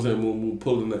 feet. You know what I'm saying? We're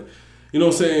pulling that. You know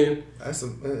what I'm saying? That's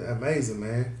amazing,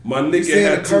 man. My You nigga seeing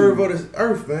had the curve to. of the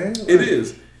earth, man. It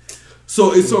is.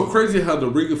 So it's so crazy how the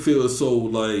rigger feel is so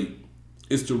like,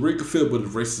 it's the rigger feel, but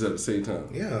it's racist at the same time.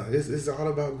 Yeah, it's all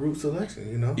about group selection,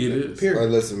 you know. It is. Period. Hey,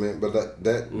 listen, man, but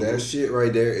that shit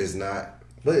right there is not.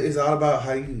 But it's all about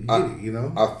how you get it, you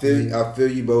know. I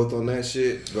feel you both on that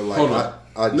shit, but like Hold on.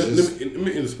 I just let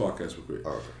me end this podcast real quick.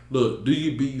 Okay. Look, do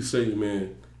you be you say,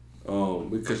 man?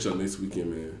 We catch y'all next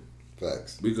weekend, man.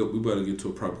 Facts. We better get to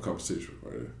a proper conversation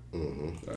right there. Mm-hmm. All